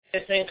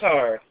missing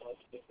card.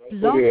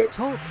 Blog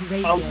Talk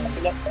Radio.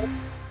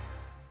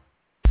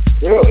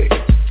 Really?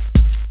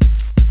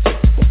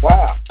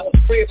 Wow. I was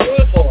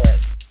pre-approved for it.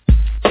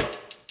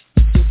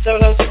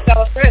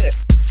 $706 credit.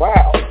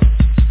 Wow.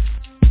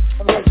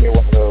 I'm not getting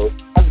one of those.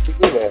 How did you do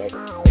that?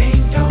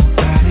 Ain't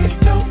nobody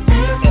know me.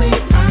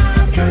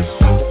 I'm just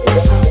so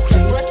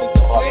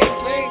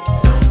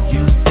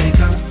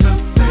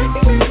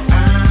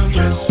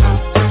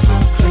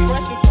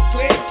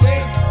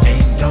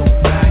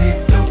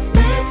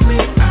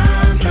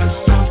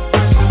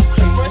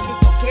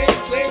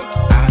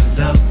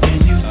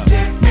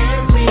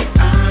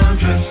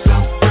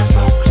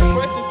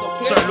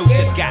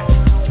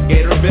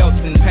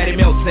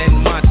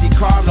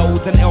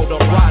and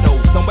Eldorados.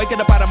 I'm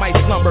waking up out of my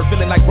slumber,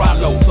 feeling like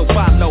Rollo. So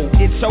follow,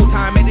 it's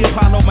showtime at the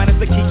Apollo, minus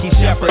the Kiki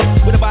Shepherd.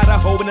 With about a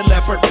hoe and a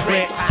leopard,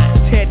 Brent,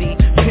 Teddy,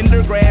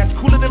 Pendergrass,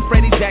 cooler than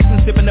Freddie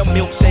Jackson, sipping a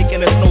milkshake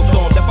in a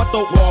snowstorm. Left my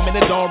throat warm in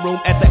the dorm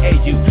room at the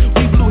AU.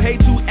 We blew hay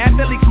to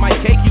athletes might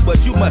take you, but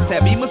you must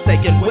have been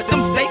mistaken with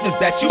them statements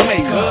that you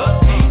make,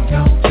 huh? Ain't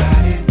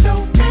nobody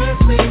know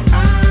me.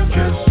 I'm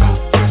just so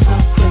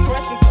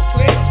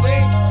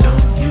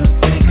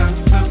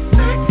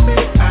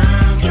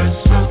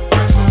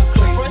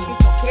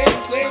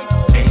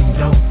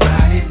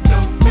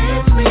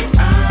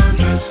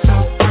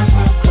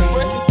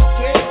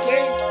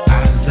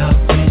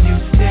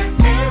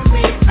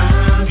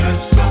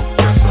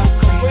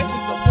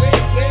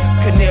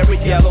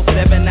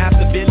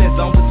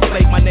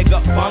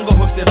Bongo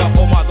hooked it up,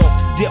 oh my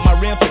god. Dip my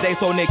rim today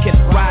so they can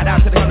ride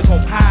out to the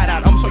honeycomb hide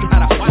out. I'm show you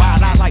how to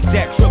wild out like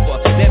Jack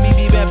Tripper. Let me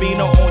be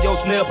Bambino on your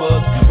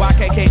slippers,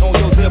 YKK on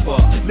your zipper.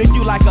 Lick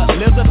you like a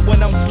lizard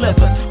when I'm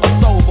slizzard.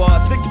 I'm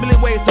sober, 6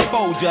 million ways to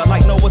fold ya.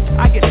 Like Noah,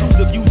 I get two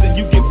of you and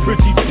you get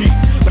pretty deep.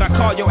 But I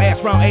call your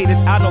ass round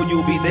 80s, I know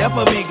you'll be there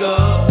for me,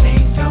 girl.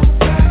 Ain't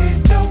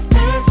nobody know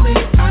me.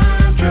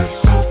 I'm just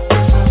so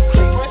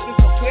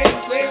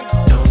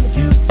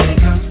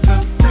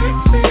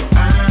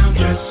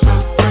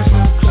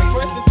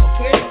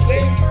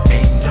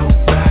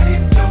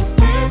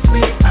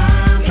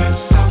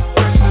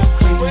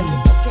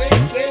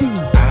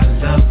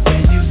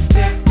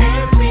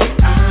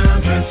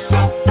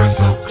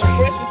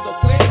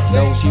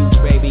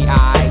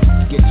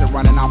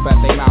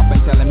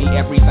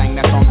everything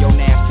that's on your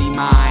nasty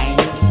mind.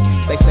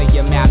 They say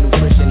you're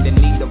malnutrition,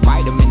 then need a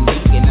vitamin D,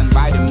 and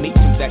inviting me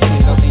to that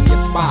tingle in your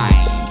spine.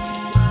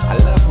 I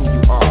love who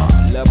you are,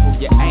 love who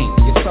you ain't.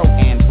 You're so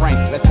and frank.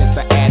 Let's hit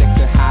the attic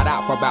to hide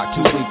out for about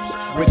 2 weeks.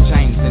 Rick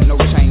James and no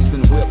chains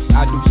and whips.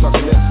 I do suck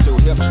lips to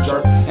hips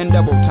jerk, and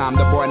double time.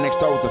 The boy next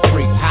door's a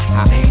freak. Ha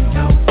ha. Ain't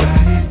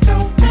nobody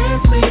know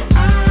me.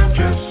 I'm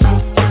just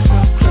so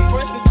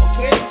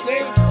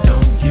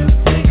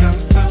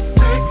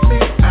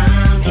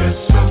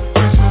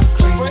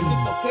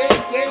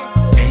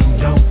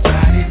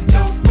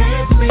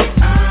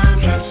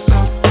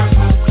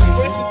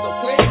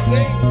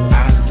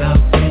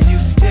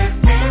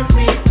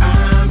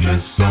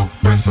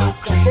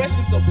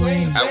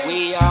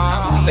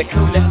the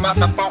coolest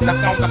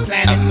motherfuckers on the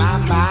planet.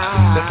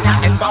 The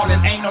sky is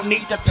falling, ain't no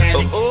need to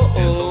panic.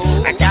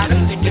 I got a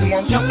stick and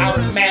want your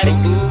automatic.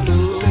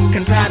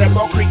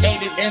 Compatible,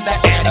 created in the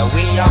attic.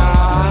 We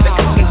are the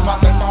coolest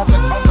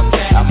motherfuckers on the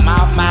planet.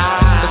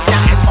 The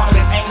sky is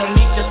falling, ain't no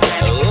need to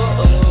panic.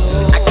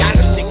 I got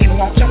a stick and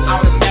want your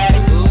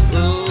automatic.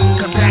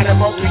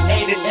 Compatible,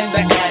 created in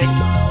the attic.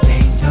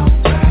 Ain't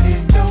nobody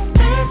know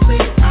me.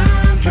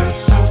 I'm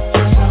just so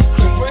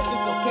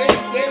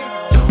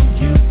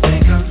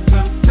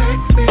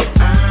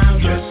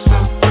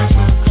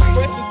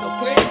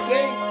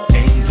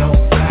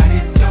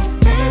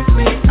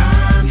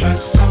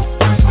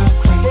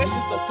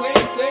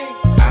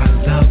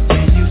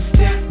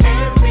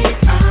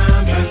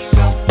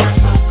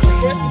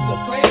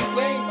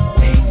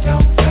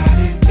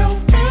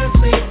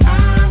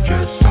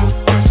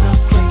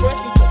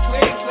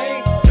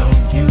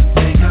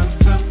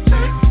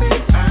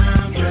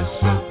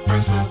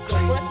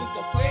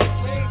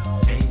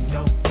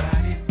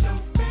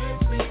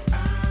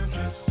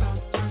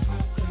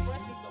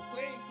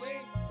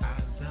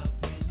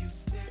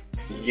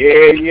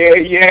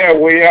Yeah,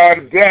 we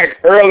on deck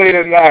early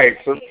tonight.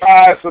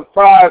 Surprise,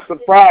 surprise,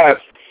 surprise.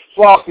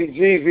 Flauxy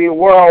GZ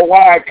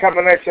Worldwide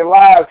coming at you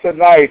live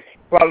tonight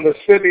from the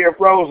City of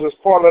Roses,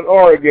 Portland,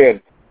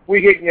 Oregon.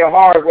 We hitting you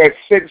hard with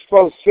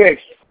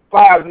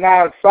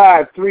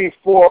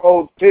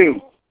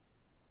 646-595-3402.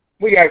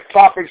 We got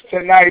topics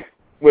tonight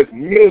with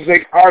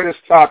music, artist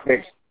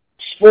topics,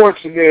 sports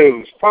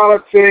news,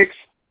 politics,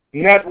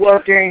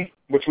 networking,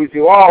 which we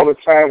do all the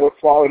time with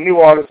following new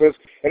artists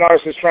and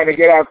artists trying to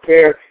get out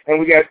there, and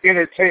we got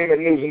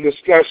entertainment news and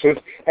discussions,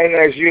 and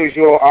as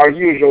usual, our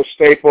usual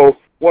staple,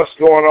 what's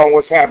going on,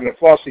 what's happening.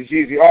 Flauxy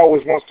GZ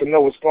always wants to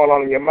know what's going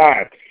on in your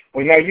mind.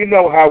 Well, now you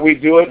know how we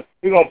do it.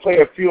 We're going to play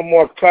a few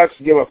more cuts,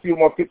 give a few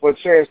more people a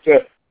chance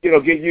to,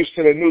 get used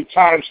to the new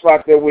time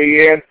slot that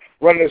we're in,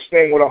 run this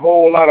thing with a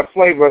whole lot of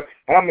flavor,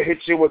 and I'm going to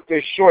hit you with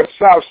this short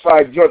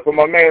Southside joint from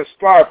my man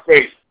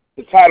Scarface,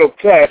 the title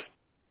cut,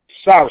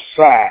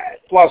 Southside.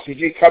 Flauxy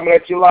G coming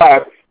at you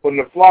live from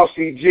the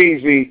Flauxy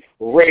Jeezy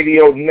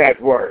Radio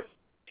Network.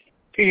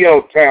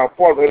 P.O. Town,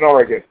 Portland,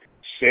 Oregon.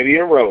 City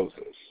of Roses.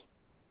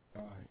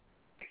 All right.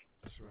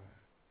 That's right.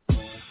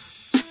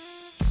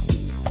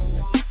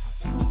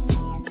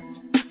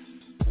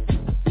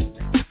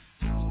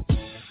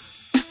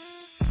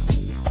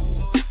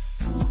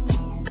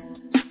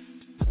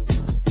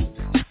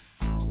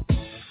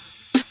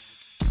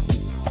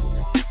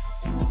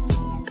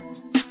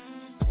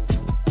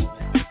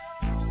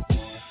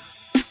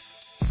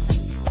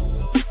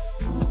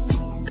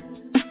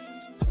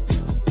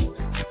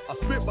 I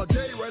spent my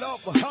day right off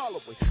of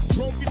Holloway.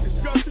 Broken,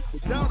 disgusted,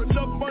 without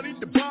enough money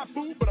to buy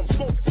food, but I'm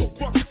smoking, so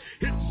fuck it.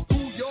 Hit the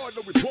schoolyard,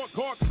 no report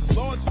card, cause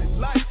large and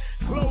light.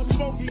 Clothes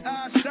smoky,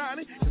 eyes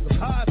shining, cause I'm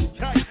high as a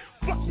kite.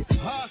 Fuck you,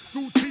 high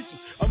school teacher,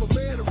 I'm a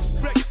man of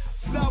respect.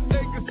 South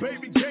Acres,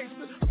 baby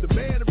gangster, I'm the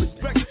man of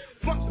respect.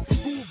 Fuck the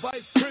school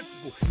vice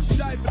principal, he's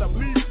shy, but I'm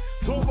leaving.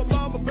 Told my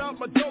mom about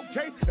my dope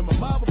case, and my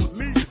mama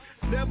believed it.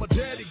 Now my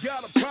daddy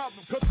got a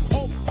problem, cause I'm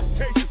home for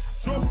vacation.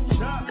 So I'm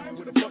shy,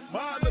 with a fuck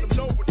mind, let him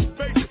know what he's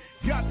facing.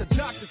 Got the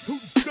doctors who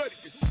study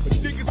it, but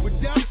niggas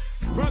without it,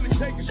 probably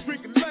take a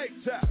streak of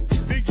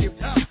lifetime. Figure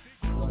it out.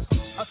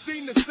 I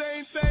seen the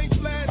same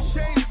thing, flash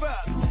change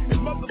vibes, and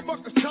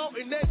motherfuckers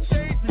talking that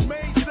change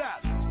remains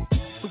silent.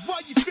 So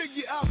why you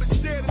figure I've been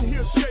standing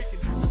here shaking?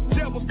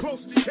 Devil's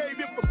supposed to came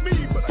in for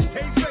me, but I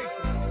can't face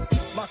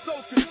it. My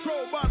soul's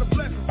controlled by the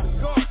blessings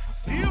of God.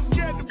 Still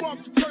scared to walk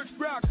the church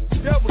ground, cause the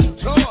devil's in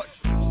charge.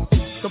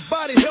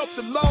 Somebody help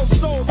the lost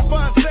souls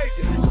find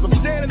savior, cause I'm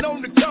standing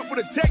on the cup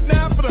with a tech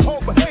 9 for the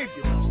whole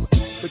behavior.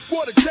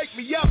 Before they take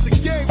me out the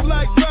game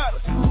like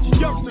riders, you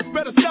youngsters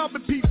better stop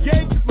and peep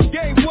game, cause my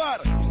game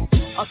wider.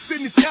 I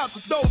send this out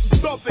to those who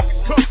thought they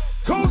could come.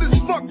 Cold as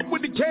fuck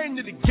when it came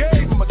to the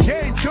game, and my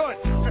game done.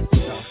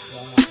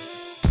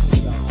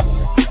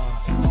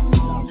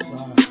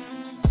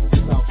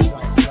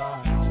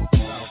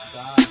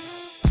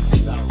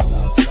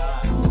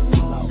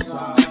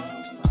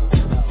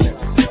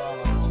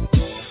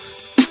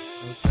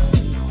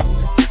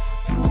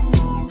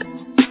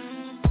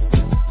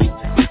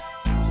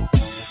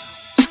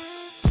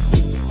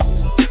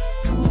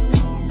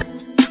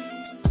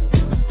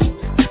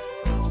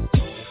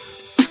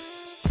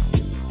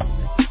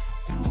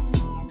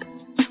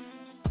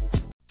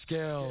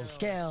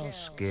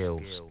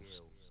 Skills.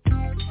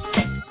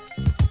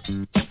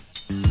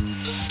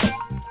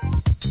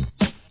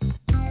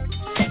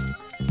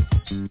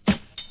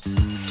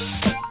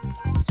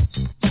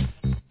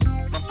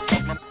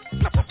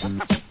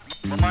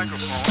 The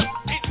microphone.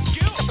 It's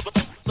you.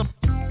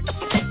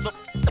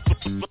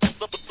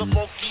 The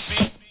funky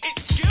beat.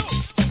 It's you.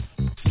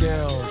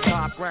 Skills,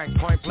 top rank,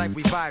 point blank,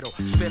 we vital.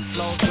 Spit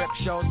flows, whip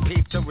shows,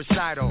 peep the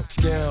recital.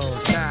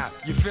 Skills, now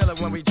you feel it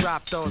when we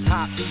drop those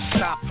hot beats,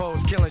 stop foes,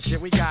 killing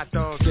shit. We got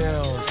those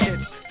skills.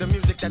 It's the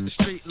music that the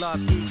street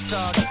loves. Each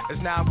thug is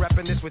now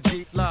repping this with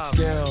deep love.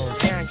 Skills,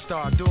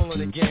 gangstar,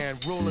 dueling again,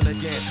 ruling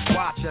again.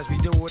 Watch as we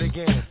do it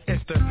again.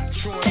 It's the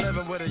true and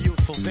living with a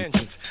youthful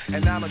vengeance.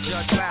 And I'm a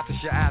judge, master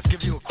your ass,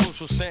 give you a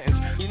crucial sentence.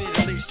 You need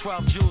at least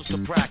 12 joules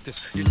to practice.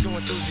 You're too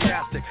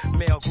enthusiastic,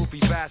 male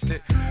groupie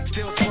bastard.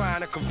 Still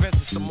trying to convince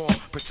us some more.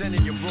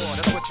 Pretending you're raw,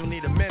 that's what you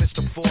need a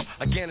minister for.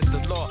 Again, it's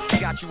the law, we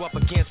got you up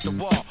against the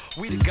wall.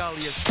 We the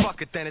gulliest,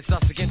 fuck it, then it's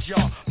us against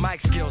y'all. Mic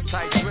skills,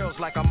 tight drills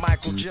like I'm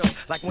Michael Jill.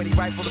 Like when he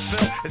rifle the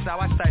film, it's how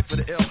I stifle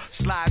the ill.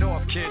 Slide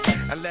off, kids,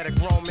 and let a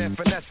grown man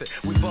finesse it.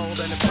 We bold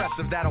and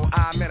impressive, that'll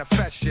I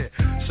manifest shit.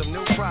 Some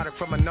new product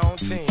from a known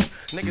team.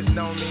 Niggas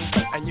know me,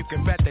 and you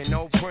can bet they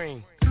know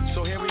green.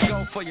 So here we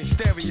go for your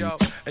stereo,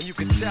 and you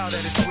can tell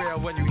that it's real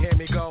when you hear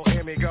me go,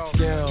 hear me go.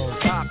 Skills,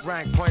 top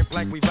rank, point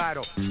blank, we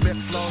vital. Spit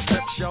flows,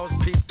 rip shows,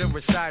 peep the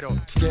recital.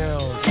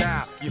 Skills,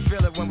 now you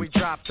feel it when we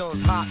drop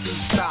those hot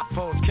beats, stop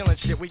foes, killing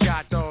shit. We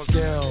got those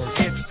skills.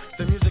 It's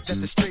the music that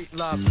the street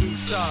loves.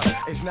 Each thug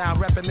is now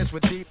repping this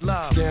with deep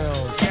love.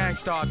 Skills,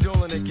 gangstar,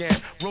 dueling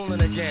again,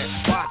 ruling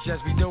again. Watch as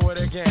we do it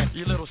again.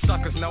 You little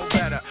suckers know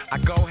better. I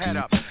go head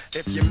up.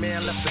 If your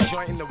man left the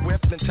joint in the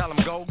whip, then tell him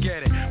go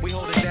get it. We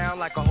hold it down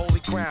like a holy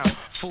crown.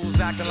 Fools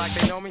acting like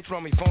they know me, throw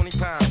me phony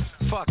pounds.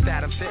 Fuck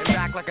that, I'm sitting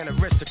back like an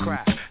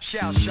aristocrat.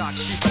 Shell shock,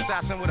 chief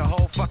assassin with a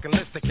whole fucking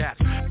list of cats.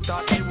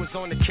 Thought you was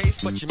on the case,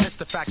 but you missed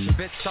the fact. You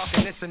bitch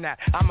talking this and that.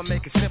 I'ma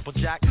make it simple,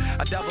 Jack.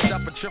 I doubled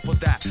up and tripled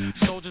that.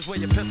 Soldiers, where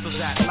your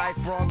pistols at? Life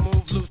wrong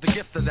move, lose the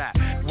gift of that.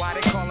 Why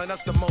they calling us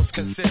the most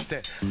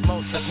consistent,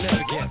 most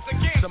significant,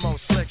 the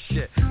most slick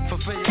shit?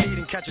 Fulfill your need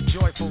and catch a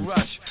joyful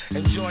rush.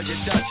 Enjoy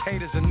your Dutch,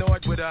 haters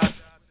annoyed with us.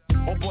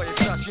 Oh boy, it's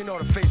us, you know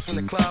the face from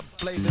the club,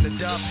 blazing the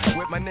dub,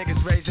 with my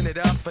niggas raising it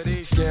up for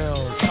these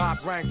skills.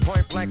 Top rank,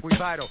 point blank, we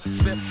vital.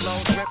 Spit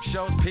flows, rip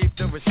shows, peep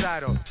the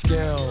recital.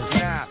 Skills,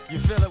 now you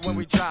feel it when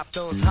we drop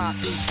those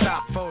hot beats,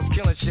 stop foes,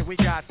 killing shit. We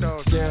got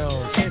those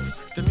skills. It's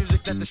the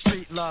music that the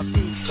street loves.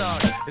 Each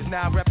thug is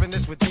now repping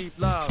this with deep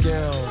love.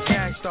 Skills,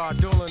 gangstar,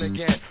 dueling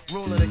again,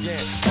 ruling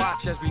again.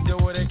 Watch as we do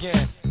it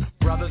again.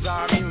 Brothers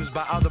are amused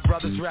by other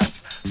brothers' reps.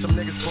 Some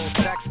niggas pull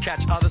text,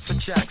 catch others for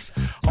checks.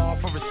 All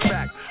for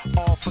respect,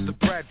 all for the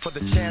bread. For the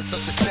chance of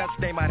success,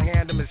 they might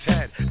hand him his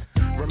head.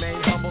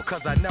 Remain humble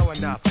cause I know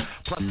enough.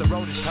 Plus the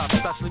road is tough,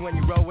 especially when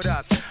you roll with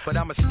us. But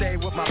I'ma stay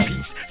with my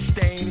peeps,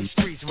 stay in these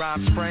streets.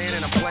 Rhyme spraying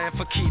and I'm playing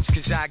for keeps.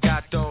 Cause I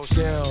got those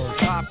skills.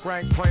 Top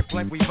rank, point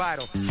blank, we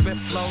vital. Spit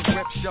flows,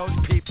 rip shows,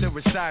 peep the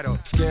recital.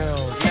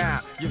 Skills.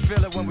 Now, you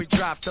feel it when we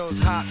drop those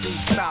hot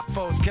beats. Stop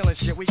foes, killing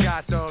shit, we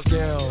got those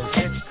skills.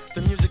 It's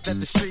the music that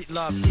the street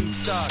loves.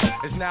 Each thug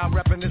is now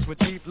repping this with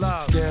deep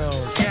love.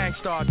 Skills.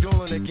 Gangstar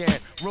dueling again,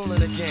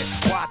 ruling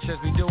again. Watch as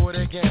we do it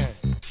again.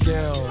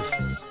 Skills.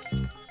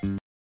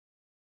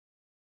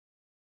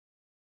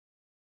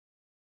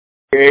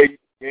 Yeah.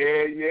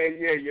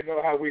 You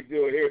know how we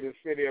do it here in the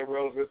city of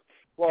Roses.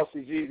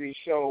 Flauxy GZ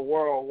Show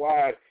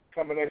worldwide,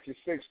 coming at you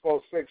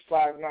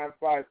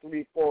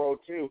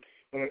 646-595-3402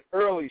 on an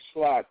early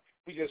slot.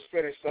 We just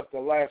finished up the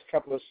last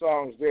couple of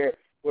songs there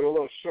with a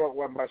little short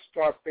one by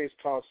Scarface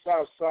called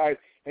Southside,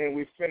 and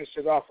we finished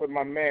it off with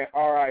my man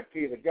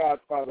R.I.P., the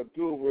Godfather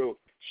Guru,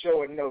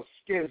 showing those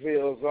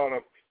skizzles on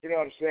him. You know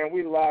what I'm saying?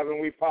 We live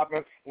and we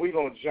popping. We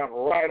gonna jump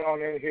right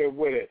on in here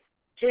with it.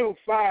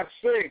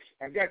 256.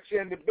 I got you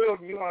in the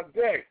building. You on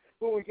deck.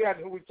 Who we got?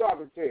 Who we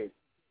talking to?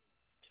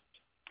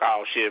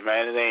 Oh, shit,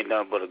 man. It ain't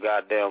nothing but a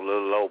goddamn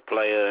little old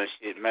player and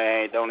shit,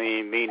 man. Don't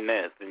even mean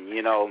nothing.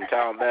 You know what I'm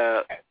talking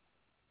about?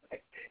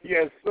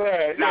 Yes,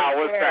 sir. Nah,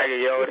 what's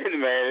cracking, yo?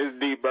 Man, it's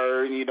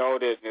D-Berg. You know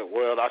that.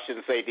 Well, I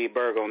shouldn't say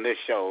D-Berg on this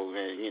show.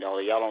 And, you know,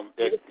 y'all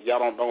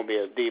don't know me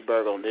as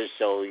D-Berg on this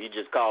show. You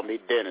just call me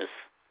Dennis.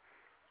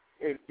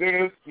 It's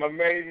Dennis, my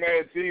main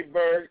man,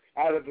 D-Berg,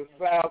 out of the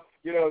South.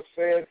 You know what I'm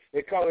saying?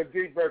 They call him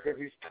D-Berg because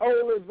he's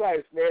cold as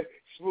ice, man.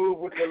 Smooth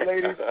with the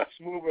ladies,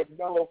 smooth with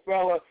mellow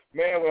fella,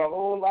 man with a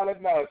whole lot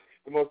of knowledge.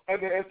 The most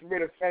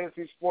underestimated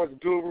fantasy sports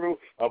guru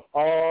of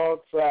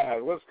all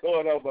time. What's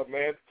going on, my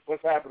man?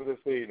 What's happening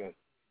this evening?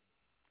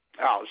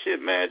 Oh,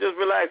 shit, man. Just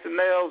relaxing,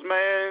 Nails,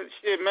 man.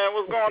 Shit, man,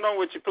 what's going on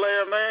with your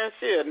player, man?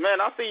 Shit,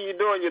 man, I see you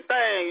doing your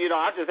thing. You know,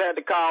 I just had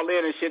to call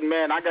in and shit,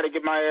 man. I got to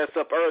get my ass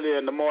up earlier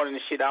in the morning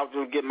and shit. I was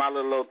just getting my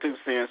little 2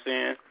 cents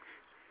in.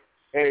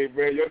 Hey,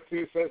 man, your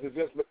 2 cents has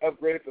just been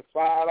upgraded to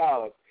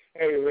 $5.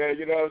 Hey, man,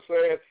 you know what I'm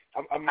saying?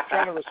 I'm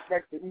trying to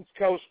respect the East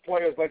Coast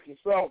players like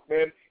yourself,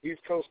 man,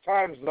 East Coast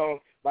time zone,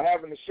 by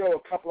having the show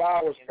a couple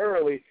hours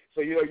early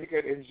so, you know, you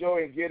can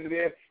enjoy and get it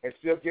in and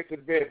still get to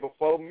bed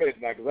before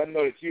midnight, because I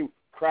know that you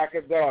crack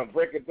it down,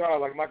 break it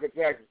down, like Michael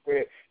Jackson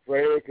said,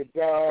 break it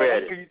down. What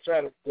are you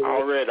trying to do?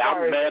 Already.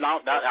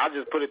 I'll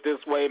just put it this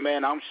way,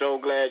 man. I'm so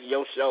glad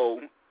your show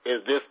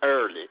is this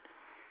early.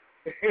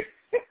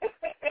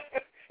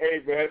 Hey,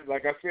 man,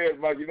 like I said,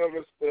 Mike, you know,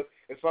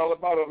 it's all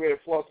about over here in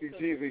Flauxy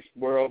GZ's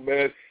world,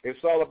 man.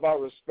 It's all about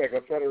respect. I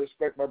try to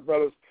respect my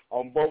brothers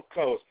on both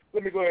coasts.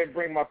 Let me go ahead and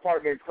bring my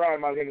partner in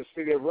crime out here in the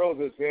city of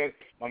Roses in,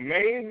 my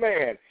main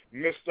man,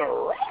 Mr.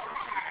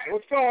 Rawhide.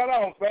 What's going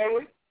on,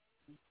 family?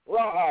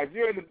 Rawhide,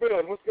 you're in the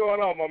building. What's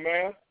going on, my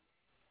man?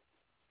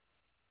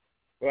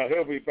 Well,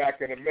 he'll be back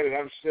in a minute.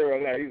 I'm sure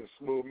of that. He's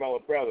a smooth, mellow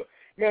brother.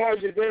 Man,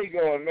 how's your day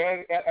going,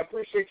 man? I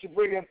appreciate you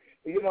bringing,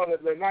 you know,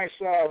 the nice,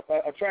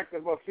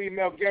 attractive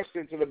female guest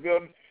into the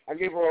building. I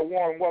gave her a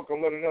warm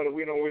welcome, let her know that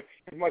we know with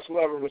much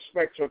love and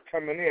respect for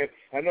coming in.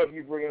 I know if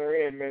you bringing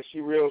her in, man,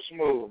 she real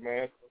smooth,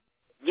 man.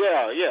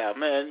 Yeah,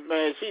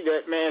 man, she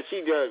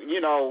just,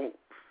 you know,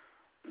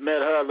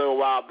 met her a little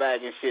while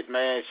back and shit,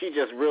 man. She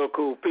just real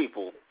cool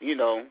people, you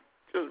know,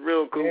 just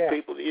real cool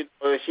people. You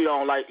know, she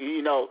don't like,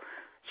 you know,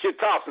 she'll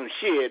talk some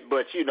shit,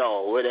 but you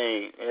know,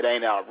 it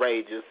ain't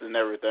outrageous and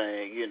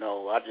everything. You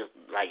know, I just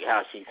like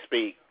how she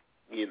speak,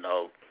 you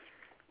know.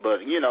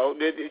 But you know,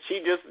 she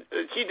just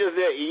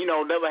you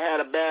know, never had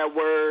a bad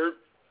word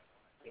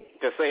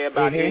to say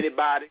about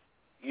anybody.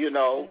 You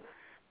know,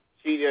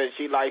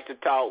 she likes to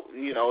talk.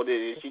 You know,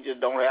 she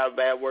just don't have a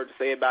bad word to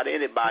say about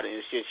anybody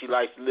and shit. She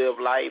likes to live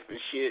life and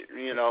shit.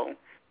 You know.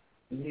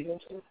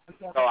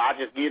 So I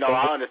just, you know,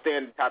 I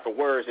understand the type of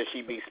words that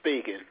she be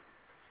speaking.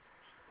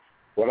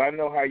 Well, I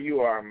know how you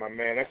are, my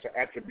man. That's an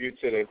attribute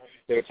to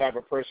the type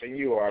of person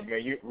you are,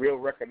 man. You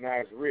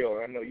recognize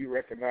real. I know you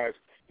recognize,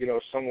 you know,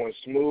 someone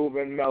smooth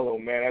and mellow,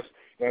 man. That's,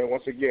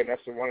 once again,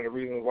 that's one of the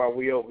reasons why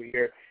we over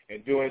here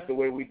and doing it the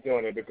way we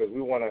doing it, because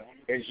we want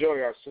to enjoy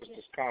our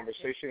sisters'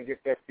 conversation and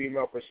get that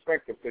female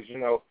perspective, because, you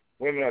know,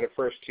 women are the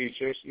first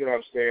teachers, you know what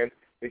I'm saying?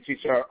 They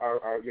teach our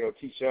you know,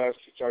 teach us,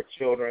 teach our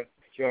children,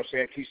 you know what I'm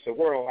saying, teach the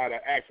world how to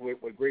act with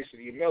grace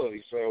and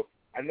humility. So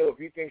I know if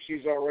you think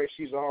she's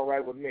all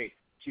right with me.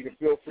 She can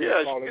feel free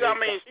to call in. I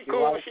mean, she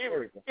cool. She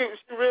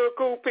real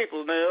cool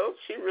people, Nell.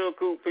 She real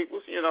cool people,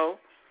 you know.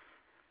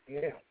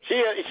 Yeah.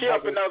 She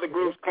up in other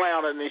groups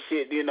clowning and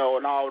shit, you know,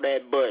 and all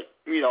that, but,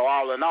 you know,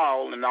 all in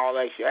all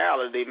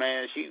actuality,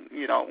 man, she,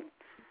 you know,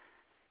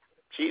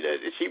 she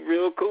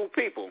real cool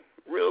people.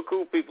 Real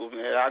cool people,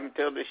 man. I can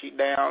tell that she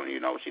down, you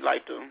know, she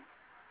like to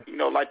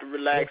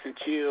relax and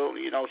chill.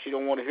 You know, she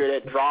don't want to hear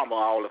that drama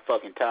all the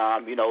fucking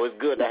time. You know, it's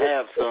good to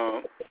have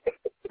some.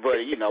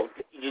 But, you know,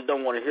 you just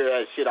don't want to hear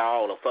that shit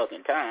all the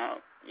fucking time,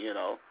 you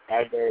know.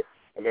 I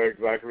I know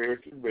exactly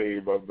what you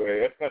mean, my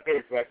man. I know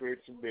exactly what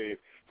you mean.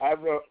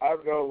 I'm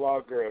no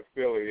longer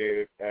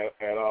affiliated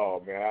at all,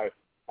 man.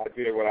 I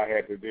did what I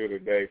had to do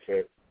today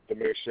to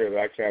make sure that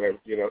I kind of,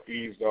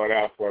 eased on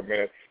out for a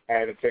minute. I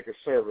had to take a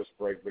service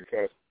break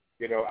because,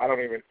 I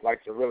don't even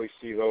like to really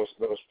see those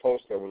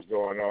posts that was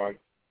going on,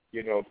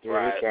 through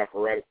this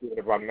apparatus, even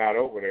if I'm not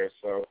over there.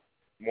 So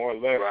more or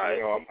less,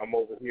 I'm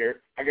over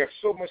here. I got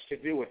so much to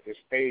do with this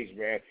page,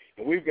 man,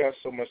 and we've got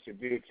so much to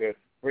do to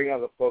bring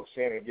other folks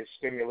in and get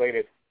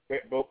stimulated,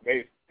 both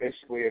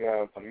basically in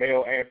a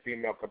male and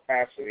female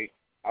capacity.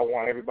 I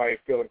want everybody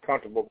feeling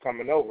comfortable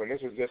coming over, and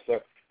this is just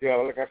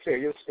like I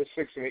said, it's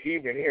 6 in the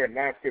evening here,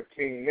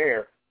 9:15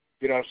 there.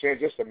 You know what I'm saying?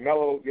 Just a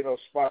mellow,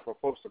 spot for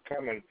folks to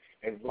come and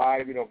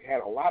vibe.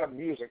 Had a lot of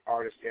music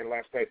artists in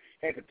last night.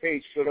 Had the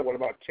page filled up with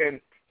about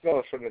 10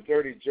 fellas from the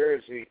Dirty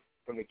Jersey,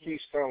 from the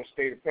Keystone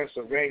State of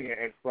Pennsylvania,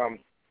 and from,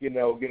 the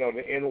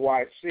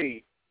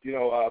NYC,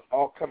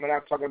 all coming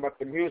out talking about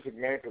the music,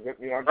 man, because,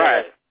 I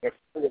got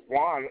that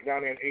Juan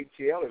down there in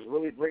ATL is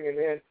really bringing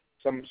in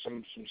some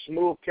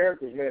smooth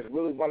characters, man, that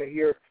really want to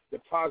hear the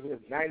positive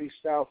 90s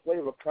style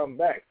flavor come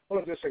back.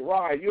 Hold on just a second.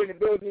 Ron, you in the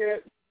building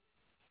yet?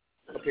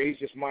 Okay, he's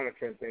just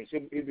monitoring things.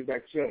 He'll be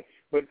back soon.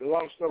 But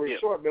long story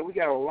short, man, we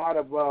got a lot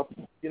of,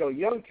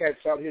 young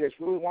cats out here that's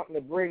really wanting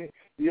to bring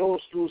the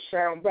old school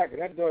sound back,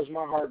 and that does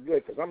my heart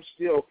good because I'm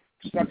still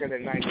stuck in the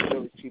 90s,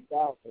 early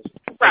 2000s.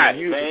 Right,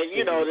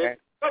 man.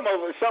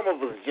 Some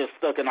of us just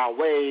stuck in our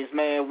ways,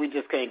 man. We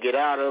just can't get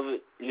out of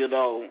it,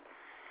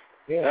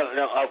 Yeah.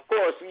 Of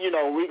course,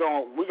 we're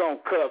gonna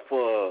cut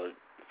for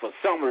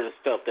some of the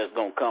stuff that's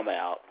gonna come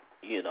out.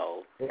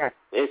 Right.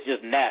 It's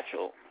just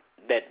natural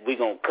that we're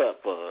gonna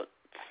cut for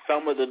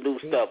some of the new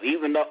stuff.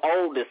 Even the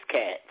oldest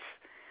cats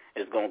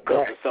is gonna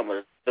cut for some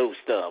of the new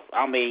stuff.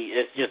 I mean,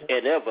 it's just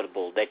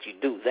inevitable that you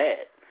do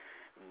that.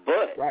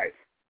 But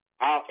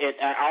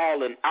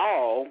all in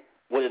all,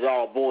 when it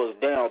all boils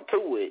down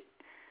to it,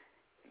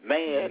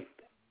 man,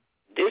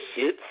 this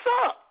shit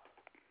sucks.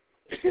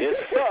 It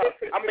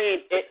sucks. I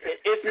mean,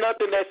 it's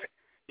nothing that's,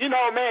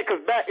 man,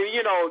 because back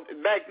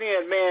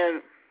then,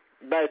 man,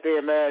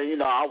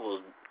 I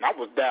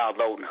was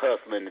downloading,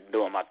 hustling, and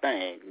doing my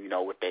thing,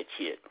 with that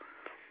shit.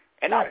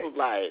 And I was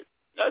like,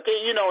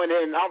 okay, and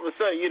then all of a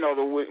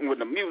sudden, when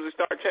the music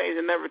started changing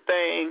and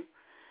everything,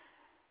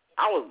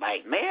 I was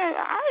like, man,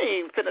 I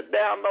ain't finna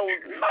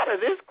download none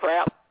of this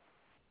crap.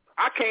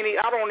 I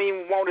don't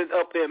even want it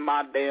up in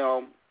my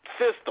damn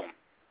system.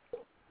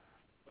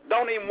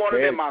 Don't even want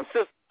it in my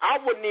system. I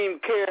wouldn't even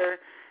care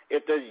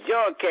if this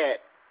young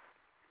cat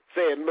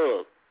said,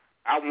 look,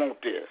 I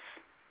want this.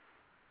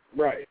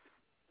 Right.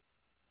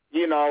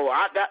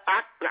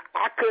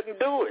 I couldn't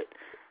do it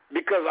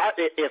because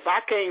if I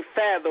can't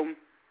fathom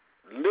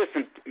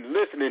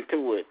listening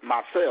to it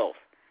myself,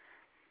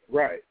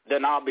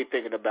 then I'll be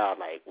thinking about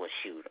like, well,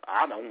 shoot,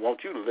 I don't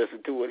want you to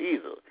listen to it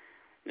either.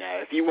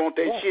 Now, if you want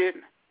that shit,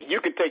 you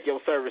can take your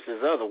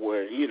services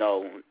otherwhere,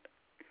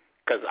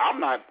 because I'm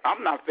not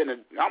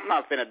finna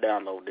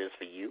download this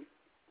for you.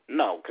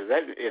 No, because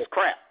that is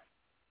crap.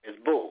 It's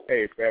bull.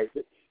 Hey, man,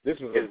 this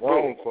is a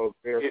grown folks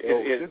there.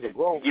 This is a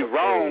grown. You're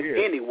wrong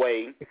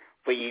anyway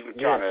for you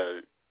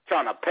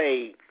trying to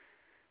pay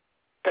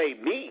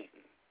me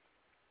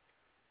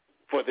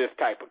for this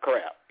type of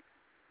crap.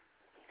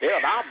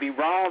 Hell, I'll be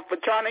wrong for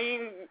trying to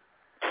even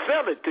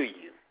sell it to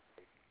you.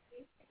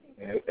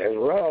 It's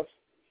rough.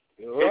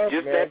 It's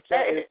just that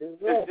bad.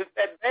 It's just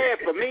that bad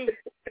for me.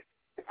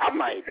 I'm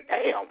like,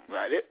 damn,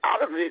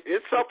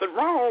 it's something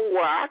wrong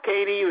where I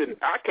can't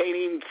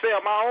even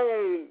sell my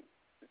own,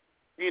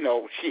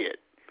 shit.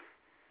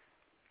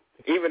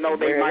 Even though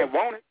they might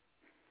want it.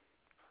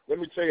 Let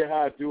me tell you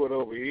how I do it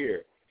over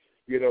here.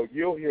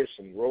 You'll hear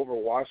some Grover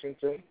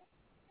Washington,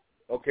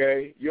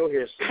 okay? You'll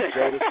hear some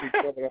Jodeci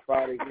coming up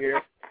out of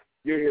here.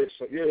 You'll hear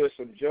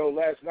some Joe.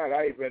 Last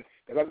night,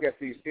 because I've got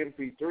these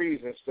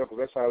MP3s and stuff, because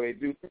that's how they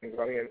do things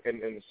out here in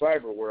the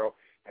cyber world.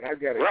 And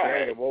I've got a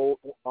gang of old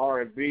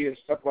R&B and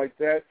stuff like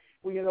that.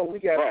 Well, we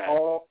got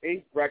all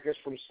 8 records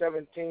from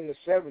 17 to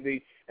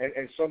 70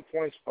 and some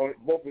points on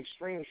both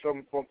extremes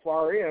from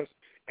far ends.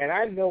 And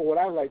I know what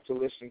I like to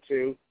listen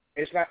to.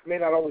 May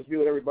not always be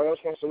what everybody else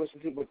wants to listen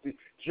to, but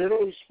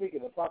generally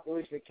speaking, the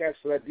population of cats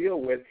that I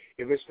deal with,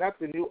 if it's not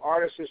the new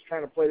artists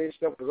trying to play their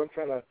stuff, because I'm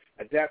trying to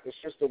adapt the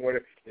system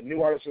where the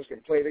new artists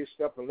can play their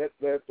stuff and let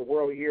the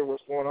world hear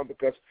what's going on,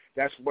 because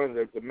that's one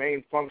of the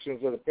main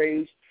functions of the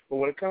page. But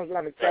when it comes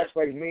down to cats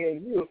like me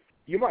and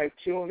you might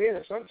tune in,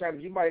 and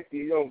sometimes you might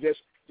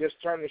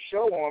just turn the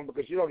show on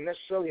because you don't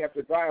necessarily have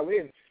to dial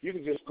in. You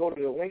can just go to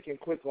the link and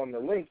click on the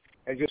link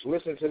and just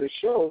listen to the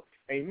show,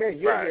 and man,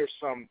 you'll hear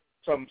some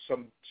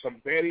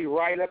Betty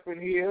Wright up in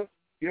here.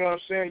 You know what I'm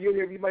saying?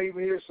 You might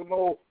even hear some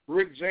old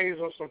Rick James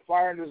or some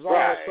Fire and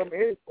Desire or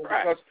something.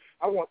 Because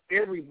I want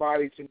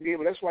everybody to be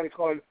able. That's why they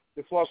call it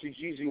the Flauxy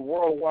GZ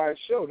Worldwide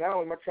Show. Not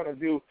only am I trying to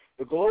do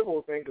the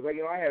global thing, because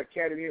I had a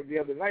cat in here the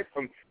other night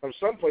from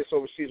someplace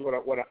overseas with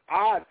an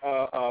odd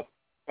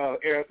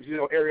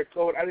area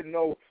code. I didn't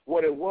know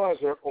what it was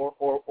or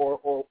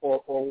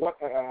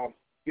what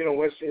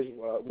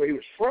where he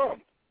was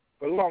from.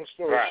 But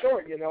story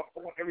short, you know, I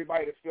want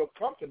everybody to feel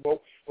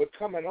comfortable with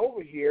coming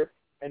over here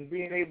and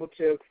being able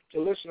to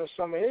listen to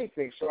some of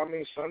anything. So, I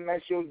mean, some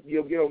nights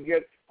you'll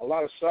get a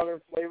lot of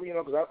Southern flavor, you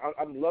know, because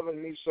I'm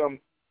loving me some,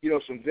 you know,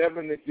 some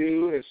Devin the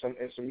Dude and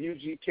some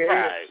UGK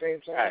at the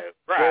same time.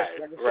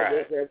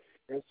 Right.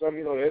 And some,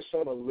 you know, there's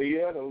some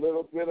Aaliyah and a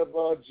little bit of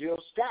Jill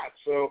Scott.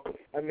 So,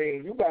 I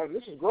mean, you guys,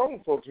 this is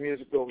grown folks'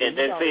 music over here. And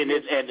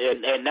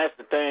that's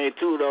the thing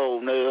too, though,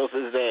 Nils,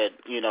 is that,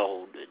 you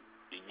know,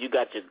 you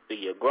got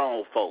your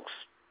grown folks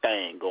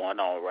thing going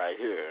on right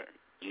here,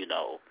 you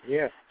know.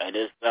 Yeah. And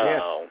it's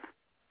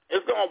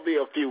gonna be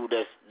a few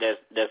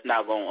that's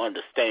not gonna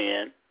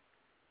understand.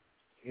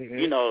 Mm-hmm.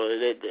 You know,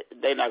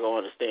 they're not gonna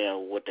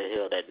understand what the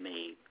hell that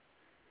means,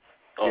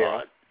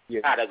 or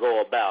how to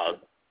go about,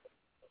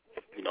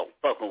 you know,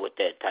 fucking with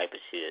that type of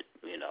shit,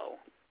 you know.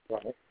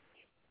 Right.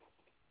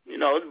 You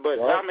know,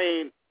 but I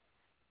mean,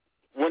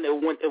 when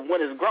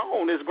it's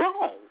grown, it's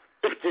grown.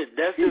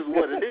 That's just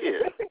what it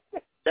is.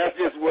 That's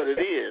just what it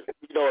is.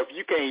 You know, if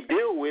you can't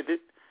deal with it,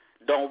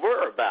 don't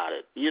worry about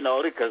it. You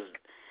know, because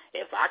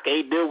if I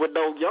can't deal with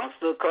no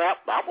youngster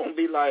crap, I'm gonna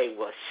be like,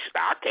 well,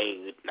 I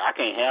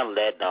can't handle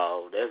that,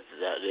 dog.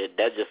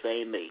 That just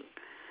ain't me.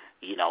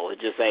 You know, it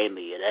just ain't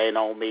me. It ain't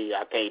on me.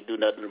 I can't do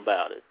nothing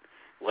about it.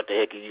 What the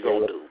heck are you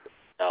gonna do?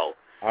 No.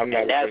 That's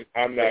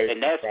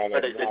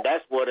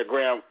where the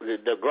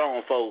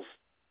grown folks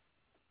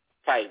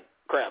type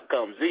crap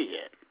comes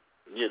in.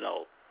 You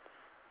know.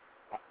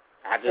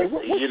 I just,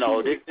 you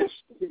know,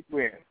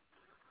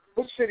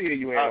 what city are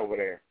you in over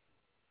there?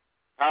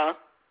 Huh?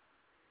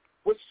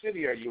 What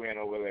city are you in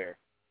over there?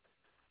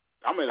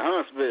 I'm in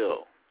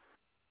Huntsville.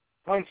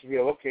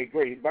 Huntsville, okay,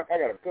 great. I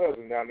got a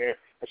cousin down there.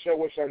 I sure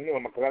wish I knew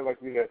him because I'd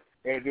like you to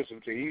introduce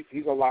him to you.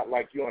 He's a lot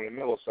like you on the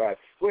Miller side.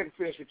 Go ahead and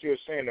finish what you were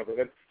saying, though,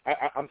 because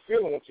I'm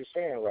feeling what you're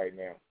saying right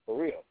now, for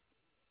real.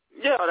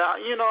 Yeah,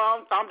 you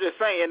know, I'm just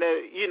saying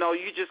that, you know,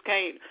 you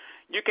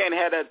can't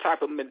have that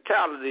type of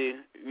mentality,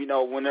 you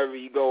know, whenever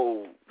you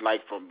go,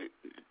 like, from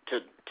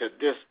to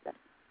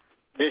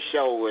this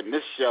show and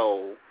this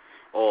show,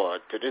 or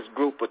to this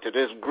group or to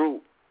this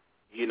group,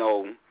 you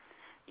know,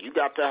 you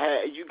got to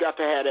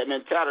have that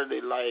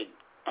mentality, like,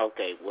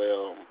 okay,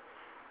 well,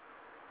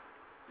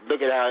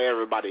 look at how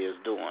everybody is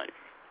doing.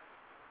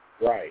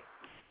 Right.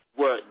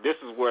 This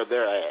is where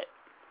they're at.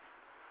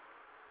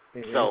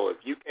 Mm-hmm. So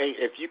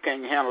if you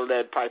can't handle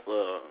that type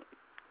of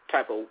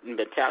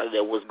mentality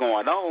that was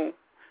going on,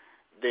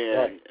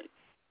 then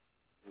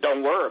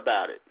don't worry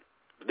about it.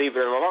 Leave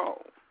it alone.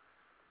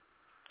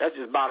 That's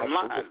just bottom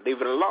line.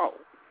 Leave it alone.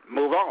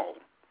 Move on.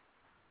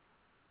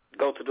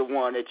 Go to the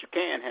one that you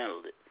can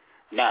handle it.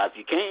 Now, if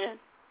you can,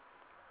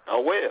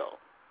 oh well.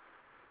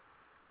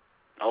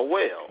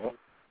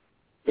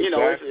 You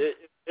know,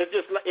 it's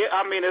just,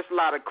 I mean, it's a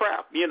lot of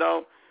crap, you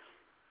know.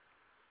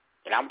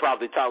 And I'm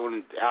probably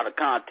talking out of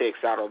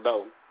context. I don't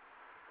know.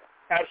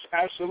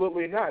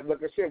 Absolutely not.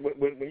 Like I said,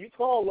 when you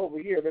call over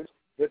here,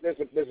 there's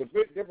a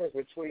big difference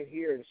between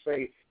here and,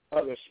 say,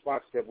 other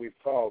spots that we've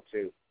called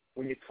to.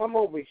 When you come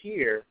over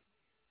here,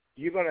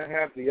 you're going to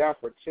have the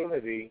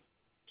opportunity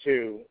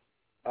to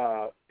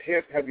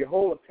have your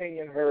whole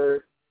opinion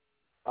heard.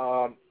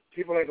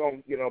 People ain't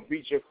going to, you know,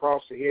 beat you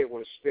across the head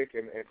with a stick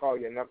and call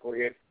you a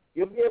knucklehead.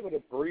 You'll be able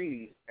to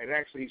breathe and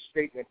actually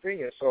state an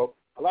opinion. So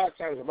a lot of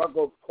times if I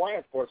go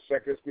quiet for a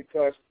second, it's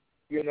because,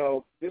 you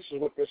know, this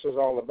is what this is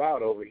all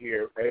about over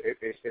here.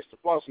 It's the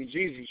Flauxy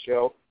Jeezy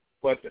show,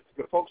 but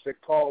the folks that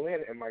call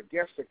in and my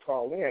guests that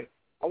call in,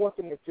 I want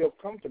them to feel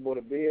comfortable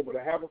to be able to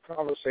have a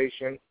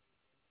conversation,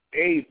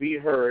 A, be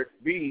heard,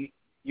 B,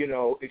 you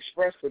know,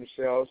 express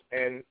themselves,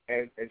 and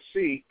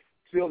C,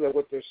 feel that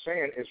what they're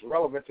saying is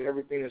relevant to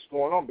everything that's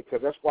going on, because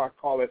that's why I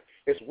call it,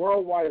 it's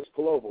worldwide, it's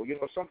global. You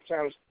know,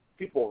 sometimes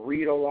people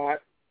read a lot,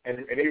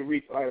 and they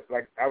read,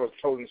 like I was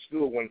told in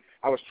school when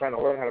I was trying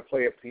to learn how to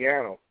play a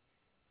piano,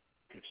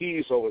 the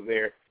keys over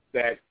there,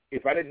 that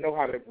if I didn't know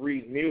how to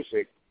read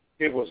music,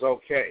 it was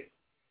okay.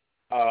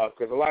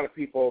 Because a lot of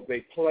people,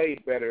 they play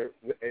better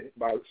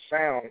by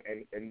sound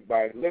and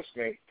by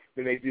listening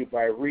than they do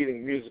by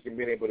reading music and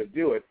being able to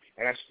do it.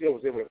 And I still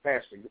was able to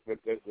pass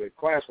the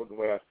class with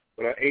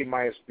an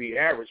A-B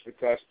average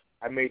because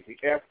I made the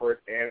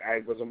effort and I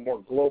was a more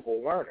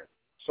global learner.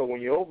 So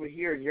when you're over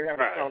here and you're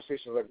having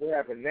conversations like we're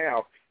having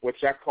now,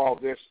 which I call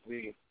this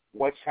the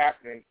what's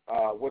happening,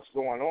 what's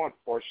going on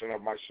portion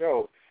of my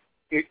show,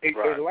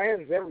 it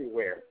lands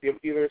everywhere.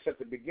 Either it's at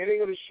the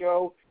beginning of the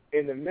show,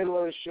 in the middle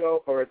of the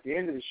show, or at the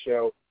end of the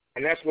show,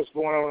 and that's what's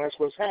going on and that's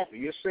what's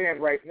happening. You're saying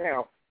right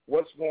now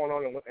what's going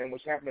on and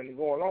what's happening and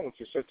going on with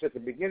you. So it's at the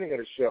beginning of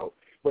the show,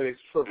 but it's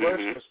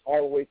traverses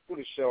all the way through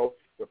the show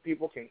where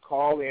people can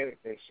call in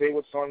and say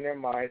what's on their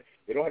mind.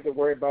 They don't have to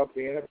worry about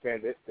being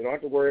offended. They don't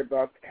have to worry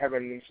about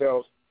having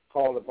themselves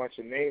called a bunch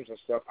of names and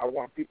stuff. I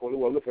want people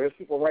who are looking. There's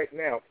people right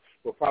now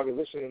who are probably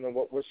listening to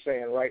what we're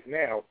saying right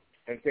now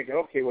and thinking,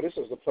 okay, well, this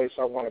is the place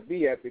I want to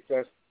be at,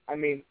 because, I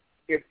mean,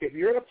 if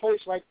you're in a place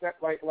like that,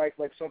 like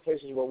some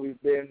places where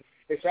we've been,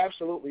 it's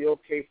absolutely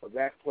okay for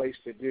that place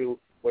to do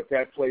what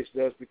that place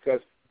does,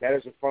 because that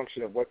is a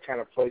function of what kind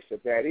of place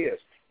that is.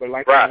 But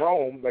like right. in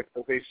Rome, like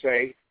what they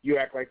say, you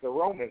act like the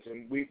Romans,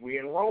 and we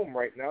in Rome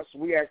right now, so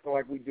we acting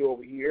like we do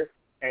over here,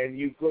 and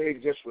you go ahead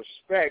and just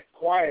respect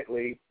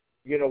quietly,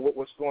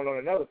 what's going on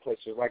in other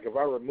places. Like if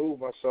I remove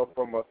myself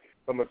from a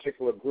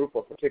particular group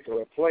or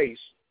particular place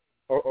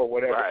or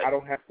whatever, right. I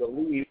don't have to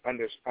leave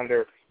under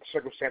a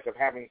circumstance of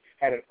having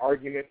had an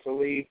argument to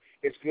leave.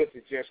 It's good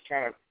to just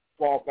kind of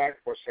fall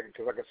back for a second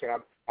because, like I said,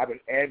 I've been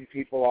adding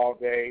people all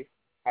day.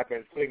 I've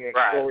been putting in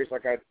right. stories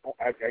like I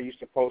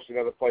used to post in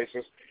other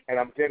places, and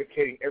I'm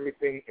dedicating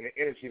everything and the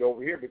energy to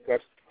over here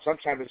because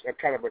sometimes it's a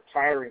kind of a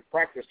tiring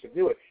practice to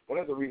do it. One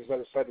of the reasons I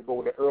decided to go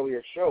with an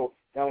earlier show,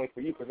 not only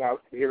for you, because now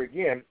here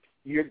again,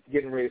 you're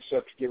getting ready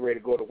to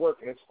go to work,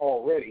 and it's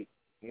already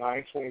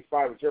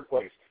 9:25 at your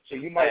place. So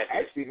you might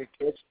actually even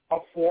catch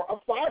a 4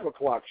 or 5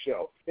 o'clock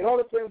show. It all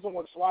depends on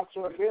what slots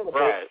are available,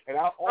 right. and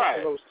I'll offer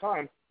right. those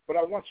times. But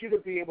I want you to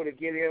be able to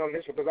get in on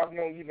this because I've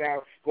known you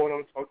now going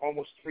on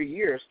almost 3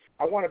 years.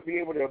 I want to be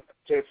able to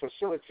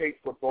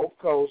facilitate for both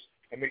coasts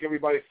and make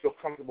everybody feel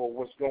comfortable with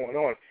what's going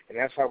on, and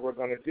that's how we're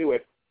going to do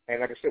it. And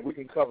like I said, we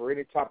can cover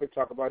any topic,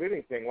 talk about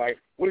anything. Like,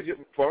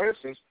 for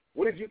instance,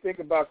 what did you think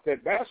about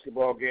that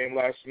basketball game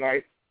last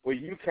night with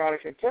UConn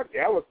and Kentucky?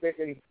 I was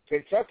thinking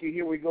Kentucky,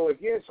 here we go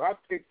again, so I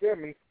picked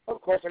them, and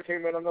of course I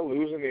came in on the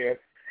losing end.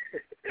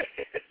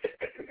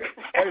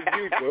 As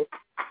usual.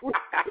 What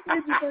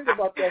did you think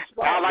about that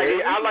spot? I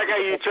like how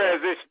you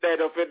transition that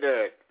up in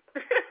there.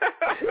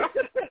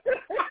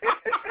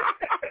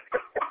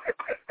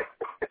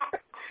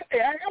 Hey,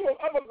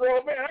 I'm a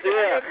grown man.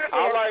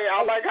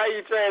 I like how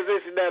you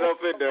transition that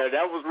up in there.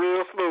 That was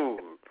real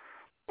smooth.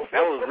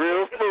 That was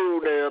real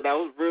smooth there. That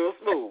was real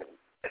smooth.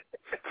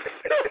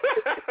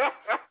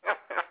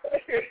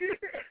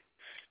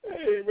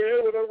 Hey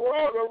man, when I'm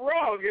wrong, I'm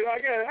wrong. I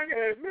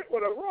gotta admit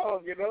when I'm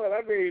wrong. And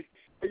I mean,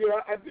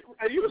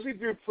 I usually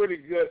do pretty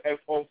good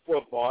on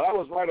football. I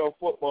was right on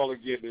football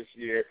again this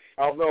year.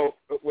 Although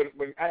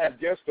when I have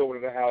guests over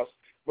to the house,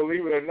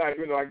 believe it or not,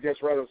 I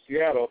guess right on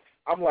Seattle,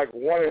 I'm like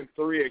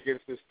 1-3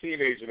 against this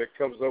teenager that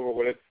comes over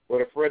with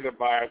a friend of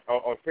mine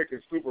on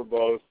picking Super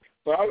Bowls.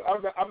 So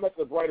I'm not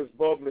the brightest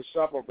bulb in the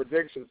shop on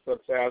predictions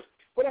sometimes.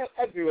 But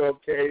I do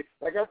okay.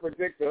 Like I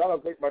predicted, I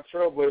don't think my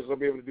Trailblazers will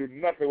be able to do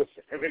nothing with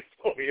San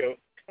Antonio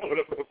coming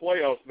up in the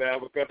playoffs now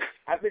because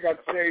I think I'm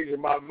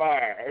changing my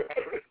mind.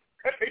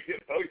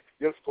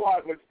 Your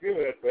squad looks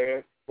good,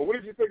 man. But what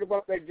did you think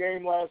about that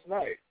game last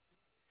night?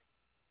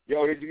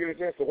 Yo, did you get a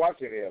chance to watch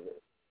any of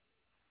it?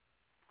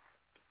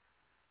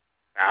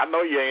 I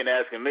know you ain't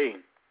asking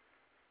me.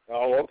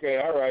 Oh, okay.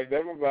 All right.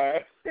 Never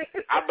mind.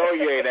 I know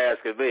you ain't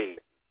asking me.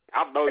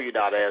 I know you're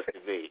not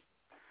asking me.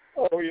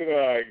 Oh, how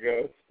it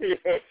goes.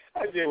 Yeah,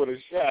 I gave it a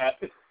shot.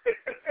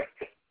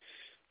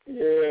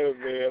 Yeah,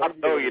 man. I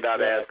know you're not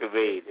asking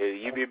me.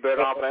 You'd be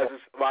better off asking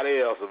somebody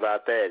else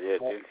about that.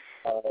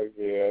 Oh,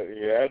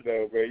 yeah, I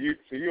know, man.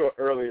 You're an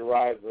early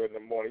riser in the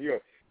morning.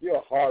 You're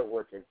a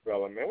hard-working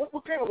fella, man.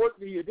 What kind of work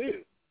do you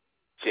do?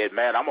 Shit,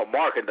 man, I'm a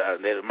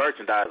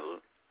merchandiser.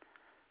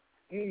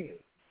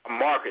 I'm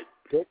market.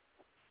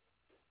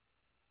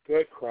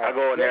 Good crap. I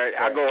go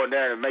in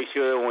there and make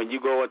sure when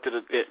you go into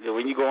the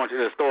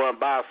store and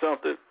buy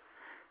something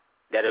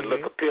that it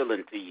look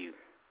appealing to you.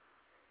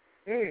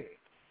 Man.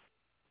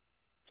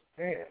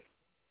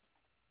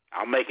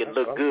 I'll make it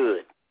look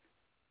good.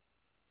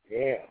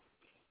 Yeah.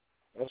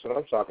 That's what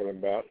I'm talking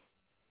about.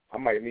 I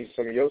might need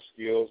some of your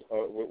skills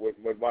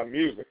with my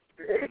music.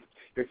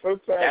 That's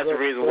the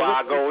reason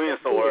why I go in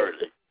so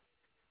early.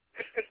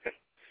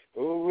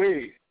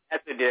 Ooh-wee.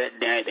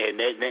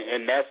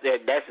 And that's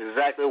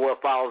exactly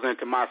what falls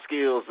into my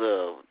skills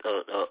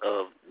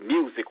of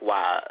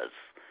music-wise.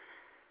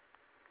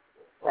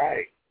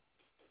 Right.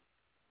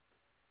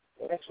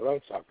 Well, that's what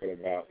I'm talking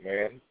about,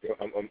 man.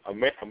 A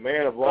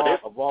man of all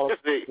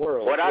the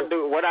world. What I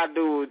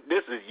do.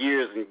 This is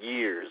years and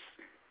years.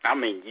 I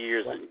mean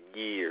years and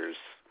years.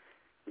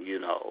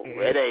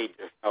 It ain't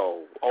just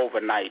no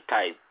overnight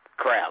type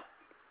crap.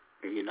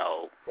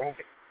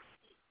 Right.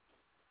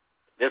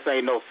 This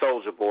ain't no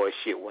soldier boy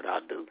shit. What I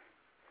do.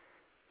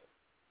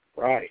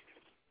 Right.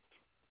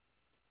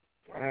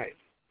 Well,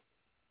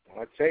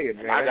 I tell you,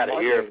 man. I got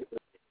an ear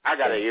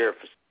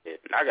for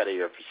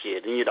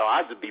shit. And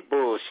I just be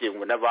bullshitting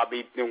whenever I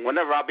be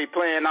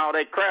playing all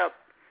that crap.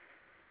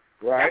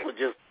 Right.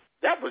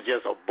 That was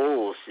just a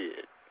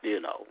bullshit.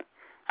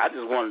 I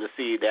just wanted to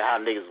see how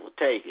niggas would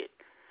take it.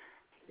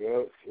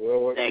 Well,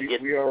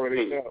 we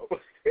already know.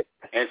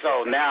 And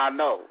so now I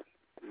know.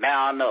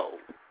 Now I know.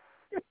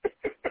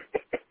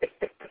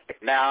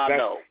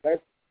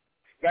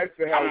 That's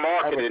I'm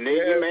marketing,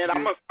 man.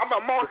 I'm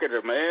a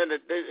marketer, man.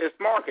 It's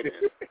marketing.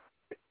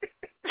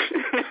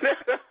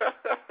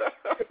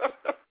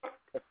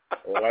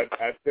 Well,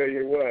 I tell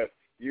you what,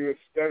 you are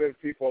stunning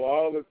people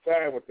all the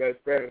time with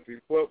that fantasy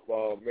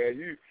football,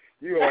 man.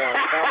 You are on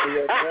top of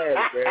your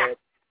class, man.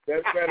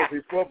 That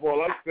fantasy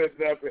football, I'm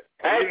sitting up.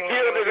 That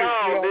killed it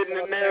all, didn't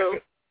it, Neil?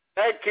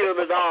 That killed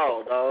it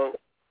all, dog.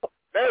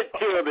 That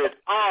killed it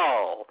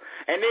all.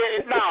 And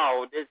then,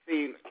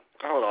 see,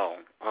 hold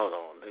on.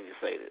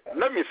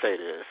 Let me say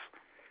this.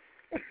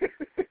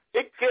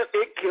 It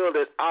killed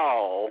it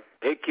all.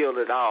 It killed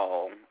it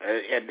all,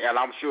 and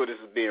I'm sure this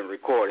is being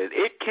recorded.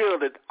 It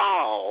killed it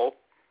all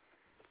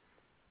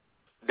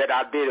that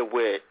I did it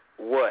with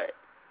what?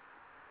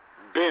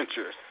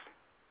 Benchers.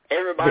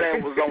 Everybody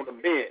that was on the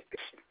bench.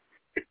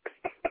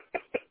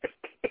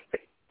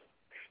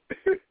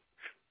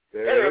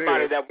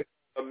 Everybody that was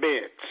on the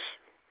bench.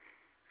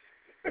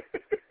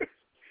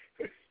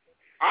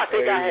 I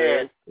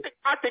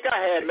think I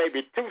had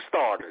maybe 2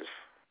 starters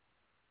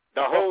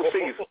the whole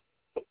season.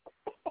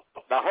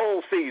 The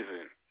whole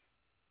season.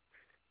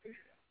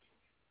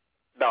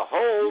 The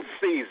whole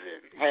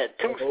season had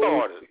 2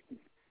 starters.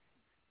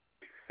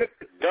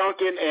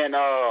 Duncan and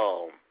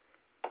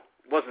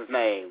what's his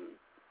name?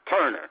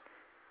 Turner.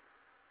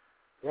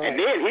 Right. And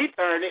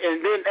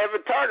then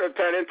Evan Turner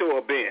turned into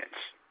a bench.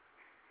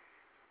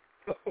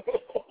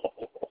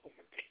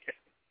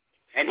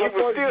 And he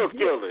was still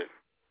killing.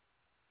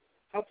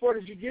 How far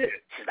did you get?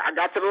 I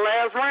got to the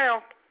last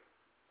round.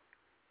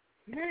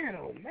 Man,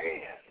 oh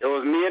man. It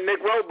was me and Nick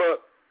Roebuck.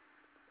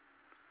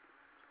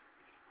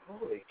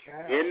 Holy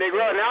cow. And Nick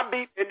Roebuck.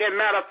 As a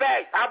matter of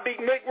fact, I beat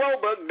Nick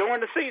Roebuck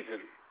during the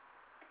season.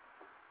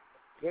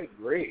 Good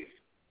grief.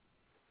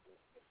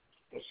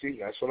 Well, see,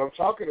 that's what I'm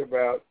talking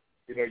about.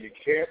 You know, you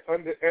can't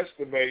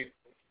underestimate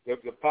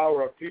the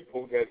power of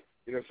people that,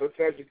 you know,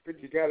 sometimes you think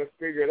you got to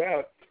figure it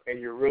out,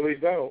 and you really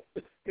don't.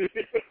 It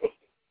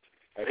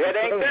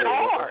ain't that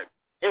hard.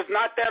 It's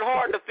not that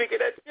hard to figure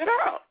that shit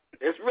out.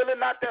 It's really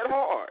not that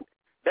hard.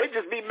 They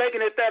just be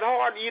making it that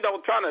hard, you know,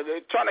 trying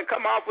to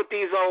come off with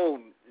these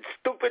old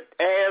stupid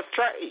ass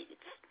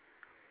trades,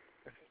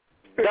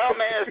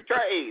 dumb ass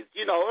trades.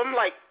 You know, I'm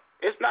like,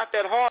 it's not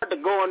that hard to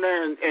go in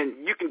there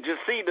and you can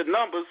just see the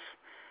numbers.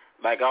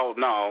 Like, oh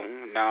no,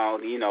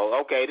 you know,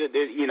 okay,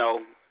 you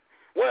know,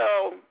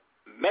 well,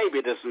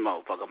 maybe this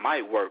motherfucker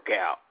might work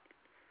out.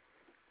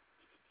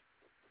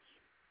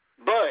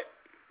 But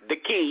the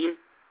key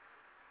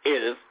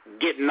is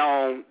getting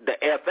on the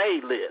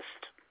FA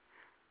list.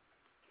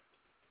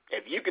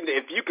 If you can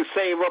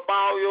save up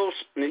all your,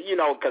 you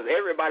know, because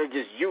everybody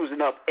just using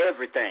up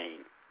everything.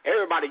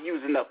 Everybody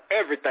using up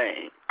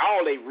everything,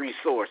 all their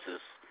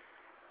resources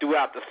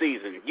throughout the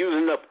season,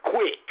 using up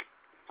quick.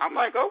 I'm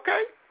like,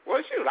 okay,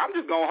 well, shoot, I'm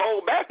just going to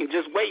hold back and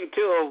just wait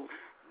until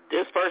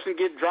this person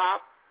get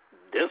dropped,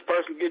 this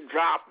person get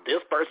dropped,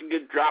 this person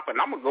get dropped, and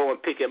I'm going to go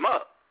and pick him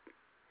up.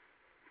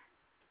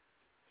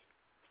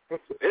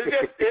 It's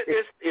just,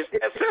 it's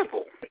that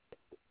simple.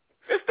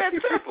 It's that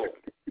simple.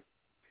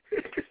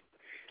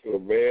 Well,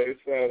 man, it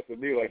sounds to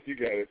me like you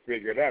got it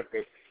figured out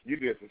because you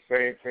did the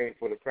same thing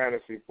for the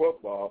fantasy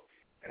football.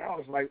 And I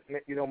was like,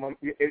 you know,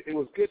 it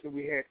was good that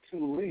we had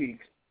 2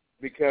 leagues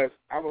because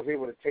I was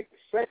able to take the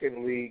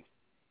second league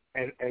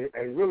and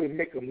really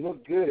make them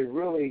look good and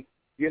really,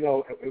 you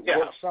know,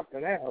 work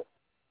something out.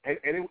 And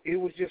it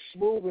was just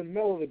smooth and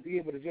mellow to be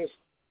able to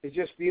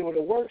just be able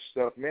to work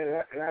stuff,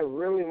 man. And I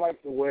really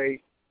liked the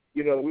way,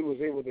 you know, we was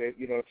able to,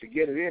 you know, to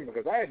get it in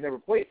because I had never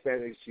played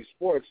fantasy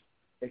sports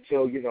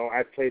until, you know,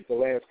 I played the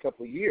last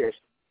couple of years.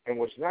 And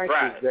what's nice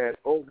is that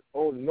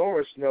old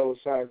Norris knows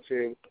how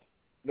to,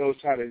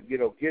 you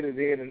know, get it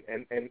in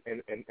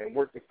and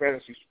work the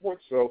fantasy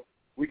sports so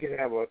we can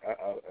have a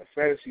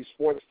fantasy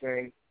sports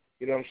thing,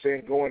 you know what I'm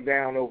saying, going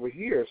down over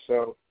here.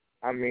 So,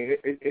 I mean,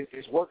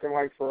 it's working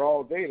like for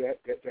all day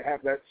that to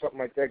have that something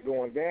like that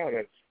going down.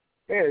 And,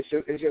 man,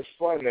 it's just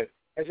fun.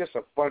 It's just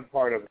a fun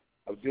part of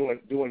doing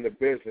the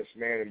business,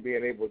 man, and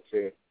being able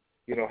to,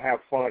 you know, have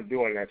fun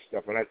doing that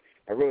stuff. And I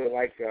really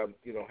like,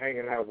 you know,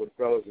 hanging out with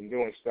fellas and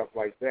doing stuff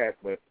like that.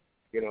 But,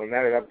 you know,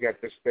 now that I've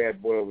got this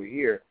bad boy over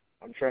here,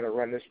 I'm trying to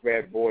run this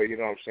bad boy, you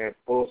know what I'm saying,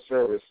 full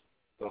service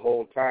the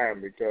whole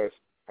time because,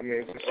 I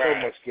mean, there's so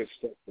much good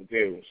stuff to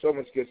do. So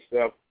much good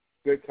stuff,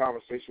 good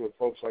conversation with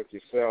folks like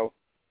yourself,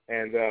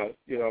 and,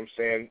 you know what I'm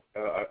saying,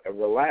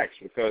 relax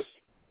because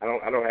I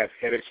don't have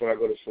headaches when I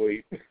go to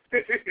sleep. You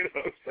know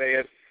what I'm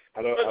saying?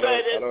 I don't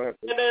have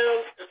to.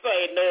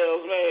 Say,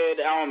 Nels, man,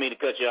 I don't mean to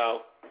cut you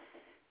off,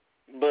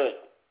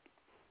 but,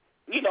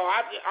 you know,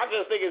 I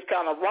just think it's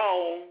kind of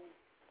wrong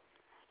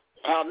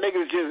how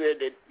niggas just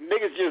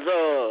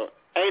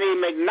ain't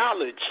even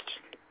acknowledged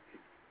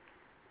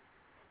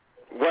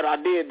what I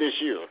did this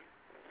year.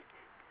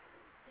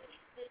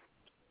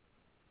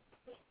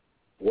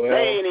 Well, they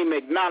ain't even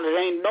acknowledged.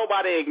 Ain't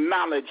nobody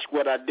acknowledged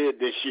what I did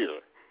this year.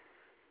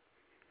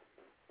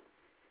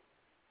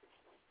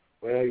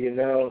 Well, you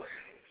know.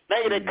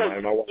 Because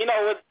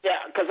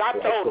I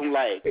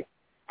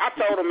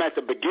told them at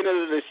the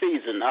beginning of the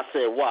season, I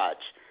said,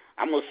 watch,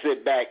 I'm going to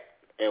sit back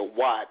and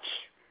watch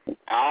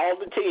all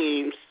the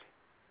teams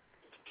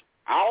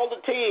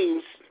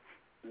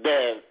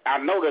that I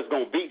know that's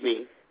going to beat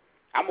me,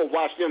 I'm going to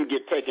watch them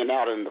get taken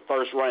out in the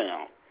first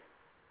round.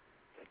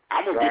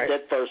 I'm going to get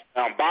that first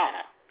round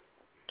bye.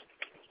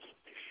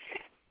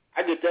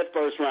 I get that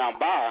first round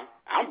bye,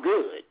 I'm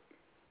good.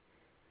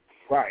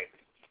 Right.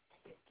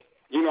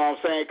 You know what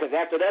I'm saying? Because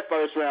after that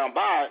first round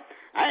bye,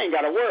 I ain't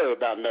got to worry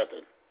about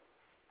nothing.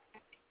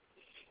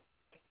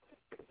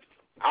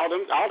 All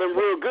them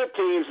real good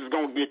teams is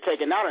going to get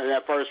taken out in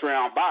that first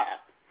round bye.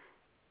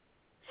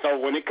 So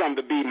when it come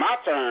to be my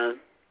turn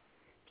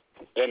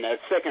in that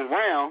second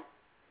round,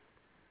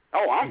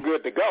 I'm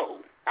good to go.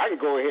 I can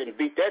go ahead and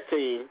beat that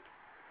team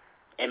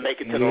and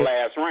make it to the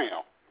last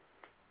round.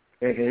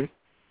 Mm-hmm.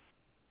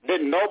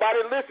 Didn't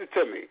nobody listen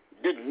to me.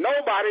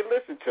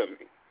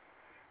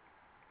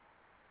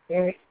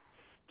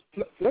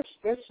 Let's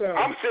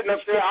I'm sitting up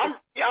there.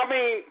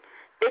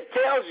 It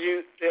tells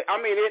you.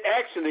 It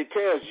actually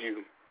tells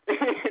you.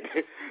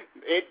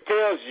 It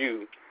tells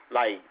you,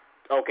 like,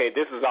 okay,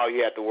 this is all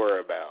you have to worry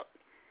about.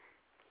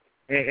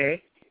 Mm-hmm.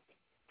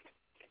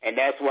 And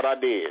that's what I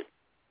did,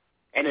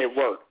 and it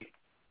worked.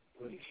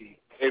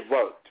 It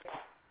worked.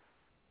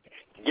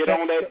 Get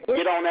on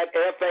that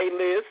FA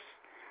list.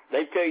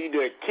 They tell you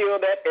to kill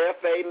that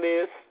FA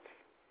list.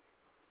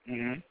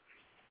 Mm-hmm.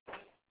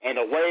 And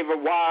a waiver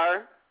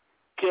wire,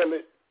 kill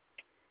it.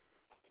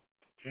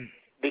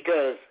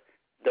 Because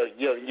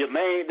your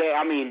main,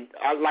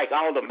 I like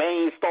all the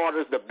main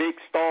starters, the big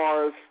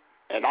stars,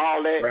 and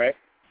all that. Right.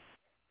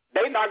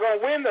 They're not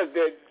gonna win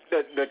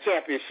the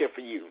championship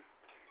for you.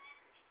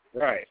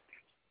 Right.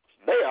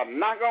 They are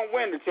not gonna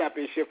win the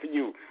championship for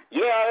you.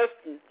 Yeah,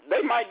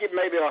 they might get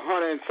maybe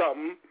 100 and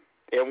something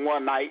in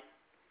one night.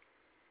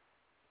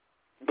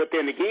 But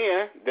then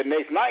again, the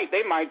next night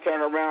they might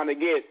turn around and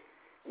get,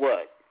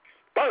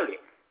 30.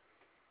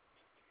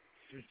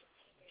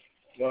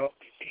 Well,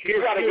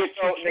 you gotta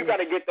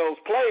get those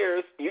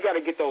players. You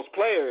gotta get those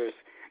players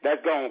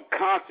that's gonna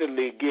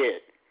constantly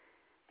get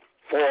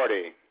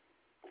 40,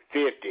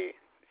 50,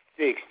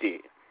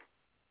 60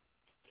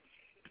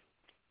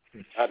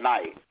 a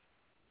night.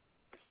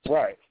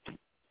 Right.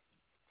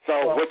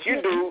 So what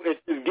you do is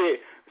you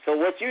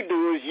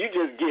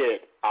just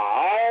get a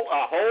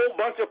whole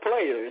bunch of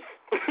players.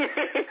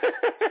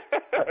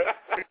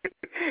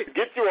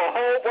 Get you a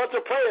whole bunch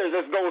of players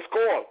that's going to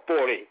score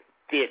 40,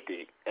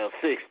 50, or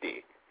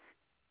 60.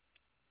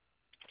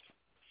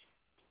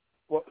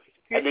 Well,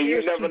 and then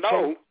you never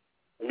know.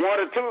 One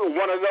or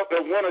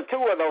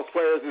two of those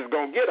players is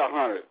going to get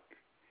 100.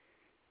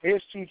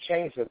 Here's two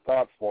chains of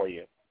thought for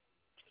you.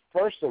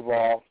 First of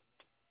all,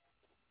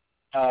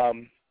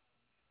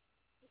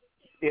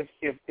 if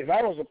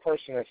I was a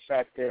person that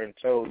sat there and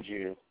told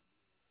you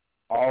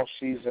all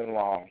season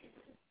long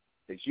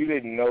that you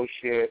didn't know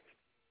shit,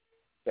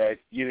 that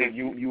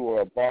you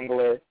were a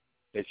bungler,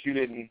 that you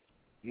didn't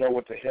know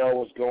what the hell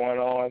was going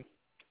on,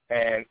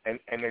 and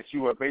that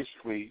you were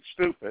basically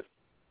stupid,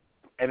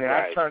 and then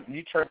right.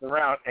 you turned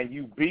around and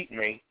you beat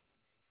me,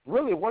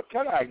 really, what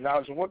can I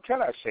acknowledge and what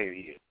can I say to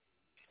you?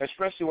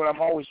 Especially when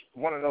I'm always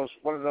one of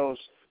those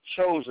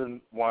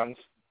chosen ones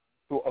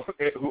who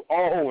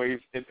always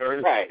are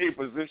in the same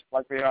position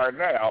like they are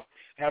now,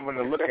 having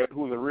to look at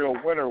who the real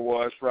winner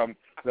was from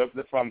I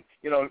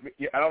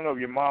don't know if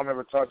your mom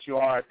ever taught you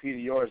R.I.P. to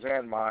yours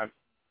and mine,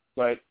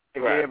 but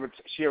if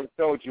she ever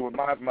told you what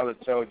my mother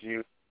told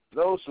you,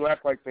 those who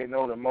act like they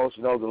know the most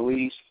know the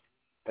least,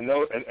 and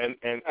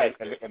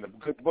the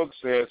good book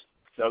says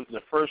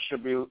the first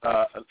should be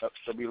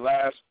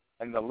last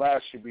and the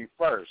last should be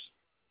first.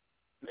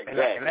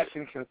 Exactly. And that's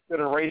in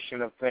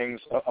consideration of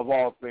things, of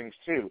all things,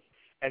 too.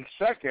 And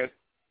second,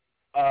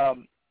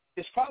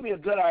 it's probably a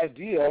good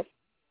idea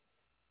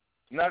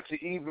not to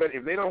even,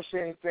 if they don't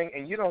say anything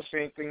and you don't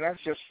say anything, that's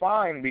just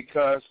fine,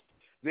 because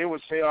they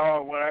would say,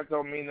 oh, well, that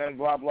don't mean nothing,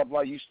 blah, blah,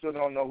 blah. You still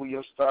don't know who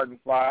your starting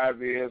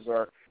five is,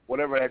 or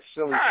whatever that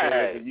silly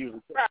shit is.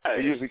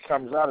 It usually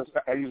comes out of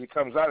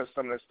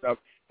some of that stuff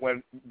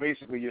when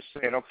basically you're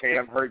saying, okay,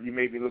 I'm hurt, you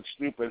made me look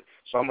stupid,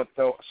 so I'm going to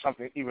throw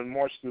something even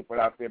more stupid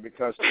out there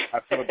because I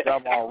feel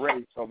dumb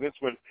already. So this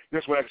would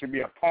actually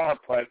be a par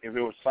putt if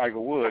it was Tiger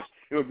Woods.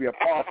 It would be a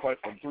par putt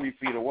from 3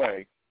 feet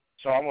away.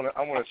 So I'm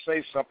gonna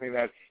say something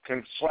that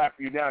can slap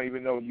you down,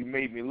 even though you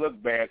made me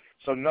look bad.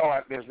 So no,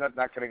 there's nothing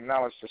I can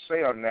acknowledge to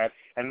say on that.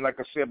 And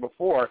like I said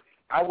before,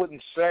 I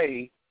wouldn't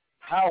say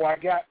how I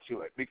got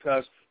to it,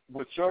 because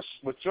with your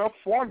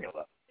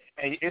formula,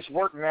 and it's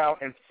worked now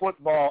in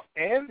football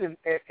and in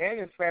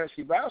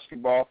fantasy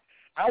basketball,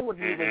 I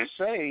wouldn't even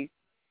say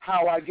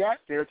how I got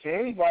there to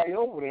anybody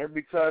over there,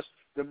 because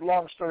the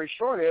long story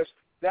short is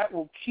that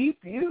will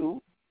keep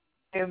you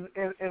in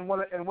one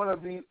of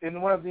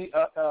the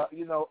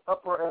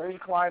upper or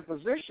incline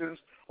positions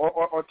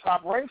or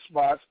top ranked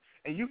spots,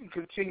 and you can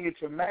continue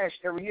to mash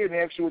every year. And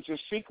actually, what your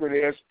secret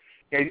is,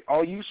 and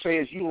all you say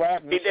is you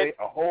laugh and say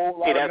a whole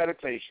lot of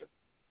meditation.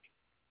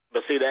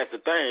 But see, that's the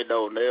thing,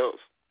 though, Nels.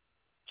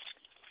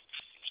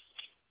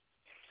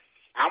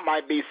 I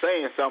might be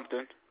saying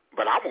something,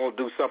 but I'm gonna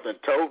do something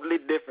totally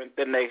different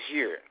the next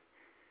year.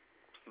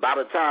 By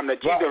the time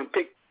that you done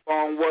picked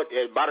on what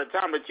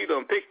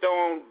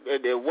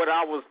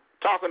I was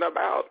talking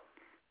about,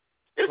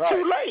 it's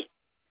too late.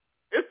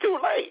 It's too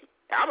late.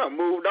 I done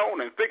moved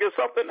on and figured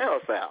something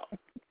else out.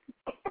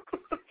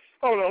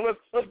 Hold on,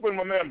 let's bring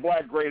my man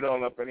Black Great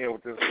on up in here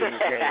with this game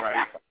right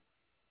now.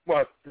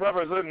 Well,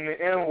 representing the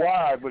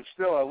NY, but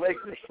still a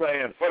Lakers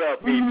fan. What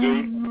up,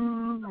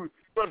 BG?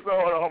 What's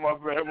going on, my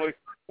family?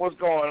 What's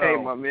going on?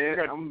 Hey, my man,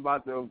 I'm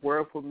about the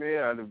world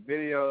premiere of the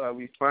video.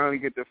 We finally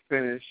get to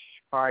finish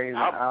probably in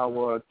an hour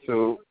or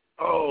two.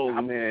 Oh, Oh,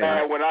 I'm man.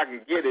 mad when I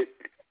can get it.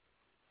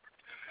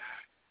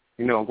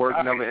 You know, work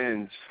never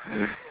ends.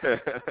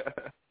 God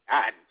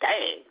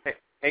dang.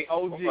 Hey,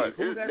 OG,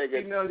 who's that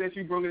female that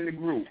you brought in the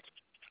group?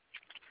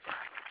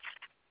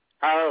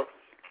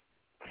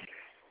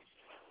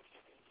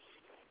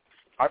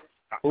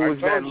 Who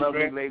is that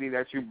lovely lady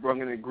that you brought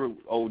in the group?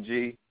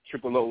 OG,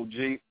 triple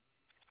OG.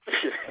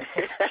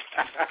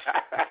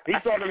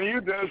 He's talking to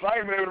you, Dennis. I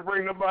ain't been able to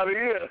bring nobody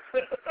in.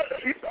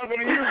 He's talking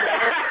to you,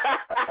 man.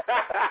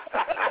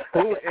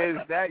 Who is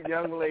that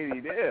young lady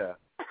there?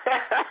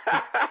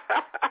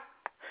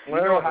 You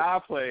know how I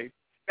play.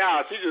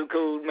 No, she's just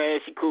cool, man.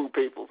 She cool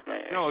people,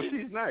 man. No,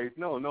 she's nice.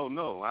 No.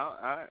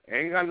 I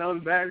ain't got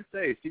nothing bad to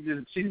say.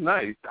 She's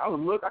nice. I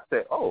would look. I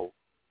said, oh,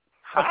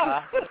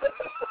 hi.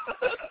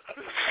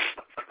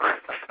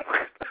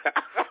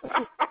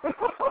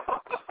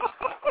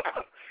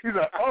 He's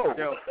like, oh.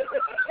 Yo,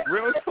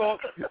 real talk.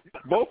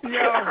 Both of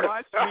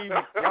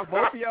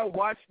y'all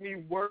watch me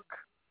work.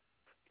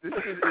 This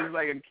shit is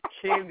like a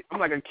candy. I'm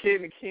like a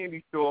kid in a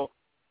candy store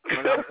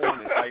when I'm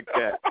on it like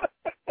that.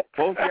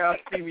 Both of y'all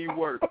see me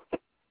work.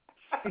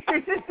 I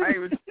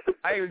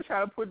even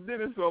try to put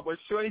Dennis on, but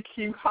Shorty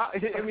keep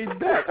hitting me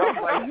back.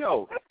 I'm like,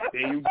 yo,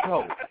 there you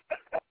go.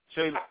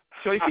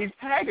 Shorty keeps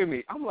tagging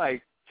me. I'm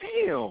like,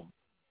 damn.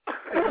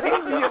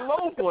 Leave me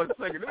alone for a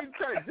second. Let me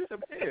try to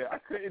disappear. I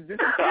couldn't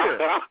disappear.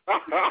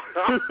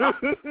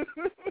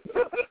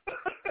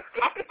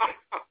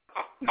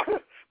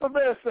 The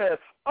man said,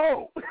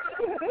 oh.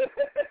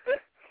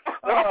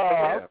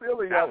 I'm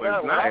feeling that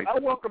one. Nice. I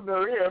welcome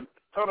her in.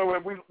 Told her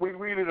we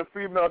needed a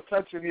female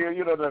touch in here,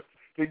 to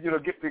give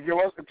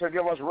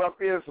us rough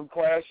in some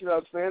class, you know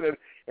what I'm saying?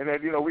 And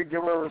that, we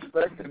give her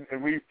respect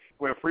and we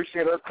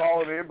appreciate her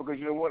calling in because,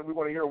 you know what, we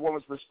want to hear a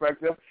woman's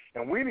perspective.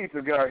 And we need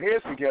to get our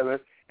heads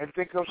together and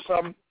think of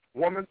some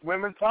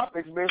women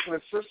topics, maybe so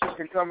that sisters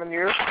can come in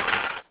here.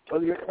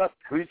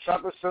 Sweet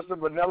chocolate sister,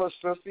 vanilla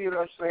sister, you know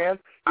what I'm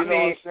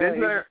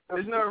saying?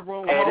 There's no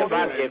room.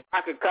 If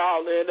I could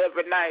call in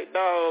every night,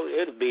 dog,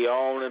 it'd be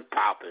on and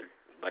popping.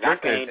 But I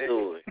can't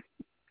do it.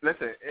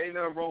 Listen, ain't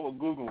nothing wrong with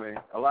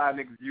Googling. A lot of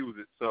niggas use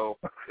it, so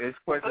it's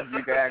questions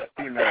you can ask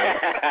females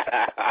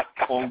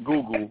on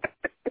Google.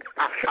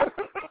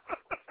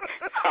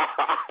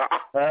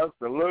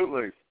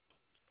 Absolutely.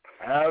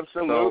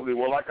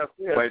 Well, like I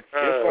said, it's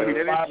going to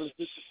be 5 and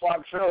 6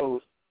 o'clock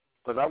shows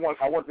because I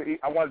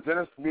want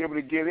Dennis to be able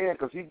to get in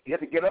because he had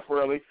to get up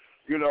early.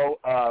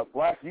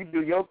 Black, you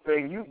do your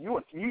thing. You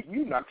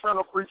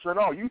nocturnal creature at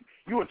all. You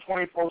a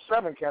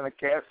 24/7 kind of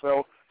cat,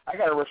 so I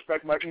gotta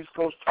respect my East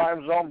Coast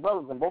time zone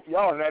brothers, and both of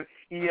y'all in that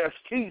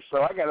EST.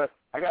 So I gotta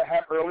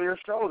have earlier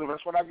shows. If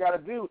that's what I gotta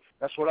do,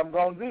 that's what I'm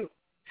gonna do.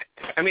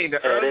 I mean,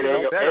 the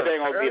earlier is better. It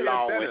ain't gonna be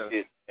long with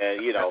it.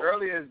 The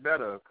earlier is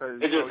better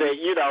because it's just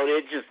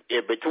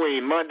that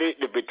between Monday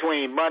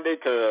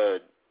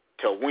to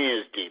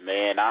Wednesday,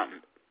 man.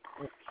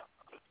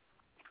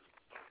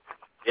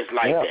 It's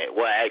like that.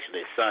 Well,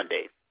 actually,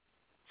 Sunday.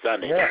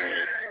 Yeah.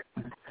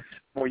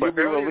 Well, you'll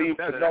be relieved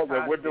to know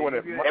that we're doing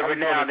it. Every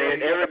now and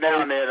then,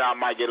 I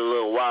might get a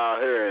little wild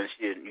hair and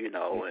shit, And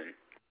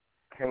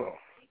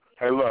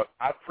Hey, look,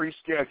 I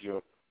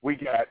pre-scheduled. We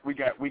got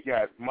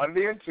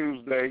Monday and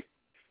Tuesday.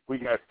 We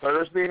got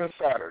Thursday and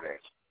Saturday.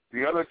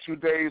 The other 2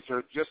 days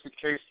are just in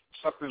case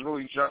something's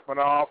really jumping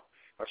off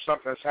or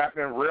something's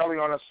happening. Rarely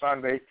on a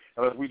Sunday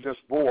unless we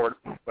just bored.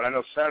 But I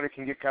know Saturday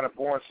can get kind of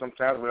boring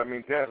sometimes. But I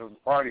mean, Dennis is a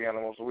party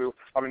animal, so we'll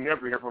probably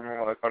never hear from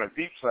him on a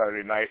deep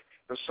Saturday night.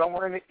 But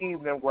somewhere in the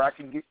evening where I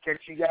can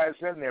catch you guys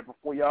in there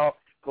before y'all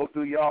go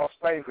through y'all's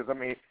thing. Because I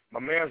mean, my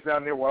man's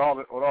down there with all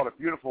the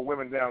beautiful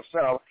women down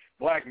south.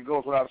 Black, and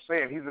goes without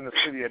saying. He's in the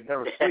city that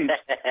never sleeps.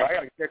 So I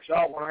got to catch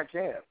y'all when I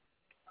can.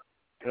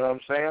 You know what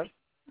I'm saying?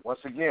 Once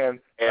again,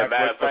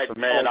 matter of fact,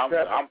 man, I'm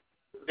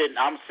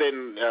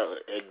sitting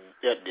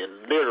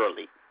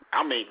literally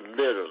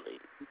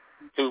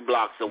 2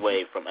 blocks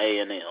away from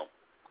A&M,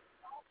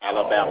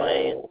 Alabama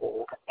A&M.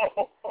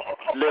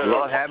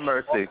 Lord have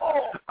mercy.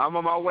 I'm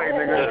on my way,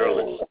 nigga.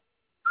 Literally.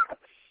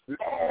 As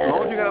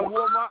long as you got a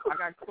warm up, I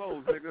got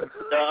clothes, nigga.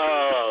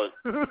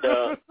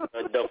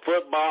 The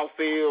football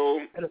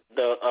field,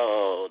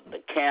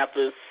 the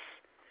campus,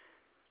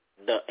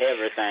 the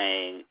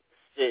everything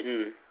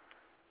sitting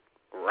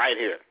right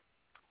here.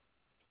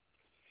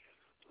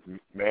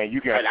 Man, you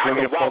got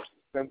plenty of folks to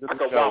send to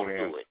the show,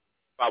 man. If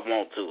I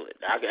want to it.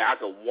 I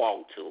could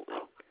walk to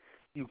it.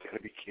 You gotta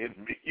be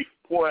kidding me.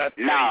 Boy,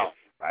 no,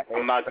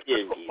 I'm not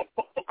kidding you.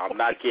 I'm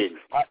not kidding.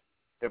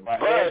 If I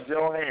had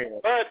your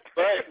hand. But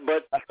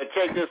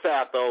check this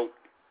out, though.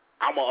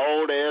 I'm an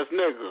old-ass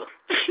nigga.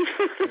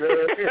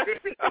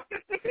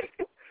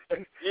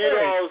 You know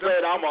what I'm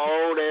saying? I'm an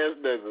old-ass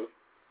nigga.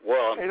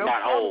 Well, hey,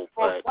 not old,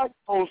 but... like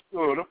old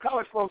school. The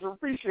college folks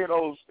appreciate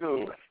old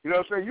school. You know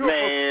what I'm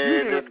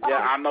saying?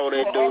 I know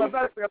they do.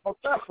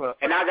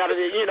 And I got to,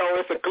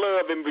 it's a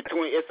club in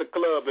between. It's a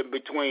club in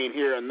between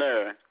here and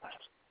there.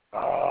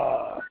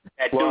 You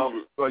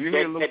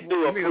need to look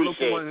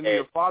for one that need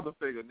a father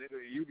figure, nigga.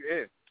 You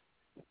get.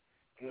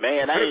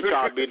 Man, I ain't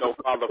trying to be no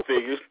father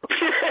figures.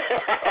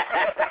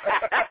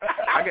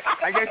 I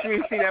I guess you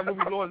ain't seen that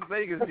movie Las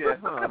Vegas yet,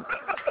 huh?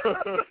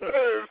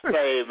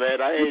 Hey,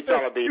 man, I ain't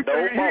trying to be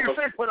no mama.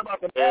 What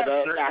about the Man,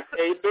 pastor? I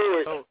can't do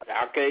it.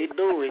 I can't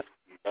do it.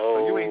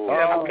 So you ain't seen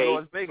that movie okay.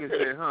 Las Vegas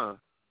yet, huh?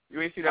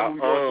 You ain't seen that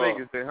movie Las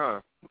Vegas yet, huh?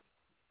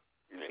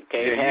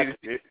 Can't happen.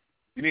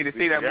 You need to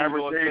see that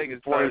movie Las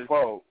Vegas.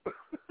 24.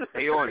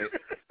 Stay on it.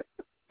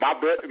 My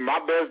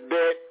best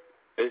bet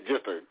is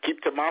just to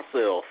keep to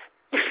myself.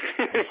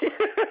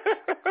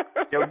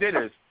 Yo,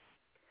 Dennis,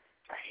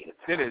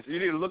 you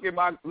need to look at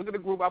the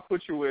group I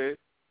put you in.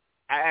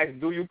 I asked,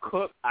 do you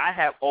cook? I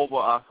have over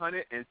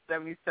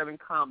 177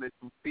 comments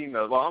from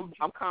females. Well,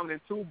 I'm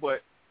commenting too,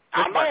 but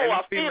I know,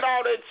 I seen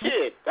all that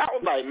shit. I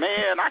was like,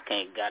 man, I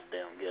can't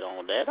goddamn get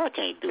on that. I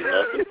can't do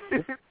nothing.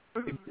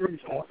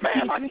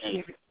 Man, I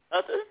can't do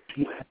nothing.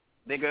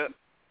 Nigga,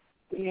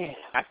 yeah.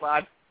 That's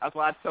why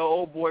I tell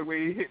old boy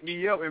when he hit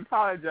me up and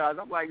apologize.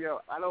 I'm like,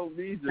 yo, I don't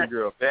need your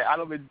girl. Man. I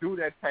don't even do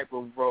that type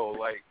of role.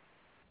 Like,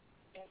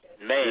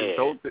 man,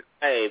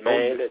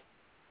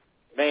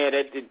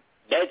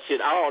 that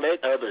shit, all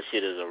that other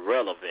shit is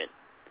irrelevant.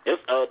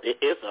 It's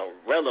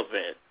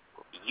irrelevant.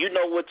 You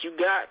know what you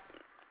got?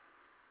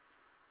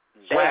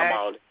 Damn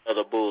all that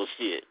other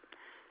bullshit.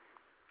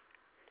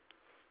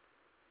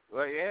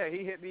 Well, yeah,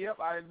 he hit me up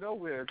out of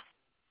nowhere.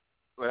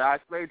 But I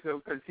explained to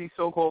him because he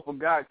so-called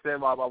forgot saying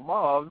about my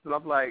mom. So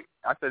I'm like,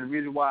 I said the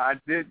reason why I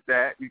did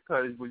that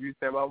because when you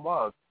said about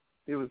mom,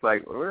 he was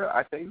like, well,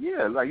 I said,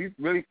 yeah. Like, you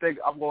really think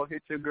I'm going to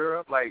hit your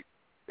girl? Like,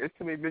 there's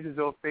too many bitches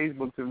on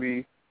Facebook to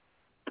me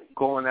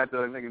going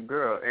after a nigga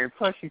girl. And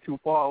plus, she too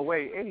far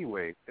away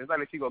anyway. It's not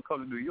like she going to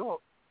come to New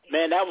York.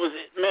 Man, all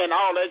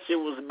that shit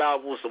was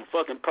about some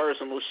fucking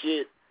personal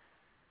shit.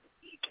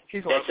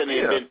 That shouldn't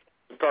have been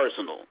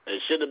personal.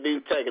 It should have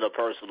been taken a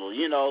personal.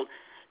 You know,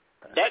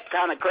 that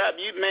kind of crap,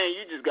 you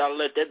just got to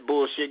let that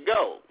bullshit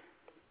go.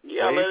 You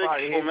got to let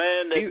it go,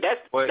 man.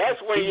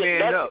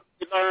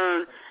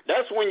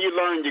 That's when you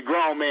learn your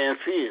grown man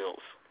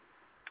skills.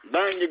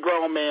 Learn your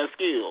grown man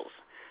skills.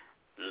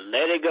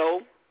 Let it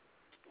go.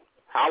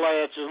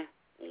 Holler at you.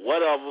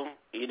 Whatever.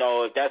 You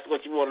know, if that's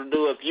what you want to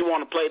do, if you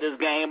want to play this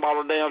game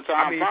all the damn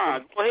time,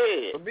 fine. Go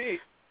ahead.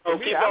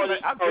 Because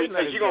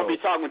you're going to be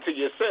talking to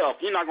yourself.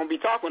 You're not going to be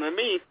talking to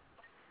me.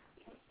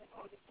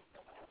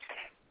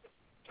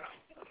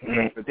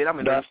 But then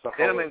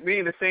we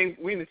in the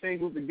same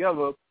group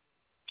together.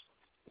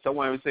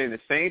 Someone was saying the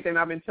same thing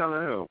I've been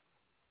telling him.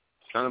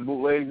 Trying to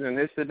bootlegs and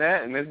this and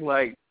that, and it's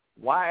like,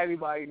 why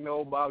everybody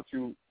know about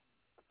you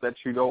that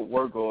you don't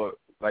work or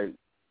like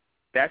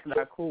that's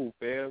not cool,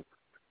 fam.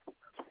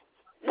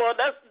 Well,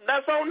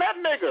 that's on that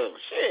nigga.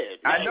 Shit.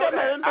 I know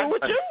that. Nothing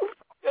to do with you.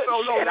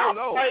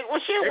 No. Like, well,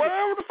 shit,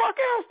 whatever the fuck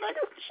else,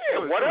 nigga.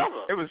 Shit,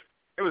 whatever.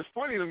 It was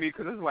funny to me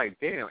because it's like,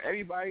 damn,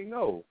 everybody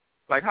know.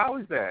 Like, how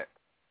is that?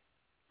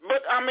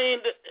 But I mean,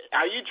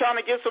 are you trying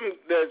to get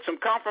some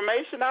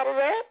confirmation out of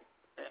that?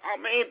 I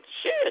mean,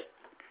 shit.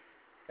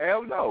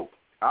 Hell no.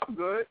 I'm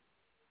good.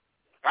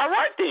 All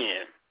right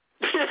then.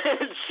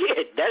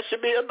 Shit, that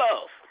should be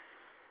enough.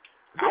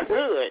 I'm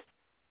good.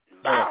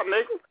 Nah,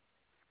 nigga.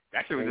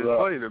 That shit was just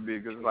funny to me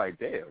because it's like,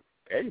 damn,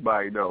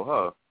 everybody know,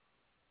 huh?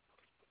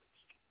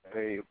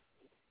 Hey,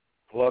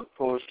 plug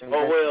push. I'm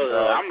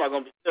not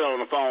gonna be sitting on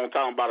the phone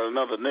talking about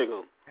another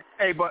nigga.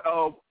 Hey, but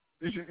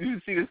you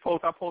should see this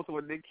post I posted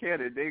with Nick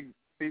Cannon. They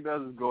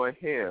females is going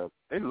ham.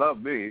 They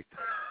love me.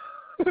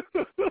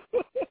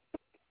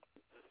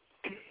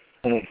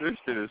 This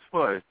shit is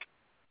fun.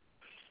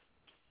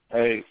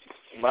 Hey,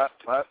 my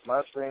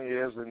thing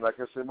is, and like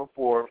I said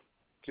before,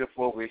 Tiff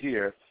over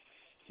here,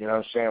 you know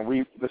what I'm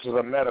saying, this is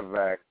a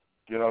medevac.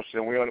 You know what I'm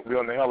saying, we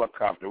on the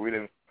helicopter. We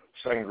didn't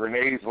send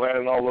grenades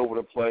landing all over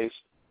the place.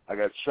 I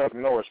got Chuck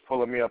Norris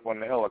pulling me up on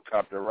the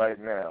helicopter right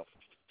now.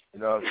 You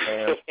know what I'm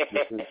saying?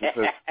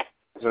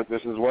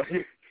 This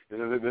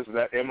is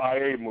that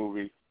MIA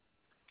movie.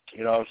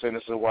 You know what I'm saying?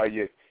 This is why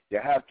you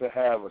have to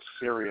have a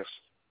serious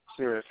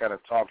kind of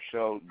talk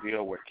show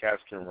deal where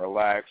cats can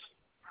relax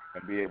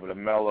and be able to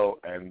mellow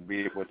and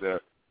be able to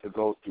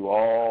go through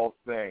all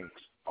things.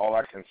 All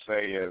I can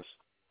say is,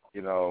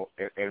 you know,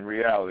 in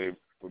reality,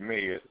 for me,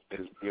 is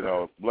you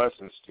know,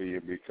 blessings to you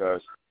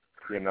because,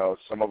 you know,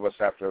 some of us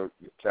have to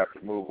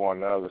move on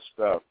to other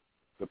stuff.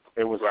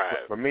 It was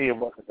for me, it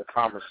wasn't the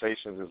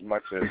conversations as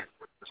much as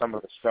some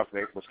of the stuff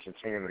that was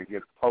continuing to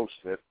get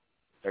posted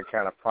that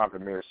kind of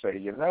prompted me to say,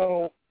 you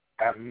know,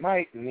 I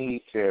might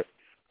need to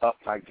up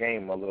my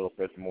game a little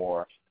bit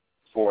more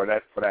for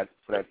that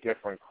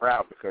different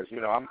crowd because, you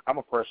know, I'm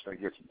a person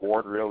that gets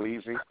bored real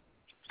easy,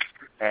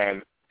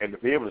 and to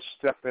be able to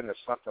step into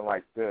something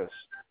like this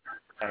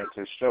and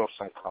to show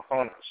some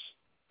cojones,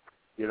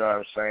 you know what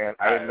I'm saying?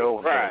 I didn't know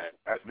it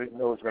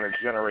was going to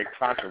generate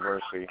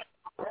controversy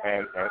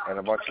and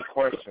a bunch of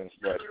questions,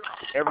 but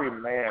every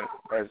man,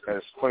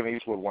 as Clint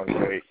Eastwood once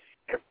said,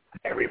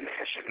 every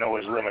man should know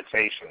his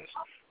limitations.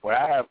 Well,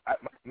 I have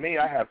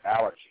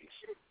allergies.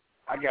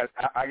 I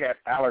got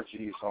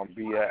allergies on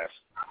BS.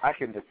 I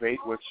can debate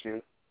with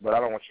you, but I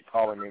don't want you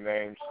calling me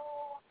names.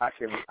 I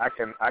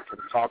can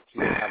talk to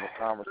you and have a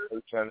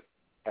conversation,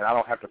 and I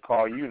don't have to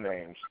call you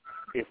names.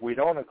 if we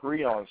don't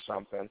agree on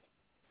something,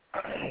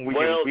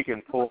 we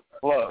can pull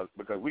plugs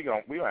because we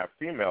gonna have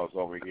females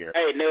over here.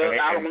 Hey, Neil,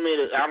 I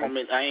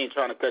ain't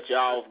trying to cut you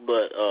off,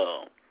 but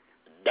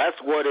that's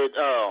what it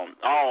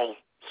all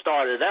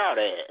started out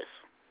as.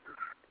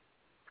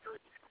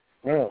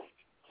 Yeah.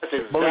 That's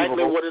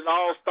exactly what it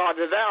all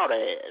started out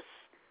as.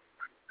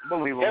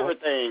 Believable.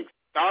 Everything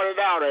started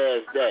out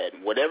as that.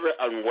 Whatever,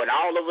 when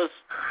all of us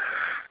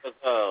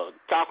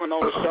talking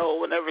on the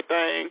show and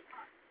everything,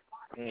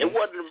 it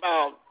wasn't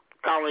about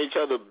calling each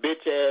other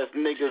bitch-ass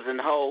niggas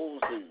and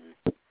hoes and,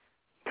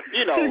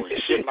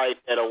 shit like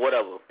that or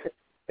whatever.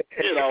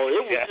 It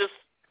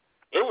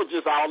was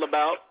just all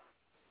about,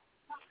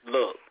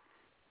 look,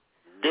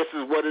 this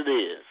is what it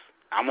is.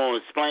 I'm going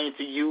to explain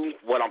to you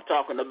what I'm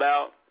talking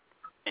about,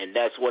 and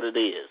that's what it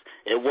is.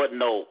 It wasn't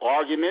no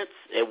arguments.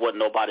 It wasn't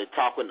nobody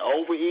talking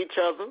over each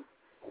other.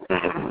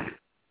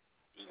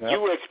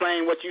 You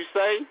explain what you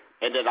say,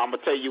 and then I'm going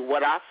to tell you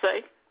what I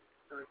say,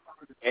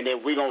 and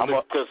then we're going to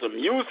listen to some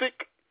music.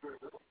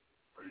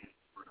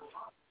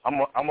 I'm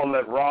gonna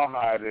let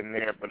Rawhide in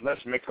there, but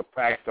let's make a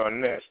pact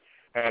on this.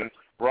 And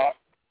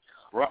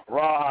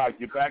Rawhide,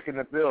 you're back in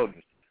the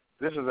building.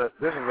 This is a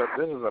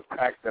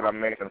pact that I'm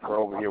making for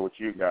over here with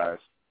you guys.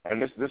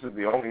 And this is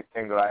the only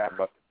thing that I have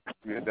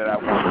that I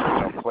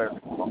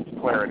want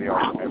clarity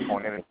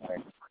on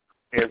anything.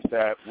 Is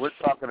that we're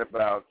talking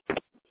about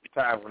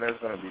times when there's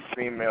going to be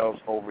females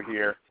over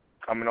here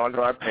coming onto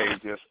our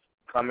pages,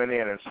 coming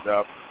in and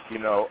stuff.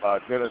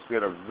 Dennis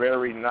did a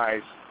very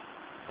nice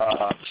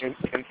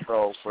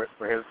intro for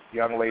his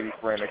young lady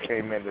friend that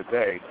came in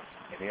today.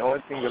 And the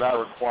only thing that I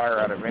require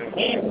out of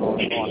anything that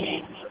goes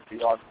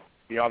on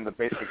beyond the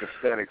basic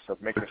aesthetics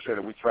of making sure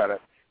that we try to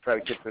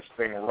get this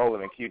thing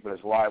rolling and keep it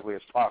as lively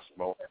as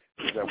possible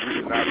is that we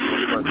do not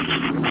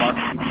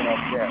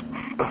get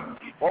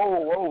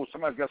whoa,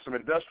 somebody's got some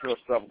industrial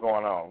stuff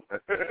going on.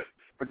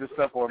 Put your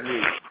stuff on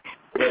mute.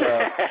 It's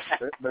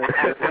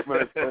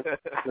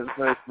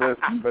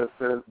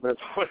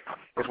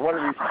one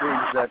of these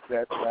things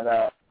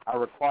that I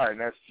require, and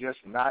that's just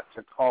not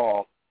to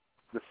call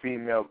the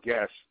female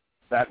guests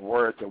that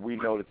word that we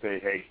know that they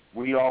hate.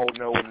 We all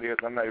know what it is.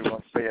 I'm not even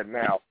going to say it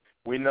now.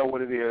 We know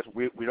what it is.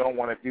 We don't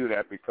want to do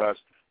that because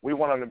we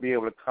want them to be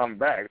able to come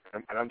back.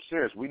 And I'm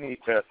serious. We need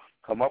to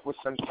come up with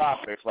some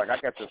topics. Like I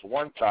got this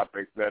one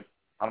topic that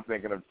I'm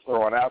thinking of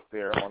throwing out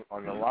there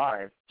on the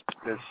line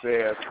that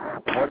says,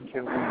 what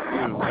can we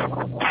do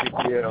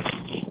to give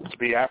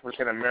the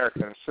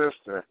African-American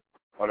sister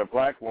or the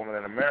black woman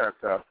in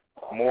America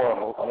more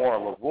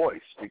of a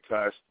voice?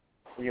 Because,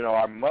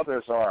 our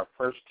mothers are our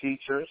first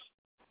teachers.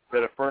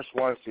 They're the first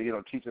ones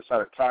to, teach us how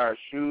to tie our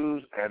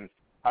shoes and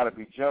how to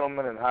be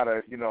gentlemen and how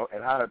to,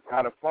 and how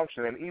to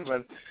function. And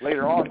even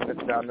later on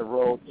down the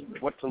road,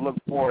 what to look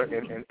for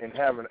in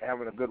having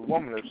a good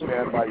woman to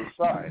stand by your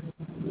side.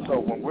 So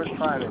when we're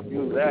trying to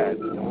do that,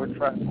 and we're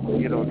trying to, do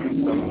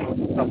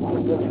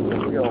something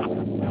real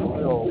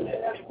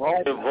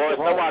wrong.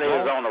 Somebody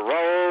is on the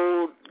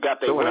road, got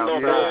their window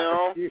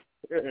down.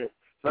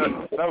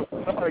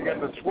 Somebody got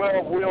the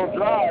 12-wheel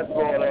drive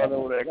going on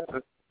over there.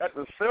 Got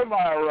the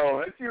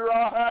semi-roll. Ain't you,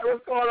 Rawhide?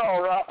 What's going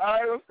on,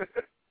 Rawhide?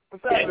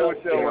 What's happening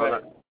with you over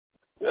there?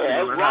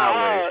 Yeah, that's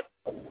Rawhide.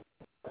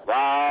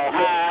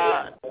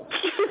 Rawhide.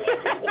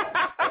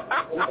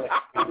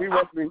 He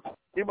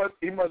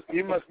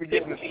must be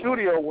getting the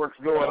studio works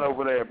going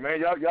over there, man.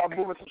 Y'all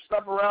moving some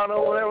stuff around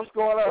over there? What's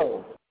going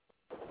on?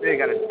 They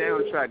got a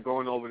soundtrack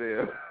going over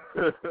there.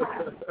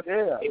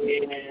 Yeah.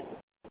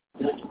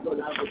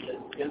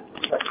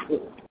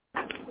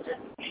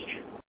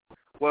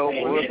 Well,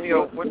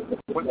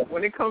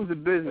 when it comes to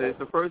business,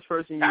 the first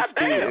person you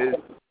see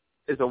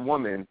is a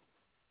woman.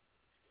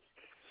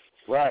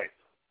 Right.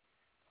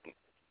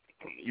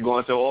 You go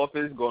into the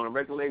office, go on a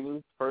record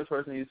label, first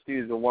person you see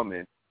is a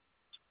woman.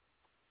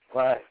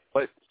 Right.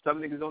 But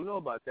some niggas don't know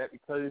about that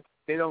because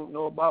they don't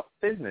know about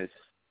business.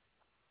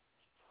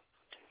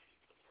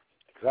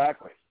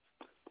 Exactly.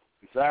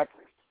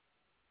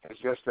 It's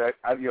just that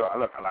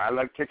I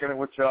like kicking it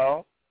with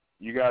y'all.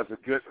 You guys are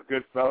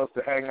good fellas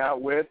to hang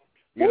out with.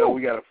 We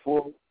got a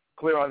full,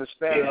 clear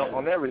understanding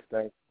on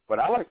everything. But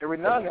I like every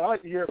now and then I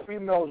like to hear a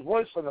female's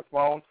voice on the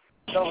phone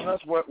telling us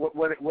where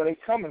they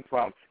coming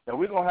from. Now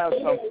we're gonna have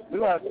some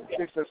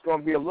chicks that's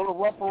gonna be a little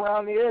rough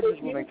around the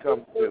edges when they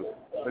come through.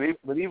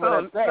 But even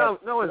at that,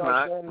 no, it's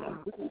not.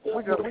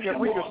 We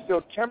can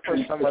still temper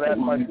some of that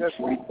like this.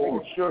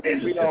 Making sure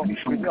that we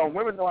don't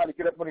women know how to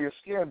get up under your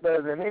skin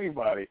better than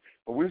anybody.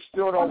 But we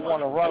still don't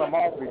want to run them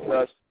off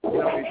because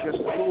it's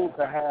just cool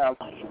to have.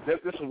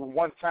 This is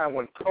one time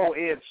when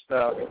co-ed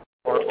stuff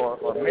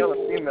or male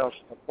and female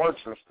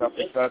works and stuff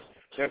because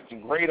there's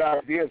some great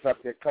ideas out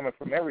there coming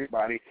from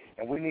everybody,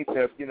 and we need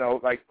to,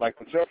 like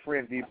with your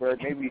friend D-Bird,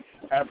 maybe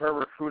have her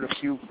recruit a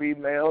few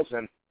females,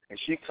 and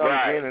she comes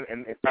in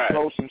and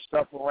throws some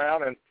stuff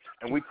around, and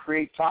we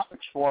create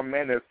topics for them,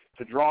 man, to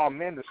draw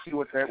them in to see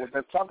what they're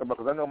talking about.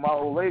 Because I know my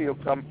old lady will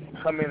come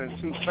in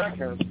 2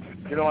 seconds,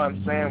 you know what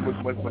I'm saying,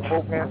 with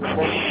both hands and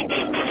both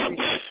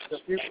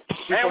feet.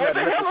 Man, what the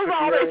hell is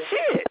all that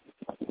shit?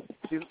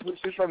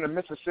 she's from the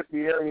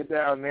Mississippi area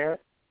down there.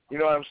 You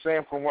know what I'm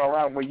saying? From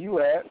around where you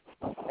at,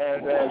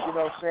 and you know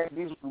what I'm saying?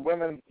 These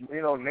women,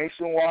 you know,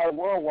 nationwide,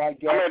 worldwide.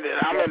 I'm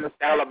in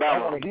Alabama. I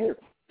want to hear.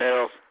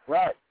 Yes.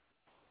 Right.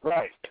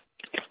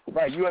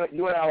 You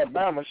in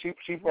Alabama? She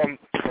from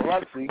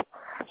Flauxy,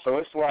 so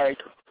it's like,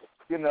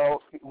 you know,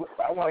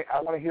 I want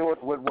to hear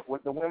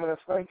what the women are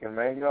thinking,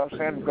 man. You know what I'm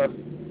saying? Because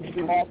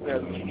she has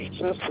their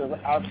sisters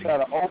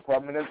outside of Oprah. I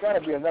mean, there's got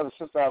to be another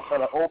sister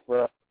outside of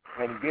Oprah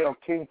and Gayle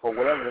King for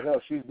whatever the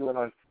hell she's doing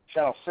on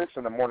Channel 6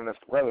 in the morning. That's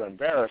rather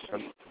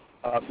embarrassing.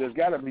 There's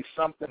got to be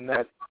something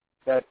that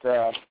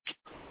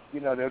you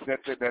know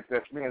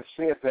that's being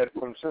said that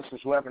from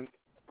sisters who haven't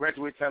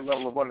graduated to that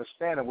level of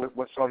understanding with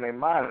what's on their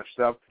mind and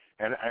stuff.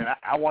 And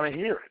I want to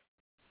hear it.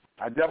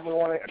 I definitely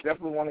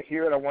want to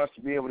hear it. I want us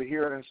to be able to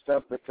hear it and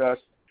stuff because,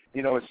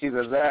 you know, it's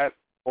either that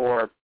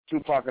or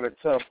Tupac in a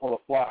tub full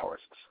of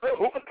flowers.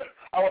 So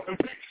I want to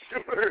make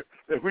sure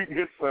that we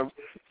get some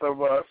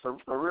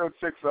real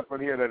chicks up in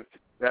here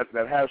that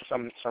have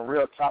some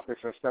real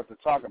topics and stuff to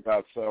talk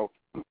about. So,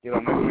 you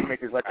know, maybe we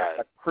make it like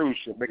a cruise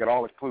ship, make it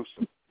all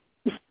inclusive.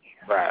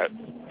 Right.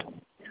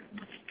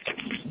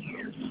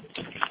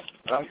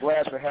 I'm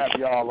glad to have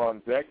y'all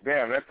on deck.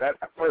 Damn, that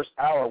first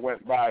hour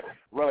went by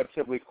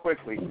relatively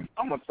quickly.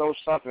 I'm gonna throw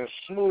something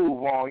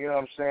smooth on, you know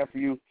what I'm saying, for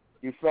you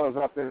fellas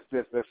out there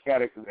that's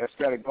got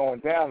it going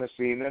down this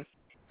evening.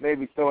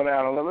 Maybe throw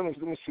down a little. Let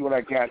me see what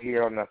I got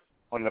here on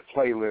the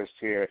playlist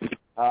here.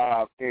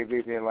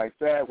 Anything like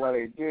that? What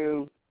they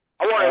do?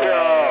 I want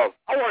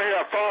to hear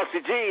a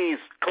Flauxy G's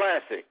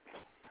classic.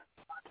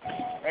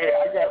 Hey,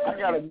 I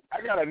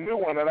got a new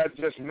one that I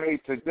just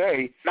made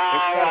today. No,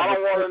 I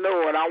don't want a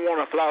new one. I want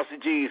a Flauxy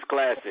G's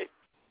classic.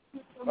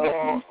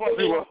 Oh,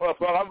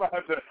 well, I'm gonna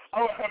have to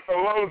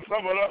load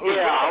some of those.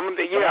 I'm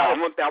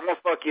gonna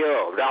fuck you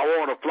up. I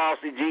want a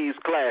Flauxy G's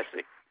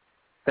classic.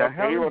 The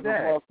hell is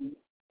that?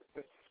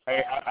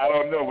 Hey, I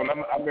don't know, but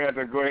I may have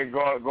to go ahead and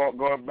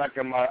go back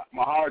in my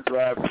hard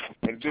drive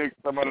and dig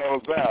some of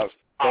those out.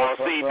 Now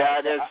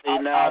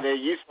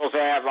you supposed to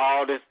have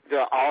all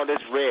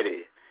this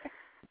ready.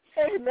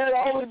 Hey, man,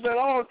 I only been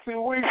on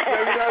 2 weeks, man,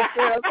 you know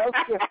what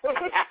I'm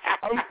saying?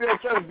 I'm still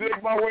trying to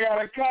dig my way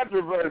out of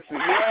controversy, you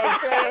know what I'm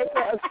saying?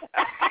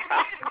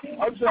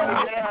 I'm trying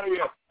to get out of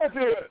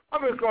here.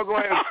 I'm just going to go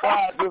ahead and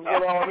slide this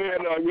one on in,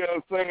 you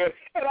know what I'm saying?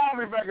 And I'll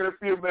be back in a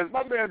few minutes.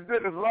 My man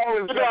Dennis is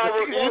always...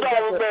 You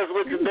don't mess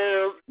with you,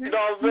 man. You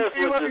don't mess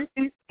with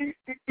you.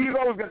 He's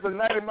always got the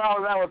 90 miles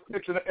an hour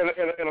pitch in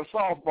a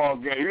softball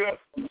game, you know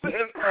what I'm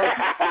saying?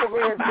 I'm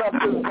going to go ahead and drop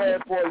this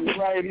man for you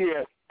right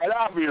here. And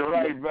I'll be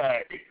right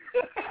back.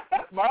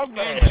 My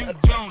man. And you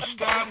don't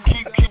stop,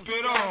 keep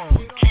it on.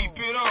 Keep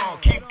it on,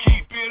 keep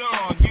it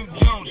on. You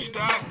don't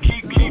stop,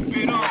 keep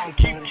it on.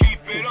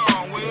 Keep it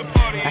on. Where the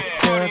party at?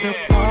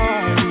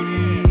 Party.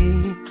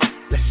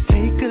 Let's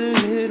take a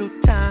little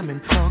time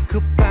and talk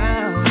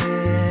about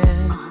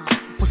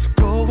it. What's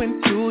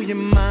going through your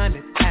mind?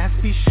 It has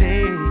me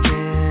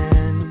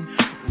shaking.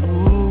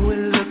 Ooh, it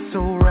looks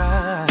so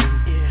right.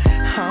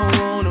 I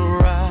wanna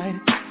ride.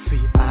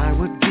 See, I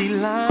would be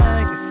lying.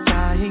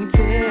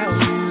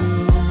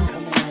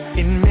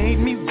 It made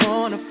me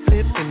wanna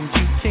flip and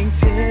you can't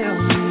tell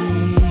me.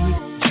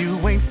 You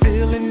ain't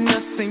feeling the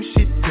same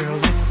shit, girl,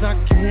 it's our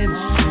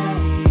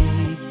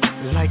chemistry.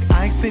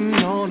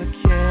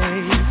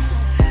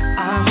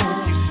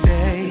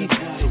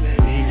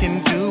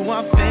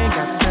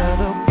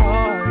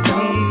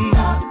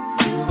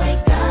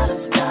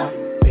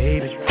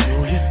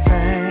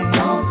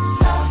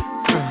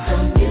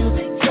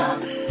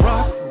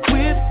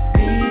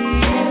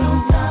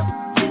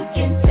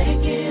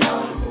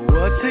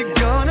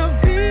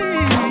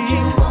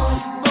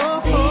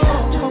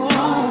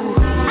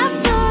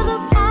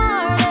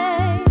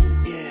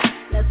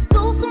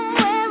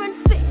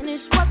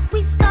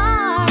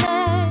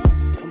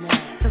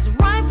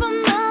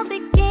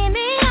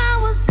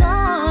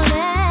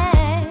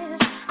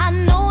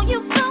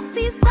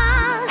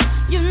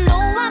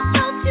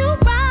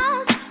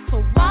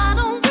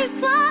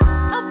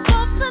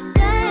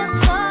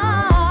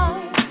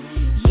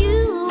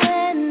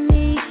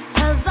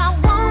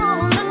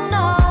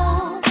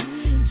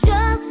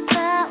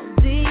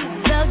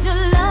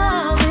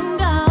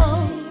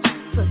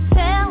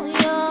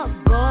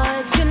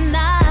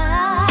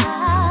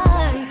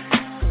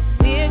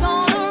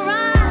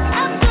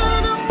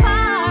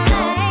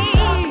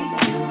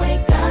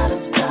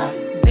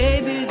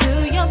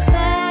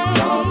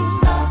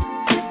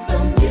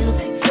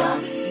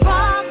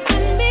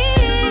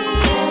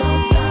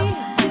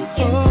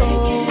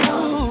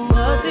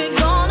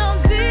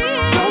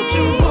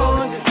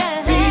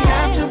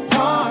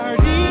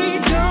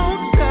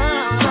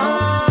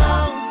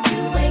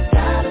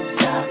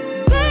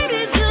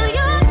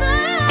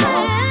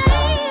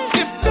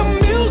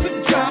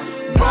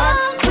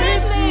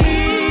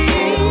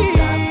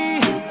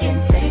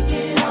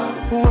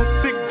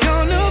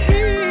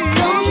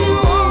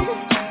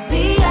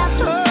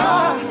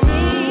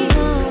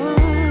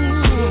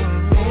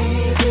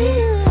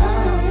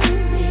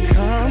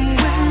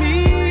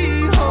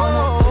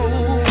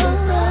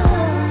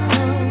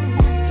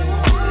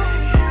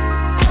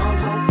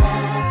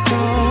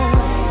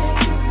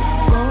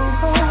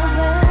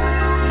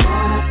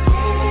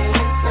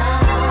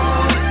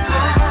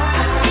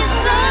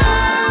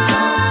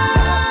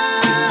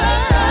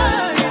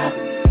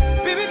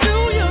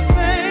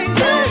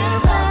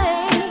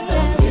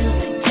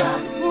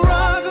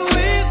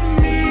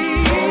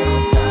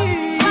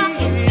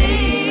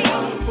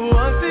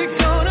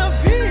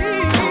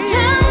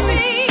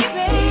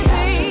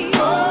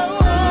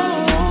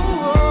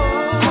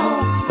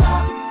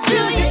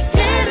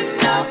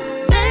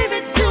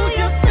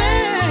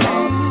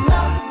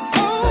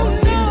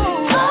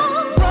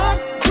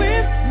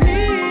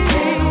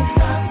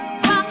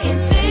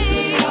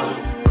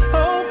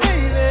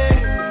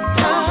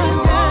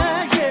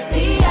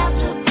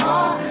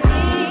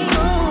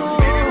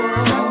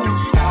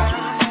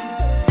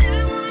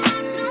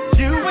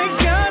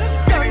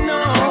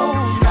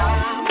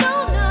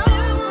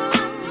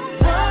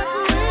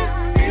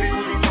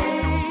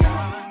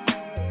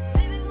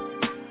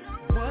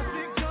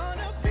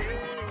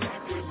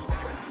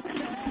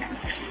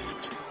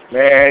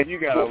 Man, you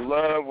gotta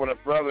love when a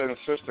brother and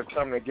sister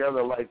come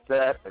together like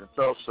that and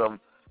throw some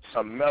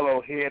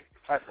mellow hit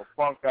type of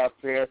funk out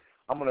there.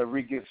 I'm gonna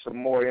re-get some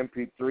more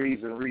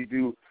MP3s and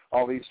redo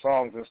all these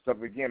songs and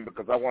stuff again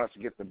because I want us to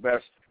get the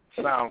best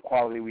sound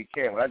quality we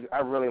can. I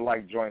really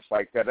like joints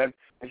like that. And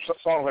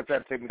songs like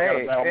that take me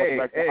down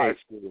back to high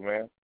school,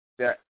 man.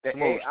 The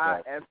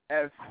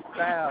AIFF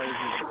style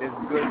is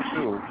good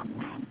too.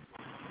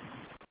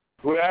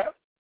 Who that?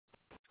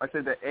 I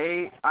said the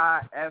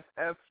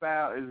AIFF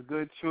file is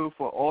good too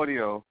for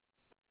audio.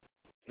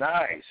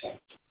 Nice.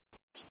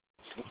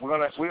 We're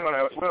gonna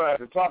have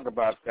to talk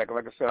about that. Cause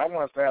like I said, I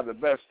want us to have the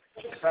best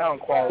sound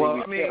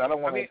quality we can. I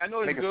don't want to make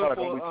it sound like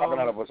we're talking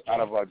out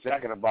of a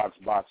Jack in the Box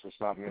or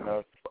something, you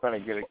know, trying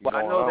to get it going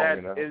on. I know that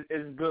you know?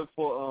 it's good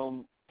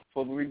for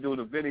when we do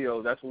the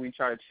videos. That's what we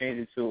try to change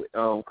it to.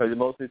 Because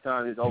most of the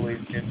time it's always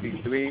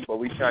MP3, but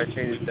we try to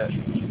change it to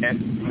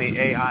the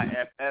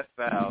AIFF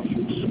file.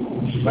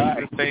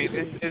 Right.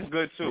 It's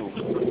good too.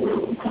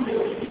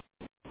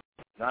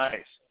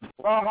 Nice.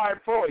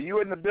 Rawhide Pro, are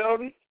you in the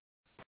building?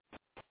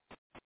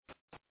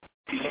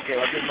 Okay,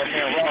 I'll give my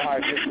man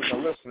Rawhide just in the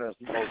listeners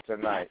mode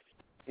tonight.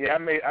 Yeah, I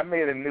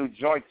made a new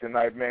joint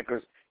tonight, man,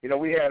 because you know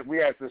we had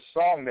this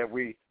song that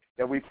we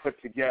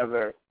put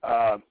together.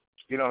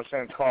 You know what I'm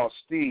saying, called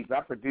Steve.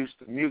 I produced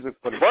the music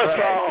for the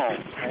track.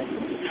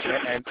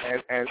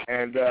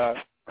 And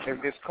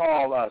it's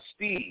called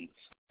Steve's.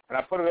 And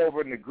I put it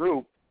over in the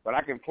group, but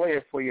I can play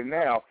it for you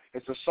now.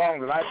 It's a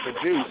song that I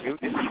produced.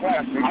 It's a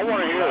classic. I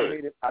want to hear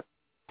it.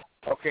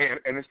 Okay,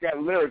 and it's got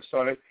lyrics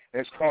on it,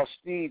 and it's called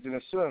Steve's. And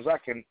as soon as I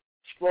can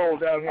scroll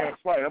down here and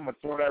play it, I'm going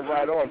to throw that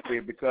right on for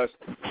you because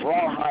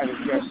Rawhide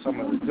has got some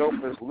of the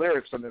dopest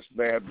lyrics on this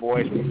bad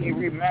boy. He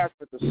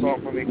remastered the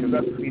song for me because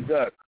that's what he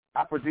does.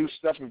 I produce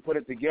stuff and put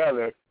it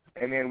together,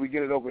 and then we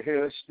get it over here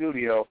in the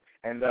studio.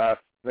 And like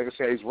I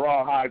said, he's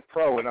Rawhide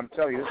Pro, and I'm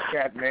telling you, this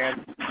cat,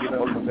 man, you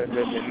know, the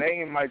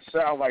name might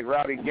sound like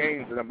Rowdy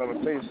Gaines, and I'm going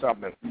to tell you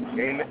something.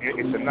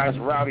 It's a nice,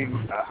 rowdy,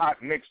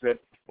 hot mix that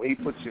when he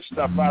puts your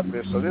stuff out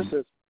there. So this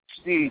is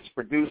Steve's,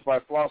 produced by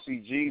Flauxy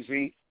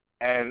GZ,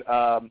 and,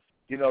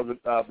 you know,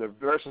 the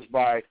verses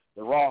by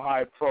the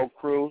Rawhide Pro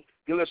crew.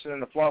 You're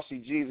listening to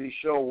Flauxy GZ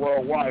Show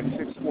Worldwide,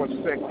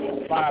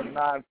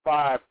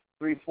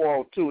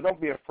 646-595-3402. Don't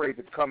be afraid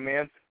to come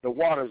in. The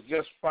water's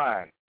just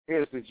fine.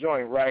 Here's the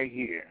joint right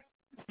here.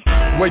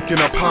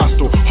 Waking up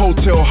hostile,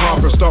 hotel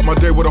hopper. Start my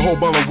day with a whole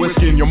bottle of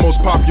whiskey and your most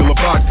popular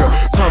vodka.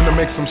 Time to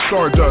make some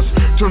stardust.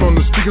 Turn on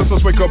the speakers,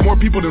 let's wake up more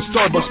people than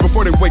Starbucks.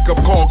 Before they wake up,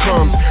 call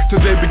comes.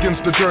 Today begins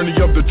the journey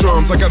of the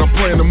drums. I got a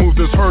plan to move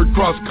this herd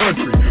cross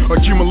country,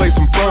 accumulate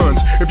some funds.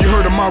 If you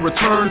heard of my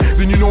return,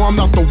 then you know I'm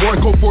not the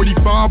one. Colt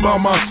 45 by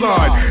my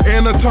side,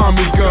 and a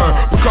Tommy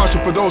gun. Precaution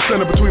for those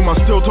standing between my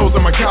steel toes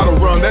and my cattle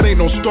run. That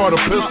ain't no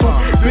starter pistol.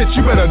 Bitch,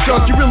 you better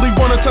duck. You really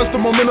wanna test the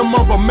momentum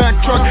of a Mack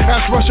truck?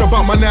 Ask Russia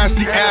about my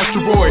nasty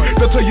asteroid.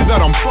 They'll tell you that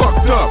I'm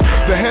fucked up.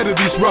 The head of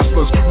these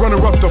rustlers, runner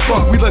up the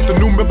fuck. We let the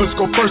new members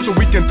go first so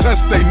we can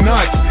test they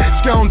nuts.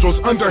 Scoundrels,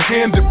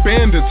 underhanded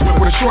bandits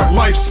with a short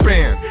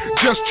lifespan,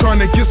 just trying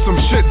to get some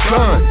shit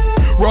done.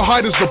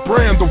 Rawhide is the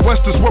brand, the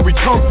West is where we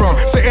come from.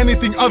 Say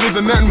anything other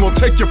than that and we'll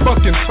take your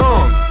fucking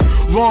tongue.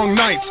 Long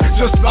nights,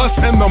 just us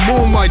and the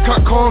moonlight.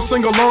 Cut calls,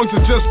 sing-alongs,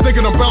 and just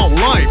thinking about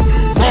life.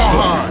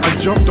 Rawhide. I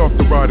jumped off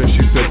the ride and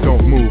she said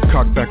don't move.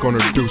 Cocked back on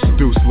her deuce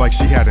like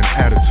she had an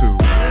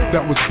attitude that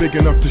was big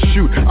enough to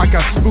shoot. I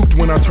got spooked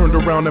when I turned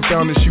around and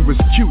found that she was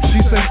cute. She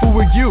said, who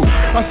are you?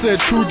 I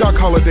said, True Doc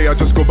Holiday, I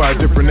just go by a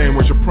different name.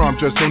 Where's your prom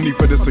dress? No need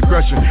for this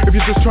aggression. If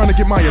you're just trying to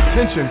get my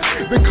attention,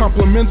 then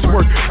compliments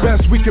work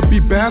best. We could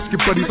be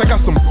basket buddies. I got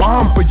some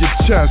bomb for your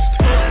chest.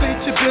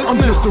 I'm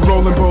just a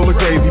rolling bowl of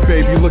gravy,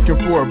 baby, looking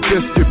for a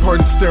biscuit.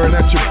 Pardon staring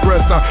at your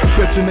breast. I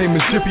bet your name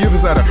is Jippy. It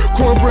was at a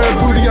cornbread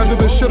booty. I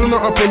did the shit on her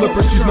upper lip,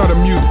 but she's not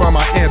amused by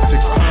my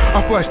antics.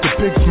 I flashed a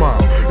big smile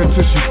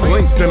until she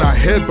blinked. Then I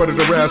headbutted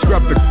her ass,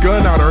 grabbed the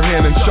gun out her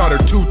hand and shot her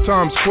 2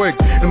 times quick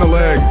in the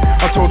leg.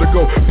 I told her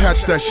go patch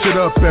that shit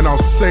up and I'll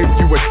save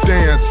you a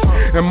dance.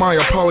 And my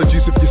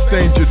apologies if you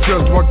stained your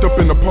dress. Walked up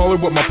in the parlor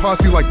with my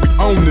posse like we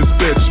own this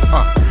bitch.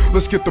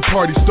 Let's get the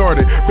party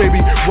started.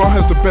 Baby, Raw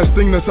has the best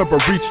thing that's ever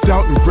reached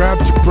out and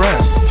grabbed your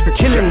breast.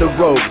 Killing the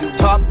road,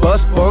 top bus,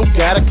 funk,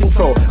 out of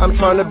control. I'm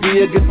trying to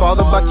be a good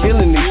father by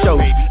killing these shows.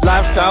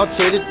 Lifestyle,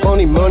 traded,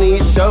 pony, money,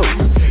 it shows.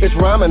 It's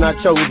rhyming I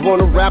chose,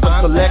 wanna rap a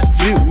select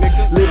few.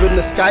 Live in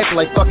the Skype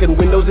like fucking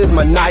Windows is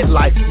my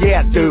nightlife.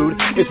 Yeah, dude,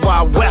 it's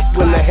Wild West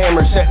when the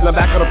hammer's set. And I'm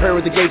back on a pair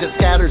with the gauge that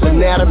scatters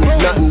anatomy's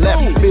nothing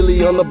left.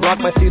 Billy on the block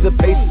might see the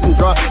paces and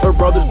draw. Her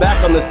brother's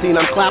back on the scene,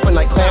 I'm clapping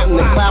like Clanton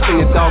and clapping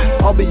it, dog.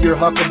 I'll be your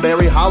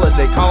Huckleberry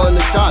Holiday, calling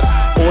the shots.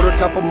 Order a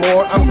couple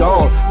more, I'm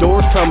gone.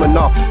 Doors coming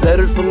off,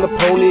 letters from the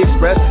Pony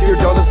Express. Your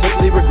daughter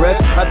simply regrets.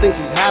 I think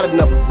she's had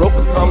enough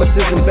broken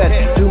promises in bed.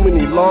 Too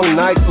many long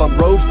nights, long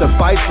roads to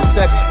fight for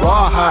sex.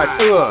 Rawhide,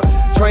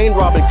 train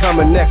robbing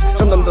coming next.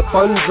 Sometimes the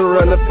funds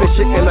are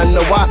inefficient, and I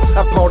know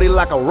I party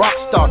like a rock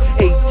star.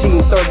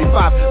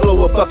 1835,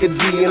 blow a bucket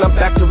G, and I'm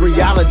back to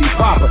reality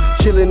proper.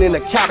 Chilling in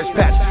a cabbage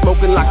patch,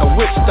 smoking like a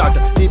witch doctor.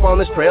 Deep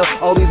on this trail,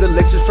 all these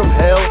elixirs from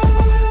hell.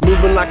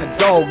 moving like a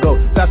doggo,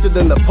 faster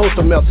than the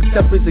postal mail.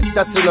 Success is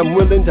accepted, I'm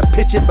willing to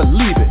pitch it,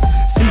 believe it.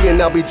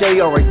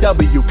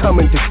 CNLBJRAW,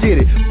 coming to get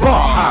it.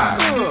 Rawhide.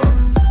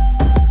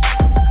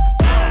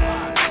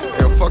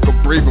 Yo, fuck a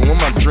breathing, where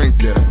my drink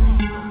at?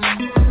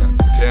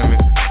 Damn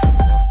it.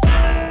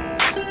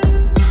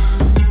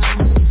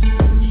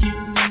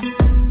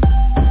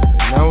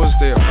 Now as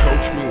they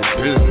approach me with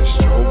business,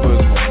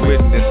 Jehovah's my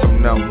witness,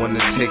 I'm not one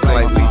to take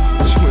lightly.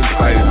 She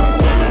invited me,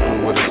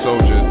 I'm with a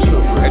soldier too.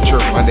 At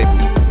church Monday,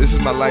 this is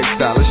my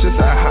lifestyle, it's just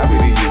a hobby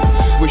to you.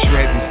 Wish you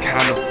had these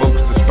kind of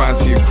folks to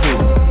sponsor your crew.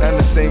 Not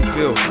in the same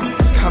field,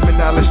 it's common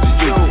knowledge to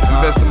you.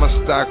 Invest in my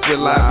stock, we're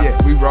live, yeah,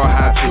 we raw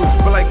high too.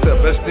 But like the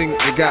best thing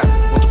you got,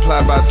 multiply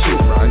by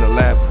 2. In the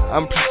lab,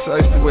 I'm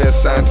precise the way a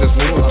scientist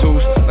link with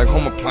tools. Like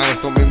home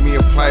appliance, don't make me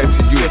apply it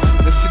to you.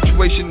 The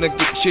situation that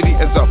get shitty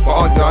as a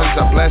ball yards.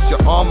 I blast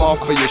your arm off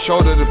for your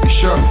shoulder to be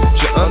sure.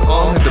 Your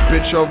unarmed hit the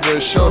bitch over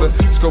his shoulder,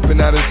 scoping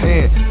out his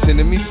hand,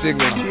 sending me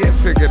signals. He had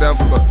figured out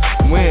for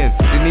when.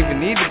 Didn't even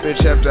need the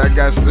bitch after I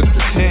got slipped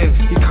to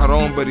 10. He caught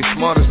on, but he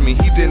smart as me.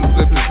 He didn't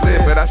flip his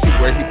lid, but I see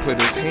where he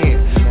put his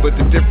hand. But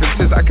the difference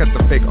is I got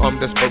the fake arm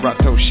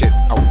desperado shit.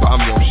 I'll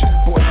bomb your shit.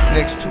 Boy,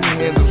 next 2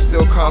 hands, I'm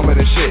still calmer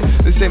than shit.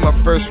 This ain't my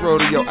first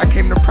rodeo. I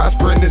came to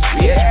prosper in this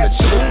bitch. But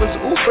Joe was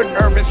uber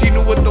nervous. He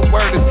knew what the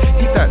word is.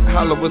 He thought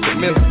holla was a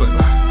myth, but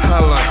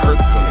holla hurt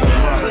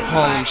them.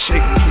 Harlem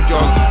shaking, keep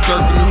y'all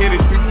circling. You hear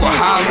these people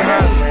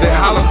holler. They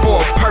holler for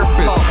a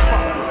purpose.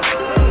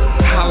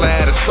 Holla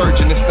at a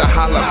surgeon, it's the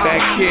holla back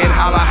kid.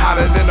 Holla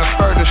hotter than a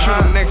further.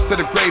 Shoot him next to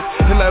the grave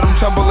and let him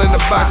tumble in the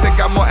box. They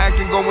got more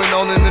acting going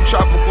on in the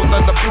tropical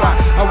thunder plot.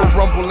 I will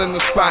rumble in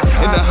the spot.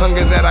 In the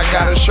hunger that I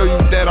gotta show you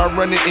that I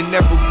run it and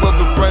never will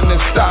the run and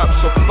stop.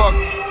 So fuck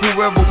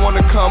whoever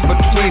wanna come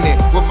between it.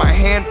 With my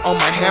hand on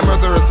my hammer,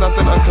 there is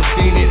nothing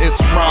inconvenient. It's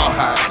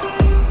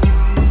rawhide.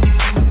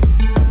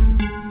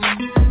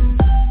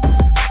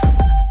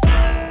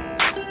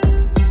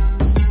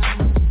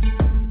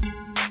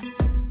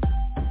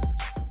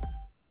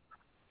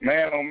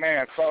 Man, oh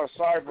man, sorry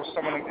for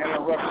some of them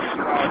interruptions.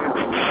 You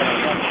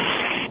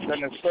know,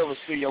 then the service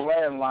through your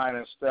landline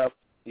and stuff.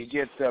 You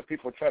get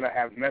people trying to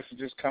have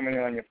messages coming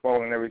in on your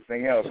phone and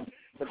everything else.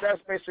 But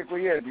that's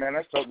basically it, man.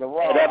 That's the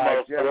raw. That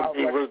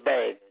motherfucker was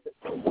bad.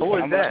 Who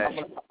was that?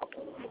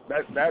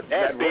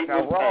 That beat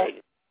was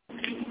bad.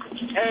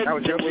 That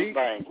was your beat?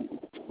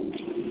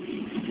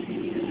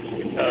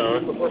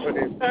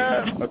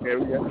 Okay,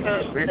 we got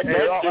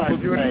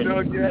Rawhide, you in the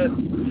building yet?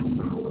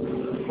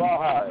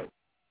 Rawhide,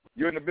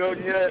 you in the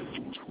building yet?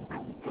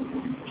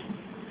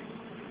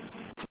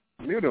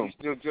 Mute him.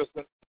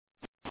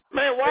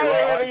 Man, what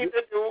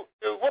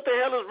the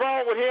hell is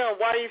wrong with him?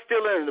 Why he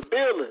still in the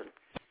building?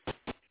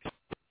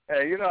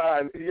 Hey, you know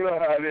how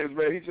it is,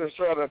 man.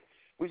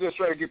 We just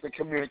try to get the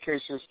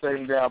communication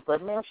thing down.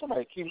 But man,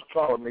 somebody keeps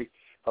calling me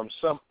from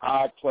some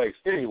odd place.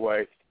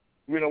 Anyway,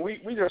 you know,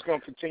 we just gonna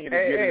continue to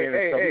get it in.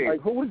 Hey,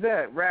 who was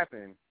that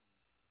rapping?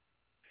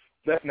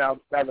 Now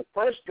the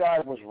first guy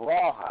was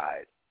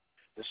Rawhide.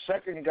 The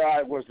second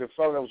guy was the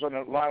fellow that was on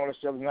the line with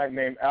us the other night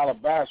named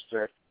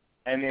Alabaster,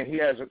 and then he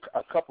has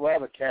a couple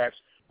other cats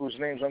whose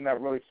names I'm not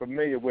really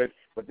familiar with,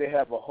 but they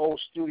have a whole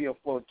studio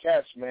full of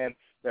cats, man,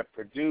 that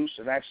produce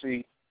and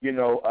actually, you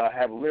know,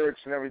 have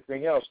lyrics and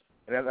everything else.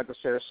 And then, like I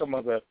said, some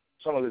of the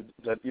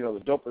you know,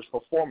 the dopest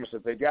performers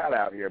that they got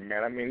out here,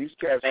 man. I mean, these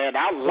cats. Man,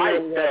 I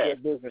like that. Their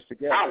business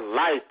together. I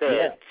like that.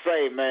 Yeah.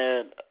 Say,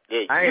 man.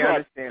 I ain't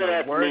understand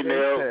a word they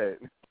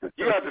said.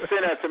 You have to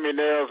send that to me,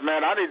 Nels,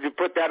 man. I need to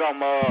put that on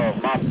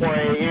my 4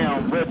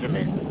 a.m.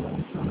 regimen.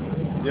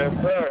 Yes,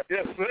 sir.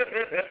 Yes, sir.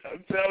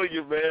 I'm telling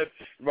you, man.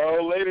 My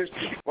old lady's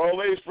friend.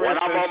 When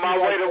I'm on my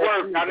way to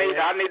work, I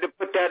need to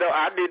put that up.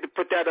 I need to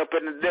put that up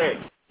in the deck.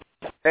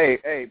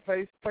 Hey,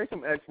 play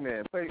some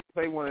X-Men.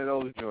 Play one of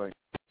those joints.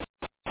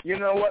 You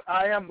know what?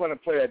 I am going to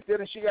play that.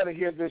 Dennis, you got to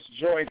hear this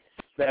joint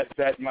that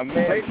my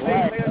man. Play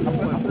a new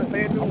one.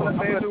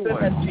 I'm going to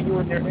send that to you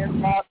in your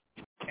inbox,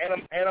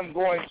 and I'm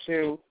going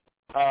to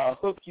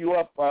hook you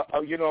up.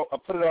 You know,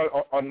 put it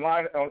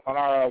online on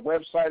our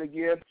website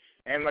again.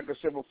 And like I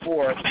said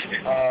before,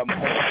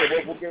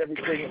 we'll get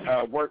everything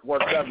worked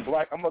out in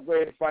black. I'm going to go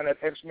ahead and find that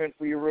X-Men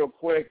for you real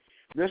quick.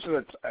 This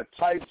is a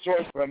tight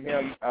joint from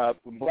him,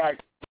 from Black,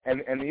 and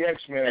the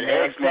X-Men. And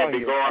the X-Men be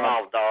going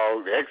off,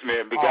 dog. The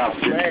X-Men be going off.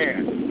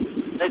 Man.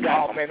 They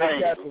got man, they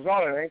got us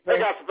on it, ain't they? They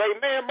got some,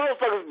 man,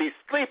 motherfuckers be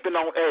sleeping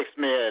on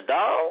X-Men,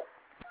 dog.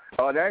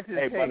 Oh, that's just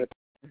hate.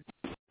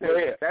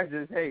 That's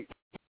just hate.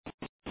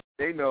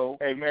 They know.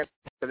 Hey, man.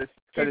 The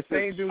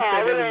same dude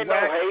said it ain't no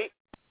hate.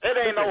 It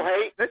ain't no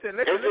hate. Listen.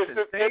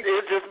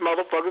 It's just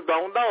motherfuckers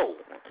don't know.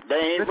 They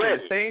ain't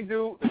ready. The same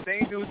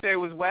dude said it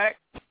was whack.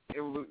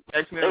 It was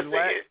X-Men was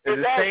whack.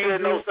 There's actually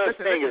no such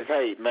thing as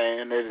hate,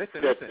 man. The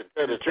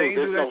truth,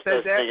 there's no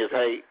such thing as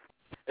hate.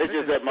 It's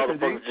just that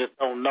motherfuckers just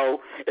don't know.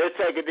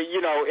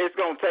 It's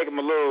gonna take them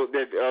a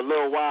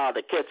little while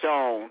to catch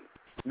on.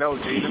 No,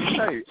 G, let me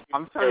tell you.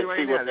 I'm telling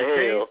you right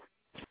now.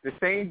 The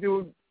same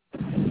dude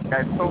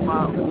that told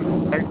my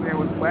X-Men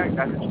was whack,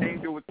 that's the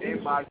same dude with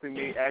inboxing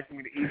me, asking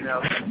me to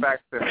email some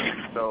facts to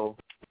him. So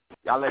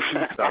Y'all let you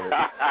sell it.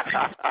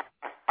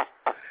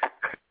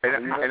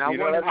 and I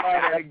want to say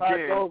that again.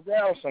 It goes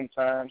down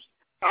sometimes.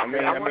 I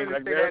mean,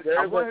 there's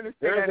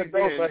a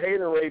dose of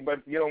haterade, but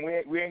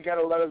we ain't got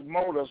to let it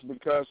mold us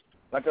because,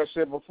 like I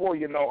said before,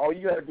 all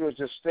you got to do is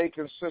just stay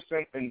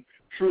consistent and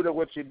true to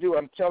what you do.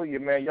 I'm telling you,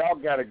 man, y'all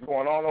got it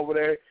going on over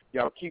there.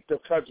 Y'all keep the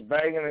cuts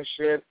banging and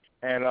shit.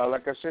 And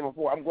like I said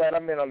before, I'm glad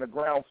I'm in on the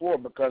ground floor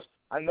because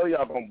I know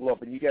y'all gonna blow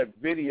up. And you got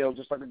videos,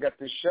 just like I got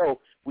this show.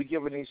 We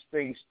giving these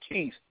things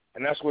teeth,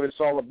 and that's what it's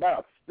all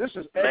about. This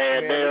is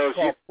man, Nels,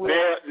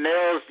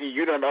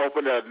 you done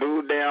opened a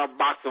new damn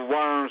box of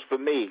worms for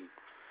me.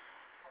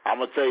 I'm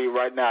gonna tell you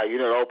right now, you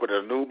done opened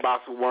a new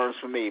box of worms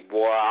for me,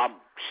 boy. I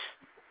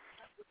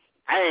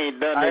ain't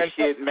done this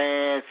shit,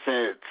 man,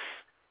 since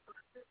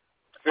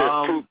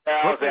 2000.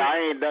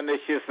 I ain't done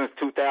this shit since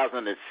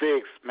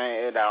 2006,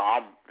 man.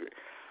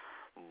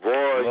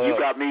 You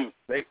got me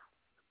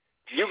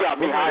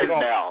hyped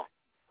now.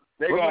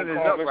 They're going to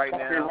call this right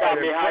now. You got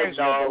me hyped,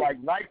 dog. Like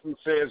Nike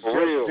says,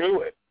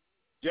 do it.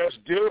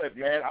 Just do it,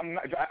 man. I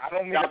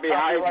don't need to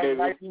copyright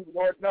Nike,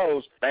 Lord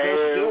knows. Man.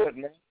 Just do it,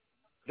 man.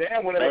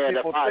 Damn, whenever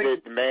people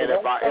think.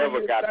 If I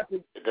ever got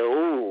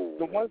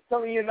the ones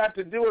telling you not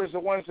to do it is the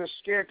ones that's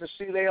scared to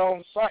see their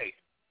own sight.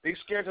 They're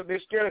scared.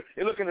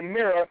 They look in the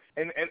mirror,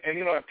 and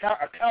a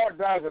coward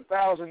dies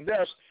 1,000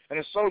 deaths, and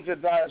a soldier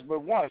dies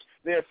but once.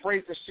 They're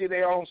afraid to see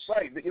their own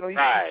sight. You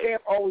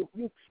can't always.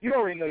 You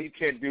already know you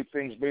can't do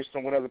things based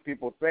on what other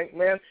people think,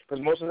 man.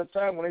 Because most of the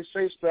time when they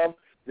say stuff,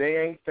 they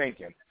ain't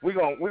thinking. We're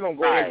gonna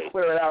go ahead and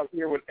clear it out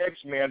here with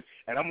X-Men,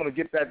 and I'm gonna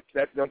get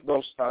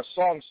those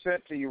songs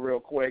sent to you real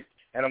quick.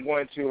 And I'm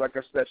going to, like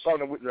I said,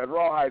 that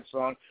Rawhide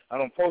song, I'm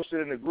going to post it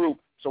in the group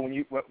so when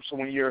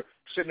you're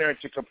sitting there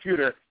at your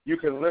computer, you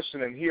can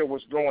listen and hear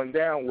what's going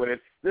down with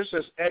it. This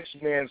is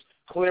X-Men's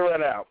Clear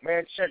It Out.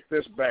 Man, check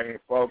this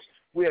banger, folks.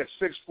 We at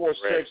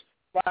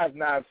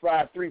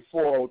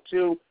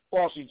 646-595-3402,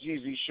 Flauxy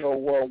Jeezy Show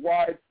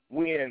Worldwide.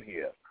 We in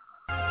here.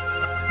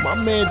 My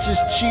man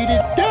just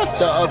cheated death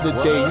the other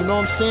day, you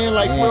know what I'm saying?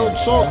 Like, real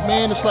talk,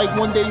 man. It's like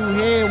one day you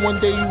here and one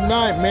day you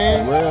not,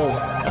 man.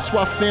 That's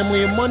why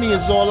family and money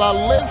is all I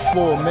live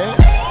for, man.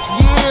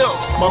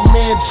 Yeah, my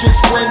man just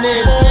went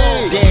in.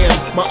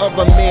 Damn, my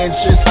other man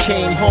just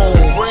came home.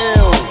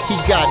 Real, he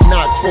got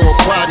knocked for a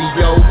body,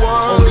 yo.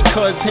 Only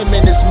cause him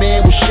and his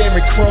man was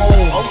sharing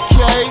chrome.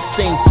 Okay,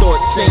 same thought,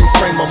 same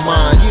frame of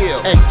mind.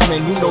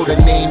 X-Men, you know the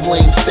name,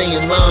 lame, stay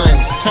in line.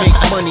 Make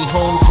money,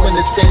 homes, when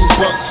the same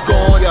bucks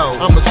gone. Yo,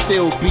 I'ma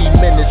still be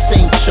men, the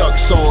same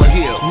chucks on.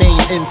 Name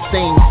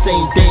insane,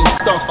 same dame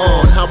stuck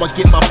on. How I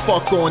get my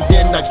fuck on,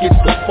 then I get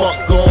the fuck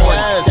on.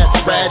 That's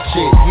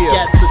ratchet,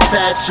 that's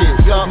attach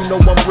it. You know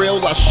I'm real,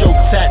 I show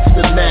tats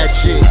the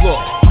magic.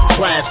 Look,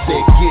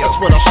 classic, that's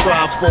what I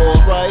strive for,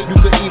 right? You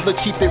can either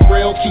keep it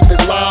real, keep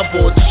it live,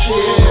 or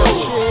chill.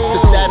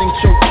 Cause that ain't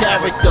your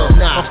character.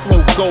 I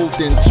flow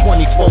golden,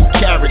 24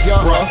 karat,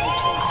 bruh.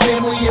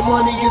 Family and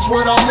money is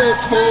what I live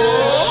for.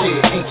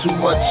 Shit, ain't too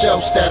much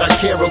else that I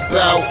care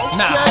about.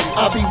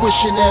 I be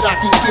wishing that I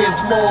can give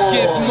more.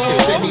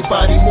 If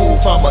anybody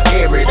move, I'ma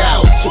air it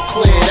out. So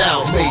clear it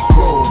out, make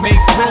room, make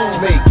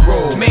room, make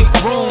room, make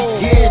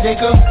room. Yeah,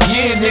 nigga,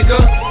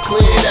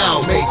 clear it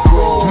out, make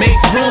room, make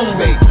room,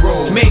 make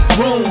room, make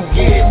room.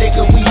 Yeah,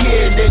 nigga, we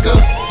here, nigga.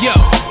 Yo,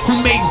 who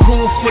made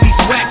room for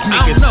these whack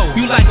niggas? I don't know.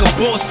 You like a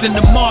boss in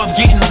the mob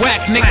getting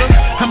whack, nigga.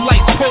 I'm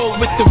like Paul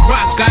with the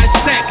rock, got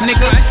sack,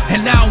 nigga.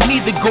 And I don't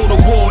need to go to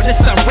war, this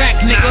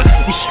Iraq, nigga.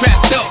 We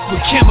strapped up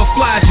with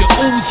camouflage and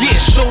Uzi.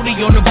 Shorty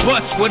on the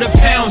bus with a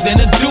pound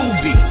and a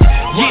doobie.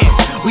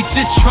 Yeah, we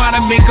just trying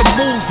to make a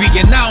movie.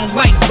 And I don't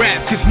like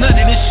rap, cause none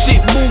of this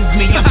shit moved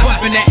me. I'm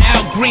bumping that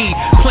Al Green,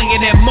 playing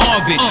that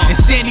Marvin. And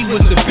Sandy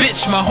was a bitch,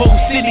 my whole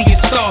city is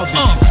starving.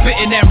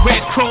 Spitting that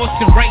Red Cross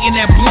and writing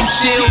that blue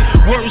shield.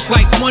 Words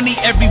like money,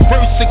 every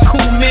verse a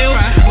cool meal.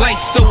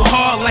 Life so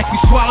hard like we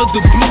swallowed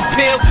the blue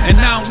pill. And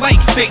I don't like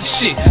fake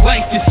shit,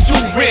 life is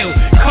too real.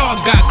 Car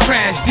got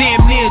crashed, damn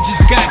near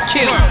just got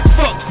killed.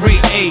 Fuck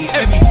grade A,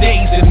 every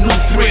day's a new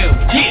thrill.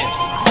 Yeah.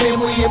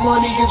 Family and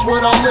money is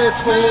what I live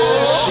for.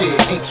 Shit,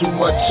 ain't too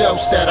much else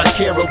that I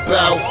care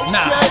about.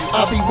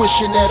 I be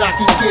wishing that I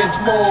can give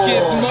more.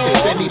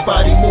 If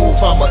anybody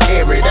move, I'ma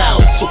air it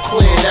out. So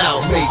clear it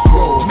out, make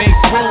room, make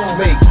room,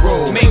 make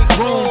room, make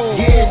room.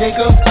 Yeah,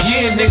 nigga,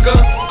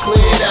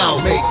 clear it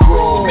out, make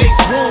room, make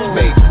room,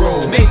 make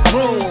room, make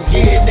room.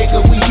 Yeah,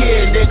 nigga, we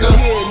here, nigga.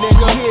 Yeah,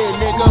 nigga, here,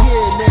 nigga,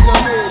 here,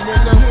 nigga, here,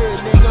 nigga, here, nigga, here,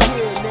 nigga,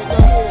 here.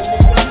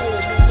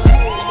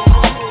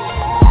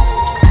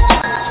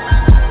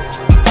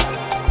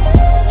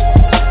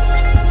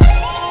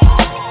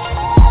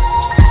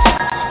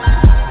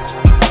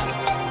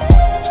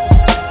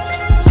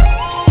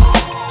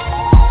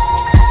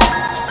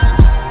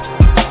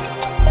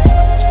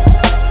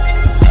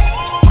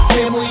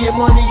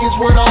 Money is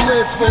what I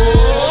live for.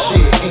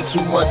 Shit, ain't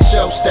too much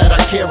else that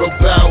I care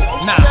about.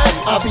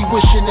 I be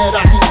wishing that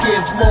I can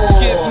give more.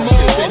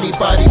 If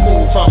anybody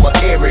move, I'ma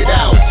air it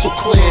out. So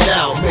clear it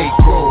out, make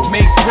room,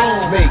 make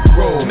room, make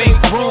room,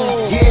 make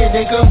room. Yeah,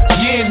 nigga,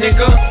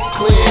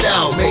 clear it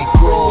out, make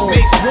room,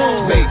 make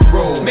room, make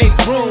room, make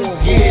room.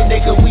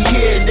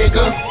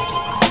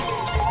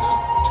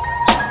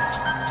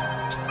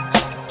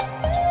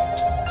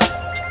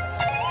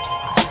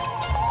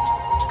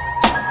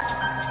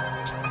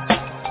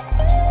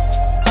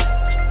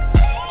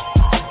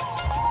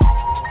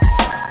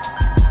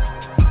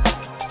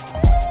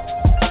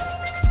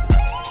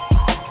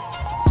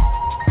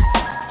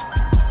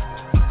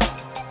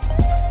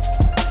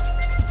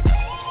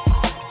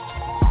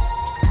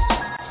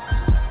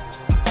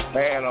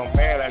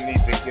 man, I need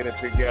to get it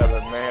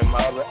together, man.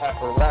 My other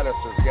apparatus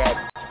has got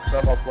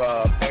some of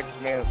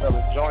X-Men's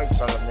other joints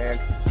on it, man.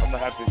 I'm gonna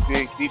have to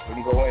dig deep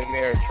and go in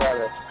there and try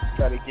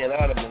to get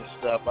at them and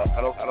stuff.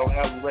 I don't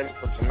have them ready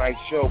for tonight's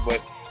show, but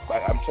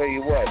I'm telling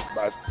you what,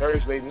 by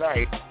Thursday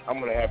night, I'm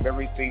gonna have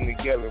everything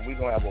together, and we're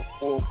gonna have a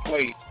full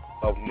plate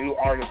of new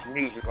artist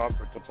music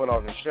to put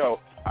on the show.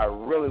 I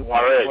really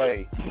want to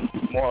play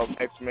more of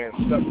X-Men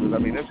stuff, because I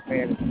mean, this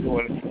man is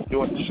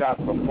doing the shot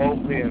from both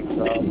ends.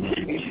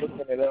 He's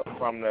hooking it up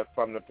from the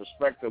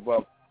perspective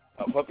of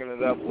hooking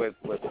it up with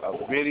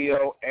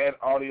video and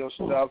audio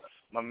stuff.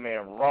 My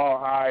man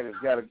Rawhide has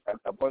got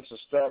a bunch of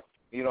stuff,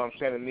 you know what I'm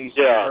saying, that needs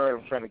to be heard.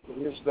 I'm trying to get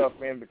his stuff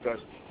in because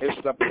his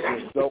stuff is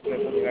just dope. I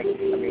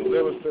mean,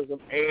 lyricism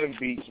and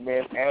beats,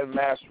 man, and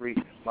mastery.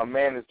 My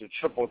man is the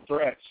triple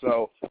threat.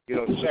 So, you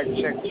know,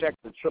 check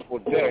the triple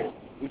deck.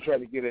 We try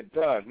to get it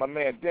done. My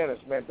man Dennis,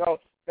 man, don't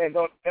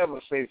ever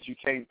say that you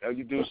can't,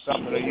 you do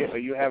something or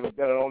you haven't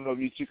done it. I don't know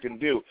what you can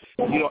do.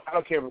 You know, I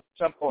don't care if it's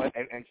simple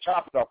and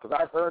chopped off, because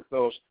I've heard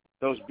those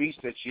beats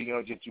that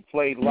you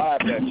played live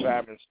that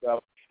time and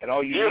stuff. And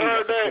all you need,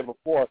 like I said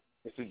before,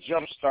 is to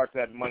jumpstart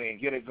that money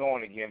and get it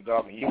going again,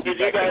 dog. And did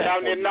you guys,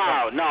 on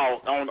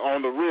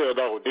the real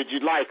though, did you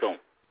like them?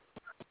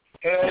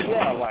 Hell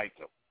yeah, I liked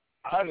them.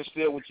 I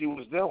understood what you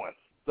was doing.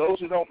 Those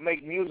who don't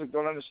make music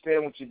don't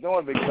understand what you're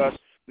doing, because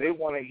they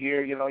want to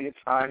hear, you know, your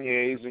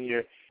Kanye's and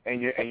your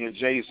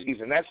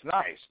Jay-Z's, and that's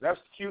nice. That's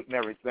cute and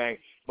everything.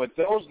 But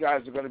those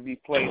guys are going to be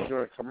played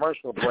during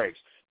commercial breaks.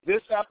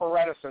 This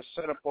apparatus is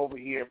set up over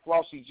here,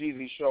 Flauxy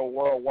Jeezy Show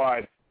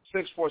Worldwide,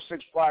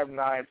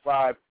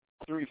 646-595-3402.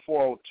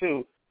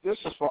 This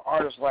is for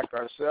artists like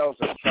ourselves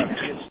that are trying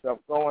to get stuff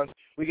going.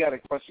 We got a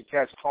bunch of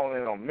cats calling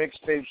in on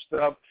mixtape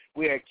stuff.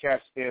 We had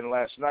cats in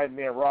last night.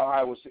 Me and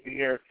Rawhide was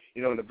here,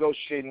 you know,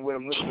 negotiating with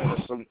them, listening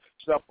to some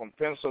stuff from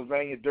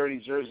Pennsylvania, Dirty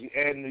Jersey,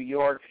 and New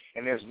York.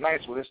 And there's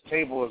nights where this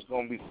table is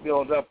going to be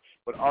filled up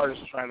with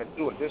artists trying to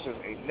do it. This is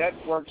a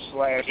network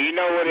slash. You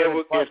know what?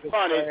 It's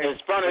funny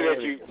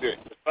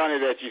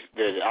that you.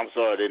 I'm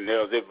sorry, I didn't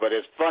know it, but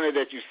it's funny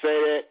that you say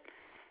that,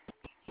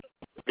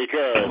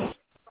 because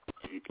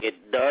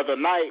the other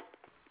night,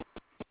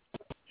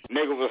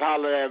 nigga was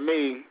hollering at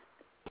me,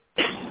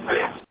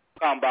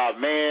 talking about,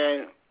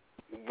 man,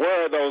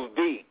 where are those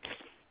beats?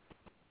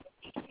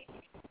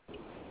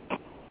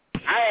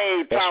 I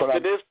ain't talked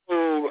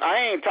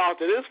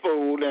to this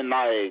fool in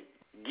like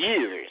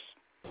years.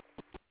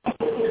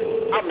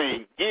 I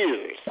mean,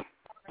 years.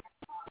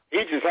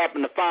 He just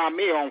happened to find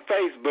me on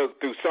Facebook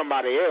through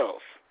somebody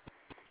else.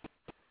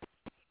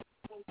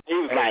 He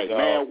was like,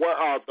 man, where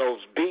are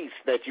those beats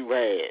that you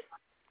had?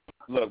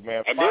 Look,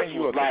 man, and this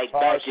was like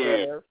back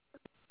in.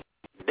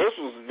 This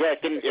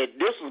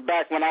was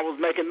back when I was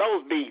making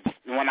those beats,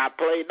 when I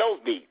played those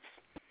beats.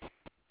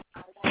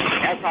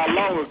 That's how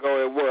long ago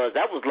it was.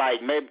 That was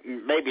like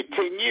maybe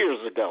 10 years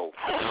ago.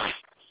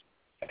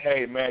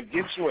 Hey, man,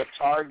 get you a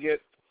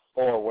Target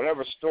or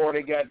whatever store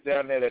they got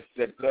down there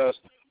that does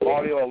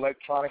audio,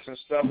 electronics and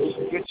stuff.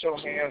 Get your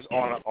hands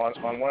on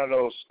one of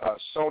those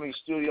Sony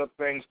studio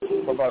things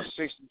for about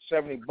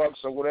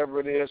 $60-$70 or whatever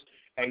it is,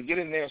 and get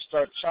in there and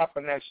start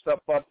chopping that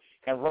stuff up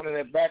and running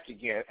it back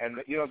again.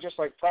 And, you know, just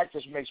like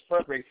practice makes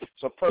perfect,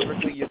 so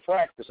perfectly you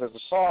practice, as the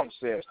song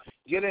says.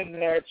 Get in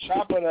there,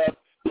 chop it up,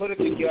 put it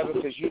together,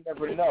 because you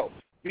never know.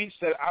 Beats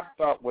that I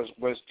thought was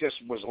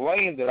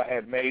lame that I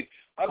had made,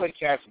 other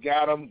cats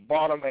got them,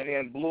 bought them, and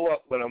then blew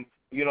up with them,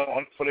 you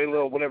know, for their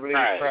little whatever they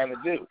were trying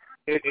to do.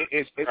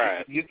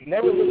 You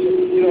never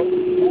listen, you know,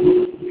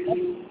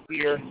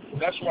 here.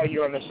 That's why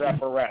you're on this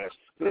apparatus.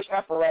 This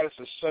apparatus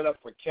is set up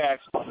for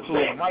cats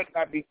who might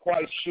not be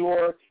quite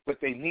sure, but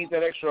they need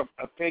that extra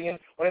opinion,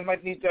 or they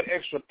might need that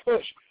extra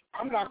push.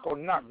 I'm not going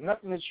to knock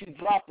nothing that you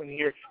drop in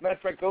here. Matter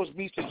of fact, those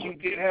beats that you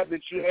did have,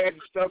 that you had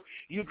and stuff,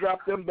 you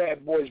drop them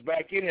bad boys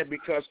back in here,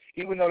 because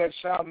even though that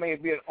sound may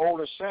be an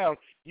older sound,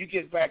 you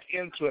get back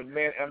into it,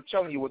 man. I'm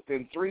telling you,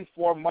 within 3,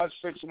 4 months,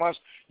 6 months,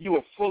 you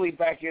were fully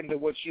back into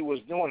what you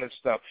was doing and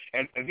stuff.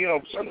 And you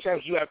know,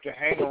 sometimes you have to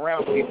hang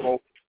around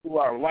people who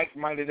are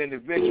like-minded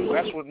individuals.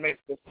 That's what makes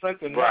the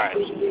strength in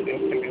numbers.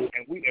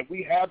 And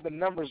we have the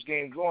numbers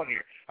game going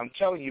here. I'm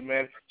telling you,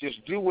 man,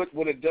 just do what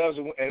it does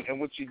and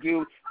what you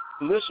do.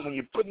 Listen, when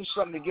you're putting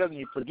something together and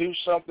you produce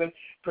something,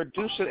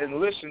 produce it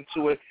and listen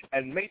to it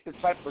and make the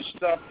type of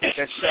stuff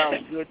that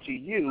sounds good to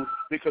you,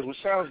 because what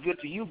sounds good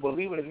to you,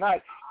 believe it or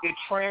not, it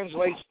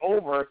translates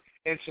over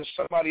into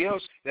somebody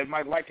else that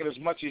might like it as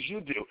much as you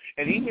do.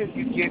 And even if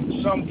you get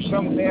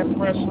some bad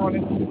press on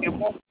it, it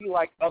won't be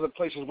like other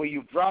places where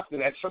you've dropped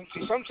it at.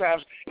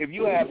 Sometimes if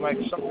you have like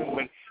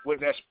something with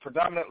that's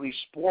predominantly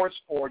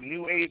sports or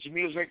new age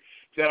music,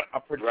 that a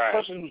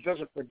person who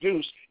doesn't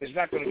produce is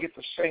not going to get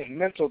the same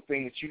mental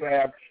thing that you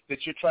have,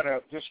 that you're trying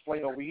to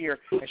display over here,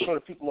 and show the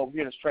people over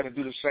here that's trying to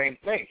do the same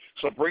thing.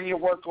 So bring your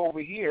work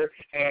over here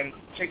and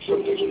take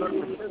some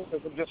constructive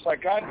criticism just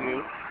like I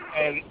do,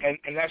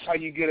 And that's how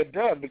you get it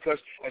done, because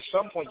at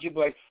some point you'll be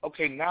like,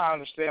 okay, now I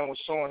understand what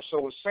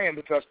so-and-so was saying,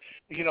 because,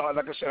 you know,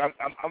 like I said,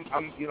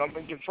 I'm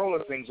in control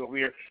of things over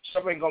here.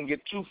 Something ain't going to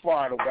get too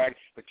far in the back.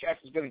 The cat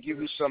is going to give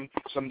you some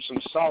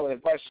solid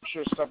advice, some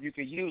sure stuff you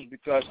can use,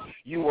 because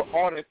you were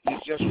on it. You're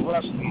just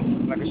rusty.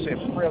 Like I said,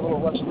 spray a little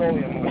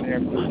Rust-Oleum on there,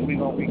 we're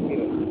going to be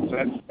good. So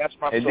that's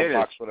my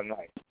soapbox for the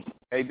night.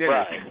 Hey,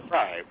 Dennis.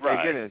 Right.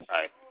 Hey, Dennis.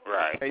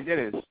 Right. Hey,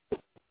 Dennis.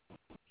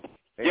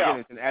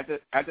 Yeah. And after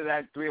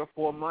that 3 or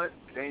 4 months,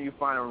 then you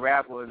find a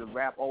rapper to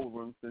rap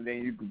over them, and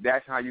then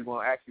that's how you're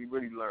gonna actually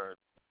really learn.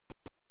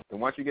 And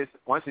once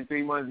in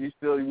 3 months you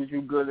feel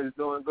you good and it's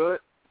doing good,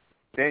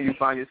 then you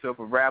find yourself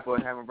a rapper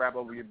and have him rap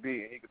over your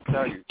beat, and he can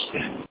tell you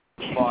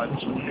bars,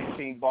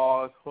 15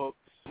 bars, hooks,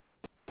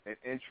 and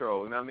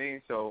intro. You know what I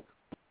mean? So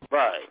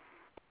right.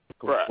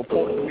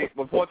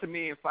 Report to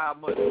me in 5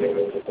 months,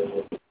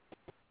 nigga.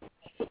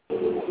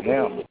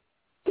 Yeah.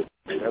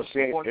 That's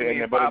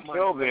it. But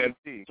until then,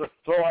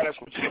 throw out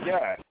what you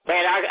got.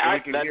 Man,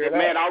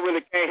 I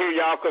really can't hear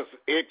y'all because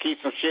it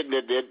keeps some shit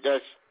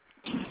that's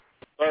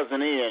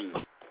buzzing in.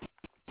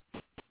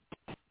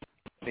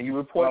 And you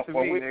report to me,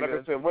 nigga. Like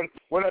I said,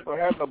 we're not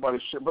gonna have nobody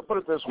shit. But put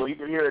it this way, you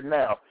can hear it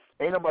now.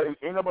 Ain't nobody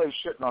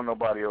shitting on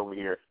nobody over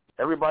here.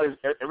 Everybody's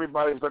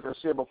like I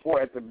said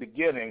before at the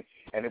beginning,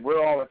 and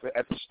we're all at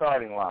the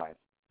starting line.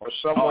 Or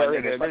somewhere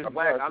in it. It's like a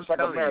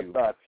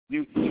marathon.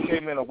 You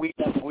came in a week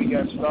after we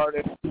got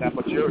started,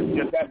 but you're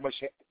that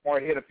much more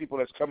ahead of people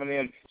that's coming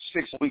in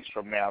 6 weeks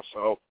from now.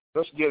 So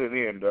let's get it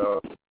in,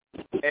 dog.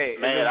 Hey,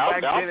 man,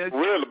 I'm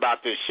real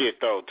about this shit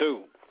though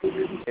too.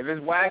 If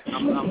it's whack,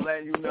 I'm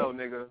letting you know,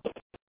 nigga.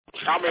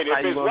 I mean,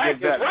 if it's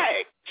whack, it's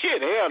whack.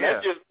 Shit, hell,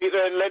 that's just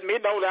let me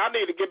know that I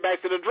need to get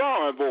back to the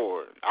drawing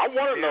board. I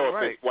want to know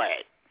if it's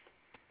whack.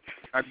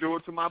 I do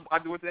it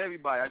to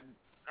everybody.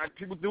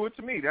 People do it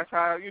to me. That's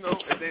how, you know,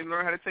 if they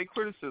learn how to take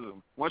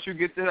criticism. Once you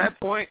get to that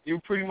point,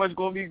 you're pretty much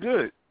going to be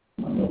good.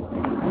 I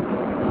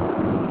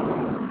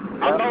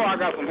know I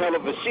got some hell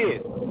of a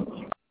shit.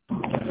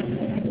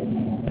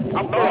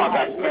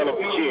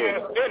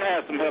 Ben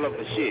has some hell of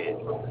a shit.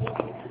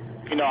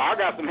 You know, I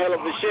got some hell of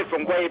a shit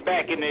from way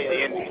back in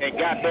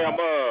goddamn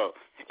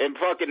in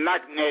fucking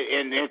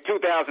in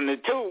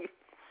 2002.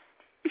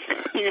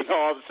 You know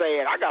what I'm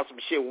saying? I got some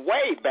shit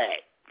way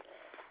back.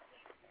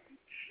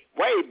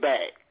 Way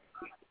back.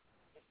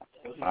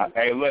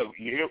 Hey, look,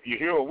 you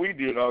hear what we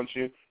do, don't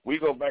you? We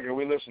go back and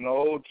we listen to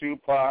old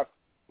Tupac.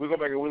 We go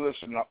back and we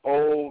listen to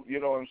old, you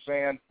know what I'm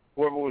saying,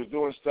 whoever was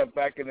doing stuff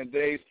back in the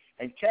days.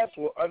 And cats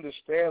will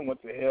understand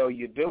what the hell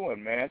you're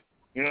doing, man.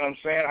 You know what I'm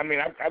saying? I mean,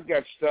 I've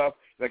got stuff,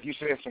 like you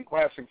said, some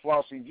classic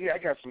Flauxy. I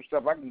got some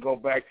stuff I can go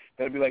back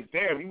that'll be like,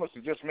 damn, you must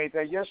have just made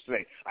that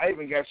yesterday. I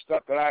even got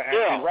stuff that I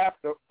actually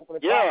rapped over the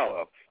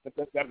top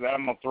of that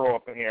I'm going to throw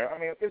up in here. I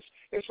mean,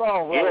 it's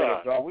all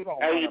relative, dog. We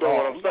don't How you know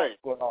what I'm saying?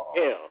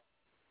 Yeah.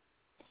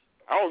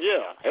 Oh,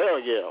 yeah. Hell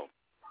yeah.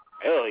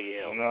 Hell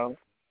yeah. You know?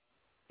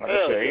 Like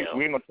I say,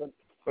 we ain't going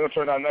to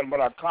turn out nothing but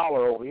our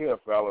collar over here,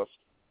 fellas.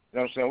 You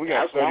know what I'm saying? We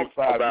got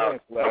 35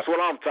 minutes left. That's what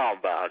I'm talking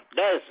about.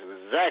 That's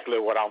exactly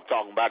what I'm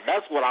talking about.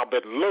 That's what I've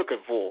been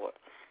looking for.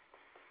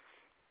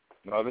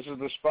 No, this is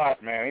the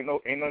spot, man. Ain't no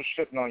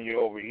shitting on you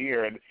over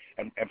here and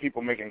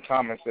people making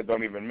comments that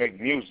don't even make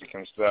music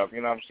and stuff.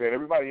 You know what I'm saying?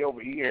 Everybody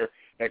over here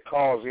that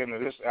calls into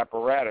this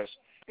apparatus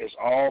is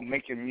all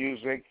making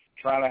music,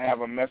 trying to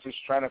have a message,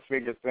 trying to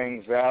figure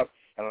things out.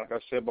 And like I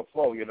said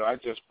before, you know, I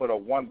just put a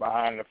 1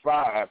 behind the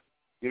 5,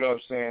 you know what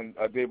I'm saying,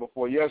 a day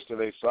before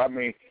yesterday. So, I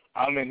mean,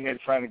 I'm in here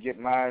trying to get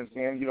mines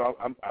in. You know,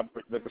 I'm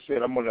like I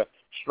said, I'm on the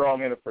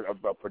strong end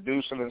of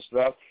producing and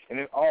stuff. And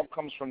it all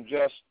comes from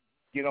just,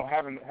 you know,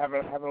 having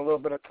a little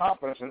bit of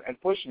confidence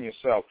and pushing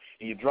yourself.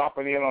 And you're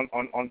dropping in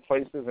on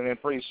places, and then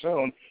pretty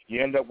soon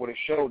you end up with a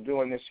show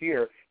doing this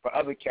here for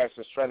other cats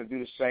that's trying to do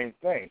the same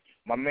thing.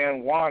 My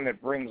man Juan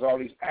that brings all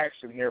these acts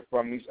in here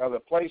from these other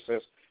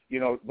places, you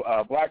know,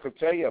 Black will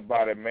tell you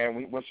about it,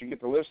 man. Once you get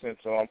to listening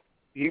to him,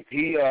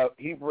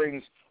 he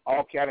brings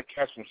all kind of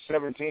cats from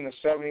 17 to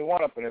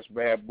 71 up in this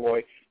bad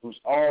boy, who's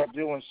all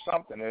doing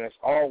something, and it's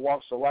all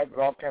walks of life with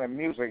all kind of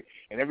music,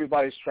 and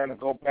everybody's trying to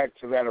go back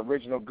to that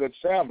original good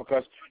sound,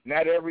 because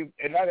not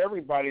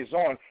everybody's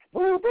on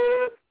boop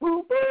boop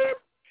boop boop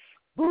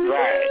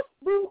boop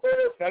boop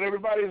boop. Not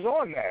everybody's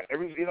on that.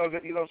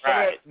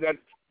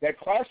 That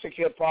classic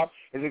hip hop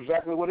is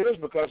exactly what it is,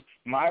 because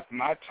my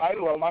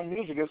title of my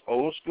music is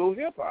old school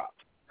hip hop.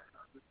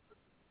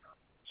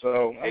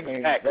 So I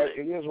mean,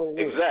 it is what it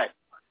is. Exactly.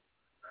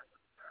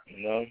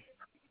 You know,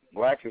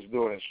 Black is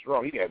doing it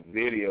strong. He got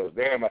videos.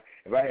 Damn,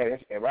 if I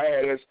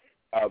had his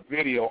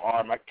video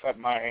arm, I'd cut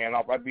my hand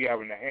off. I'd be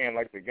having the hand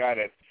like the guy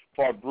that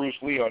fought Bruce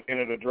Lee on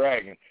Enter the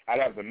Dragon.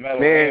 I'd have the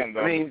metal hand.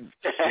 I mean,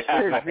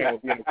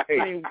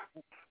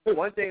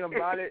 one thing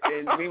about it,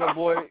 and me and my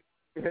boy,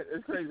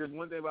 it's crazy.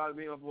 One thing about it,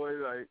 me and my boy,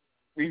 like,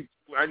 we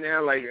right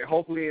now, like,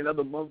 hopefully in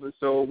another month or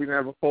so, we're going to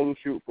have a photo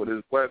shoot for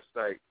this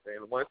website.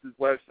 And once this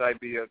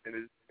website be up,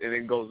 and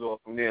it goes off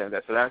from there.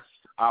 So that's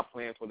our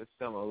plan for the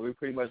summer. We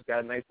pretty much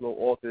got a nice little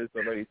office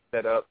already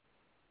set up.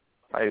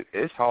 Like,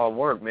 it's hard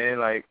work, man.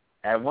 Like,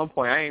 at one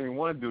point I didn't even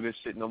want to do this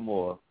shit no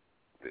more.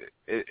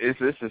 This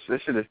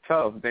shit is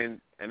tough.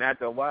 Then and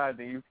after a while,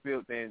 then you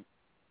feel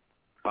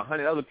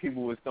 100 other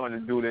people were starting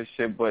to do this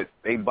shit, but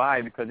they buy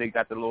it because they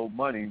got the little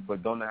money,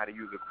 but don't know how to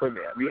use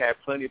equipment. We have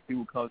plenty of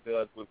people come to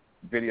us with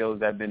videos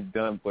that have been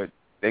done, but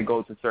they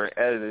go to certain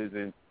editors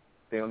and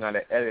they don't know how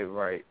to edit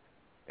right,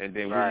 and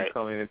then we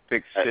come in and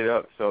fix shit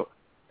up. So,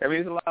 I mean,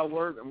 it's a lot of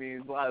work. I mean,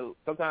 it's a lot of,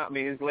 sometimes, I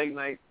mean, it's late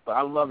night, but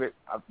I love it.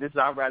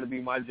 I'd rather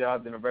be my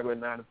job than a regular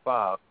 9 to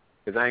 5,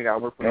 because I ain't got to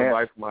work for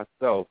nobody for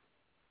myself,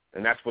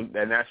 and that's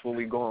what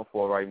we going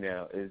for right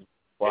now is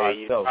for ourselves.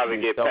 You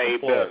probably get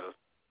paid better.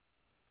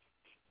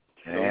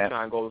 So we're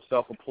trying to go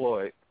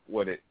self-employed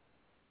with it.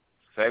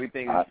 So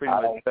everything is pretty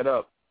much set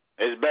up.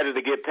 It's better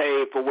to get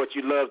paid for what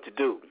you love to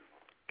do.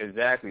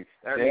 Exactly.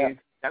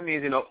 That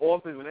means in the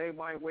office, when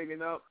everybody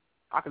waking up,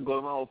 I can go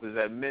to my office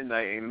at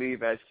midnight and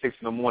leave at 6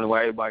 in the morning while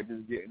everybody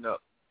just getting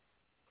up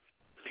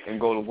and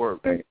go to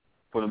work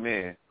for the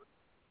man.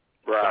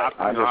 Right.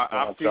 So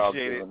I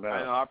appreciate it.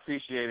 I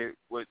appreciate it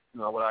with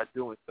what I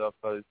do and stuff,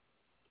 because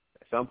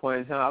at some point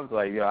in time I was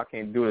like, I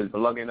can't do this.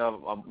 But lucky enough,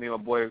 me and my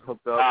boy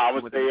hooked up. I'm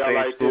gonna tell you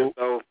like this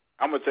though.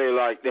 I'm gonna tell you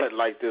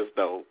like this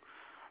though.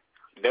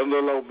 Them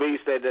little old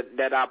beats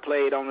that I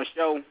played on the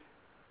show.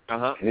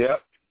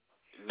 Yep.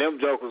 Them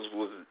jokers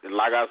was,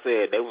 like I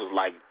said, they was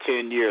like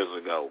 10 years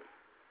ago.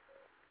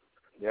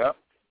 Yep.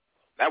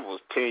 That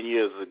was 10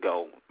 years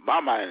ago. My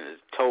mind is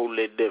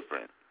totally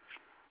different.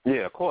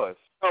 Yeah, of course.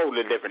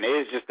 Totally different.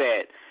 It's just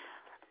that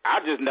I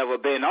just never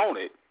been on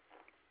it.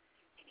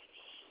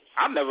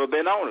 I've never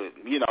been on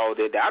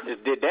it. That I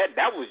just did that.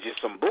 That was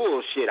just some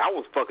bullshit. I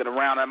was fucking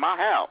around at my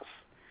house.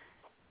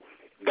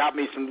 Got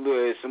me some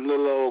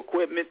little old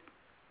equipment,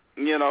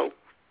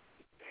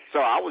 So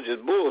I was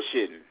just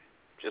bullshitting.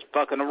 Just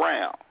fucking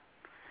around.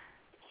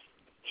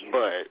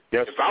 But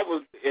if I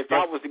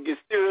was to get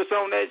serious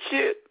on that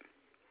shit,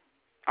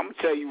 I'm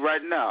gonna tell you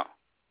right now,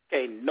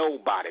 ain't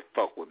nobody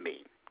fuck with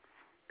me.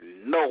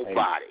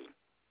 Nobody.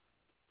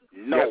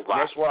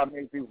 That's why I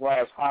make these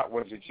last hot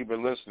ones that you've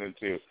been listening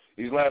to.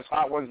 These last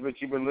hot ones that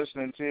you've been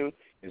listening to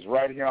is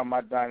right here on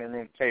my dining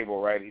room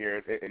table right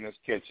here in this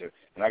kitchen.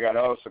 And I got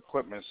all this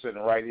equipment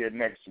sitting right here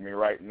next to me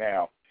right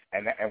now.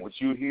 And what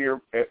you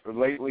hear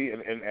lately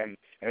and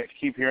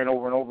keep hearing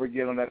over and over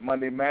again on that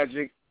Monday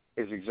Magic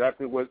is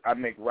exactly what I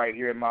make right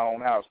here in my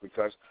own house,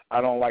 because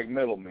I don't like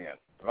middlemen.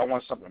 If I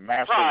want something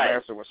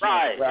master with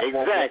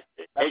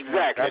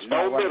exactly.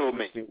 No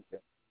middlemen.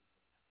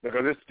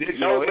 Because it's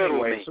digital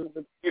anyway.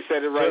 You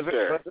said it right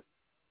there.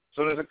 As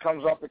soon as it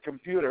comes off the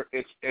computer,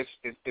 it's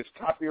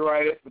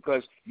copyrighted,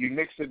 because you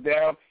mix it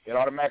down, it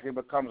automatically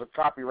becomes a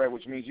copyright,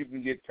 which means you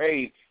can get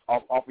paid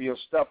off of your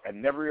stuff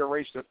and never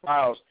erase the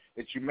files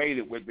that you made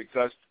it with,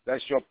 because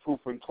that's your proof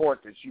in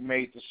court that you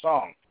made the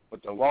song.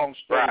 But the long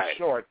story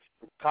short,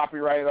 it's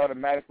copyrighted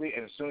automatically,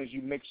 and as soon as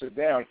you mix it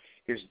down,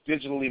 it's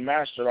digitally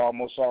mastered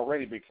almost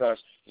already, because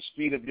the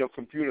speed of your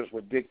computers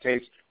what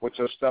dictates what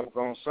your stuff is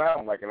going to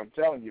sound like. And I'm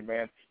telling you,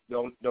 man,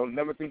 don't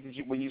never think that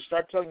when you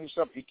start telling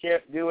yourself you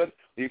can't do it,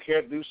 or you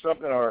can't do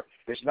something, or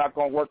it's not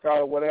going to work out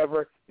or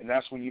whatever, and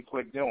that's when you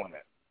quit doing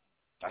it.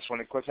 That's when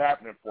it quits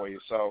happening for you.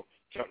 So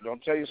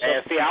don't tell yourself.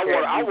 And see,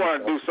 I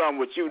want to do something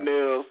with you,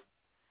 Nils.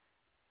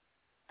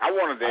 I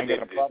wanted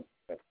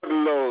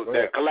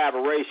that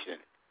collaboration.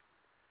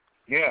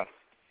 Yeah.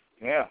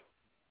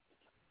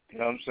 You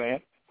know what I'm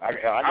saying? I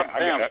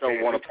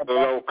want to put a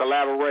little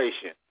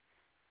collaboration.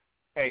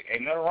 Hey,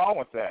 ain't nothing wrong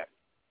with that.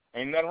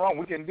 Ain't nothing wrong.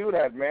 We can do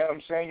that, man.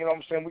 I'm saying,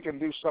 we can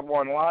do stuff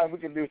online.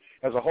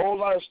 There's a whole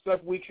lot of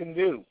stuff we can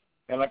do.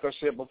 And like I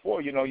said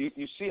before, you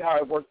see how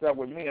it worked out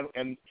with me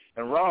and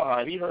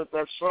Rawhide. He heard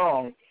that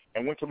song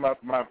and went to my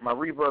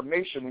Reverb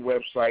Nation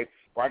website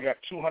where I got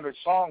 200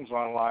 songs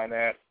online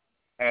at,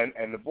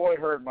 and the boy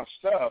heard my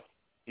stuff.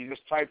 He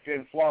just typed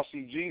in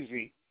Flauxy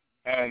Jeezy,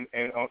 and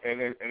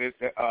it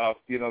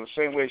the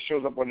same way it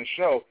shows up on the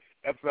show,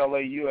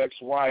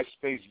 FLAUXY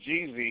space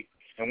Jeezy,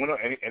 and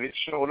it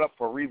showed up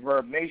for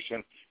Reverb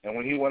Nation. And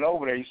when he went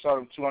over there, he saw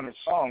them 200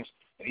 songs,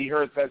 and he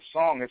heard that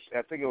song.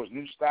 I think it was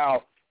New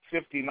Style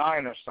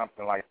 59 or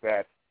something like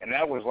that, and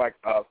that was like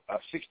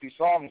 60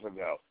 songs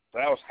ago. So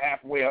that was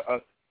halfway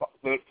to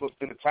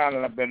the time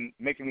that I've been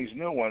making these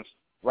new ones.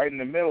 Right in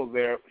the middle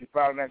there, he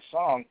found that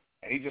song,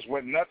 and he just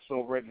went nuts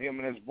over it, and him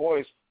and his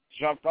boys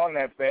jumped on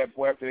that bad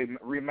boy after they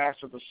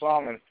remastered the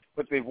song and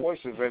put their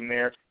voices in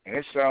there, and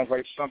it sounds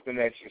like something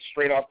that's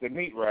straight off the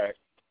meat rack.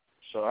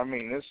 So, I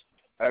mean,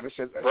 like I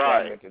said, that's what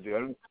I meant to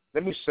do.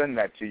 Let me send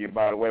that to you,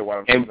 by the way, while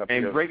I'm sitting up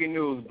here. And breaking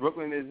news,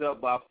 Brooklyn is up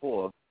by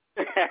 4.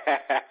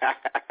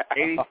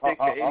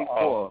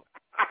 86-84.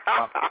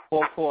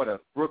 Fourth quarter,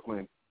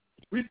 Brooklyn.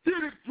 We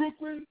did it,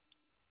 Brooklyn.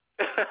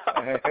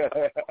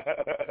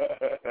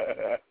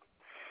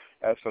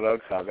 That's what I'm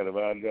talking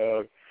about,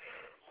 dog.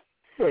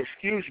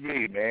 Excuse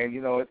me,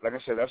 man. Like I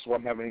said, that's why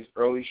I'm having these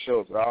early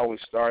shows. I always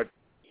start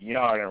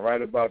yarning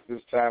right about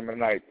this time of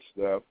night and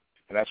stuff.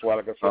 And that's why,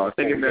 like I said,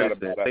 take your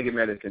medicine.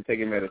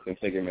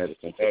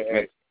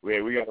 Hey,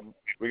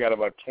 we got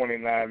about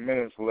 29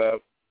 minutes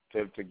left.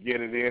 to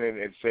get it in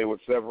and say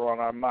whatever on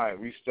our mind.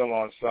 We still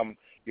on some,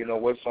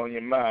 what's on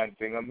your mind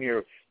thing. I'm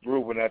here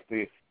grooving at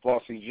the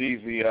Flauxy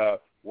Jeezy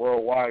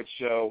Worldwide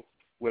show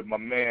with my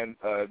man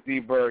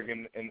D-Berg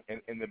in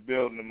the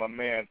building and my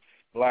man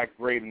Black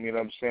Graydon, you know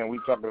what I'm saying? We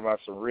talking about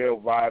some real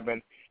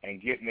vibing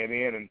and getting it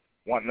in and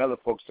wanting other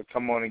folks to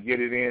come on and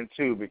get it in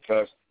too,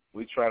 because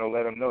we try to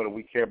let them know that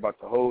we care about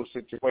the whole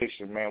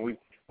situation, man. We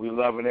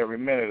loving every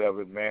minute of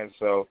it, man.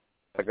 So,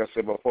 like I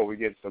said before, we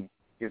get some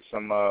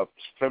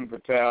femme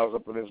fatales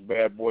up in this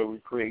bad boy. We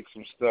create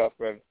some stuff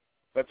and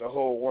let the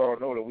whole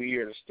world know that we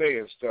here to stay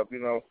and stuff.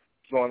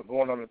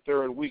 Going on the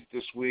third week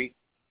this week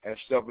and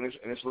stuff, and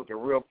it's looking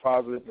real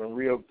positive and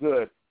real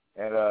good.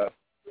 And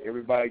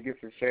everybody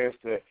gets a chance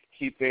to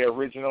keep their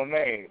original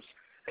names.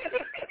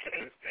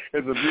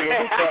 It's a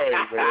beautiful thing,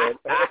 man.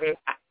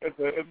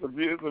 It's a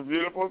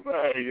beautiful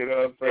thing, you know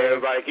what I'm saying?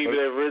 Everybody keep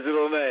their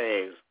original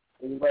names.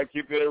 Everybody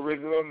keep their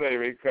original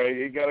name. Okay?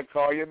 He ain't got to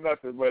call you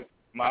nothing but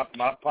my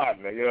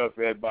partner, you know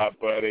what I'm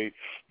saying?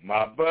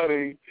 My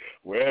buddy,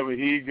 wherever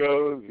he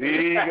goes,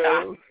 he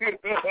goes. You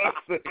know what I'm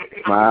saying?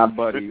 My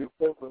buddy. You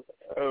know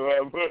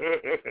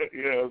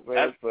what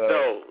I'm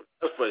saying?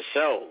 That's for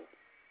sure.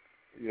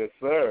 Yes,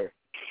 sir.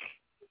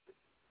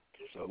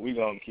 So we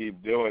gonna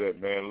keep doing it,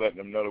 man, letting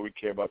them know that we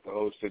care about the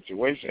whole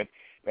situation.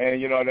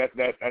 And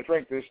that I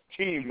drink this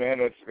tea, man,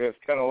 that's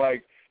kinda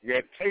like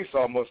it tastes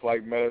almost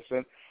like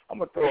medicine. I'm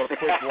gonna throw a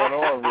quick one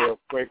on real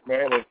quick,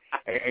 man,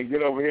 and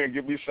get over here and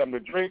give me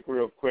something to drink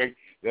real quick.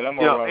 Then I'm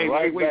gonna run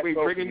right back. Wait,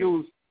 breaking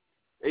news.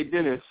 Hey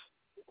Dennis.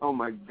 Oh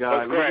my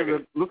God.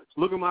 Look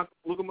at my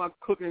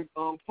cooking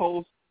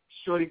post.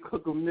 Shorty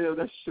cook a meal.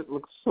 That shit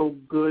looks so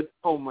good.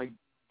 Oh my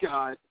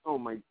God. Oh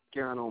my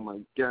God. Oh my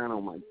God.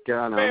 Oh my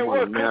God. Man, I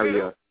want to marry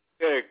her.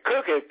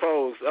 Cooking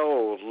post.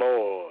 Oh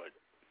Lord.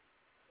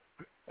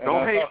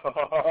 Don't hate.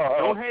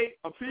 Don't hate.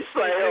 Appreciate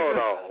it. Hold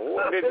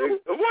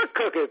on. What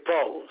cooking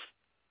post?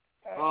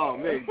 Oh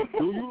man,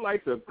 do you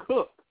like to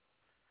cook?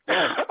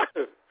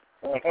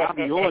 I'll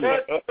be on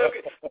it.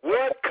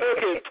 What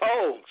cooking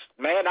post?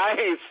 Man, I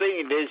ain't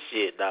seen this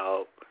shit,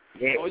 dog.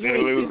 You ain't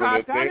seen how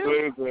I got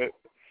it?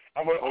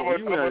 I'm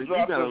gonna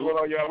drop this one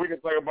on y'all. We can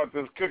talk about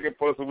this cooking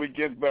post when we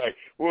get back.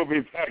 We'll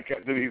be back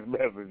after these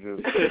messages.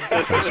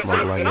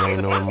 Smoke like you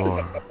ain't no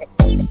more.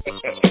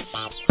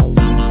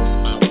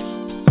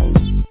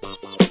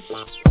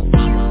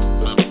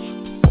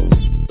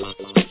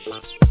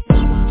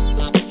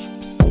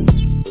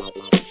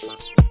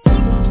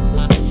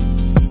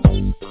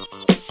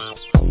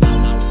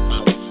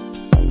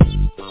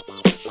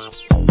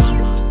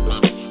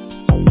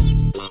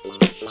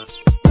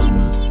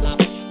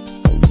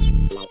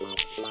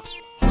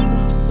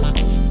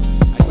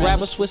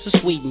 Grab a Swiss of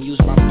sweet and use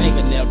my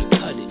fingernail to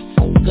cut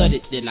it. Gut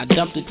it, then I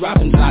dump the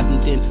dropping pot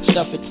and then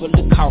stuff it full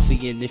of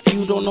coffee. And if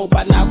you don't know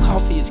by now,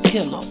 coffee is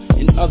killer.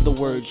 In other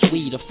words,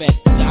 weed, a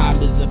fat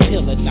dime is a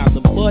pillar. Now the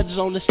buds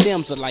on the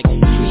stems are like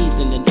trees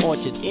in an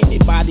orchard.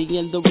 Anybody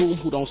in the room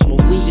who don't smoke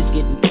weed is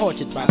getting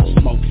tortured by the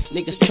smoke.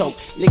 Niggas choke,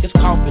 niggas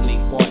coughing, they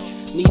fart.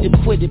 Need to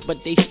quit it,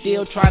 but they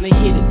still trying to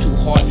hit it too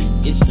hard.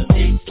 It's the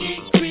thick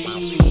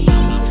green,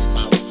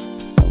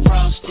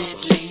 frosted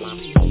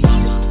leaves.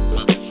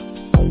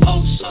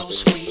 Oh, so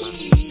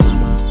sweet.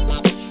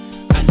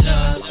 I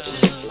love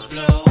to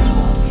blow.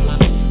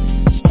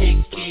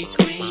 Sticky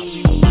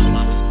green,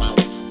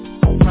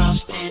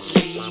 frosted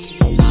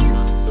leaves.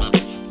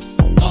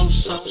 Oh,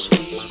 so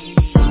sweet.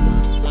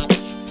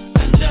 I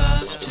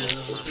love to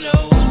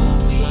blow.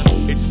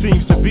 It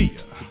seems to be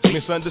a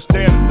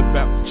misunderstanding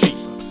about the cheap.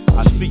 I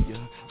see ya,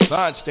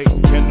 sign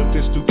stating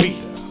cannabis to be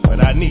ya, but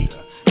I need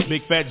a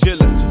big fat jilla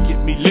to get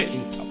me lit. I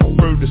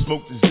prefer to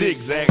smoke the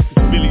zigzags,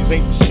 the Billies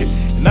ain't the shit.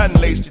 And I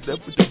done laced it up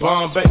with the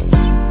Bombay,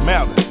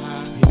 Malice,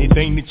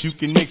 anything that you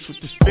can mix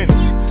with the spinach.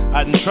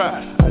 I done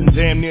tried, I done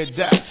damn near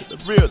died to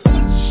the real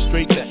thing,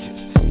 straight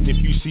legends. And if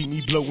you see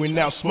me blowing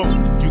out smoke,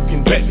 you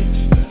can bet it.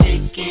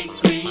 Sticky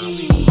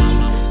green,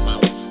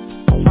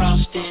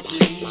 frosted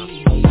leaves.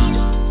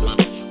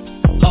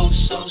 Oh,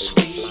 so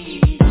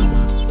sweet.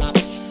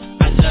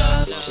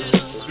 Love to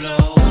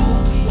blow.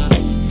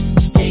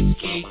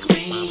 Sticky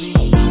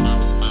green,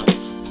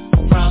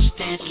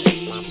 frosted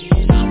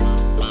leaves.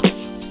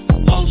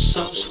 Oh,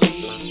 so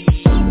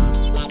sweet.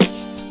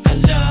 I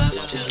love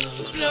to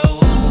blow.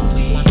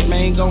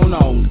 Man, going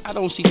on. I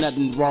don't see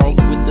nothing wrong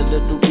with the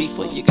little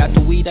reefer. You got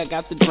the weed, I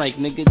got the drink.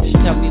 Nigga, just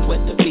tell me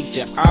what to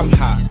feature. I'm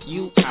high,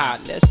 you high.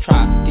 Let's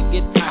try to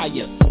get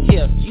higher.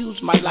 Here,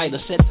 use my lighter,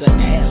 set the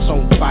ass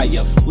on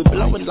fire. We're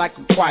blowing like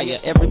a choir.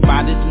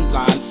 Everybody's in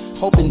line,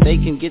 hoping they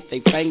can get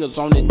their fingers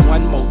on it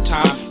one more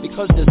time.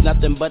 Because there's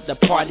nothing but the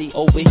party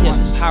over here.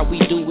 That's how we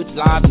do it,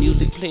 live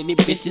music, plenty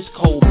bitches,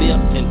 cold beer,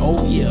 and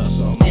oh yeah.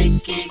 So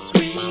sticky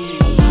green,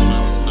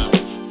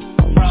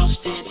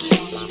 frosted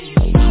leaves.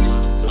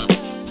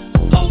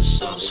 Oh,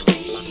 so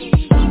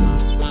sweet.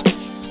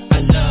 I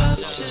love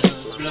to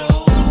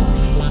blow.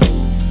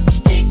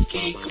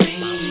 Sticky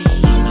green,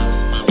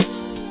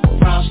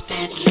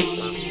 frosted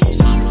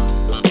leaves.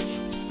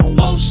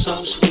 Oh, so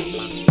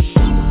sweet.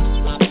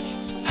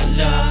 I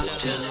love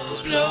to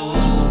blow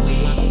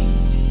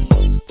weed.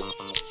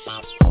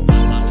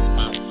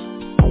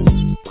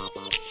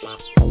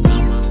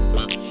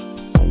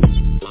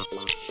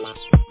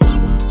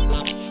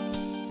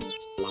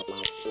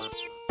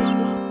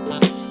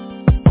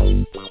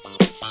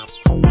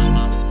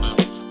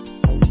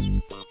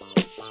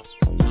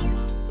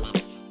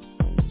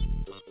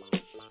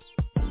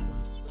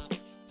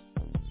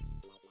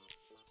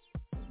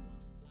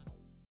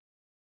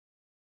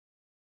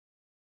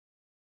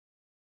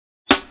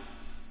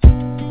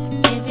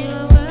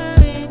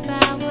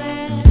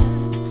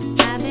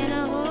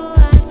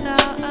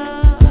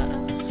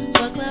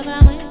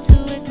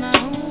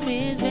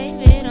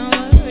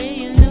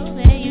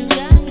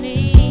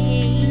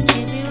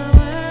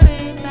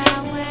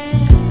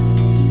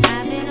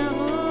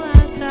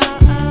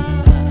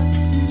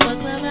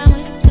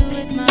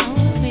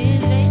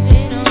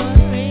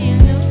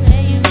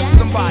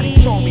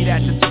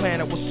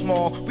 it was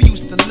small. We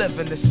used to live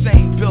in the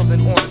same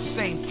building on the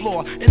same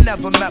floor and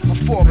never met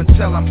before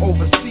until I'm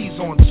overseas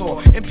on tour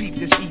and peep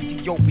this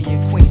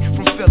Ethiopian queen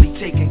from Philly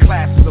taking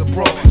classes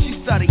abroad. She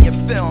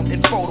studying film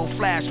and photo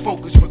flash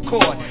focus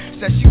record.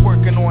 Said she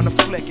working on a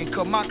flick and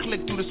cut my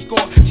click through the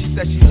score. She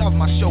said she loved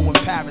my show in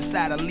Paris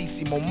at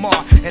Elysee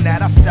Montmartre and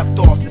that I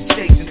stepped off the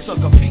stage and took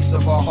a piece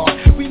of her heart.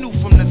 We knew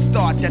from the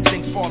start that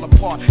things fall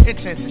apart,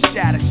 intense and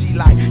shattered. She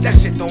like,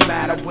 that shit don't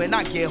matter when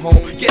I get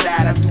home. Get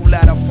at her through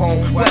letter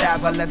phone,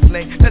 whatever, let's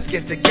link, let's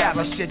get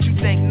together. Shit, you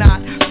think not?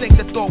 Think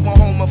the thought went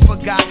home and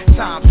forgot.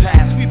 Time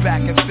passed, we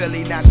back in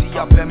Philly, now she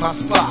up in my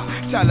spot,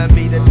 telling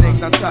me the things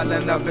I'm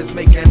telling her is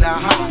making her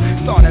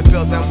hot. Started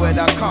building with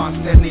her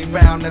constantly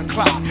round the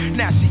clock.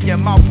 Now she in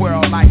my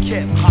world like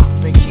hip hop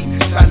and keep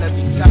telling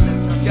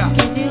me, yeah.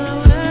 If you were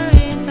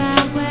worried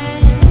about where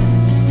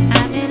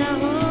I've been or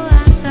who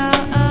I saw,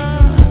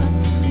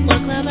 what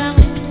club I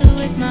went to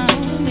with my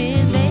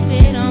homies,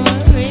 baby, don't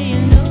worry,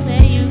 you know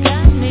that you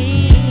got me.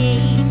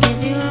 If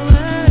you were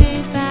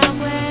worried about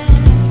where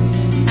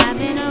I've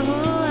been or who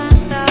I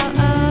saw,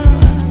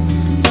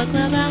 what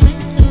club I went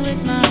to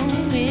with my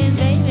homies,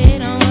 baby,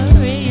 don't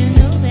worry, you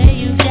know that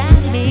you got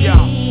me. Yo,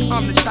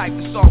 I'm the type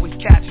that's always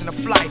catching a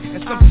flight,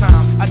 and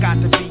sometimes I got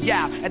to be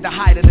out at the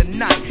height of the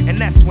night, and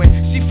that's when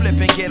she flip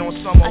and get on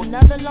some old.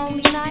 Another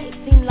lonely night,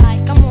 seem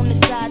like I'm on the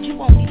side, you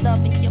only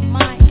loving your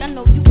mind. I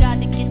know you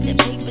gotta get that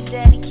paper,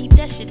 daddy, keep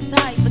that shit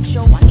tight, but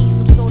yo, I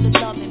need some sort of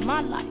love in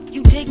my life.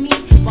 You dig me?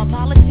 While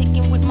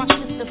politicking with my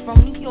sister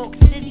from New York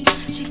City,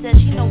 she said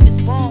she know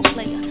this ball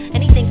player,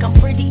 and he think I'm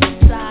pretty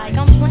inside.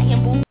 I'm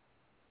playing, boo.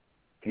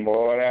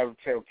 Boy, I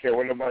don't care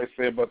what nobody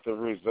say about the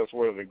Roots. That's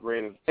one of the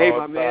greatest. Hey,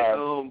 my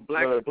man,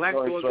 Black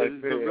Thought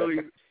is really,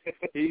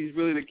 he's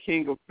really the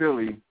king of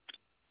Philly.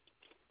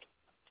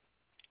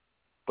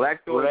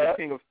 Black Thought is the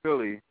king of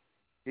Philly.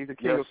 He's the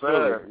king of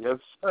Philly. Yes,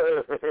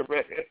 sir,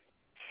 man.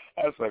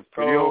 That's a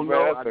cold,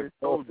 man. That's a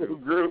cold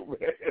group,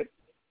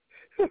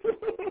 man.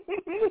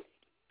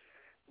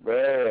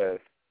 Man,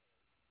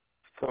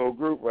 cold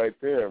group right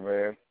there,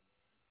 man.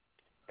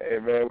 Hey,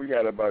 man, we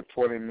got about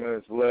 20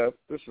 minutes left.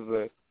 This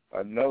is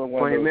another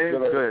one. 20 minutes,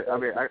 good. I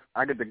mean,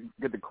 I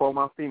get to call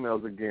my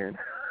females again.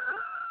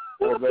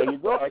 Well, there you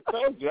go. I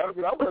told you. I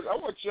mean, I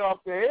want you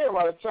off the air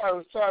by the time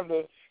it's time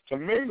to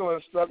mingle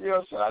and stuff. You know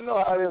what I'm saying? I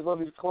know how it is on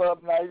these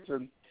club nights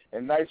and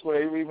nights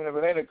where even if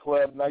it ain't a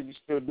club night, you're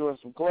still doing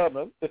some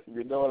clubbing.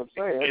 You know what I'm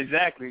saying?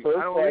 Exactly. So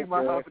I don't leave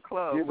my house a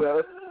club. You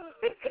know,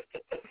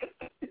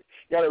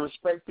 got to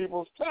respect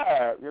people's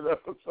time. You know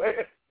what I'm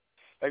saying?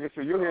 Like I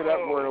said, you'll hear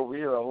that word over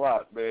here a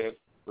lot, man.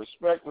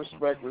 Respect,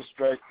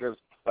 because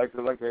like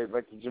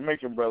the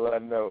Jamaican brother I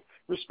know.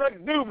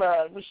 Respect due,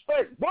 man.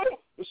 Respect, bro.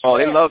 Respect. Oh,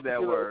 they love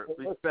that word.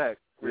 Respect.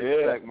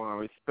 Respect, Mom.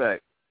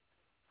 Respect.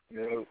 You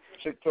know,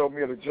 chick told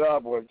me at a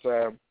job one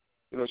time,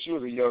 you know, she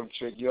was a young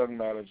chick, young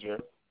manager.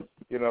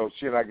 You know,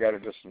 she and I got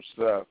into some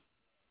stuff,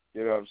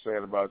 you know what I'm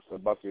saying,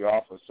 about the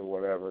office or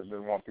whatever.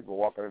 Didn't want people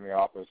walking in the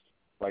office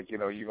like, you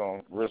know, you're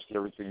going to risk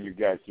everything you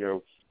got,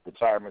 your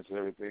retirements and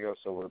everything else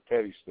over the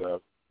petty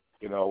stuff,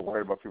 you know,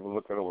 worried about people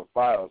looking over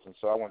files. And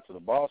so I went to the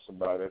boss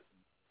about it,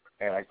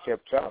 and I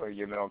kept telling her,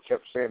 you know,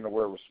 kept saying the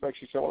word respect.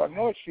 She said, well, I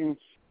know you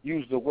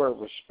use the word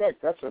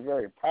respect. That's a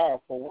very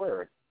powerful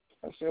word.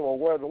 I said,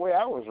 well, the way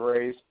I was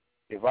raised,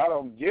 if I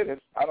don't get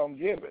it, I don't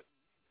give it.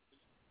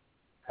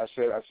 I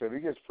said,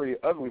 it gets pretty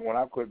ugly when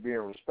I quit being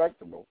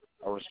respectable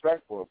or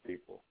respectful of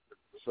people.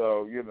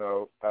 So, you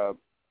know,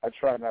 I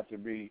try not to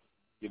be,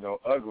 you know,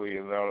 ugly.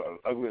 And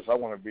ugly as I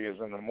want to be is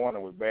in the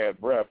morning with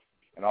bad breath,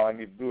 and all I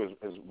need to do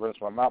is rinse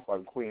my mouth out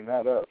and clean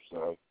that up.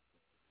 So,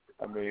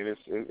 I mean,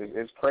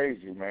 it's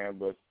crazy, man,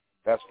 but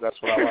that's what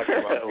I like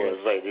about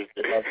it.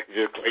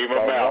 Just clean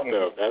my mouth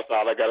up. That's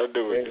all I got to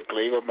do is just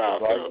clean my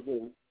mouth up.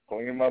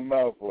 Clean my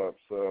mouth up.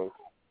 So,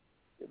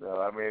 you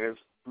know, I mean, it's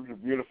a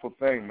beautiful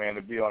thing, man,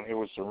 to be on here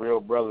with some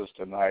real brothers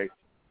tonight,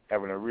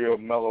 having a real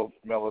mellow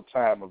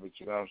time of it,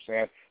 you know what I'm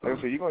saying? Like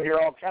I said, you're going to hear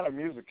all kind of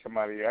music come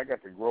out of here. I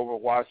got the Grover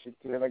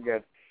Washington. I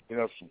got, you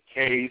know, some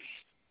Case.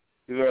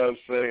 You know what I'm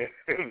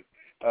saying?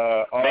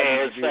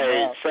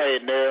 Man, say,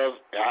 Nels,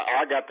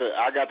 I got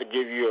to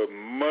give you a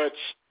much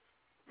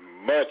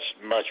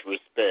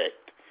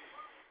respect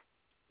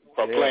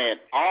for playing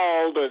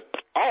all the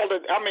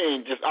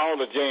just all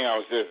the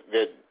jams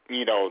that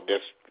you know,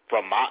 that's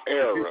from my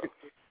era.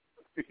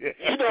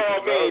 You know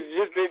what I mean?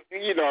 Just,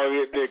 you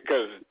know,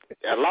 because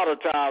a lot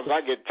of times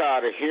I get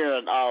tired of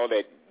hearing all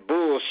that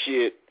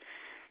bullshit.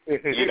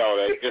 You know,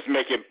 that just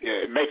make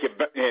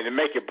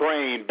your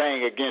brain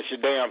bang against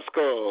your damn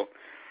skull.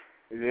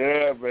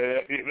 Yeah, man.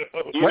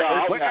 You know,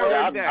 I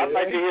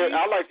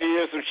like to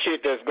hear some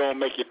shit that's gonna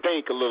make you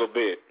think a little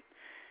bit.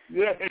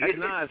 Yeah, that's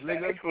nice,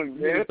 nigga.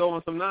 Nigga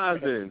throwing some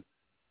Nas in.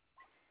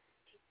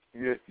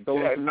 Yeah,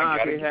 throwing some Nas,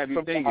 they have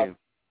you thinking.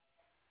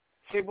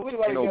 Can't believe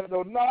I got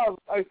no Nas.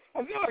 I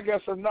know I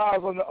got some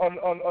Nas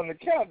on the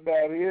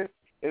countdown here,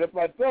 and if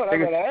I don't, I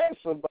gotta ask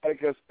somebody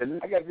because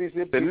I got these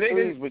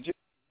MP3s. But you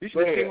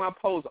should have seen my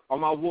post on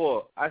my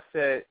wall. I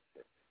said,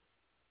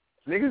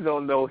 niggas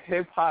don't know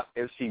hip hop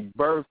if she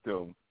birthed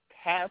them.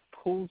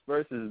 Papoose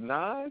versus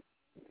Nas?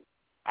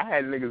 I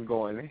had niggas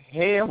going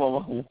ham on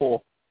my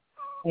wall.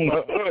 And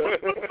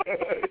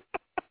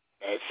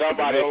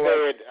somebody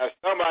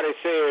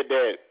said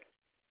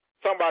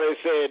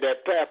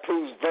that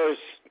Papoose verse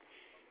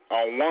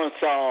on one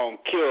song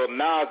killed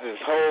Nas's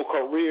whole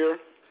career.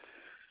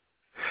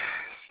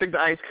 Stick to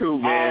Ice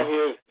Cube,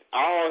 man.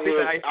 All his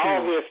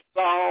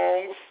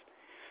songs.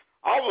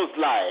 I was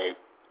like,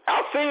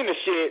 I seen the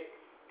shit,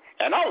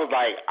 and I was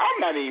like, I'm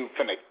not even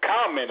finna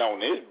comment on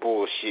this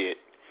bullshit.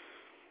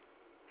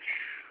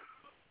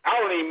 I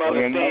don't even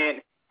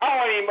understand. I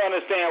don't even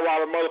understand why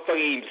the motherfucker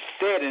even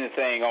said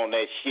anything on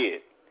that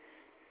shit.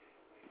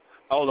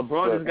 Oh,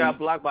 LeBron just got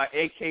blocked by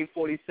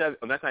AK-47.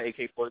 Oh, that's not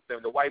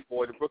AK-47. The white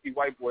boy, the rookie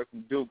white boy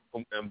from Duke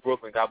from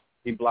Brooklyn,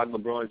 he blocked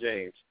LeBron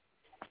James.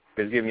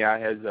 Just giving y'all a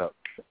heads up.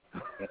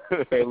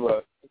 Hey,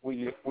 look, when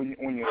you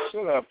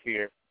sit up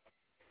here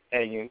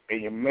and you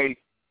make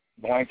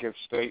blanket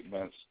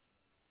statements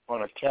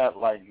on a cat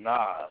like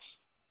Nasir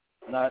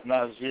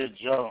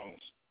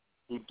Jones,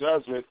 who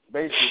does it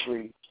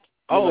basically,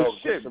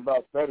 just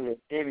about better than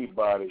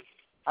anybody.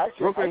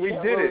 Brooklyn, we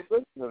did it.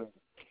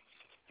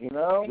 You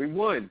know, we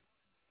won.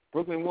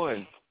 Brooklyn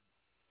won.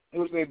 Who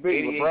was they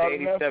beat?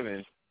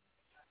 88-87.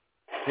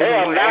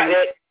 Hell, not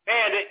that,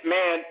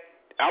 man.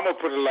 I'm gonna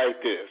put it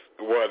like this.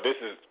 Well, this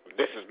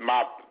is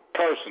my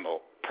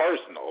personal.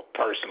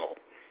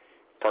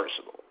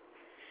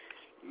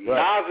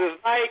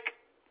 Right.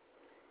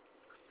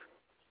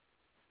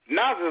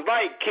 Nas is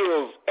like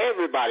kills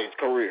everybody's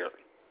career.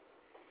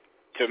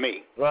 To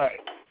me, right?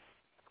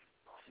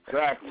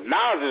 Exactly.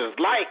 Nas is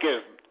like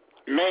is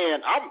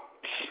man.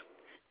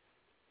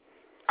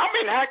 I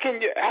mean, how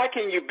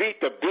can you beat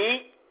the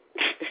beat?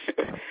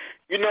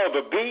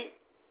 The beat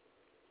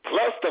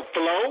plus the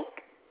flow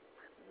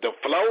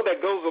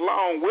that goes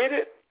along with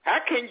it. How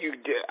can you?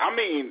 I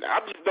mean, I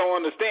just don't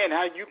understand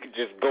how you can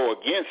just go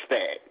against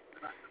that.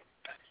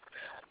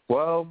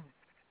 Well,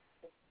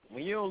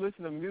 when you don't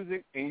listen to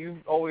music and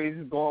you always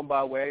going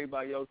by what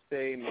everybody else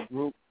say in the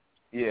group,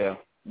 yeah,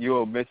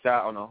 you'll miss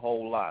out on a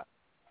whole lot.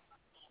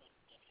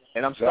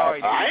 And I'm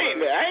sorry, I ain't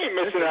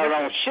missing out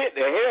on shit.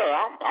 The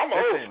hell, I'm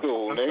old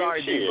school. I'm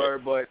sorry,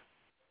 D-Bird, but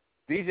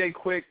DJ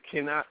Quick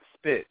cannot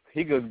spit.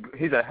 He's a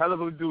hell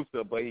of a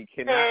producer, but he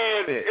cannot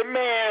spit.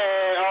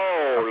 Man,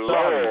 oh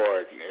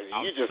Lord,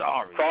 you just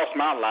crossed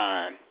my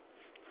line.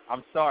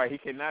 I'm sorry, he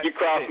cannot. You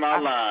crossed my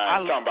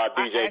line. Talking about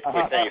DJ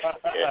Quick can't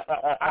spit.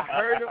 I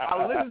heard him.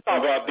 I listened to him.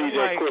 Talking about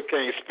DJ Quick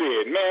can't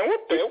spit. Man,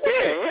 what the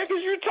heck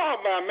is you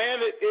talking about,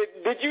 man?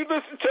 Did you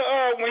listen to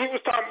when he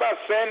was talking about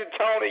San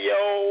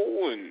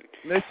Antonio and?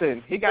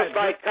 Listen, he got just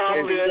like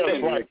Compton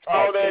and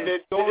all that.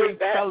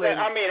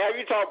 I mean, have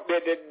you talked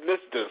that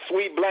listen to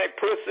Sweet Black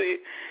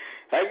Pussy?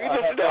 Have you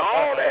listened to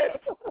all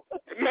that?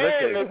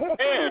 Man,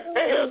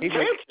 pay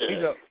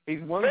attention. He's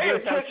one pay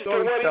good attention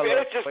to what he.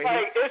 It's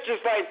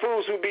just like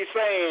fools who be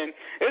saying.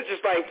 It's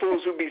just like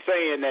fools who be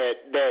saying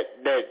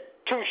that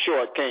Too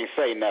Short can't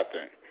say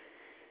nothing.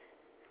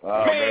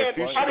 Man,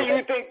 how do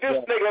you think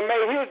this nigga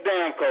made his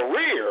damn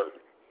career?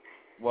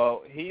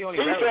 Well, he only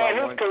got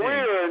about his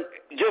career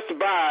just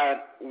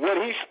by what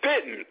he's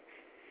spitting.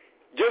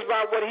 Just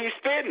by what he's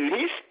spitting.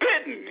 He's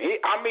spitting. He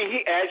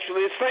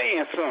actually is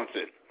saying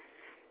something.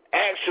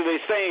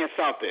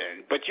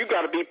 But you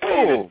got to be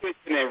paying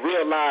attention and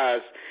realize,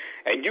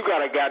 and you got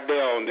to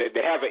goddamn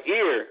to have an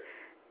ear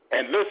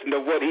and listen to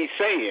what he's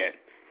saying.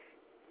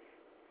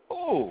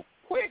 Oh,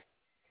 Quick?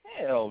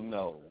 Hell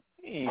no.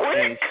 He ain't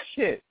saying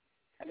shit.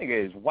 That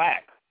nigga is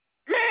whack.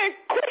 Man,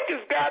 Quick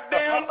is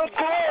goddamn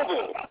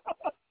global.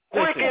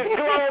 Quick is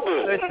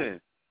global.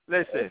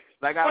 Listen.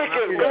 Like Quick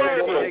is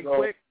global.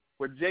 Quick,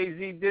 where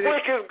Jay-Z did it.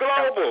 Quick is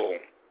global.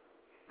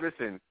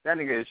 Listen, that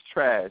nigga is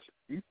trash.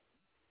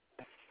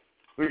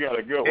 We got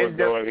a good one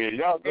going here.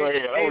 Y'all go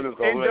ahead.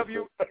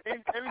 NWA.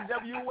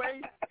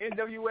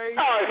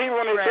 Oh, he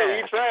want to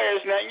say he's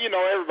trash. Now,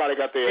 everybody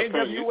got their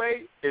opinion.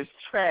 NWA is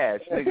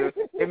trash, nigga.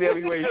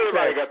 NWA is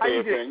trash. Everybody got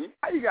their opinion.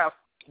 How you got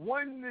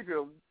one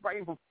nigga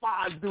writing for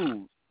 5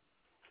 dudes?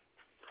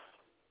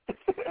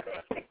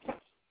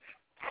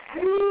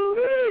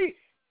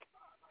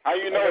 How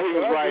you know he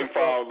was writing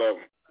for all of them?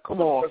 Come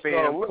on,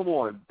 fam. Come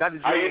on. That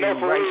is how you know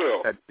for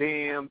real? A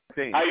damn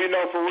thing. How you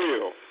know for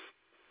real?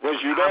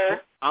 Was you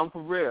there? I'm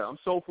for real. I'm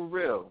so for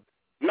real.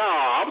 No,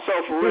 I'm so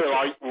for real.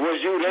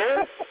 Was you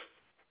there?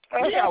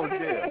 Yeah, I was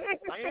there.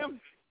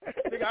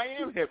 I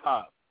am hip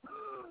hop.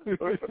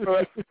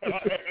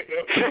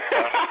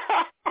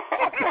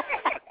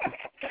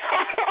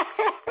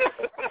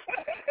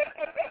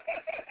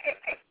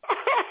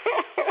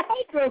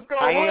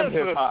 I am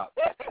hip hop.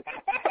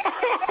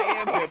 I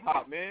am hip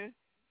hop, man.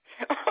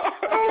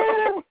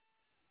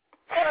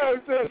 No,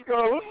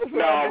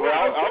 bro,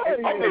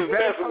 I'm just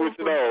messing with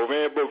you though,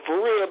 man. But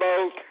for real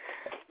though,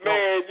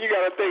 man, you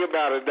gotta think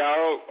about it,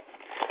 dog.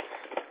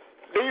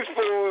 These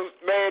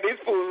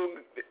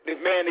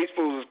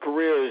fools'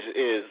 careers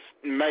is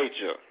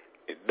major.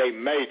 They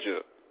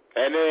major,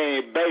 and they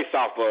ain't based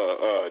off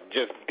of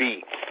just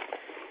beats.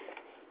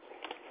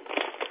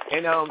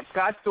 And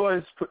Scott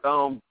Storch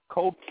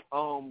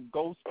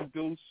ghost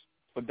produced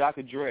for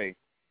Dr. Dre.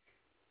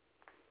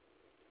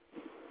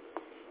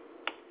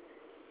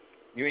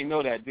 You ain't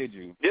know that, did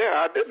you?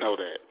 Yeah, I did know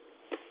that.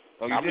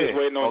 Oh, you I'm did? just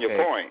waiting on your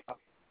point.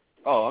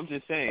 Oh, I'm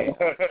just saying.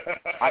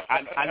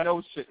 I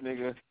know shit,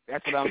 nigga.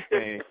 That's what I'm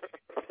saying.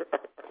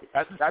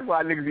 That's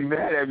why niggas be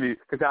mad at me,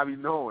 because I be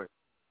knowing.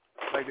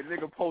 Like, the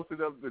nigga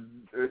posted up the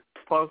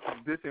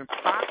this in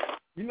Pop.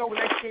 You know when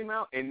that came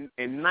out? In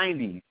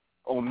 90s,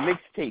 on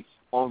mixtapes,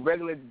 on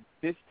regular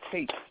disc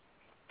tapes.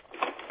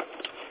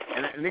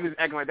 And niggas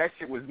acting like that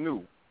shit was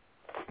new.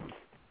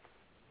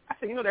 I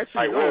said, you know that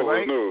shit was old,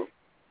 right? New?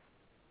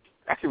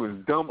 That shit was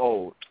dumb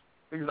old.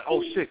 Niggas like,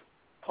 oh, shit.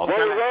 What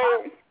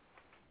was old?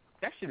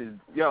 That shit is,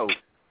 yo,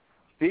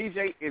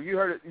 DJ, if you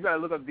heard it, you gotta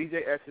look up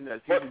DJ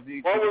SNS.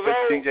 He's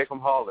the DJ from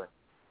Harlem.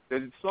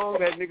 The song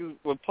that niggas,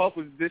 when Puff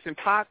was dissing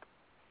Pac,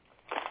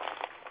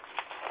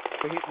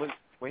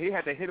 when he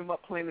had to hit him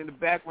up playing in the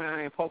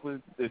background and Puff was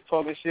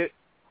talking shit,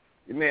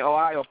 man,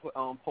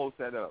 I'll post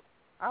that up.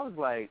 I was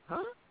like,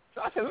 huh?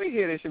 So I said, let me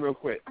hear this shit real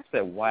quick. I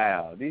said,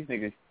 wow, these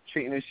niggas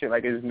treating this shit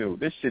like it's new.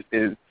 This shit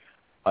is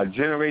a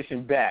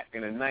generation back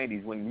in the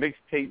 90s when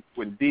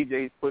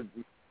DJs put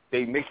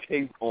they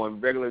mixtapes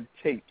on regular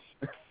tapes.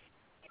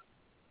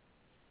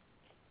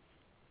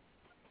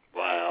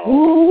 Wow.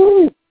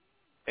 Ooh.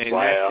 And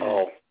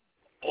wow.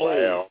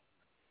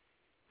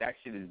 That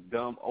shit is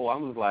dumb. Oh, I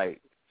was like,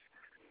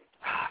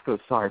 I feel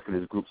sorry for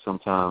this group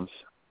sometimes.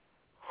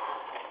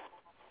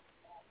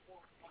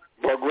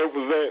 What group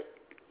was that?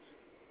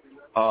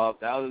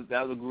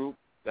 That was a group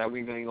that we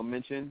ain't gonna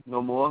mention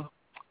no more.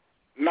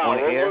 No,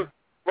 what's the name of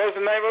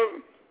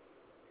it?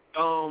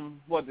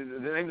 What the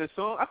name of the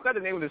song? I forgot the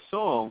name of the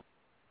song,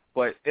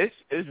 but it's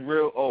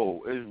real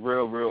old. It's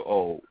real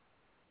old.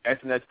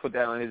 SNS put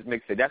that on his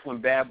mixtape. That's when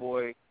Bad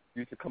Boy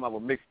used to come out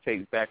with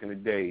mixtapes back in the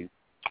days.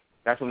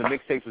 That's when the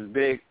mixtapes was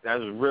big. That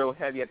was real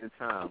heavy at the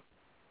time.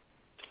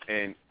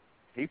 And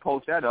he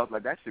posted that up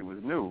like that shit was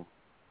new.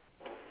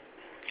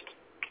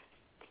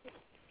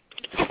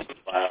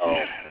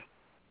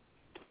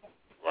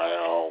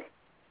 Wow.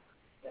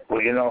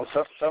 Well, you know,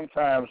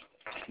 sometimes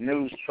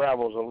news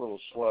travels a little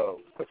slow.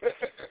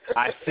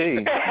 I see.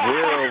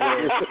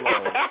 Real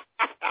slow.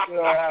 You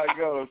know how it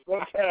goes.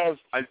 Sometimes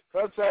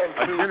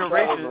news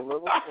travels a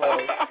little slow.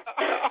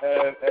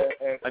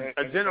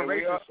 A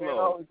generation slow.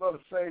 We're always on the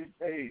same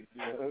page.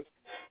 You know?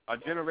 A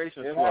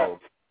generation slow.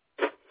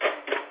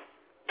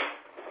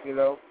 You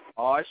know?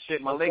 Oh,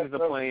 shit, my Lakers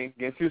are playing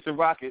against Houston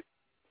Rockets.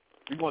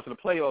 We going to the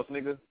playoffs,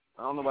 nigga.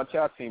 I don't know about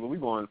y'all team, but we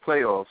going to the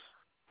playoffs.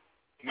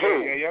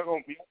 Yeah, y'all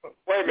going to be.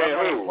 Wait a minute,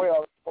 who?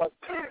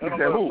 You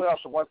said who?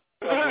 Wait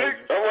a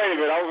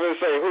minute, I was going to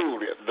say who?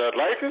 The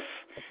Lakers?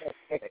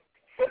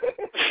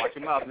 Watch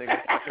your mouth, nigga.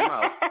 Watch your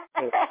mouth.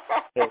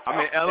 I'm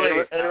in L.A.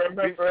 Hey,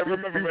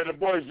 remember, man, the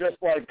boys just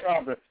like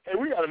confident. Hey,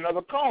 we got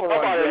another caller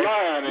Somebody on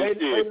lying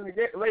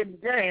deck. Late in the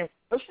game.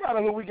 Let's find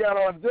out who we got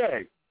on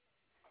deck.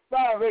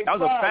 585. That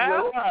was a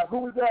foul?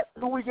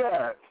 Who we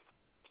got?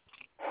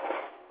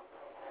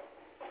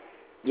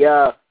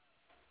 Yeah.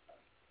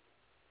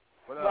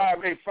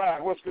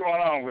 585. What's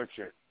going on with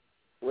you?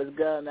 What's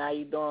good, man? How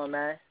you doing,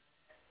 man?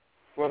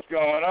 What's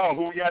going on?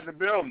 Who we got in the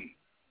building?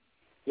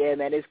 Yeah,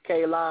 man, it's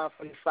K-Lon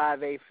from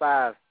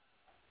 585.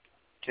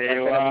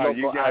 K-Lon,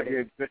 you got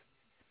to get...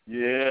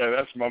 Yeah,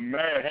 that's my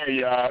man. Hey,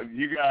 y'all,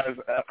 you guys,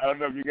 I don't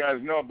know if you guys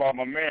know about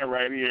my man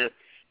right here,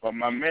 but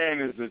my man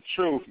is the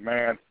truth,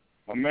 man.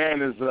 My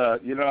man is,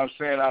 you know what I'm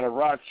saying, out of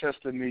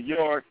Rochester, New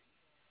York,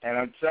 and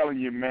I'm telling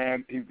you,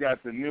 man, he's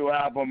got the new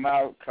album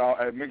out,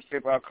 a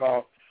mixtape out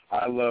called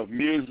I Love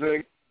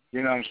Music.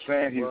 You know what I'm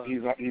saying?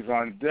 He's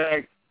on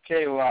deck.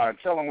 K-Lon,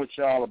 tell him what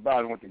y'all about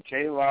and what the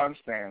K-Lon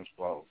stands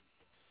for.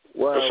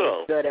 Well,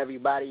 what's good,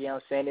 everybody? You know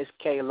what I'm saying? It's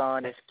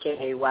K-Lon. It's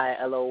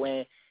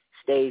K-A-Y-L-O-N.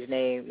 Stage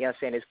name, you know what I'm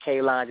saying? It's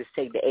K-Lon. Just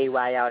take the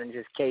A-Y out and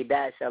just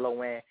K-L-O-N. You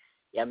know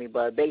what I mean?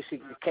 But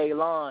basically,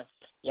 K-Lon,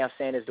 you know what I'm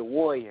saying, is the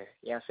warrior.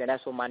 You know what I'm saying?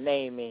 That's what my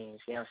name means.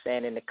 You know what I'm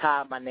saying? In the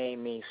Ka, my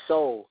name means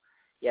soul.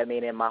 You know what I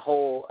mean? And my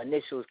whole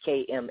initials,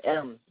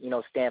 KMM, you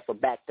know, stand for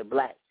back to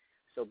black.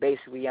 So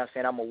basically, you know what I'm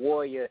saying, I'm a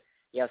warrior,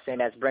 you know what I'm saying,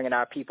 that's bringing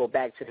our people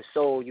back to the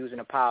soul using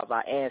the power of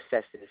our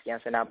ancestors, you know what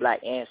I'm saying, our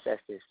black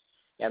ancestors.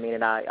 You know what I mean?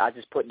 And I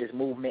just put this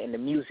movement in the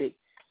music,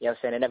 you know what I'm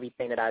saying, and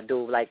everything that I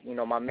do. Like, you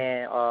know, my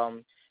man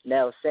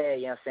Nell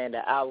said, you know what I'm saying,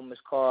 the album is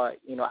called,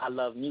 you know, I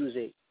Love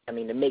Music. I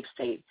mean, the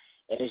mixtape.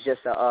 And it's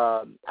just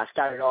I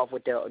started off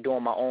with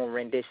doing my own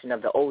rendition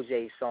of the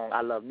OJ song,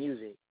 I Love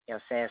Music. You know what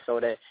I'm saying?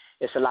 So that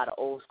it's a lot of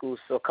old school,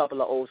 so a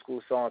couple of old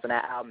school songs on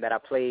that album that I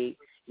played,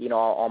 you know,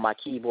 on my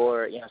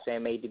keyboard, you know what I'm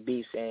saying, made the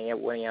beats and, you know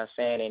what I'm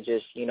saying, and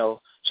just, you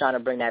know, trying to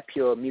bring that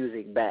pure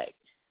music back,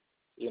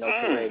 you know,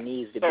 to where it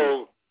needs to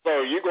be.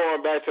 So you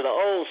going back to the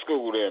old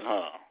school then,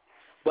 huh?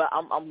 Well,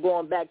 I'm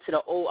going back to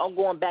the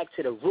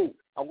root.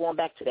 I'm going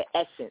back to the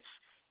essence,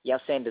 you know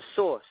what I'm saying, the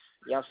source,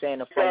 you know what I'm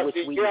saying, from which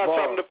we evolved.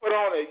 Something to put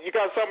on it. You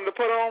got something to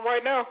put on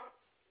right now?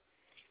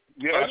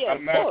 Yeah, yeah, as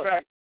a matter of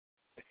fact,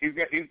 he's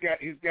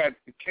got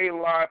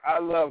K-Lon, I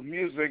Love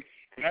Music,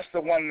 and that's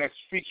the one that's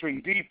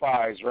featuring Deep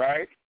Eyes,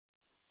 right?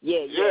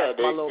 Yeah,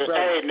 my little brother.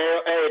 Hey,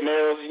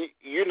 Nels,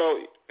 you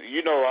know,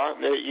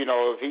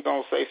 if he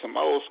gonna say some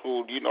old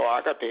school, you know,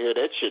 I got to hear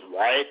that shit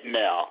right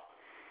now.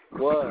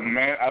 What?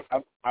 Man,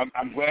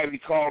 I'm glad he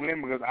called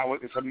in because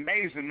it's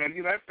amazing, man.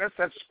 You know, that's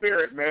that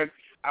spirit, man.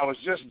 I was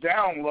just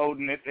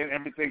downloading it and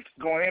everything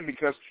going in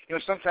because, you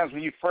know, sometimes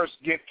when you first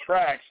get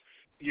tracks,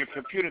 your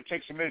computer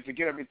takes a minute to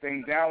get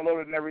everything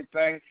downloaded and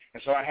everything,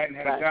 and so I hadn't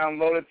had it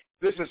downloaded.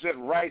 This is it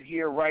right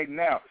here, right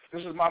now.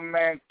 This is my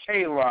man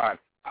Kalon.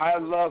 I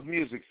Love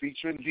Music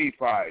featuring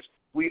G5s.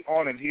 We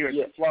on it here at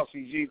the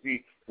Flauxy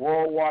GP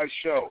Worldwide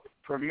Show,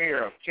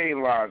 premiere of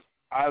Kalon's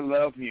I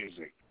Love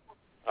Music.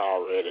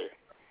 Already.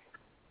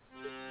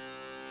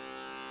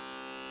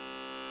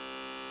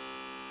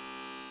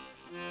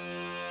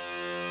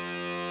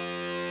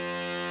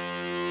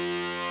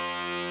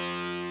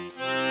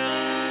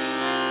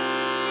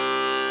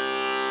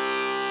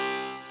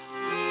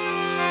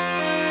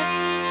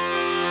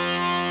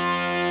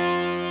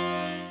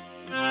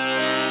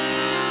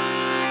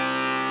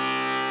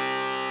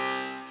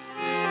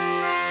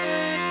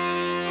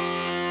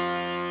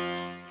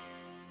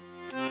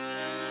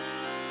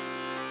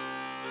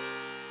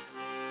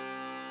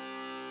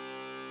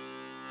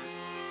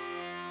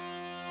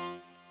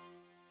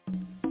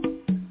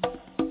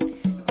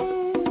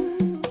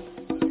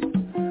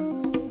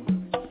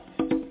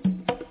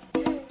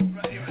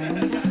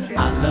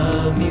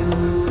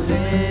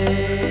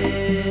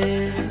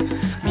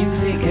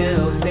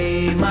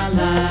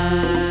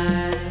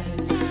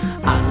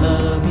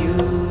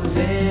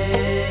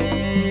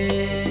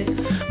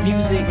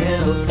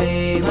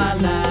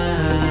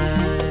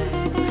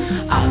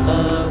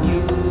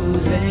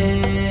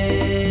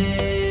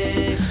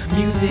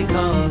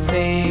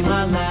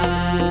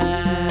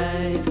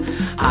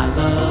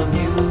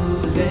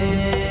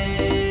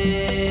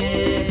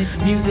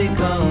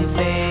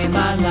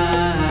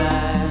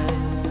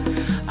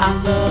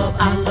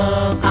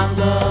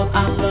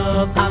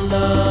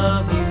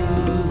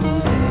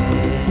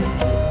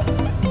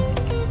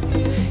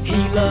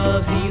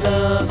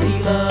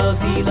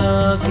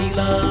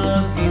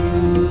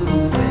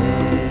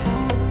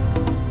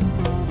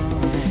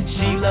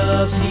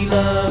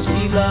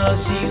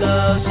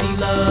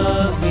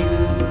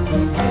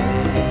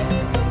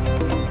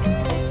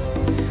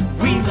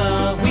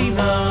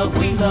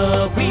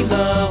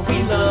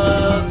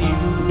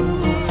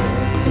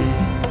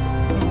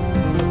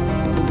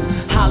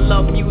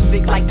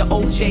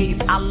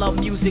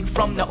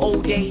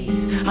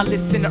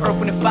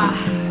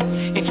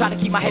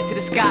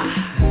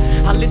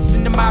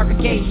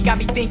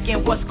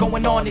 What's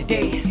going on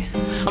today?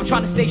 I'm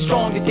trying to stay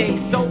strong today,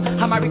 so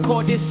I might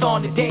record this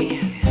song today.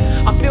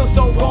 I feel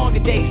so wrong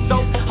today, so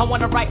I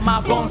wanna write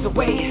my wrongs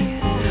away.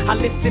 I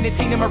listen to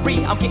Tina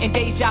Marie, I'm getting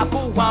deja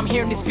vu while I'm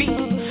hearing this beat.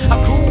 I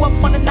grew up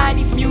on the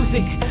 90s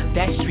music,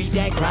 that street,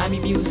 that grimy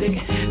music.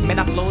 Man,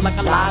 I flow like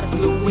a lot of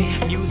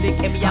fluid. Music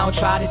in me, I don't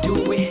try to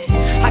do it.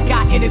 I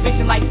got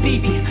innovation like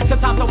Stevie.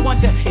 Sometimes I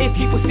wonder if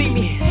people see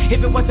me.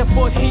 If it wasn't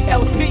for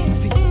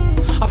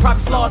TLC, I'll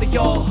probably slaughter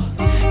y'all,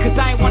 cause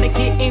I ain't wanna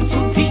get in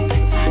too deep.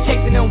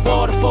 Chasing them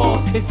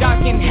waterfalls, it's dark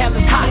and hell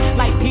is hot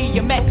like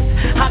DMX.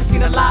 I've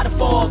seen a lot of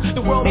falls.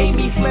 The world made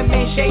me slim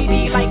and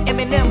shady like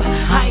Eminem.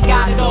 I ain't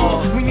got it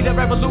all. We need a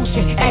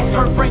revolution. Ask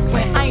Kirk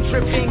Franklin. I ain't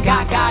tripping.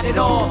 God got it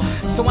all.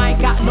 So I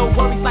ain't got no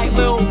worries like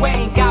Lil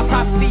Wayne. God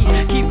prophecy,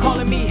 keep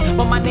calling me,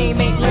 but my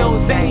name ain't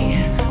Lil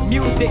Zane.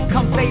 Music,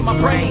 come save my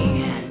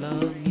brain.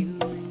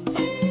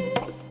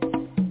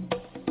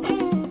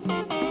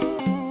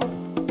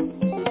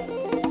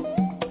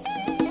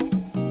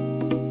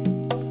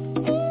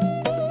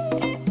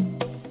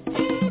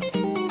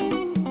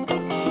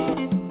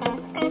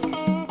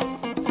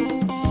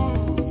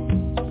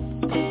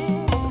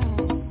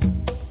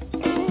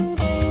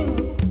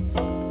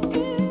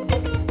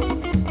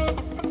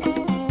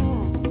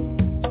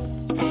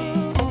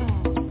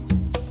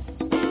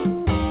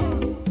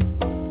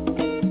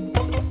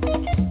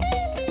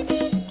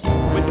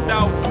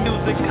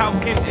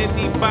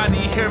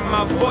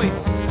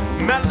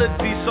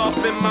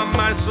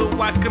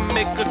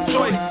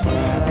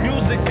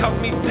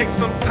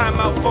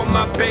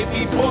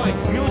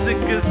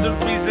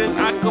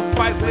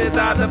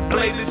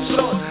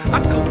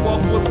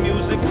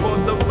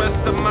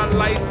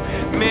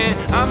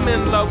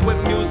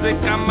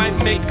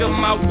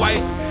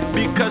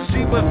 Because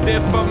she was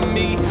there for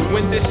me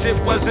when this shit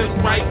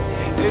wasn't right.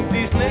 And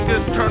these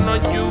niggas turn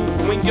on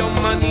you when your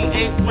money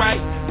ain't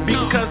right.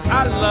 Because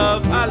I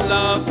love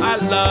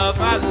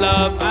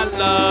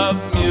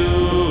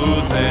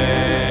music.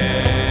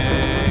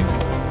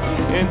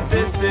 And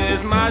this is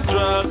my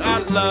drug.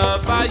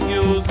 I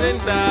use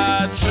and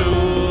I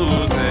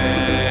choose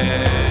it.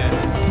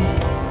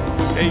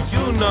 And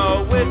you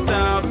know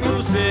without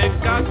music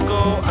I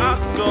go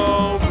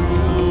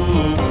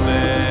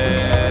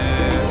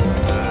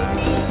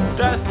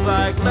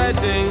like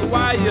letting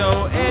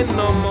wild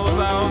animals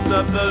out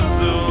of the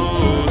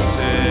zoo.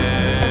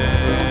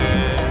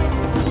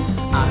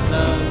 I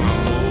love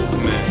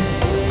movement.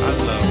 I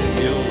love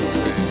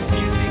music.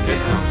 Music is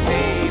gonna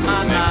save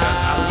my life.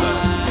 I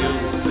love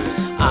music.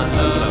 I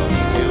love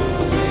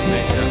music.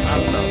 Nigga, I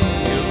love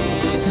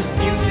music.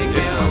 Music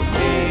is gonna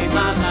save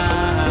my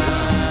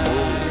life.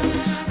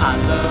 I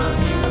love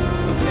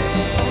music.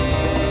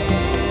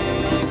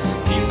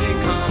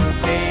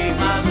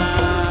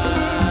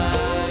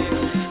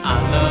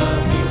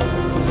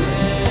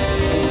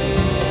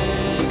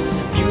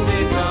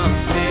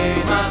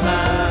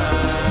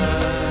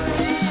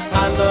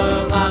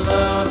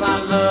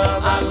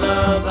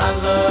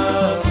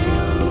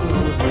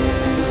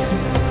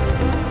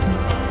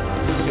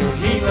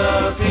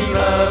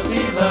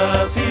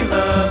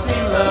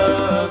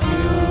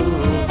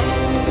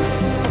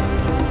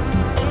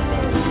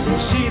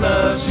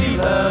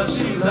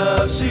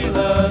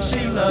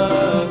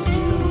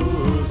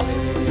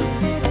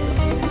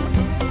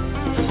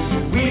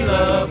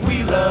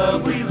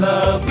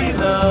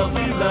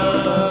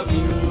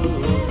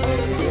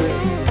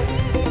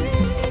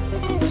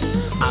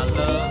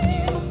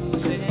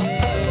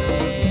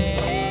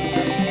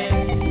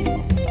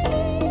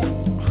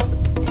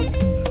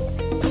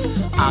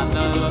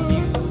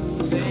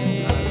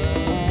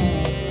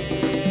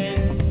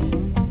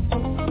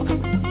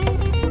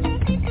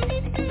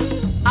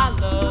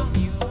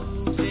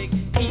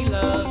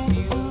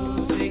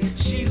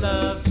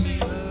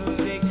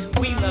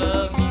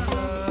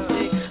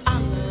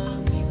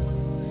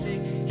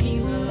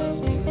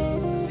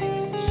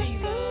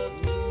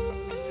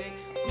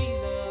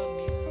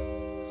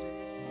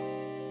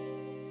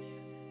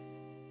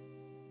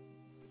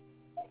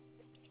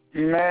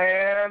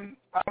 Man,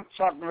 I'm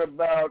talking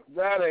about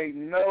that ain't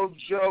no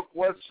joke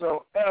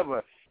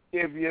whatsoever.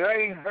 If you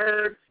ain't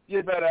heard,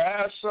 you better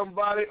ask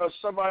somebody or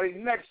somebody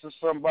next to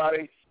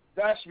somebody.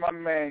 That's my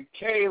man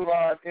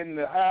Kalon in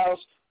the house,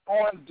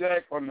 on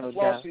deck on the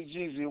Flauxy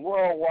Jeezy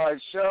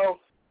Worldwide Show.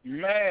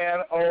 Man,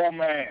 oh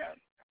man.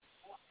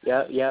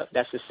 Yep,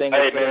 that's the single.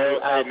 Hey,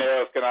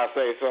 Nels, can I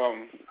say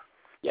something?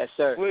 Yes,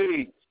 sir.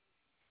 Please.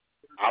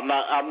 I'm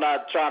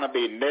not trying to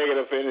be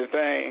negative or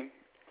anything.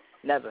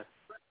 Never.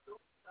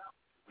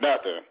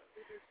 Nothing.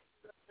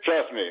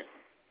 Trust me.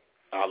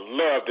 I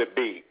love the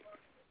beat.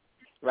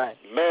 Right.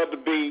 Love the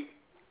beat.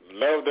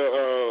 Love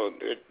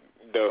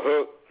the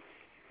hook.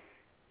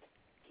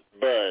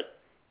 But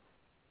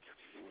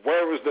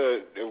where was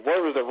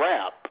the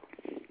rap?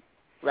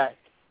 Right.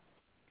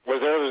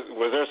 Was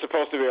there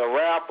supposed to be a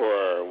rap,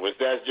 or was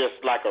that just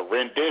like a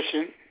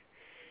rendition?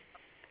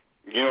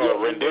 You know what a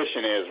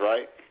rendition is,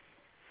 right?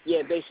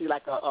 Yeah, basically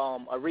like a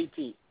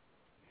repeat.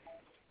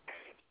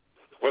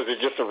 Was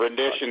it just a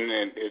rendition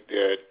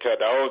to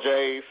the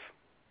OJs?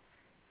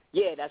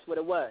 Yeah, that's what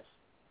it was.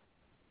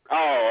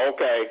 Oh,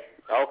 okay.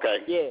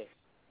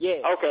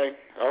 Yeah. Okay.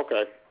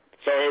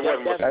 So it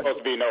wasn't supposed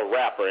to be no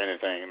rap or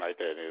anything like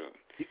that.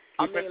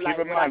 Keep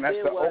in mind, that's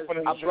the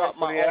opening track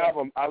for the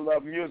album. I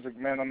Love Music,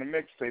 man, on the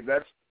mixtape.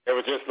 It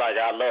was just like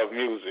I Love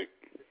Music.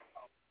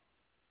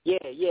 Yeah.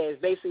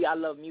 It's basically I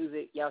Love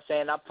Music. You know what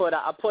I'm saying? I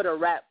put a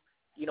rap,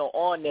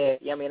 on there.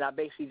 You know what I mean? I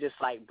basically just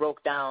like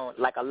broke down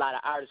like a lot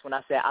of artists when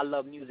I said I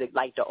love music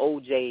like the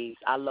OJs.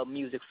 I love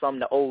music from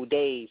the old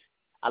days.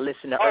 I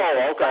listen to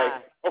Earth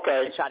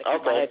and try to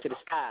keep my head to the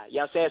sky. You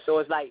know what I'm saying? So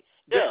it's like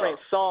different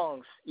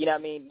songs, you know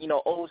what I mean?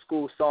 Old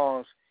school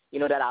songs,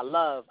 that I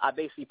love. I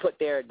basically put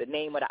the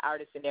name of the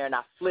artist in there and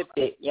I flipped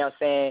it. You know what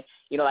I'm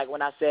saying? Like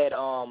when I said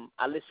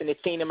I listen to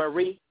Tina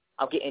Marie,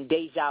 I'm getting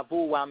deja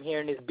vu while I'm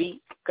hearing this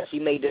beat because she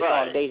made this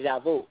song Deja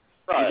Vu.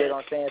 Right. You know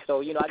what I'm saying?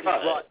 So, I just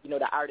brought,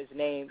 the artist's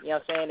name, you know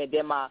what I'm saying? And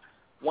then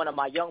one of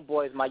my young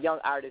boys, my young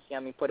artist,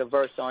 put a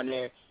verse on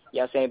there, you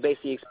know what I'm saying,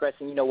 basically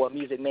expressing, what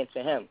music meant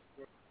to him.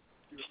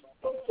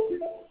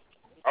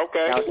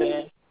 Okay. You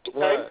know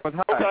what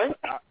I'm saying?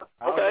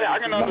 Okay, I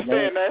can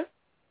understand that.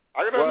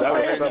 I can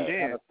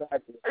understand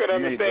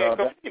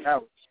that.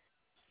 That was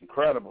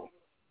incredible.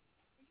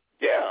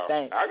 Yeah,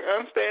 Thanks. I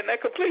understand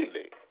that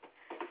completely.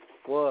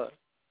 What?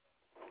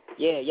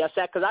 Yeah,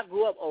 because I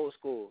grew up old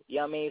school, you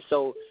know what I mean?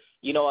 So,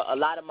 a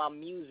lot of my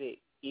music,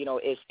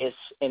 it's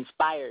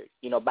inspired,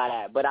 by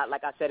that. But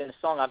like I said in the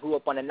song, I grew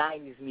up on the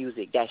 90s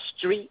music, that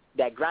street,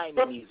 that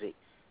grimy music.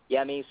 You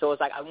know what I mean? So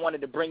it's like I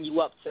wanted to bring you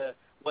up to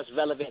what's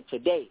relevant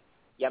today.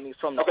 You know what I mean?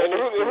 From the old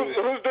school.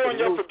 Who's doing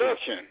your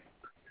production?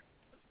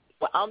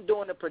 Well, I'm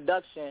doing the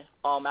production.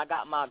 I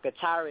got my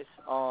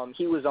guitarist.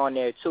 He was on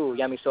there too. You know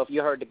what I mean? So if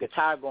you heard the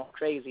guitar going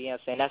crazy, you know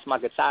what I'm saying, that's my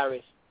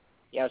guitarist.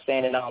 You know what I'm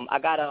saying? And I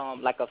got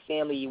like a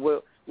family.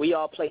 We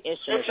all play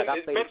instruments.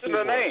 Mention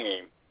the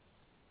name.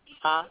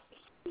 Huh?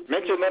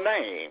 Mention the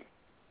name.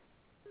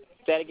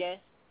 Say it again?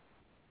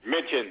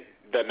 Mention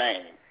the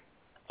name.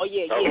 Oh,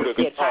 yeah. Who the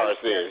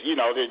guitarist is.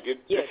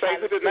 Say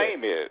who the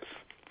name is.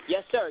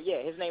 Yes, sir.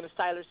 Yeah, his name is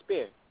Tyler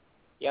Spear.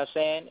 You know what I'm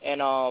saying?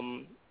 And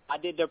I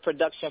did the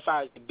production as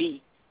far as the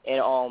beat and,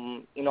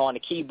 on the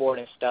keyboard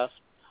and stuff.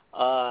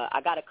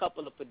 I got a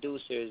couple of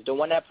producers. The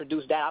one that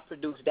produced that, I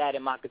produced that,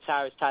 and my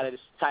guitarist,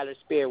 Tyler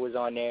Spear, was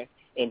on there.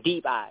 And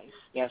Deep Eyes.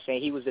 You know what I'm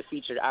saying? He was the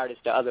featured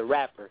artist, the other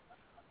rapper.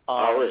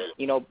 Really?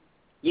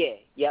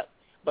 Yep.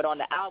 But on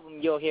the album,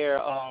 you'll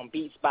hear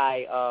beats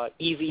by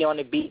Easy on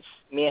the Beats.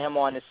 Me and him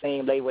on the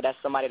same label. That's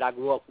somebody that I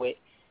grew up with.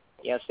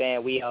 You know what I'm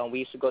saying? We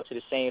used to go to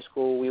the same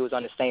school. We was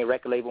on the same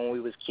record label when we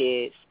was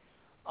kids.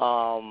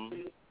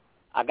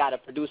 I got a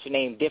producer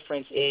named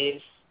Difference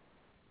Is.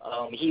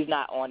 He's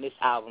not on this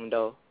album,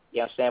 though. You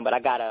know what I'm saying? But I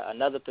got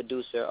another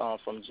producer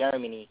from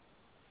Germany.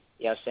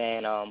 You know what I'm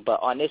saying?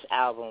 But on this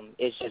album,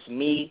 it's just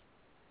me,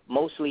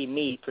 mostly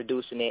me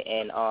producing it,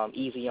 and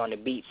Easy on the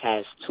Beats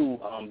has 2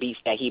 beats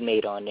that he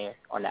made on there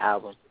on the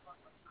album.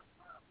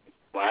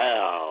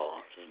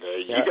 Wow.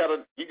 You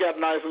got a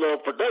nice little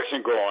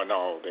production going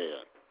on there.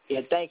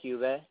 Yeah, thank you,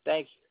 man.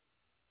 Thank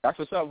That's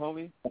what's up,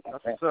 homie.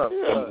 That's what's up.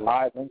 Some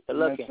live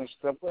instruments and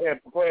stuff.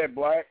 Go ahead,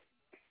 Black.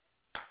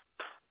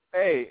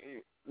 Hey,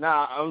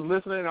 I was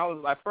listening.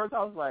 At first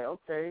I was like,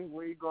 okay,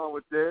 where you going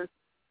with this?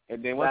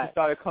 And then once it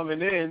started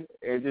coming in,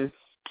 it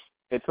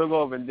took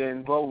over. And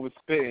then Bo was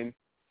spitting.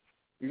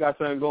 You got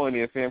something going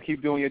there, fam.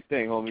 Keep doing your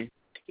thing, homie.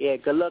 Yeah,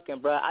 good looking,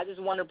 bro. I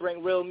just want to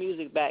bring real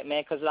music back,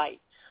 man, because, like,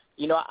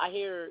 you know, I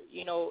hear,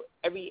 you know,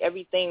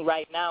 everything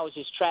right now is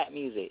just trap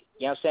music.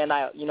 You know what I'm saying?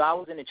 I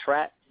was in the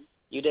trap.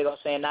 You dig what I'm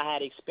saying? I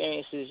had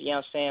experiences, you know what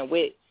I'm saying,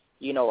 with,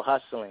 you know,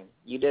 hustling.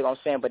 You dig what I'm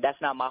saying? But that's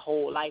not my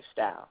whole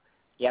lifestyle.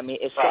 You know what I mean?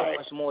 It's so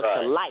much more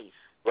to life.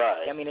 Right.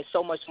 You know I mean, it's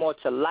so much more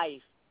to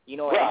life, you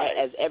know,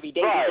 as every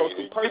day we go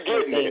through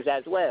personal things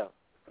as well.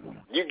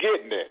 You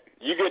getting it.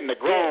 You getting the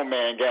grown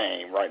man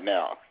game right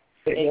now.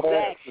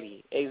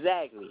 Exactly.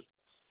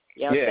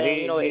 You know what I'm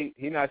saying?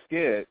 He not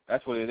scared.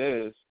 That's what it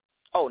is.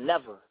 Oh,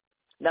 never.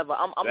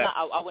 I'm not.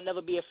 I would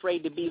never be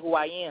afraid to be who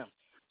I am.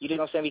 You know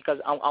what I'm saying? Because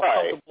I'm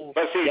comfortable.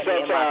 But see,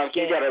 sometimes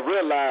you got to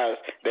realize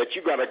that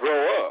you got to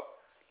grow up.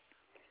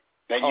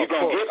 And you're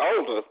going to get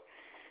older.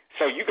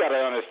 So you got to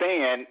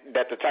understand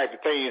that the type of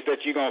things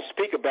that you're going to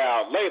speak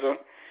about later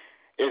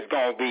is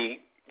going to be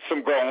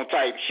some grown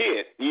type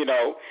shit, you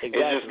know. Exactly.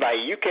 It's just like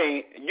you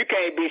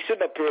can't be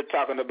sitting up here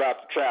talking about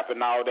the trap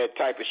and all that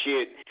type of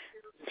shit,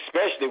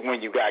 especially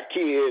when you got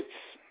kids.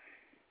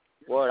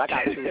 Word, I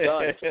got 2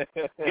 daughters.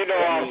 You know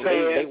what I'm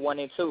saying? They 1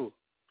 and 2.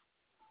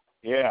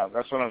 Yeah,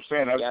 that's what I'm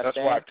saying. That's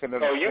why I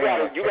couldn't understand.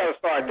 So you gotta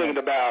start thinking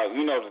about,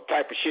 you know, the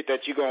type of shit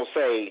that you're gonna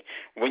say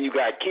when you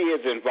got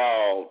kids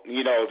involved,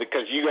 you know,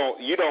 because you don't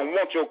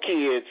want your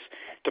kids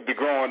to be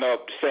growing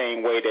up the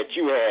same way that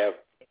you have,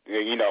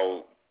 you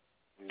know,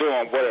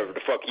 doing whatever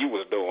the fuck you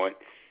was doing.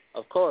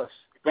 Of course.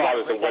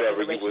 Regardless of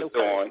whatever you was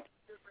doing.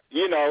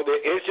 You know,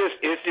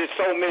 it's just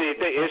so many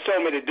there's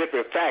so many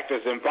different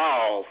factors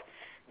involved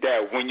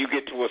that when you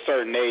get to a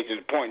certain age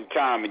and point in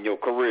time in your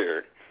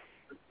career.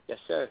 Yes,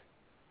 sir.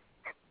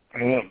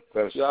 You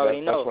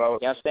already know. You know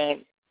what I'm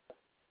saying?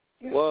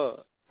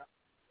 Whoa.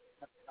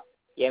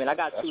 Yeah, I mean, I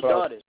got 2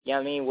 daughters. You know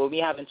what I mean? With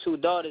me having 2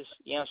 daughters,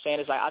 you know what I'm saying?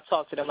 It's like I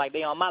talk to them like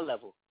they on my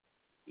level.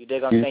 You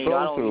dig what I'm saying? You know,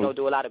 I don't,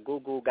 do a lot of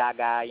goo-goo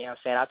gaga, you know what I'm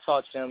saying? I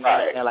talk to them, you know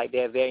what I'm saying, like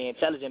they're very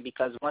intelligent,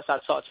 because once I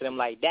talk to them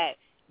like that,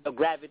 they'll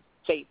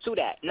gravitate to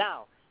that.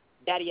 Now,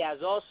 Daddy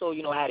has also,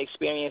 you know, had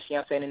experience, you know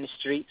what I'm saying, in the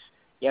streets.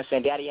 You know what I'm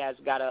saying? Daddy has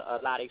got a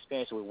lot of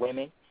experience with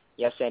women.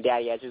 You know what I'm saying?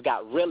 Daddy has just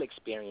got real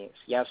experience.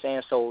 You know what I'm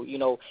saying? So, you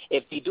know,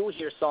 if you do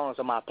hear songs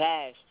of my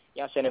past,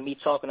 you know what I'm saying, and me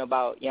talking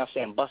about, you know what I'm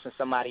saying, busting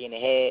somebody in the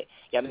head,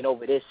 you know what I mean,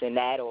 over this and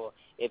that, or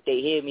if they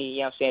hear me, you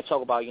know what I'm saying,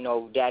 talk about, you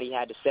know, Daddy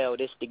had to sell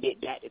this to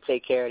get that to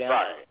take care of them.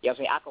 Right. You know what I'm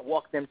saying? I can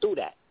walk them through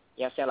that.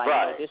 You know what I'm saying? Like, you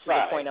know, this is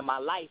the point in my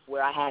life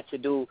where I had to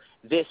do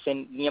this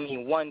and, you know what I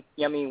mean, one,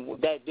 you know what I mean,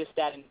 that, this,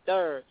 that, and the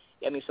third.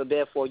 You know what I mean? So,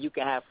 therefore, you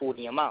can have food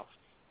in your mouth.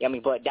 You know what I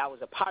mean? But that was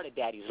a part of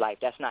Daddy's life.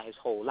 That's not his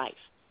whole life.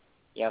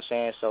 You know what I'm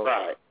saying? So,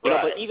 you know,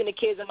 but even the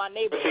kids in my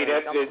neighborhood. See,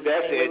 that's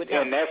it,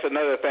 and that's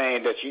another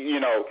thing that you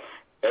know,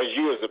 as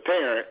you as a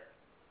parent,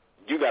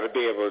 you got to be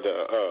able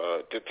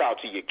to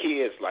talk to your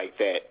kids like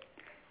that,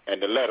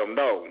 and to let them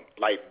know,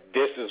 like,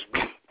 this is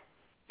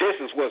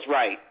what's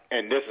right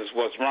and this is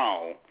what's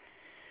wrong.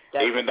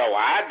 Even though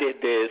I did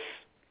this,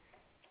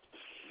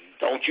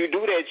 don't you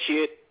do that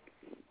shit.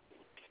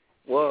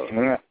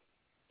 Whoa.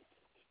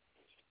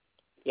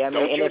 Yeah, I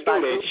mean, and if I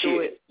do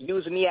it,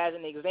 use me as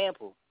an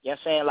example. You know what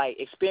I'm saying? Like,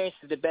 experience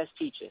is the best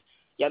teacher.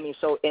 You know what I mean?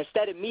 So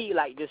instead of me,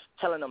 like, just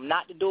telling them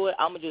not to do it,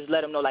 I'm going to just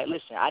let them know, like,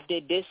 listen, I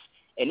did this,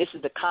 and this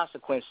is the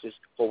consequences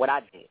for what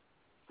I did.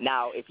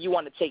 Now, if you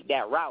want to take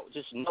that route,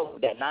 just know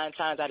that 9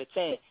 times out of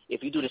 10,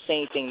 if you do the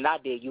same thing that I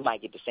did, you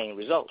might get the same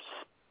results.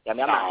 I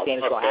mean, I'm not saying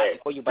it's going to happen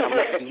for you, but I'm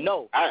letting you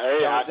know. You know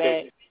what I'm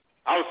saying?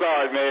 I'm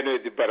sorry, man,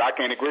 but I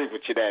can't agree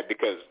with you that,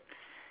 because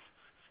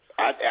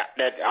I'm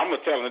going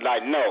to tell them,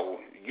 like, no,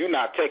 you're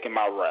not taking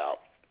my route.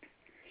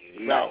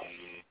 No.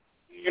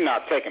 You're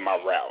not taking my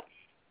route.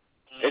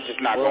 It's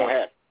just not going to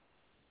happen.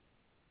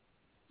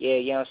 Yeah,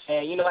 you know what I'm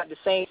saying? You know, at the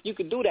same, you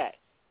could do that.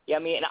 You know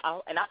what I mean?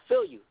 And I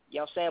feel you. You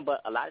know what I'm saying?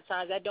 But a lot of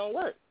times that don't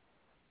work.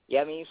 You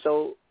know what I mean?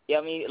 So, you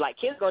know what I mean? Like,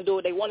 kids going to do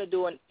what they want to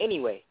do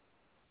anyway.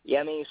 You know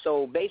what I mean?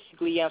 So,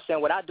 basically, you know what I'm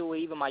saying, what I do with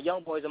even my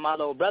young boys and my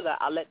little brother,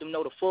 I let them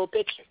know the full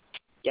picture.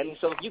 You know what I mean?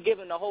 So, if you give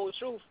them the whole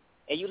truth,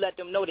 and you let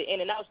them know the in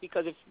and outs,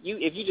 because if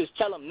you just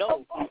tell them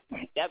no,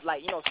 that's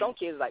like, you know, some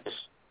kids like,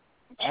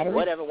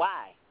 whatever,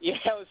 why? You know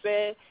what I'm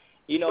saying?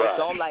 You know,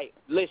 so I'm like,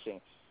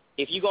 listen,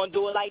 if you're going to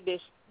do it like this,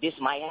 this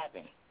might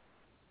happen.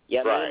 You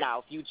know what I mean? Now,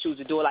 if you choose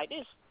to do it like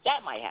this,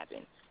 that might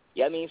happen.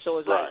 You know what I mean? So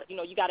it's like, you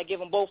know, you got to give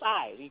them both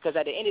eyes, because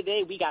at the end of the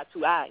day, we got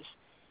 2 eyes.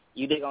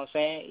 You dig what I'm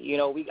saying? You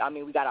know, we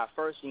got our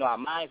first, you know, our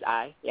mind's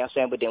eye, you know what I'm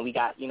saying, but then we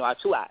got, you know, our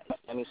 2 eyes.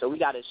 I mean, so we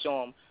got to show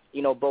them,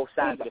 you know, both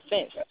sides of the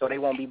fence so they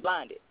won't be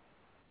blinded.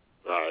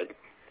 Right. You know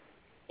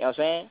what I'm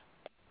saying?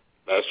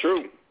 That's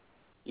true.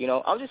 You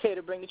know, I'm just here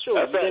to bring the truth.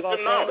 That's true. You know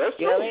what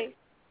I mean?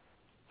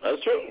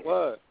 That's true.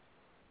 Word.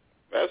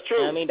 That's true.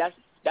 You know what I mean?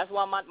 That's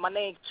why my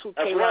name,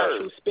 K-Line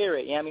True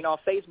Spirit. You know what I mean? On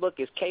Facebook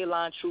is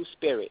K-Line True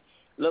Spirit.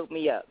 look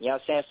me up. You know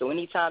what I'm saying? So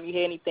anytime you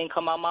hear anything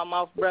come out my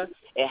mouth, bruh,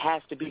 it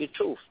has to be the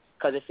truth.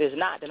 Because if it's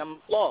not, then I'm a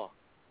flaw.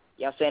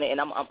 You know what I'm saying? And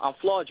I'm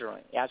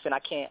fraudulent. You know what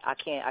I'm saying? I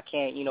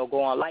can't, you know,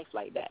 go on life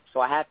like that. So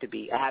I have to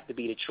be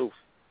the truth.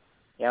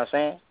 You know what I'm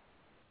saying?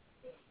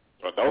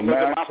 Well, don't look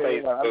at my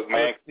Facebook,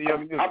 man.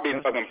 I'll be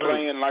fucking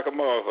playing like a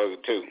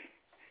motherfucker, too.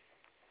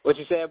 What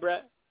you said,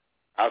 Brett?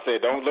 I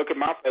said, don't look at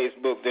my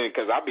Facebook then,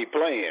 because I'll be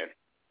playing.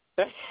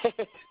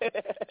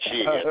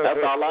 Shit, that's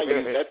all I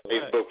use that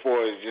Facebook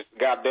for is just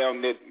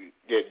goddamn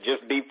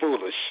just be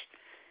foolish.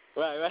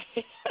 Right.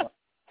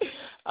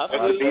 I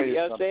feel you, you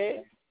know what I'm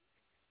saying?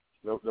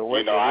 I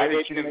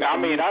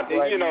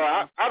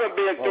done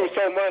been through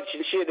so much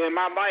and shit in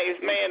my life,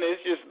 man.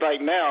 It's just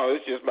like now,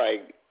 it's just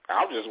like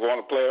I just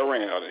want to play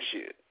around and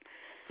shit.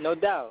 No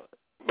doubt.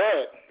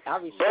 But I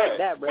respect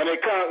that, bro. When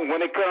it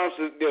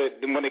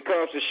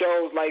comes to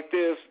shows like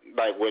this,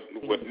 like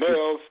with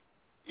Nels,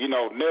 you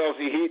know, Nels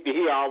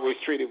he always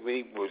treated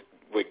me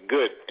with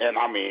good, and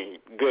I mean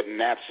good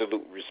and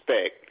absolute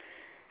respect.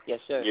 Yes,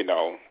 sir. You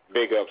know,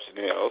 big ups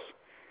to Nels.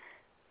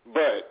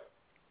 But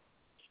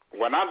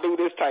when I do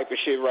this type of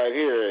shit right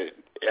here,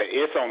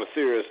 it's on a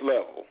serious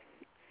level.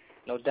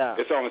 No doubt.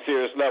 It's on a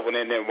serious level,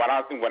 and then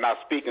when I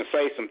speak and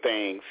say some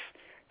things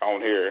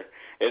on here,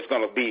 it's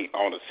gonna be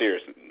on a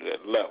serious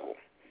level.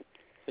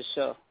 For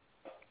sure.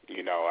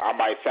 You know, I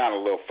might sound a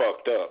little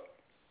fucked up,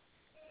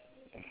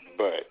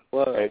 but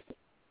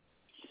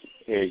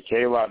hey,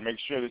 K-Lot, make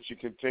sure that you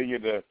continue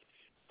to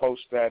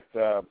post that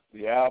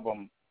the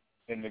album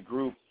in the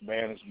group,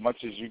 man, as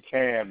much as you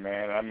can,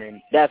 man. I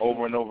mean, definitely.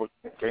 Over and over,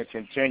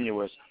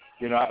 continuous.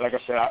 You know, like I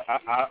said,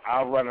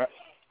 I'll run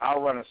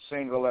a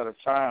single at a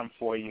time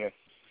for you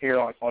here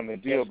on the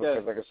deal,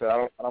 because, like I said,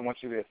 I don't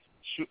want you to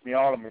shoot me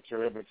all the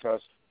material,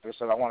 because, like I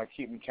said, I want to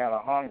keep them kind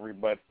of hungry.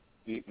 But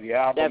the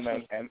album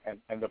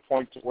and the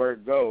point to where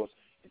it goes,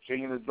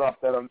 continue to drop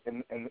that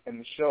in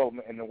the show,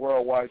 in the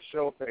worldwide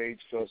show page,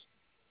 because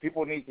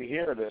people need to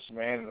hear this,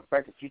 man. And the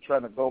fact that you're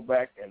trying to go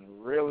back and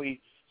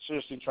really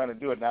seriously trying to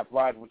do it, and I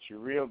lied with you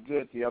real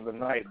good the other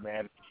night,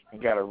 man,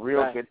 and got a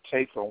real good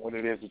take on what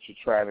it is that you're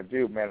trying to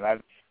do, man. And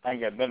I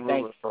ain't got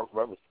nothing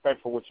but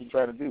respect for what you're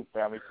trying to do,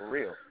 family, for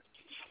real.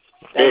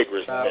 Big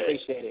respect. I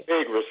appreciate it.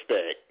 Big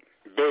respect.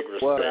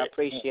 Well, I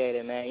appreciate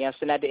it, man. You know what I'm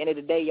saying? At the end of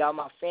the day, y'all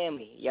my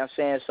family. You know what I'm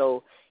saying?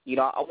 So, you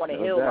know, I want to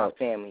heal my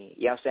family.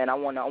 You know what I'm saying? I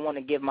want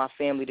to give my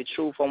family the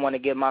truth. I want to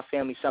give my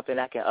family something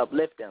that can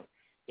uplift them.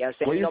 You know what I'm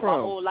saying? Where you from?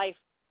 My whole life,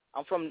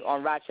 I'm from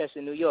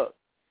Rochester, New York.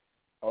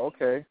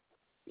 Okay.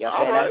 You know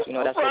what I'm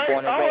saying? That's what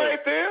born and raised. All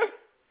right, there.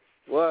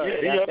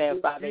 Word. Yeah, That's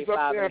saying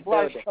 585 in the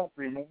building.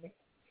 Country, man.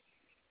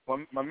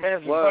 My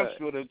man's from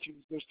Huntsville that you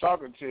was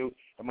talking to,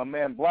 and my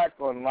man Black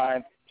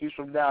online, he's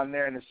from down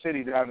there in the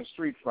city, down the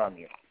street from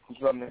you. He's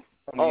from the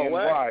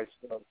NY.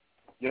 So.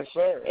 Yes,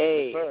 sir.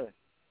 Hey. Yes, sir.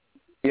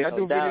 Yeah, I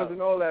do videos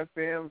and all that,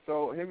 fam.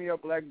 So hit me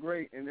up, Black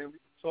Great, and then we can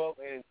talk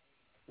and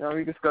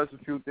we discuss a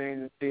few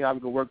things and see how we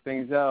can work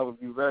things out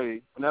if you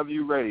ready. Whenever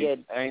you ready. Yeah,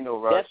 I ain't no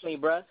rush. Definitely,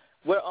 bro.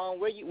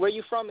 Where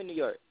you from in New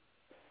York?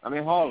 I'm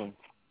in Harlem.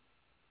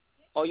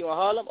 Oh, you in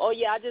Harlem? Oh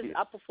yeah,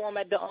 I perform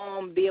at the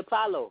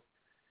Apollo.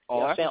 Oh, you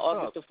know what I'm saying?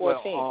 August the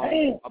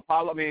 14th.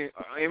 Apollo, I mean,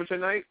 amateur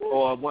night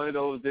or one of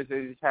those? They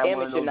just have amateur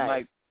one of those night.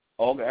 nights.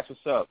 Oh, okay, that's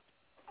what's up.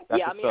 I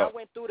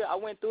went through the, you know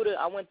what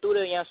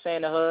I'm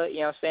saying, the hood, you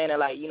know what I'm saying, and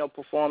like, you know,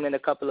 performed in a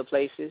couple of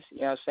places,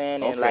 you know what I'm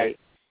saying, and like,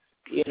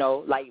 you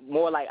know, like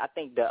more like I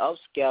think the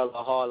upscale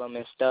of Harlem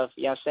and stuff,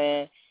 you know what I'm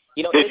saying.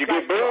 You know, did you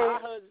get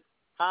booed?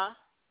 Huh?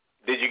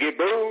 Did you get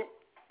booed?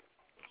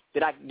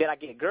 Did I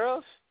get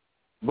girls?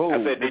 Booed.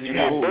 I said, did you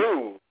get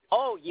booed?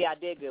 Oh, yeah, I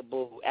did get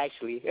booed,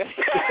 actually. Yeah,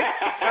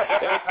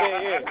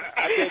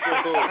 I did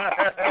get booed.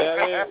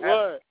 Yeah,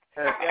 word.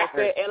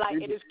 And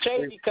like, it is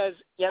crazy because,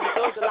 you know,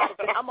 there's a lot of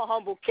things. I'm a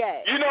humble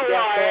cat. You know why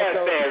I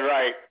asked that,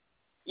 right?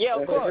 Yeah,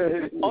 of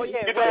course. Oh,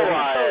 yeah. You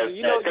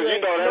know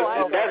why I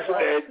asked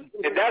that,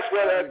 because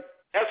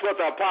that's what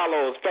the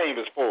Apollo is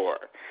famous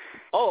for.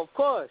 Oh, of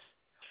course.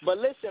 But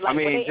listen, like, I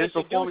mean, when they just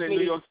performing in me,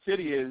 New York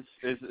City is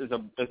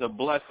a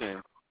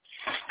blessing.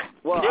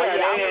 Well, and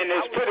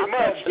it's pretty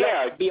much,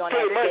 if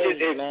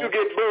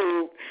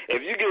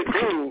you get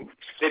booed,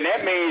 then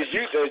that means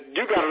you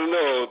got a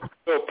little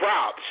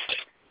props.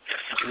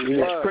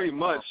 Yeah, pretty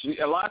much.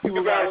 A lot of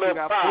people got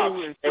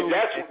booed, and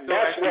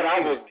that's what I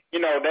was, you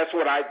know, that's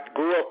what I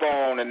grew up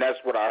on, and that's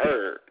what I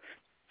heard.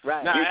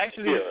 Right. Now,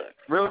 actually,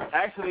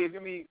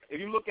 if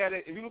you look at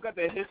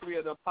the history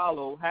of the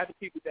Apollo, half the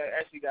people that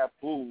actually got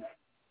booed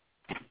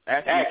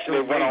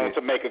actually went on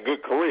to make a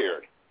good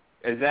career.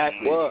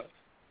 Exactly. What?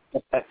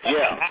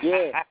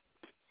 Yeah.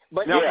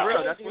 But yeah,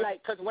 real. That's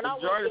like, because when I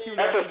was there,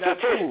 that's a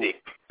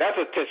statistic. That's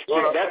a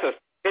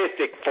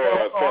statistic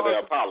for the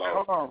Apollo.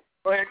 Hold on.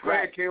 Go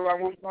ahead, K. What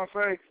was going to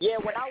say? Yeah,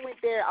 when I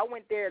went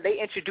there, they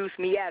introduced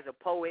me as a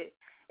poet,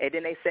 and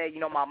then they said, you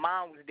know, my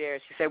mom was there.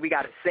 She said, we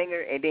got a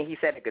singer, and then he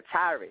said a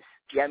guitarist.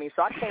 You know what I mean?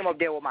 So I came up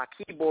there with my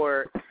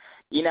keyboard,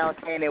 you know what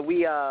I'm saying, and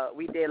we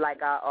did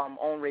like our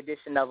own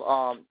rendition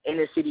of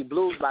Inner City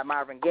Blues by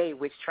Marvin Gaye,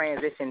 which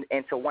transitioned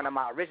into one of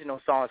my original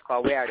songs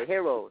called Where Are the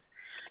Heroes.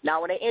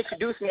 Now, when they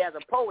introduced me as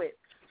a poet,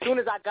 as soon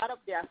as I got up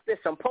there, I spit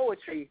some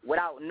poetry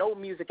without no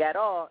music at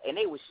all, and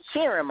they was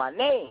cheering my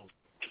name.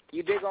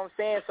 You dig what I'm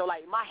saying? So,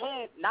 like, my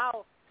head,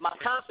 now my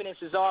confidence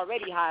is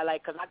already high,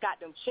 like, because I got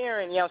them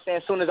cheering, you know what I'm saying,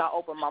 as soon as I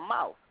open my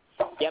mouth.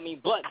 You know what I mean?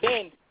 But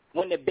then,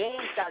 when the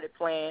band started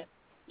playing,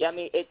 you know what I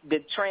mean, the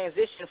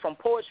transition from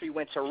poetry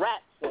went to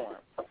rap form.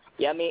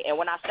 You know what I mean? And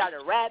when I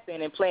started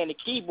rapping and playing the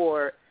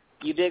keyboard,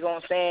 you dig what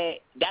I'm saying,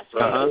 that's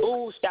when the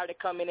booze started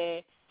coming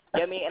in. You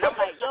know what I mean? And I'm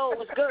like, yo,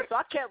 what's good? So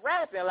I kept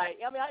rapping. Like,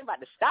 you know what I mean? I ain't about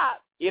to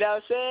stop. You know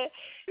what I'm saying?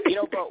 You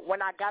know, but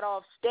when I got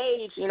off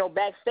stage, you know,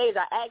 backstage,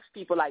 I asked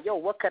people, like, yo,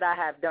 what could I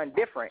have done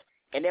different?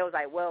 And they was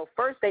like, well,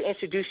 first they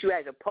introduced you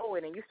as a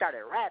poet and you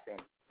started rapping.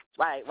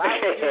 Like, why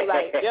would you,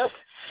 like, you know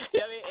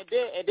what I mean?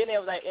 And then it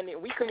was like, and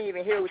we couldn't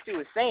even hear what you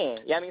were saying.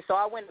 You know what I mean? So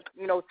I went,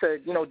 you know, to,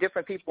 you know,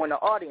 different people in the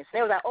audience. And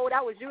they was like, oh,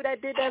 that was you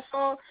that did that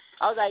song?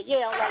 I was like,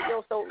 yeah. I was like,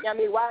 yo, so, you know what I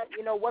mean, why,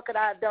 you know, what could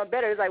I have done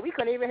better? It's like, we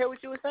couldn't even hear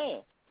what you were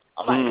saying.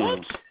 I'm like,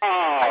 what?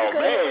 Oh,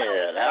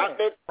 man.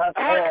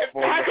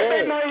 How could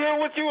they not hear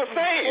what you were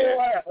saying?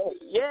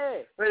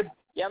 Yeah.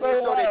 Yeah, I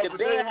mean, so the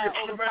band had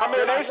they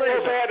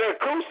supposed to have the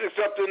acoustics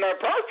up in there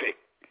perfect.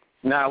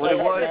 Nah, what it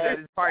was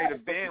is probably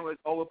the band was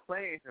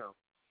overplaying him.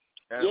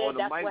 And Yeah, on the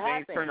that's mic, what they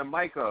happened. turned the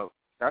mic up.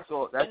 That's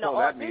all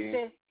that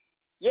means.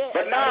 Yeah,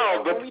 but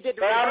no, but I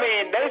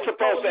mean, they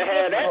supposed to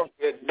have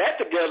that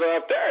together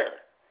up there.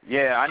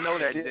 Yeah, I know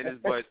that, Dennis,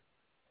 but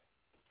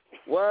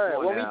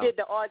when we did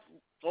the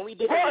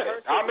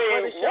rehearsal I mean,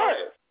 before the show,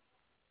 what?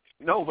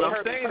 No, what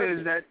I'm saying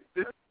is that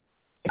this.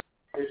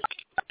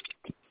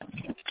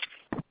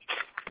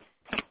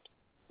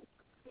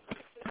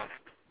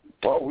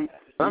 What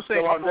I'm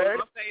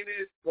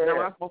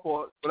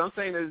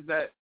saying is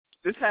that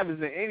this happens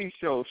in any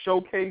show,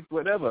 showcase,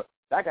 whatever.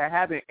 That can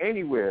happen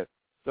anywhere.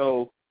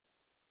 So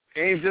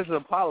it ain't just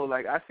Apollo.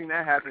 Like, I seen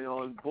that happen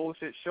on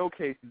bullshit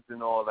showcases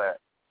and all that.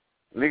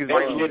 Niggas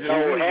It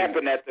don't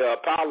happen at the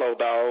Apollo,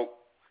 dog.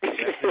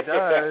 Yes, it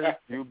does.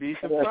 You'll be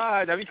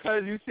surprised. That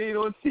because you see it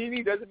on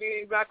TV doesn't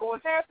mean it's not going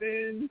to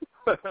happen.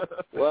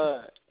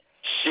 What?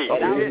 Shit.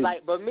 And I was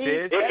like, but me,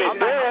 I'm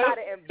not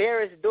an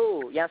embarrassed dude.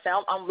 You know what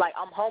I'm saying?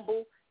 I'm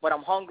humble, but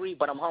I'm hungry,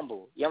 but I'm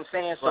humble. You know what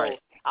I'm saying? So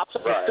I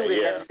play a student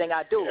in everything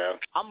I do. Yeah.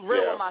 I'm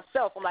real with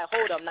myself. I'm like,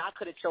 hold up, now I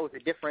could have chose a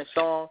different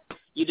song.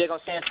 You dig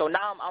what I'm saying? So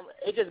now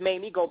it just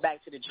made me go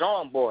back to the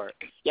drawing board.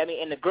 You know what I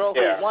mean? And the girl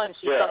who won,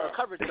 she sung a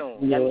cover tune.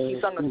 You know what I mean?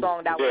 She sung a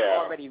song that was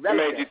already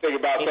relevant. It made you think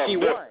about something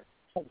different.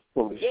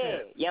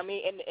 Yeah, you know what I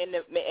mean?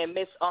 And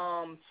Miss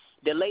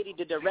the lady,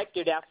 the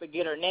director, that I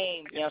forget her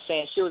name, you know what I'm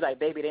saying, she was like,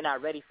 baby, they're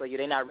not ready for you.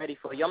 They're not ready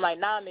for you. I'm like,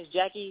 nah, Miss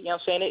Jackie, you know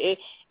what I'm saying,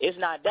 it's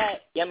not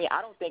that. You know what I mean?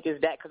 I don't think it's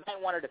that because I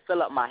didn't want her to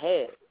fill up my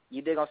head.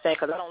 You dig what I'm saying?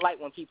 Because I don't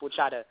like when people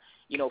try to,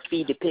 you know,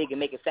 feed the pig and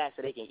make it fast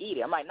so they can eat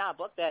it. I'm like, nah,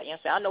 fuck that. You know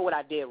what I'm saying? I know what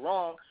I did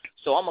wrong,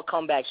 so I'm going to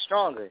come back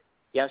stronger.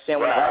 You know what I'm saying?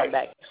 When I come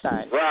back next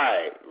time.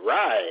 Right. You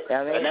know what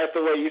I mean? And that's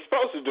the way you're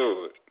supposed to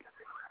do it.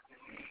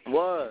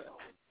 What?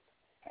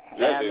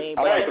 That's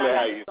exactly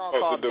how you're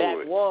supposed to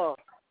do it. Wall.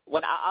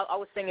 When I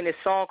was singing this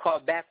song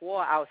called Back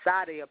Wall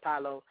outside of the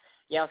Apollo,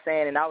 you know what I'm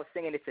saying, and I was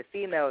singing it to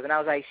females, and I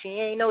was like, she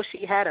ain't know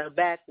she had a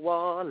back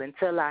wall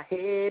until I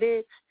hit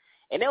it.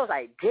 And they was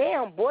like,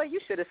 damn, boy, you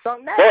should have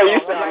sung that. Boy, you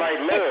sound like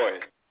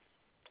Lord.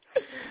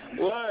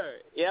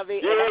 Word. You know what I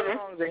mean?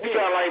 You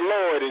sound like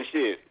Lord and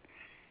shit.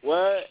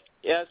 What?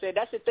 You know what I'm saying?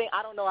 That's the thing.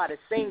 I don't know how to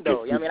sing,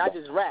 though. You know what I mean? I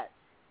just rap.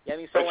 You know what I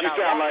mean? So but when you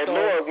sound like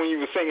Lord when you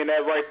were singing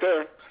that right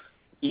there.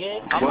 Yeah,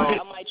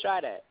 I might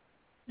try that.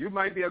 You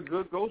might be a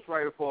good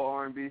ghostwriter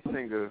for an R&B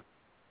singer.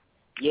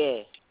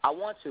 Yeah, I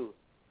want to.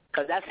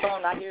 Because that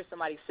song, I hear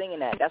somebody singing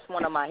that. That's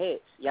one of my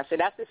hits. You know what I'm saying?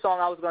 That's the song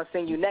I was going to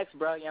sing you next,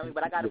 bro. You know what I mean?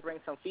 But I got to bring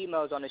some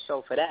females on the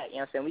show for that. You know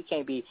what I'm saying? We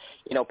can't be,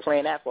 you know,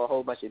 playing that for a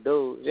whole bunch of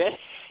dudes. I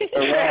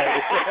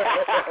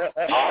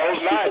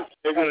hope not.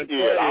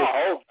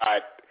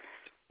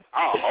 I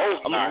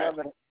hope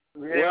not.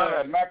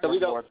 Yeah, so we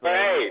go.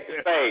 Hey,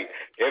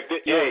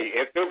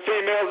 if them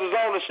females is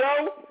on the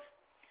show,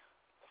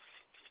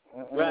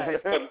 right?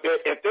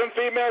 If them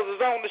females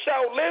is on the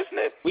show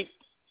listening,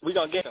 we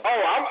gonna get them.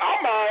 Oh,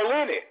 I'm all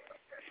in it.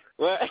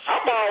 What?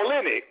 I'm all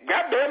in it.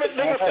 God damn it,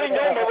 nigga, sing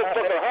your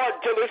motherfucking heart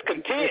till it's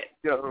content.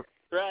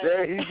 Right.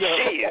 There you go.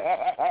 Shit.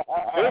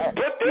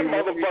 Put them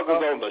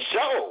motherfuckers on the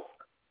show.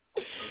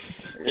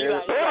 Yeah.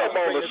 Put them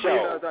on the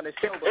show.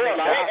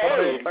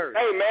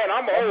 Hey, man,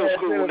 I'm old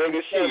school,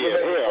 nigga. Shit,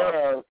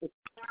 hell.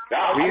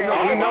 We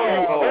know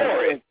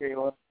you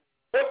old.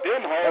 Put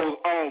them hoes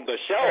on the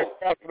show.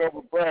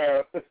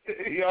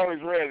 He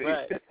always ready.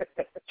 Right.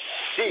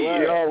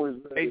 Shit. He always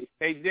ready.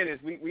 Hey, Dennis,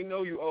 we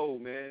know you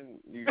old, man.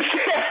 I'm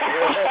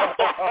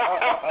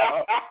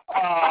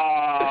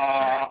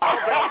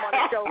on the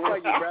show for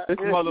you, bro. This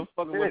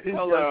motherfucker will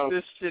tell us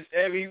this shit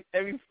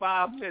every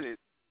 5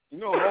 minutes. You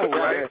know I'm old,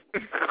 right?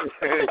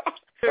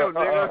 Chill,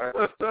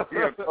 nigga.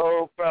 You're an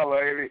old fella,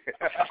 ain't he?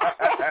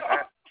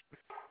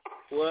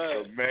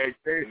 What? Man,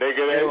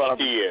 nigga, that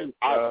shit.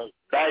 I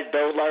back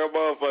those like a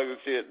motherfucking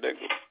shit,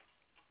 nigga.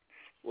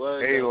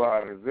 What?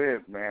 A-Lot is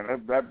it, man.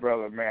 That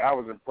brother, man, I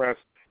was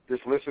impressed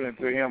just listening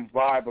to him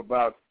vibe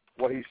about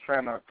what he's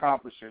trying to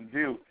accomplish and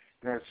do.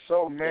 There's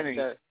so many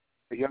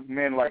young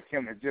men like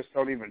him that just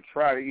don't even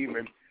try to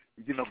even,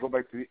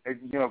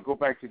 go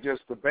back to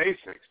just the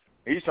basics.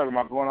 And he's talking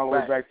about going all the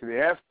way back to the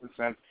essence.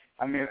 And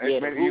I mean,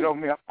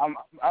 me,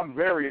 I'm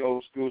very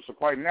old school, so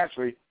quite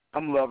naturally,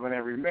 I'm loving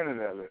every minute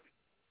of it.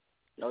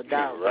 No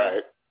doubt.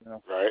 Right. You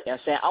know? Right. You know what I'm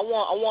saying? I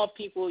want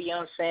people, you know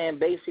what I'm saying,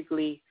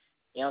 basically,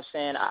 you know what I'm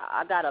saying,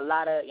 I got a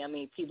lot of,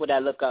 people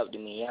that look up to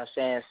me, you know what I'm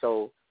saying?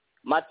 So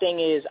my thing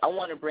is I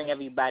want to bring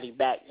everybody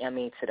back, you know what I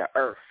mean, to the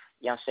earth,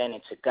 you know what I'm saying,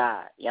 and to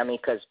God, you know what I mean?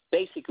 Because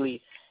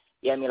basically,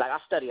 you know what I mean, like I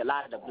study a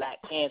lot of the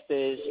Black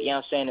Panthers, you know what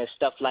I'm saying, and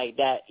stuff like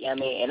that, you know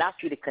what I mean? And I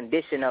see the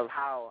condition of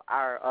how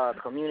our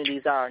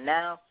communities are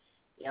now,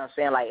 you know what I'm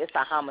saying? Like it's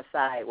a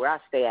homicide where I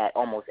stay at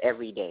almost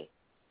every day.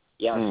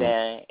 You know what I'm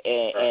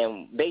saying?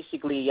 And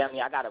basically,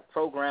 I got a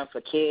program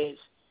for kids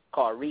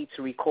called Read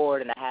to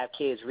Record, and I have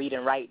kids read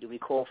and write to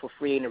record for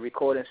free in the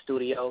recording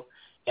studio.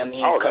 You know what I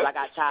mean? Because I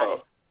got tired.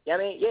 You know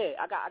what I mean? Yeah,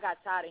 I got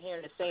tired of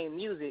hearing the same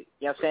music.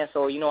 You know what I'm saying?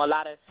 So, a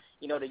lot of,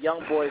 the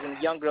young boys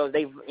and young girls,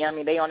 they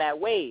on that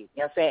wave.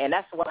 You know what I'm saying? And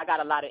that's what I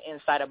got a lot of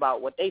insight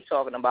about what they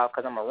talking about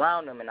because I'm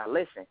around them and I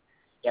listen. You know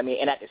what I mean?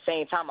 And at the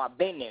same time, I've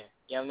been there.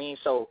 You know what I mean?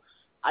 So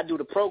I do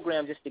the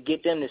program just to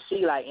get them to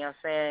see, like, you know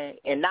what I'm saying?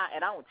 And I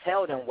don't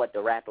tell them what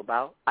to rap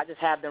about. I just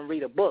have them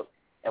read a book.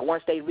 And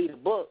once they read a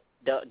book,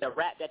 the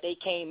rap that they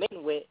came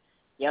in with,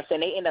 you know what I'm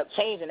saying, they end up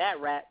changing that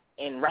rap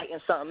and writing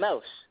something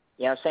else.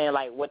 You know what I'm saying?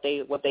 Like what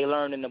they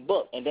learned in the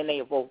book. And then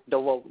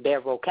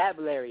their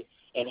vocabulary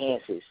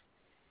enhances.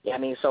 You know what I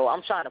mean? So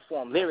I'm trying to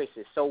form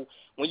lyricists. So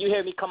when you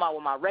hear me come out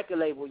with my record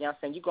label, you know what I'm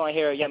saying, you're going to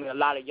hear, a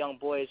lot of young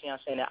boys, you know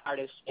what I'm saying, and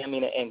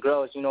artists, and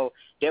girls,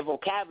 their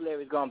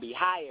vocabulary is going to be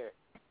higher.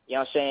 You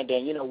know what I'm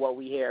saying, than, what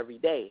we hear every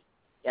day.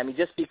 I mean,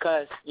 just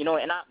because, and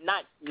I'm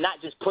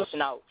not just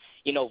pushing out,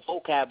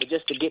 vocab, but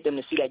just to get them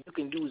to see that you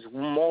can use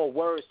more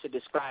words to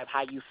describe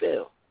how you feel. You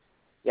know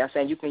what I'm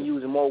saying? You can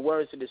use more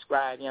words to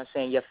describe, you know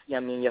what I'm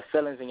saying, your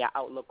feelings and your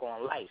outlook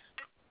on life.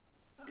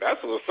 That's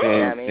what's up. You know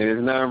what I mean?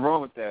 There's nothing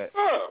wrong with that.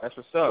 That's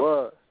what's up.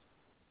 What?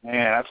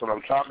 Man, that's what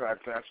I'm talking about.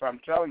 That's what I'm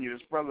telling you.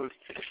 This brother's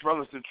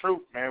the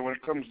truth, man, when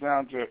it comes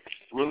down to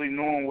really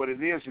knowing what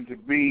it is and to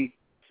be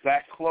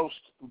that close,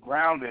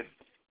 grounded,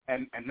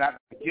 and not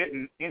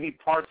getting any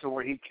parts of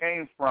where he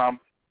came from,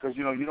 because,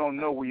 you don't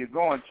know where you're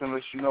going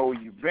unless you know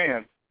where you've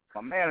been.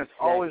 My man is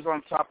always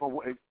on top of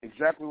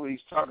exactly what he's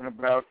talking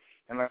about.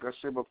 And like I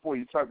said before,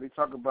 they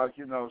talk about,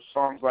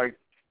 songs like,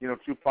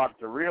 Tupac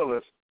the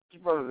Realist.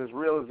 This brother's as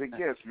real as it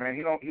gets, man.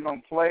 He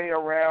don't play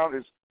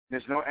around.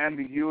 There's no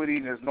ambiguity.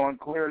 There's no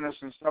unclearness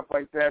and stuff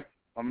like that.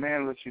 My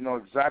man lets you know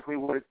exactly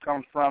where it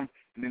comes from,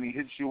 and then he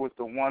hits you with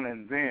the one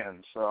and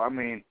then. So, I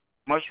mean,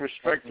 much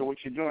respect to what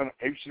you're doing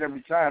each and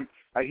every time.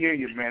 I hear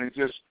you, man.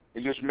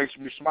 It just makes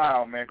me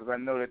smile, man, because I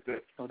know that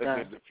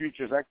the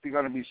future is actually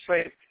going to be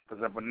safe.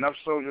 Because if enough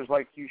soldiers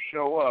like you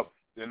show up,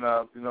 then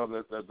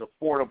the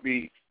fort will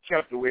be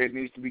kept the way it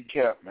needs to be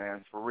kept,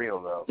 man. For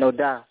real, though. No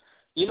doubt.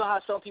 You know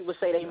how some people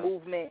say they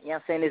movement, you know what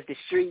I'm saying, is the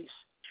streets?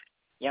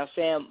 You know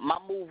what I'm saying? My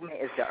movement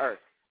is the earth,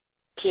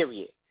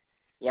 period.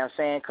 You know what I'm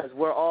saying? Because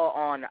we're all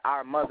on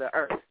our Mother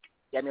Earth. You know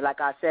what I mean?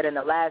 Like I said in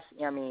the last,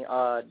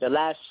 the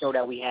last show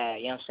that we had,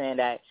 you know what I'm saying,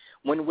 that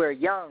when we're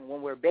young,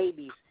 when we're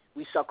babies,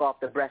 we suck off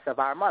the breast of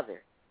our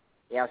mother.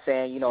 You know what I'm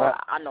saying?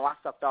 I know I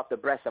sucked off the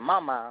breast of my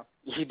mom.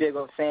 You dig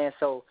what I'm saying?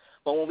 So,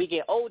 but when we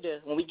get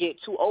older, when we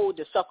get too old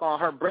to suck on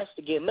her breast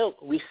to get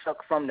milk, we suck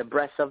from the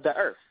breast of the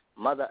earth,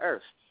 Mother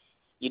Earth.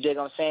 You dig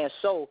what I'm saying?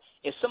 So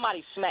if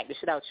somebody smack the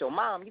shit out your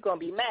mom, you're going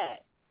to be mad.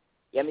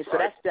 You know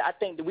what I mean? So I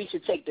think that we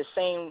should take the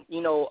same,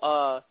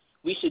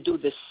 we should do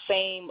the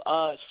same,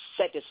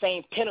 set the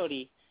same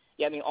penalty,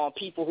 you know what I mean, on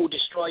people who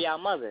destroy our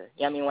mother.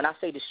 You know what I mean? When I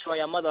say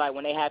destroy our mother, like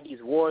when they have these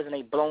wars and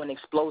they blowing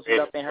explosives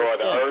up in her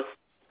skin. The earth?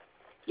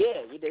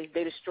 Yeah,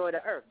 they destroy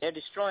the earth. They're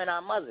destroying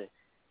our mother.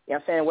 You know what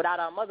I'm saying?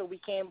 Without our mother, we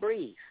can't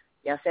breathe.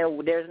 You know what I'm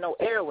saying? There's no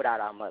air without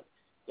our mother.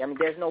 You know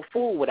what I mean? There's no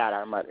food without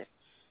our mother.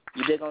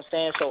 You dig what I'm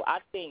saying? So I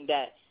think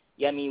that,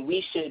 you know what I mean,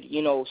 we should,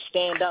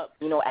 stand up,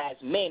 as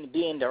men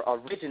being the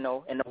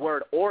original, and the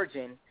word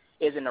origin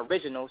is an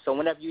original. So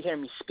whenever you hear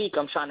me speak,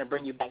 I'm trying to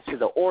bring you back to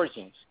the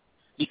origins.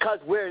 Because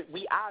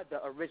we are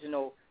the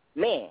original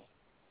man.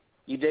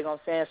 You dig what I'm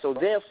saying? So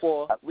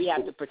therefore, we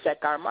have to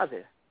protect our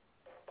mother.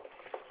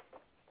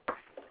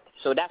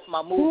 So that's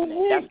my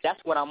movement. That's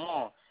what I'm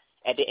on.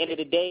 At the end of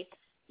the day,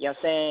 you know what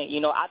I'm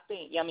saying? I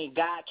think,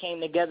 God came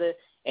together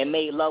and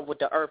made love with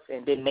the earth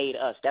and then made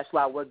us. That's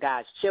why we're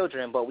God's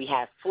children, but we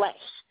have flesh,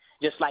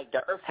 just like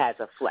the earth has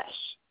a flesh.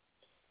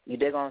 You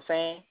dig what I'm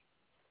saying?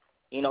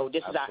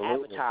 This is our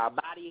avatar. Our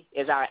body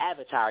is our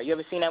avatar. You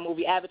ever seen that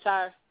movie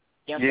Avatar?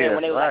 You know what I'm saying?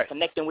 When they were like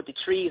connecting with the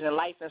trees and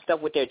life and stuff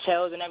with their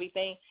tails and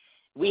everything.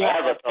 We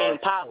have that same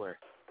power.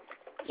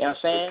 You know what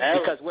I'm saying?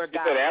 Because we're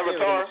God's spirit in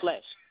the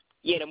flesh.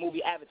 Yeah, the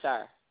movie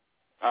Avatar.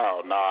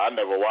 Oh, no, I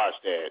never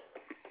watched that.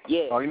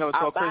 Yeah. Oh, you know it's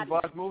called Chris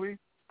Bob's movie?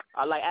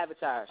 I like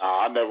Avatar. No,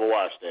 I never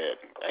watched that.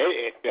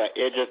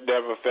 It just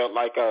never felt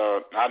like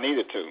I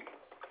needed to.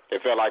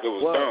 It felt like it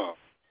was dumb.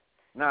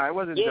 Nah, it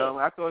wasn't dumb.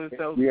 I thought it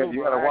was Yeah, cool,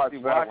 you gotta I watch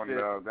actually that watched one, it.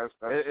 though. That's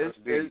It's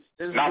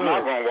No, I'm good.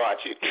 not gonna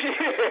watch it.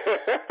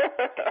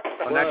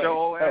 Oh, that's your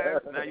old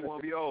ass? Now you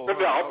want to be old.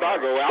 No, I'm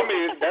not gonna. I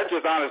mean, that's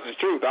just honest as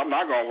truth. I'm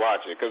not gonna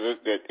watch it because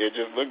it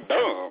just looked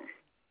dumb.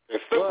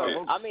 It's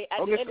stupid. I mean,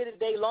 at the end of the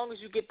day, long as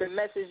you get the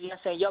message, you know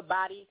what I'm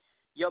saying,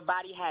 your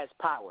body has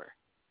power.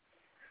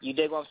 You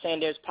dig what I'm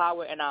saying? There's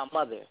power in our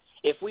mother.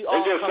 If we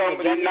all come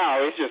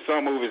together, it's just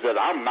some movies that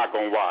I'm not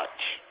gonna watch.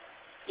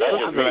 Yeah,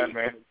 That's just me.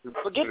 man.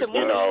 Forget the movie.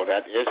 You know,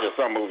 it's just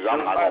some movies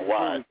I'm not gonna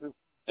watch,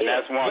 and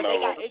that's one of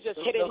them. It's just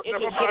hidden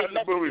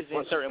messages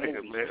in certain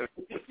movies.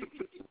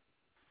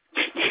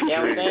 You know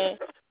what I'm saying?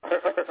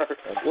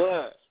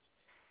 What?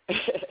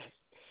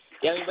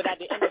 Yeah, I mean, but at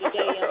the end of the day,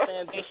 you know what I'm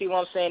saying, basically what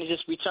I'm saying is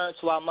just return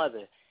to our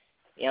mother.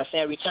 You know what I'm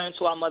saying? Return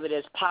to our mother.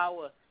 There's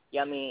power, you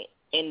know what I mean,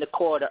 in the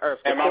core of the earth.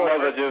 And my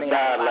mother just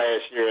died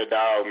last year,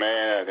 dog,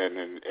 man,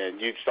 and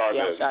you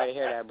started I'm sorry to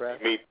hear that, bro.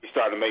 You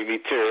started to make me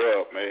tear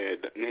up, man.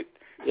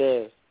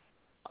 Yeah.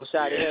 I'm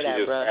sorry to hear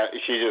that, bro.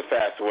 She just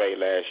passed away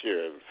last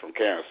year from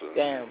cancer.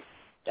 Damn.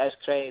 That's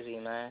crazy,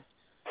 man.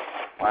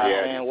 Wow.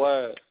 Yeah. Man,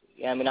 word.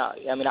 Yeah,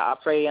 I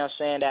pray, you know what I'm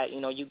saying, that, you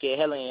know, you get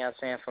healing, you know what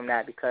I'm saying, from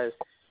that, because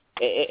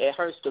it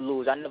hurts to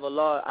lose. I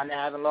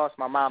haven't lost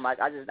my mom.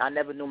 I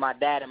never knew my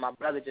dad, and my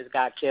brother just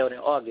got killed in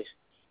August.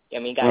 You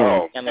know what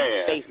I mean,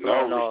 his face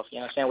blown off, you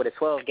know what I'm saying, with a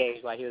 12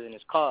 gauge while he was in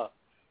his car.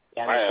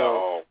 You know what I mean?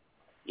 So,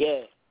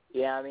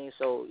 yeah, I mean,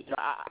 so, you know,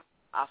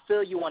 I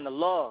feel you on the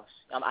loss.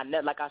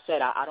 Like I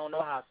said, I don't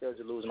know how it feels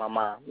to lose my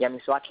mom. You know what I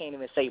mean? So I can't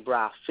even say, bro,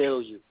 I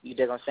feel you. You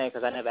dig what I'm saying?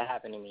 Because that never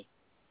happened to me.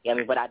 You know what I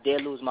mean? But I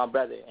did lose my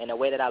brother. And the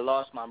way that I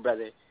lost my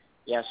brother,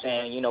 you know what I'm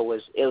saying, you know,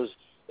 it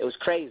was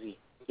crazy.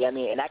 You know what I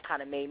mean? And that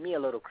kind of made me a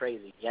little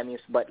crazy. You know what I mean?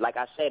 But like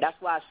I said, that's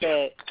why I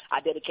said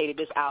I dedicated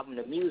this album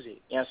to music.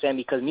 You know what I'm saying?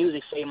 Because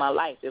music saved my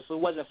life. If it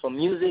wasn't for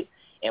music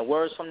and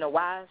words from the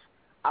wise,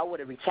 I would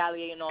have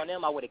retaliated on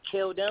them. I would have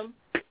killed them,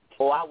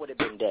 or I would have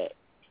been dead.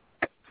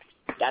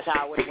 That's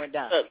how it would have went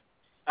down.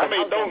 I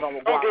mean, don't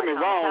get me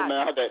wrong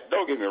now.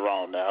 Don't get me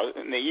wrong now.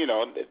 You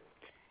know,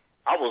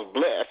 I was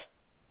blessed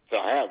to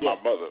have my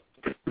mother.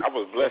 I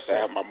was blessed to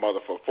have my mother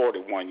for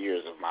 41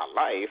 years of my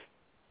life.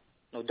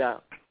 No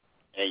doubt.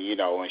 And, you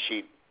know, and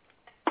she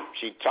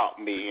taught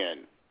me,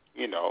 and,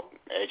 you know,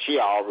 and she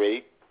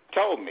already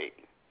told me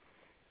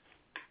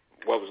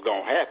what was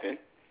going to happen.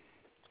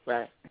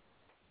 Right.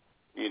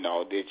 You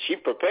know, that she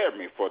prepared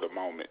me for the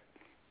moment.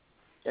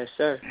 Yes,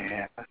 sir.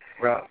 Yeah.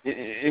 Well,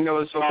 you know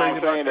what's so crazy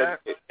about that?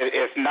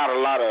 It's not a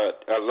lot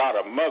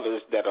of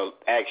mothers that'll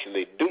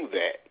actually do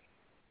that.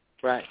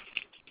 Right.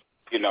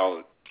 You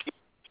know, she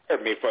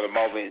prepared me for the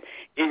moment.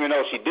 Even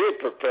though she did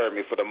prepare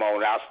me for the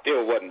moment, I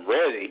still wasn't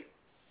ready.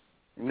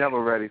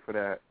 Never ready for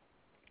that.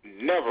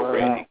 Never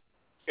ready.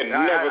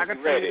 I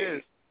can ready. Tell you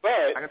this. But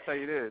I can tell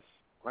you this.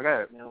 Like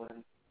that.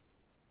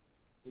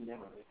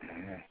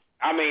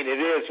 I mean, it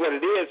is what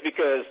it is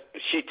because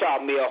she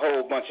taught me a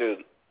whole bunch of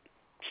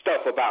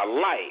stuff about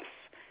life.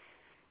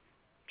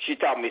 She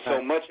taught me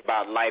so much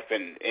about life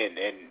and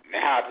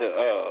how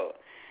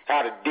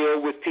to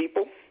deal with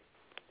people,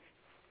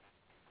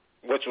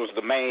 which was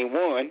the main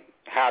one,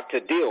 how to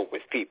deal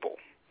with people.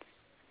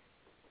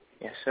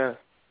 Yes, sir.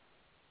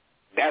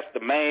 That's the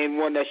main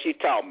one that she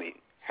taught me,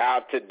 how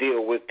to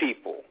deal with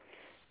people.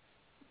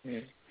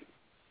 Mm.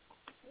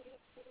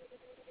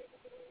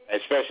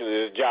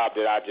 Especially the job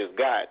that I just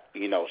got.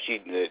 You know,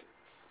 she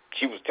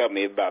was telling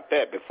me about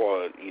that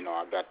before, you know,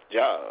 I got the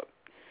job.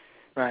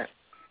 Right.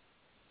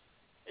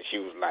 And she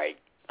was like,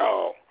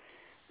 oh,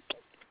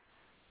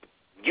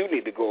 you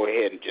need to go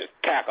ahead and just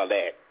tackle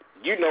that.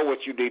 You know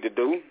what you need to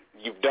do.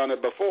 You've done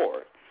it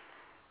before.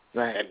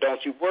 Right. And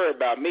don't you worry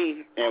about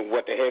me and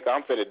what the heck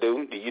I'm finna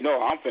do. You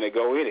know I'm finna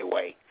go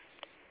anyway.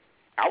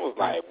 I was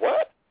like,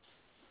 what?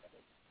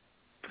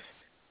 I'm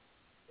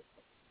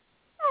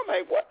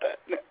like, what the?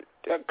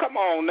 Come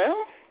on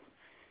now.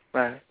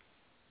 Right.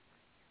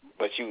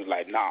 But she was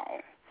like, no,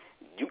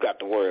 you got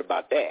to worry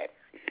about that.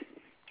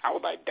 I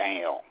was like,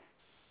 damn.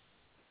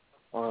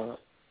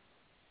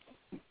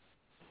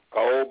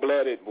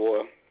 Cold-blooded,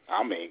 boy.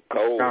 I mean,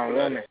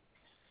 cold-blooded.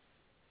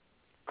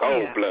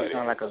 Cold-blooded. She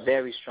sounds like a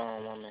very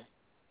strong woman.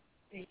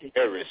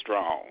 Very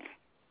strong.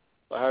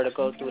 For her to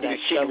go through that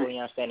struggle, you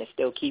know what I'm saying, and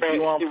still keep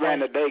you on She ran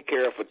the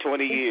daycare for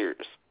 20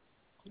 years.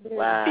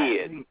 Wow.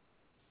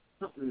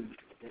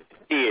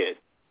 Kid.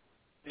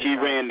 She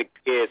ran the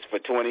kids for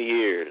 20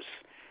 years.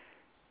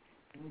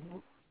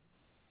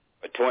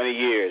 For 20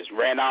 years.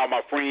 Ran all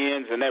my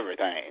friends and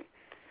everything.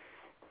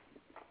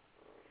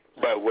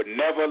 But would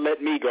never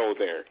let me go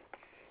there.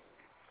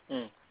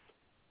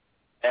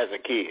 As a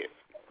kid.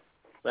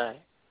 Right.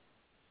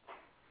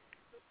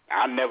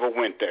 I never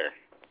went there.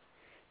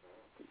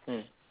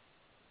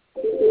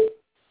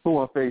 Who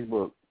on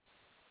Facebook?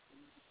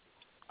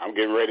 I'm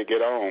getting ready to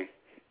get on.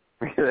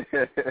 Yeah,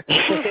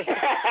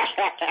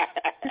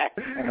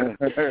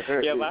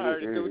 I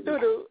heard it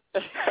do.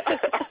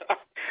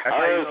 I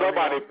heard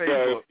somebody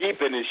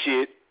beeping and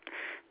shit.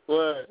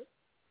 What?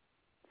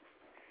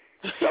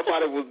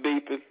 Somebody was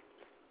beeping.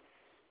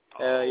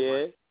 Hell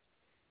yeah.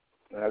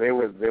 They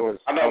was.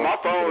 I know my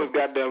phone was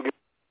goddamn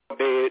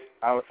dead.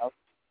 I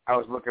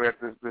was looking at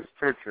this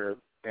picture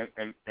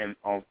and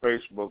on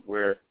Facebook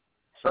where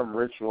some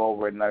ritual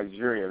over in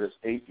Nigeria, this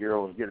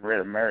 8-year-old is getting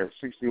ready to marry a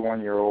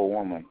 61-year-old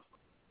woman.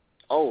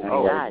 Oh,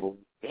 God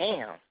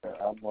damn.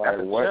 I'm like,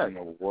 what in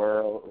the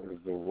world is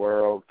the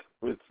world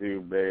with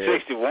you, man?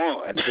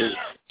 61.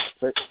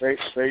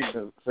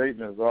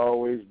 Satan is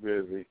always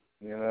busy.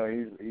 You know,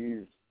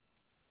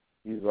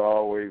 he's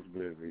always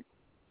busy.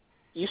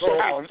 You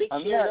said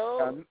 6 years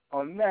old?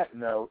 On that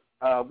note,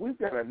 we've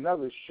got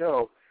another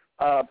show.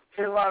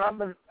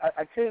 Caroline,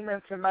 I came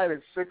in tonight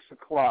at 6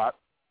 o'clock,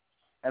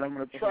 and I'm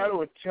going to try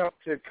to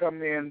attempt to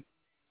come in,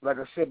 like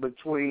I said,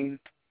 between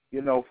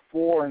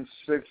 4 and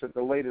 6 at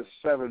the latest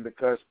 7,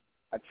 because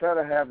I try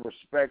to have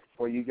respect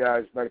for you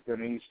guys back there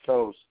on the East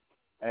Coast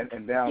and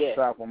down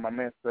south when my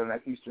man's in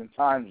that Eastern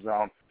time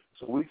zone,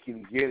 so we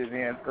can get it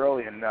in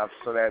early enough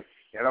so that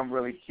I don't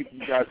really keep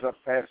you guys up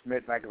past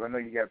midnight, because I know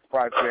you got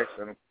projects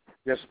and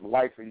just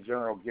life in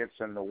general gets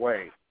in the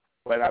way.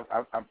 But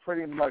I'm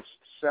pretty much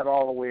set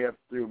all the way up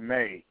through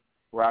May,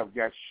 where I've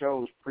got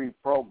shows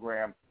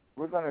pre-programmed.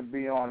 We're going to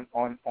be on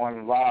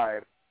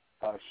live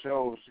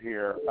shows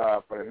here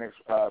for the next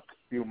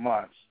few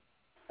months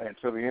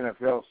until the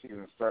NFL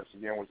season starts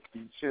again, which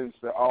tends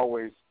to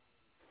always,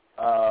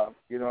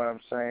 you know what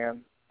I'm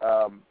saying,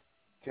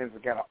 tends to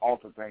kind of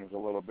alter things a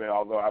little bit,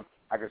 although I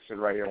can sit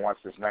right here and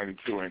watch this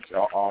 92-inch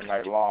all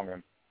night long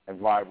and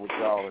vibe with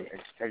y'all and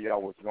tell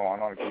y'all what's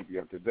going on and keep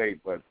you up to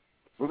date. But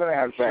we're going to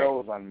have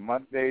shows on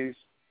Mondays,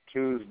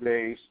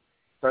 Tuesdays,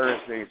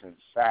 Thursdays, and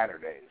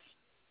Saturdays.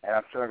 And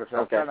I'm trying to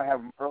have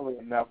them early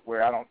enough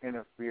where I don't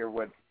interfere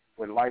with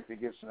life that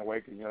gets in the way,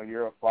 because,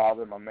 you're a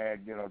father. My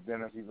man,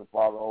 Dennis, he's a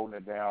father holding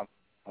it down.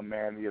 My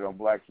man,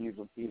 Black, he's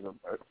a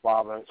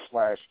father /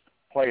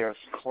 player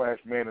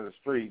 / man of the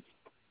streets.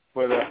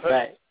 But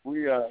I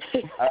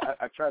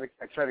try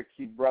to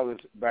keep brothers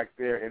back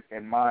there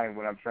in mind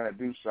when I'm trying to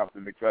do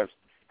something, because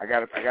I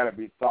gotta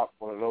be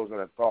thoughtful of those that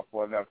are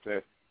thoughtful enough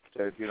to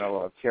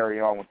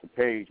carry on with the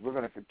page. We're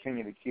going to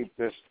continue to keep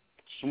this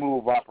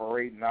smooth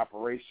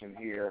operation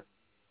here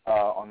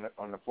on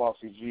the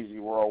Flauxy Jeezy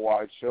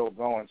Worldwide show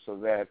going, so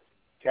that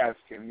cats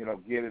can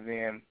get it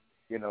in,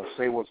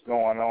 say what's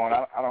going on.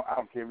 I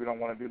don't care if you don't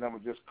want to do nothing,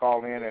 but just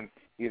call in and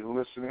either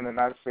listen in and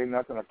not say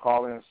nothing, or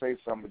call in and say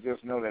something. But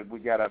just know that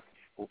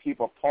we'll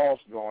keep a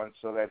pulse going,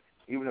 so that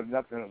even if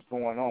nothing is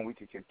going on, we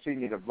can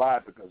continue to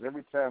vibe, because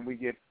every time we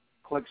get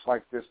clicks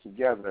like this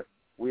together,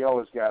 we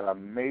always got a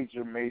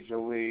major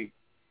league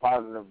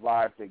positive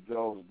vibe that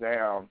goes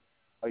down,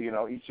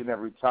 each and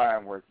every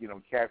time, where,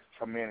 cats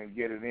come in and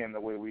get it in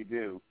the way we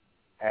do.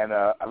 And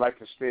I like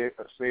to stay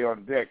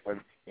on deck. But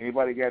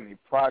anybody got any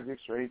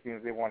projects or anything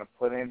that they want to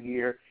put in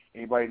here?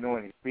 Anybody know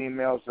any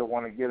females that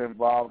want to get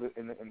involved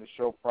in the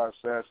show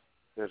process?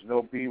 There's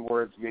no B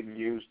words getting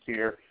used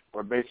here.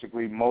 We're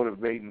basically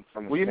motivating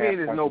from the What do you mean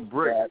there's no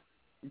brick?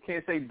 You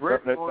can't say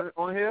brick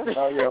on here?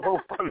 Oh, yeah.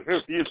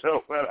 You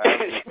know what I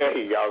mean.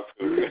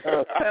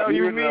 Hell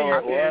you mean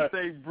you can't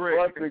say brick?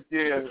 Once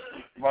again,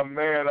 my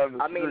man on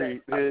the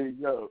street. There you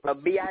go. A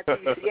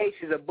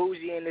BITCH is a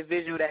bougie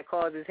individual that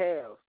causes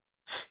hell.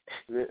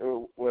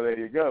 Well, there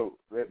you go.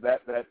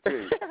 That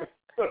too.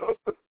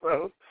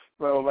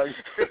 so like,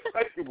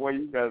 boy,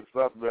 you got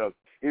something else.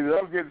 Either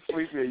I'm getting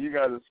sleepy or you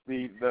got to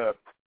speed up.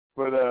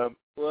 But, you know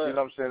what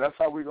I'm saying? That's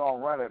how we're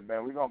going to run it,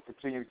 man. We're going to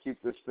continue to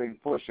keep this thing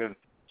pushing.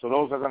 So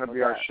those are going to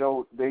be our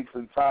show dates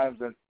and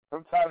times. And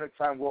from time to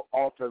time, we'll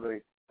alter the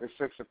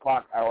 6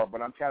 o'clock hour.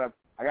 But I got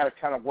to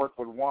kind of work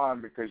with Juan,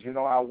 because you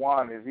know how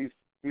Juan is.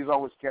 He's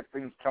always kept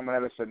things coming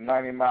at us at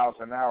 90 miles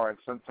an hour. And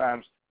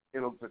sometimes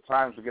the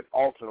times will get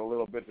altered a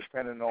little bit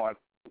depending on,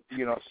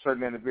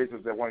 certain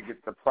individuals that want to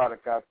get the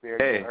product out there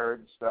and get heard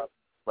and stuff.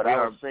 But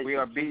we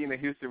are beating the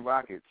Houston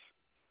Rockets.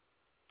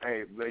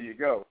 Hey, there you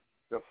go.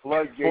 The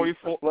floodgates.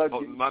 Oh,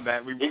 my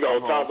bad. We go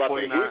talk about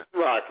the Houston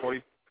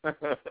Rockets. The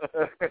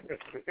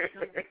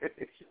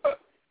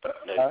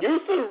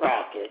Houston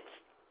Rockets.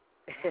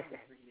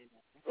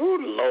 Ooh,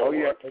 Lord. Oh,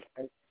 yeah.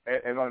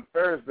 And on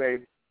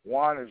Thursday,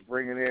 Juan is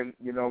bringing in,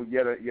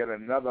 yet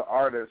another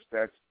artist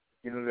that's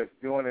doing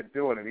it.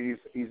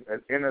 He's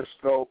an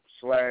Interscope /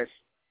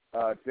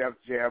 Def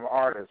Jam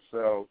artist.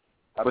 So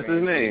what's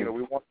his name?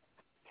 We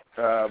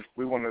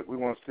want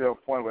to still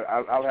point with.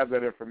 I'll have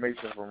that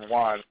information from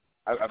Juan.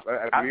 Me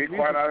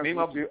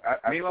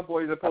and my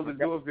boys are supposed to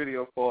do a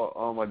video for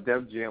a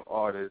Def Jam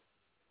artist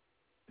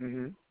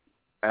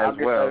as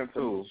well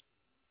too.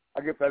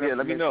 I'll get that information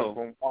let me know.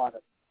 from Juan,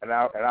 and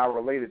I'll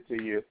relate it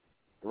to you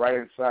right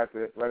inside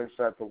the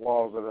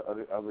walls of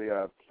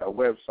the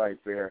website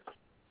there,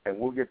 and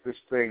we'll get this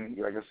thing,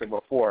 like I said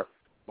before,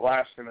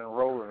 blasting and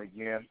rolling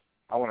again.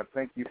 I want to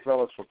thank you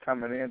fellas for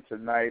coming in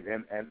tonight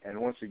and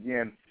once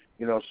again,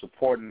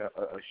 supporting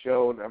a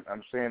show.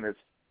 I'm saying it's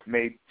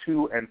made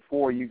 2 and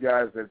 4 you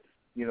guys that,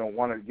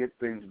 want to get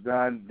things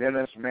done.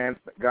 Dennis, man,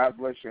 God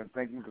bless you and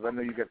thank you, because I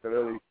know you got the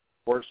early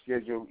work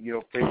schedule,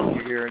 facing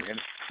you here in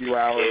a few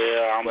hours.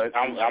 Yeah,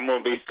 I'm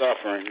going to be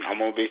suffering.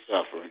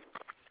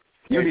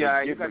 You be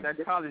alright. You got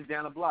that college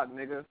down the block,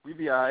 nigga. We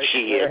be alright.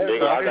 Shit,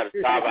 nigga, I got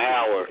to drive an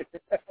hour.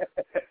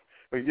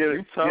 But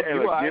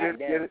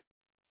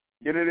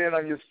get it in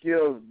on your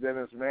skills,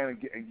 Dennis, man,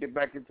 and get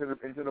back into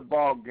the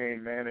ball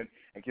game, man, and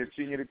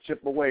continue to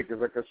chip away.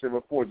 Because like I said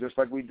before, just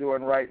like we're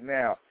doing right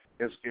now,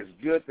 it's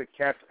good that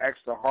cats ask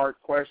the hard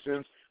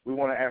questions. We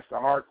want to ask the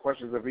hard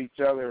questions of each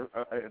other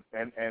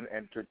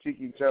and critique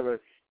each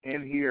other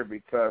in here,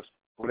 because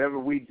whatever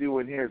we do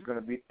in here is going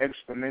to be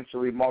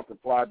exponentially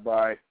multiplied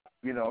by,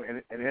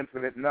 an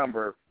infinite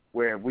number,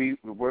 where we're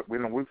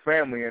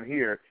family in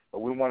here, but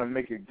we want to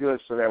make it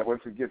good so that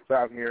once it gets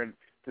out here and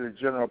to the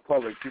general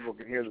public, people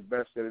can hear the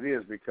best that it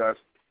is, because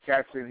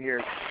cats in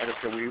here, like I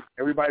said,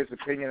 everybody's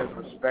opinion is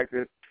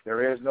respected.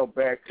 There is no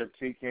bad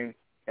critiquing,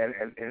 and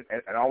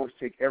always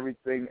take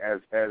everything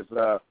as a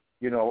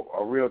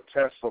real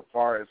test so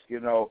far as,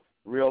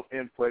 real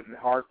input, and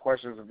hard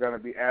questions are going to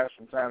be asked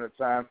from time to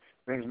time.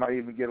 Things might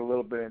even get a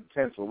little bit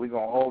intense, but we're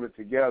going to hold it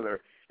together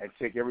and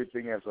take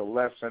everything as a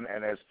lesson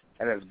and as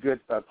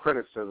good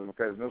criticism,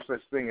 because no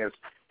such thing as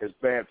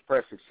bad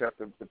press except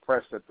the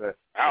press that the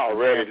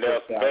already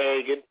left,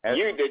 man.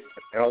 You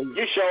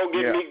sure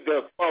get me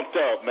pumped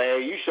up,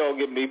 man. You sure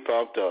get me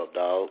pumped up,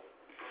 dog.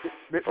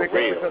 For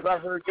real. Because I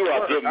heard you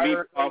are getting me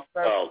pumped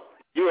up.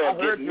 You are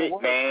getting me,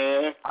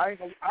 man. I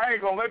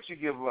ain't gonna let you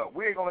give up.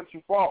 We ain't gonna let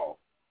you fall,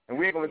 and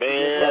we ain't gonna let you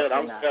give up. Man,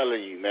 I'm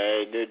telling you,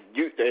 man.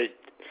 You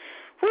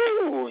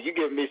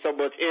give me so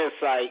much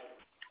insight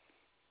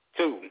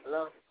too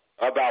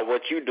about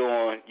what you're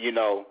doing.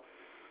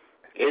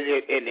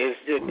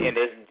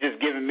 It's just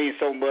giving me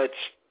so much,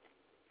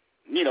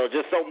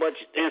 just so much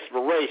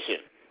inspiration.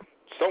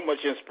 So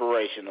much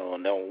inspiration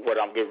on what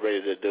I'm getting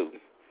ready to do.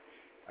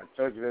 I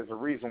told you there's a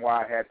reason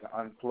why I had to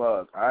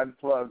unplug. I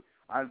unplugged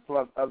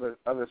other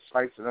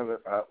sites and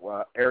other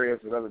areas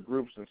and other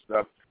groups and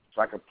stuff,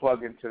 so I could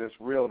plug into this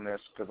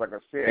realness. Because like I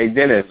said, hey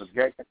Dennis,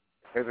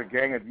 there's a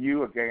gang of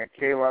you, a gang of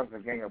Kalons, a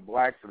gang of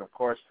Blacks, and of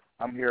course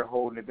I'm here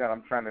holding it down.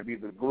 I'm trying to be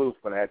the glue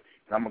for that,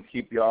 and I'm gonna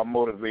keep y'all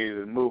motivated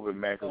and moving,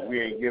 man, because we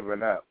ain't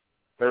giving up.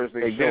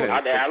 Thursday. Dennis,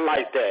 I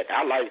like that.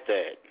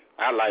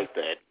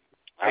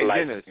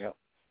 Dennis.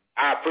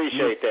 I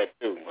appreciate that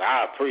too.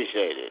 I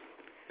appreciate it.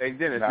 Hey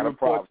Dennis, you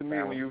report to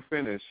me when you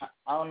finish.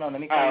 I don't know.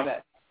 Let me call you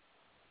back.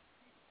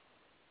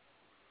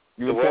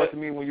 You report to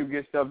me when you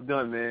get stuff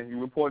done, man. You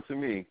report to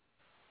me.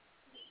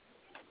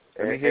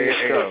 Kalon, you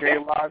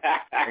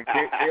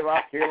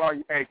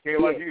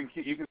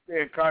can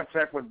stay in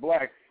contact with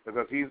Black,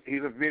 because he's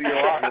a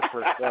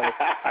videographer. So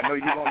I know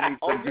you're gonna need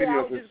some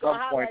videos at some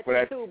point for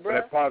that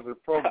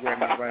positive program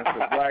you're running.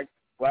 So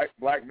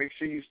Black, make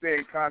sure you stay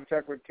in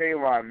contact with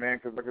Kalon, man,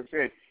 because like I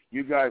said,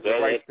 you guys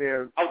are right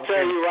there. I'm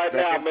telling you right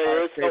now, man.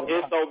 It's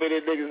so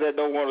many niggas that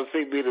don't want to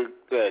see me to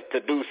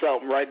do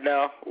something right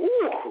now.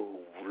 Ooh,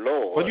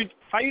 Lord.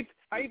 How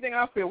you think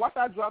I feel? Watch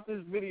I drop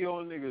this video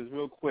on niggas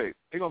real quick.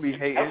 They gonna be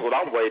hating. That's what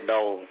I'm waiting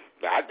on.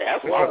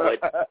 That's what I'm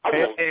waiting on. I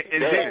want to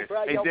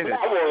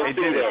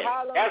see that.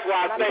 That's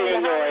why I stay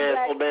in your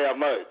ass so damn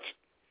much.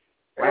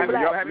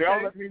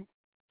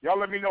 Y'all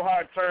let me know how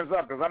it turns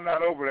out, because I'm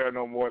not over there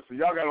no more. So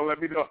y'all gotta let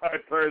me know how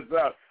it turns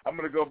out. I'm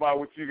gonna go by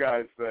what you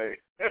guys say.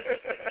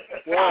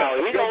 Wow,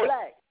 he gonna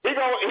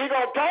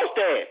post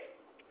that.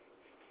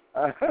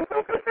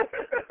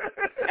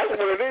 That's what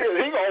it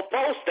is. He gonna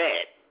post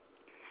that.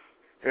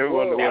 I'm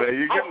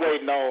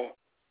waiting on.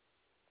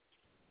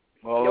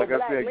 Well, like I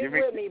said, give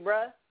me with me,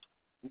 bruh.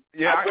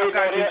 Yeah, I'm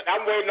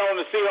waiting on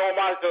to see on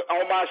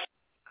my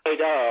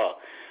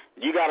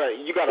you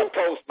gotta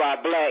post by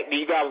Black.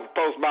 You gotta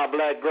post by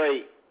Black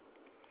Great.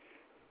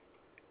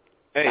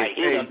 Like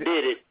he done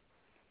did it.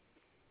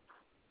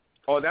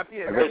 Oh, that's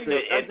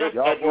it. At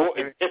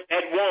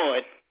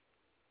one.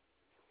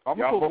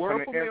 Y'all both in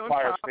the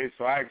Empire State,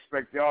 so I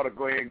expect y'all to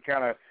go ahead and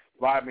kind of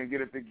vibe and get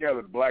it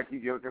together. Black,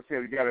 like I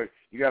said,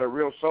 you got a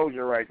real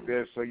soldier right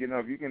there. So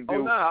if you can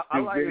do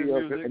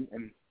videos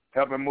and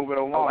help him move it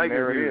along,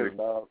 there it is.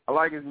 I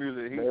like his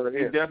music.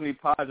 He's definitely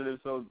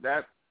positive. So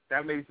that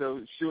makes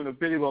the shooting a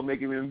video will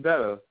make it even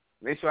better.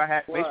 Make sure you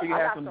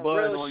have some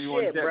buzz on you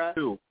on deck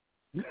too.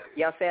 You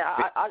know what I'm saying?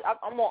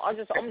 I'm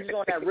just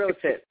on that real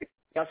tip. You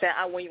know what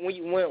I'm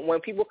saying? When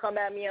people come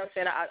at me, you know what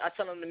I'm saying, I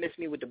tell them to miss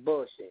me with the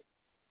bullshit.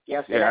 You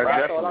know what I'm saying?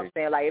 That's all I'm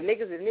saying. Like, if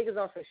niggas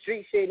on some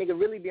street shit, nigga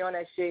really be on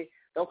that shit,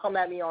 don't come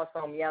at me on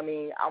some, you know what I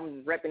mean,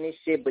 I'm repping this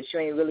shit, but you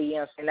ain't really, you know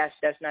what I'm saying,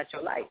 that's not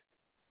your life.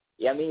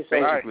 You know what I mean?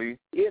 So, basically.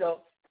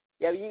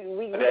 At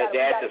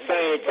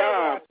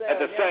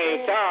the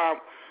same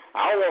time,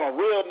 I want a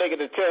real nigga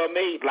to tell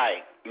me,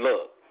 like,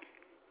 look,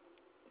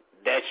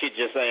 that shit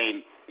just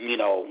ain't,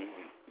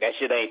 that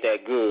shit ain't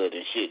that good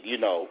and shit,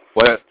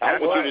 Well, I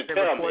want you to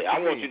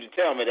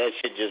tell me that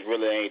shit just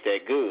really ain't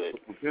that good.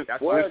 That's I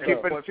want you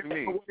at the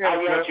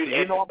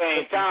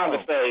same time to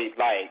say,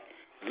 like,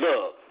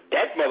 look,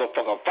 that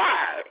motherfucker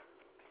fired.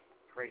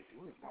 Crazy.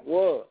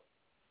 What?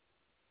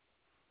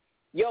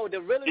 Yo,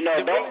 the really shit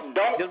that I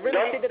did when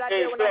I came to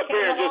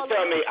Harlem. Just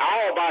tell me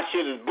all my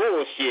shit is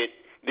bullshit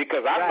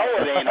Because I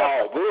know it ain't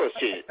all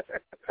bullshit.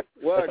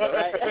 Word,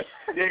 right?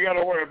 You ain't got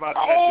to worry about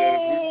that.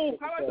 Oh,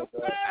 how about the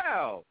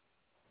foul?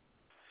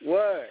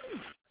 Word.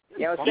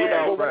 You know what I'm saying?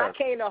 But when I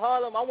came to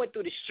Harlem, I went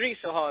through the streets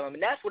of Harlem,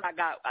 and that's what I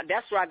got.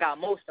 That's where I got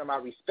most of my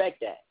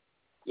respect at.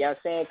 You know what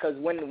I'm saying? Because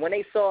when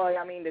they saw,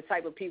 I mean, the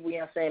type of people, you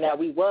know what I'm saying, that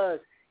we was,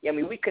 I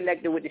mean, we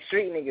connected with the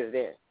street niggas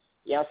there.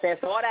 You know what I'm saying?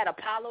 So all that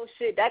Apollo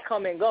shit, that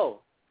come and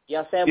go. You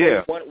know what I'm saying?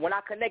 Yeah. But when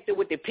I connected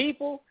with the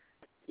people,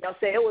 you know what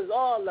I'm saying, it was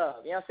all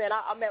love. You know what I'm saying?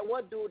 I met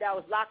one dude that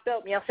was locked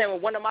up, you know what I'm saying,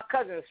 with one of my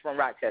cousins from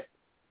Rochester.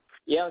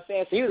 You know what I'm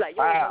saying? So he was like,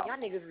 yo, wow. y'all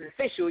niggas is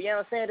official. You know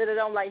what I'm saying?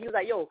 I'm like, he was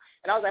like, yo.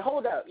 And I was like,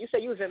 hold up. You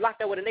said you was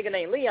locked up with a nigga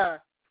named Leon.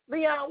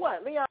 Leon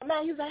what? Leon,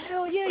 man. He was like,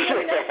 hell yeah.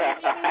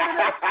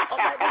 I'm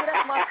like, nigga,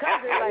 that's my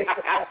cousin. Like,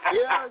 you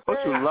know what I'm saying?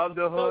 Don't you love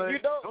the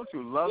hood? So Don't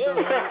you love the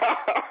hood?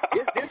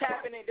 This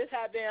happened in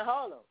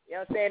Harlem. You know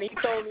what I'm saying? He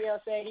told me, you know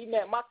what I'm saying, he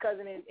met my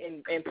cousin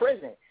in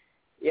prison.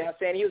 You know what I'm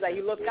saying? He was like,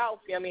 he looked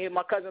out for me.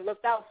 My cousin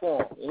looked out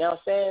for him. You know what I'm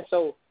saying?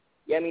 So,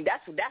 yeah, I mean,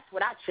 that's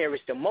what I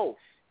cherish the most.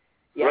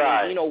 Yeah, right.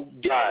 I mean, you know,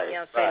 you know what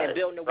I'm saying, and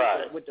building it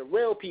with the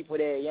real people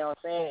there, you know what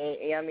I'm saying?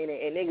 And I mean,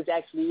 and niggas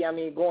actually, I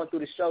mean, going through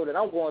the struggle that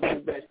I'm going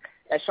through, but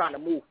that's trying to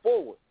move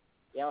forward.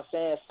 You know what I'm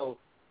saying? So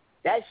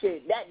that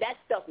shit, that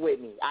stuck with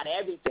me out of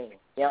everything.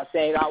 You know what I'm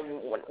saying?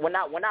 When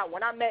I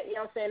met, you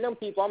know what I'm saying, them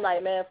people, I'm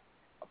like, man,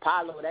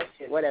 Apollo, that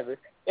shit, whatever.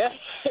 Yeah.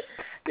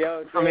 You know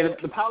what I'm saying? I mean,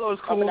 the Apollo is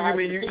cool. I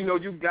mean, you know,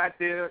 you got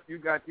there, you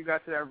got to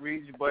that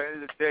region, but at the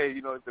end of the day,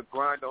 you know, the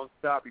grind don't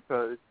stop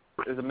because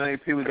there's a million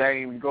people that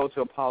ain't even go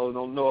to Apollo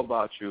don't know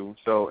about you.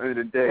 So at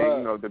the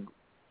end of the day,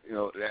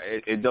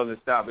 it doesn't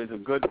stop. It's a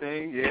good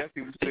thing. Yeah,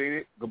 people see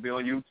it. Gonna be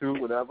on YouTube,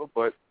 whatever.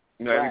 But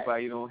you know,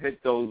 everybody don't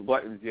hit those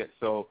buttons yet.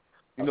 So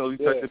you know, you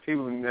touch the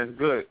people, and that's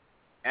good.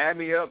 Add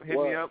me up, hit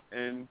me up,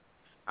 and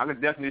I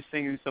can definitely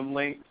send you some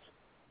links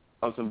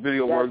of some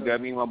video work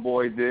that me and my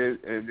boy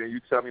did, and then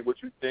you tell me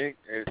what you think.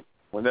 And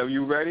whenever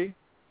you ready.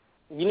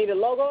 You need a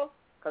logo?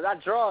 Because I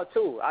draw,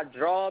 too. I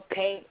draw,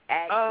 paint,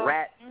 act,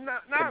 rap.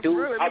 Not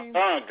really.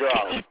 Not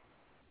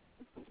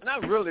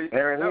really.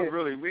 Not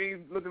really. We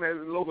ain't looking at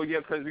the logo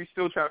yet because we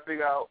still trying to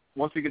figure out,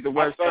 once we get the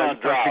website, we're trying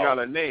to figure out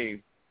a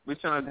name. We're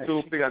trying to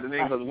still figure out the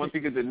name because once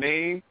we get the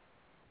name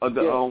of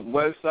the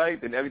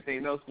website, then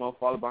everything else going to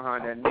follow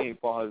behind that name,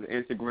 follow the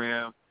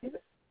Instagram,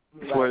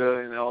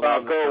 Twitter, and all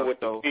that stuff.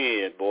 With the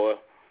pen, boy.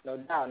 No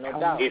doubt.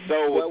 He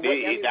sold with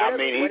he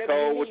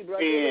sold with the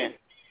pen.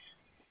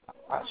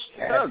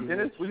 Shut up,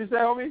 Dennis. What you say,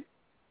 homie?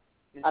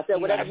 I said,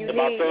 whatever you need, you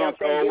know what I'm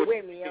saying, get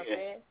with me, you know what I'm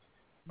saying?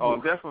 Oh,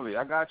 definitely.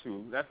 I got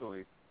you.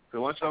 Definitely.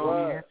 So once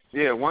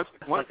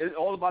it's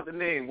all about the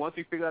name. Once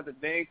we figure out the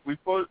name, we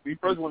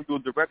first want to do a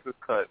director's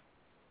cut.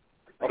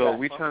 So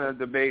we trying to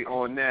debate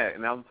on that.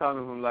 And I was telling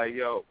him, like,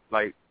 yo,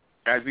 like,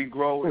 as we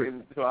grow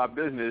into our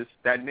business,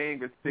 that name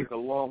could take a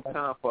long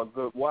time for a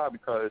good while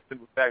because of the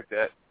simple fact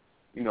that,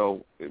 you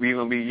know, we're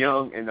going to be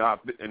young and our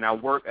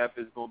work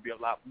effort is going to be a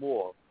lot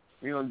more.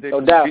 We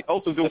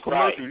also do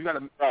commercials.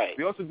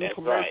 We also do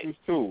commercials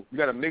too. We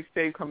got a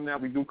mixtape coming out.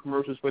 We do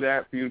commercials for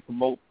that for you to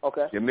promote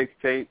your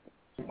mixtape,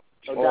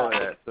 all of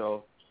that.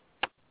 So,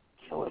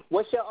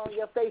 what's your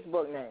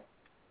Facebook name?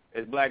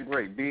 It's Black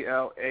Grape.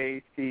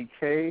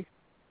 BLACK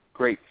Grape.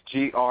 GRATE.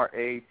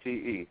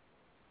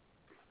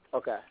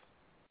 Okay.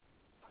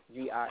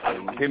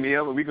 GRATE. Hit me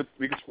up. And we could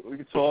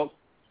talk.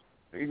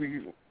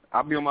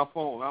 I'll be on my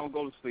phone. I don't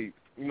go to sleep.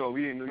 You know,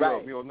 we in New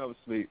York. We don't never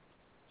sleep.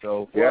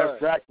 So that's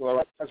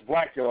Dracula. That's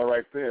Blackula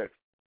right there.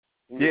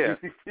 Yeah.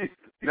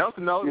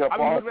 Nelson knows. Yeah, I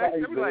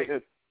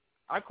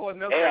call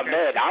Nelson. Yeah,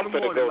 man, I'm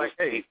finna go like,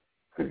 hey.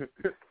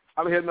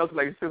 I'm hearing Nelson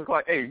like 6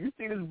 o'clock. Hey, you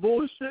see this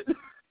bullshit?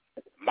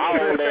 My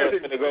old ass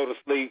finna go to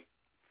sleep.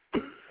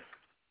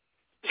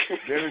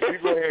 Dennis, you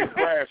go ahead and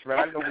crash, man.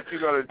 I know what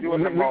you're gonna do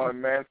in the morning,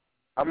 man.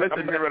 I'm here to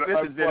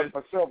unplug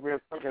myself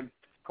here so I can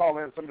call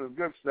in some of the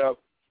good stuff.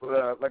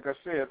 But like I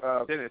said,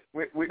 Dennis,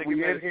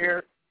 we in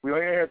here.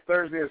 We're in here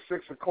Thursday at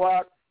 6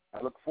 o'clock. I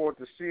look forward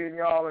to seeing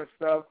y'all and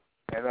stuff.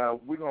 And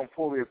we're going to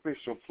pull the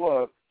official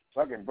plug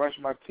so I can brush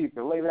my teeth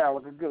and lay down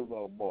like a good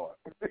little boy.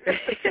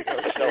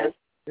 My son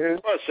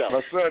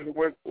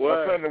went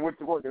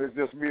to work, and it's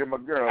just me and my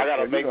girl. I got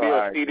to make me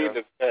a CD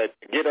to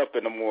get up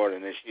in the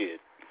morning and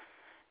shit.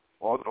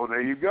 Oh,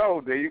 there you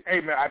go. Hey,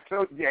 man, I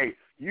told you, hey,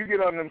 you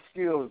get on them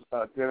skills,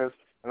 Dennis.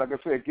 And like I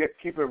said,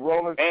 keep it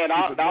rolling. Man,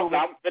 I'm going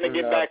to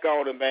get back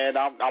on it, man.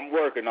 I'm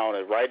working on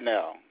it right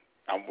now.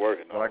 I'm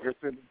working on it. Like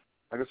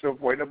I said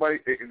before, nobody.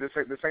 This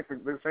ain't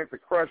the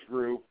crush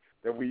groove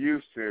that we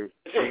used to.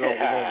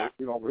 We're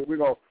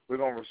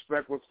gonna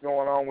respect what's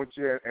going on with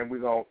you, and we're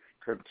gonna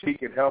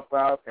critique and help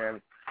out.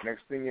 And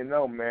next thing you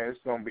know, man,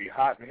 it's gonna be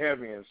hot and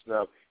heavy and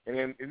stuff. And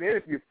then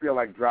if you feel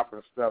like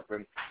dropping stuff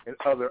in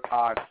other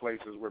odd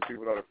places where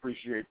people don't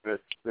appreciate the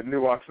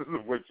nuances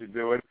of what you're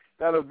doing,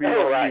 that'll be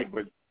on you.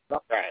 But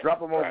drop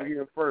them over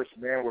here first,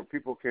 man, where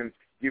people can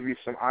give you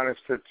some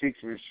honest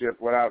critiques and shit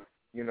without.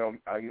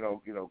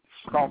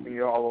 Stomping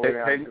you all the way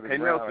down to the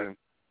ground and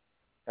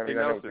having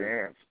that with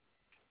your hands.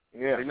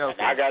 Yeah.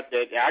 I got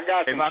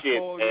some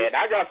shit, man.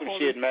 I got some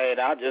shit, man.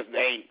 I just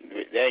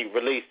ain't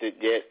released it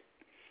yet.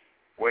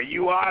 Where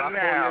you are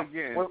now.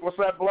 What's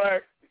that,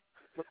 Black?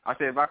 I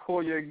said, if I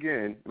call you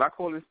again, if I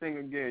call this thing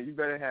again, you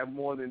better have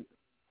more than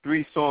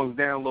 3 songs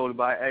downloaded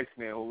by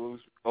X-Man,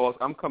 or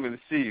I'm coming to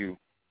see you.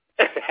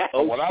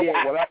 What I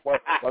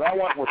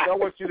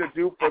want you to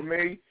do for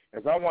me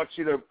is I want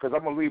you to, because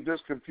I'm gonna leave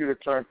this computer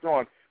turned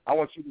on. I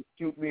want you to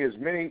shoot me as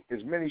many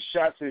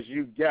shots as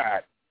you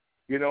got.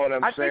 You know what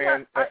I'm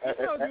saying?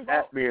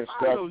 At me and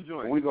stuff.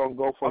 We're gonna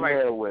go from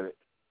there with it.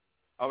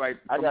 All right.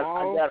 I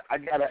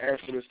gotta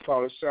answer this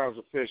call. It sounds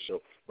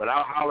official, but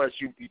I'll holler at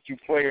you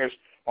players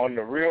on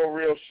the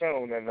real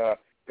soon. And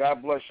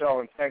God bless y'all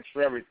and thanks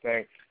for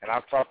everything. And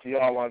I'll talk to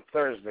y'all on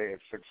Thursday at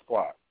 6:00.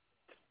 All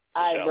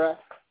right, bro.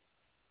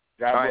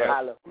 God bless.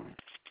 Holla.